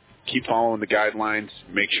 Keep following the guidelines.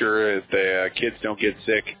 Make sure the kids don't get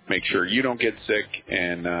sick. Make sure you don't get sick.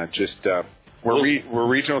 And just We're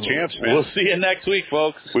regional champs, man. We'll see you next week,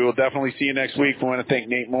 folks. We will definitely see you next week. We want to thank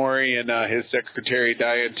Nate Morey and his secretary,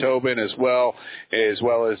 Diane Tobin, as well as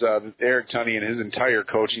Eric Tunney and his entire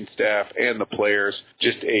coaching staff and the players.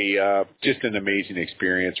 Just an amazing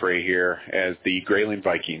experience right here as the Grayling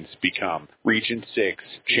Vikings become Region 6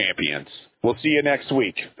 champions. We'll see you next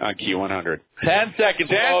week on Q100. 10 seconds,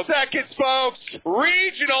 10 seconds, folks.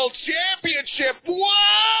 Regional championship.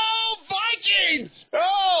 Whoa, Vikings!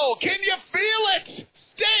 Oh, can you feel it?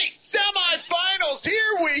 State semifinals.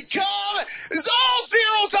 Here we come. There's all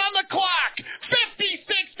zeros on the clock.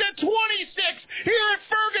 56-26 here at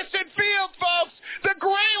Ferguson Field, folks. The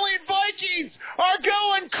Grayling Vikings are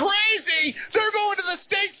going crazy. They're going to the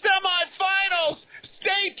state semifinals.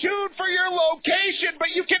 Stay tuned for your location, but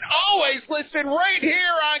you can always listen right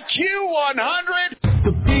here on Q100.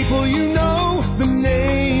 The people you know, the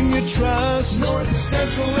name you trust, North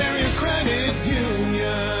Central Area Credit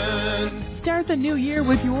Union. Start the new year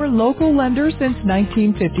with your local lender since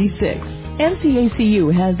 1956.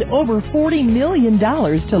 NCACU has over $40 million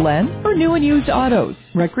to lend for new and used autos,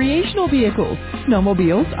 recreational vehicles,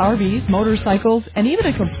 snowmobiles, RVs, motorcycles, and even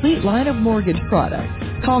a complete line of mortgage products.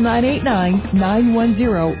 Call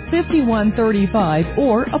 989-910-5135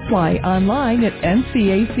 or apply online at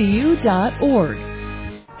ncacu.org.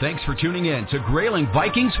 Thanks for tuning in to Grayling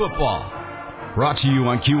Vikings football. Brought to you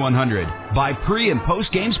on Q100 by pre- and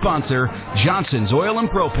post-game sponsor Johnson's Oil and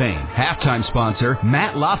Propane. Halftime sponsor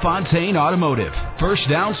Matt LaFontaine Automotive. First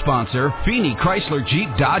down sponsor Feeney Chrysler Jeep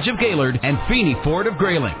Dodge of Gaylord and Feeney Ford of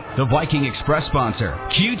Grayling. The Viking Express sponsor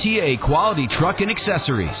QTA Quality Truck and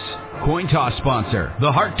Accessories. Coin toss sponsor The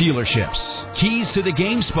Hart Dealerships. Keys to the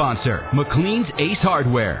game sponsor McLean's Ace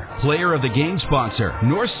Hardware. Player of the game sponsor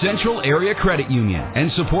North Central Area Credit Union. And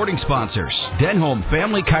supporting sponsors Denholm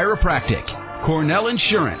Family Chiropractic, Cornell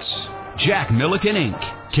Insurance, Jack Milliken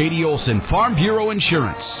Inc., Katie Olson Farm Bureau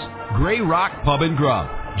Insurance, Gray Rock Pub and Grub,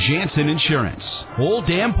 Jansen Insurance, Old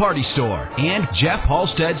Dam Party Store, and Jeff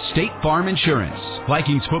Halstead State Farm Insurance.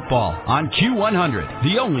 Vikings football on Q100,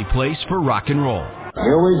 the only place for rock and roll.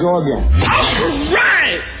 Here we go again. All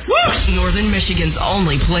right! Woo! Northern Michigan's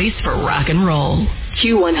only place for rock and roll.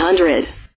 Q100.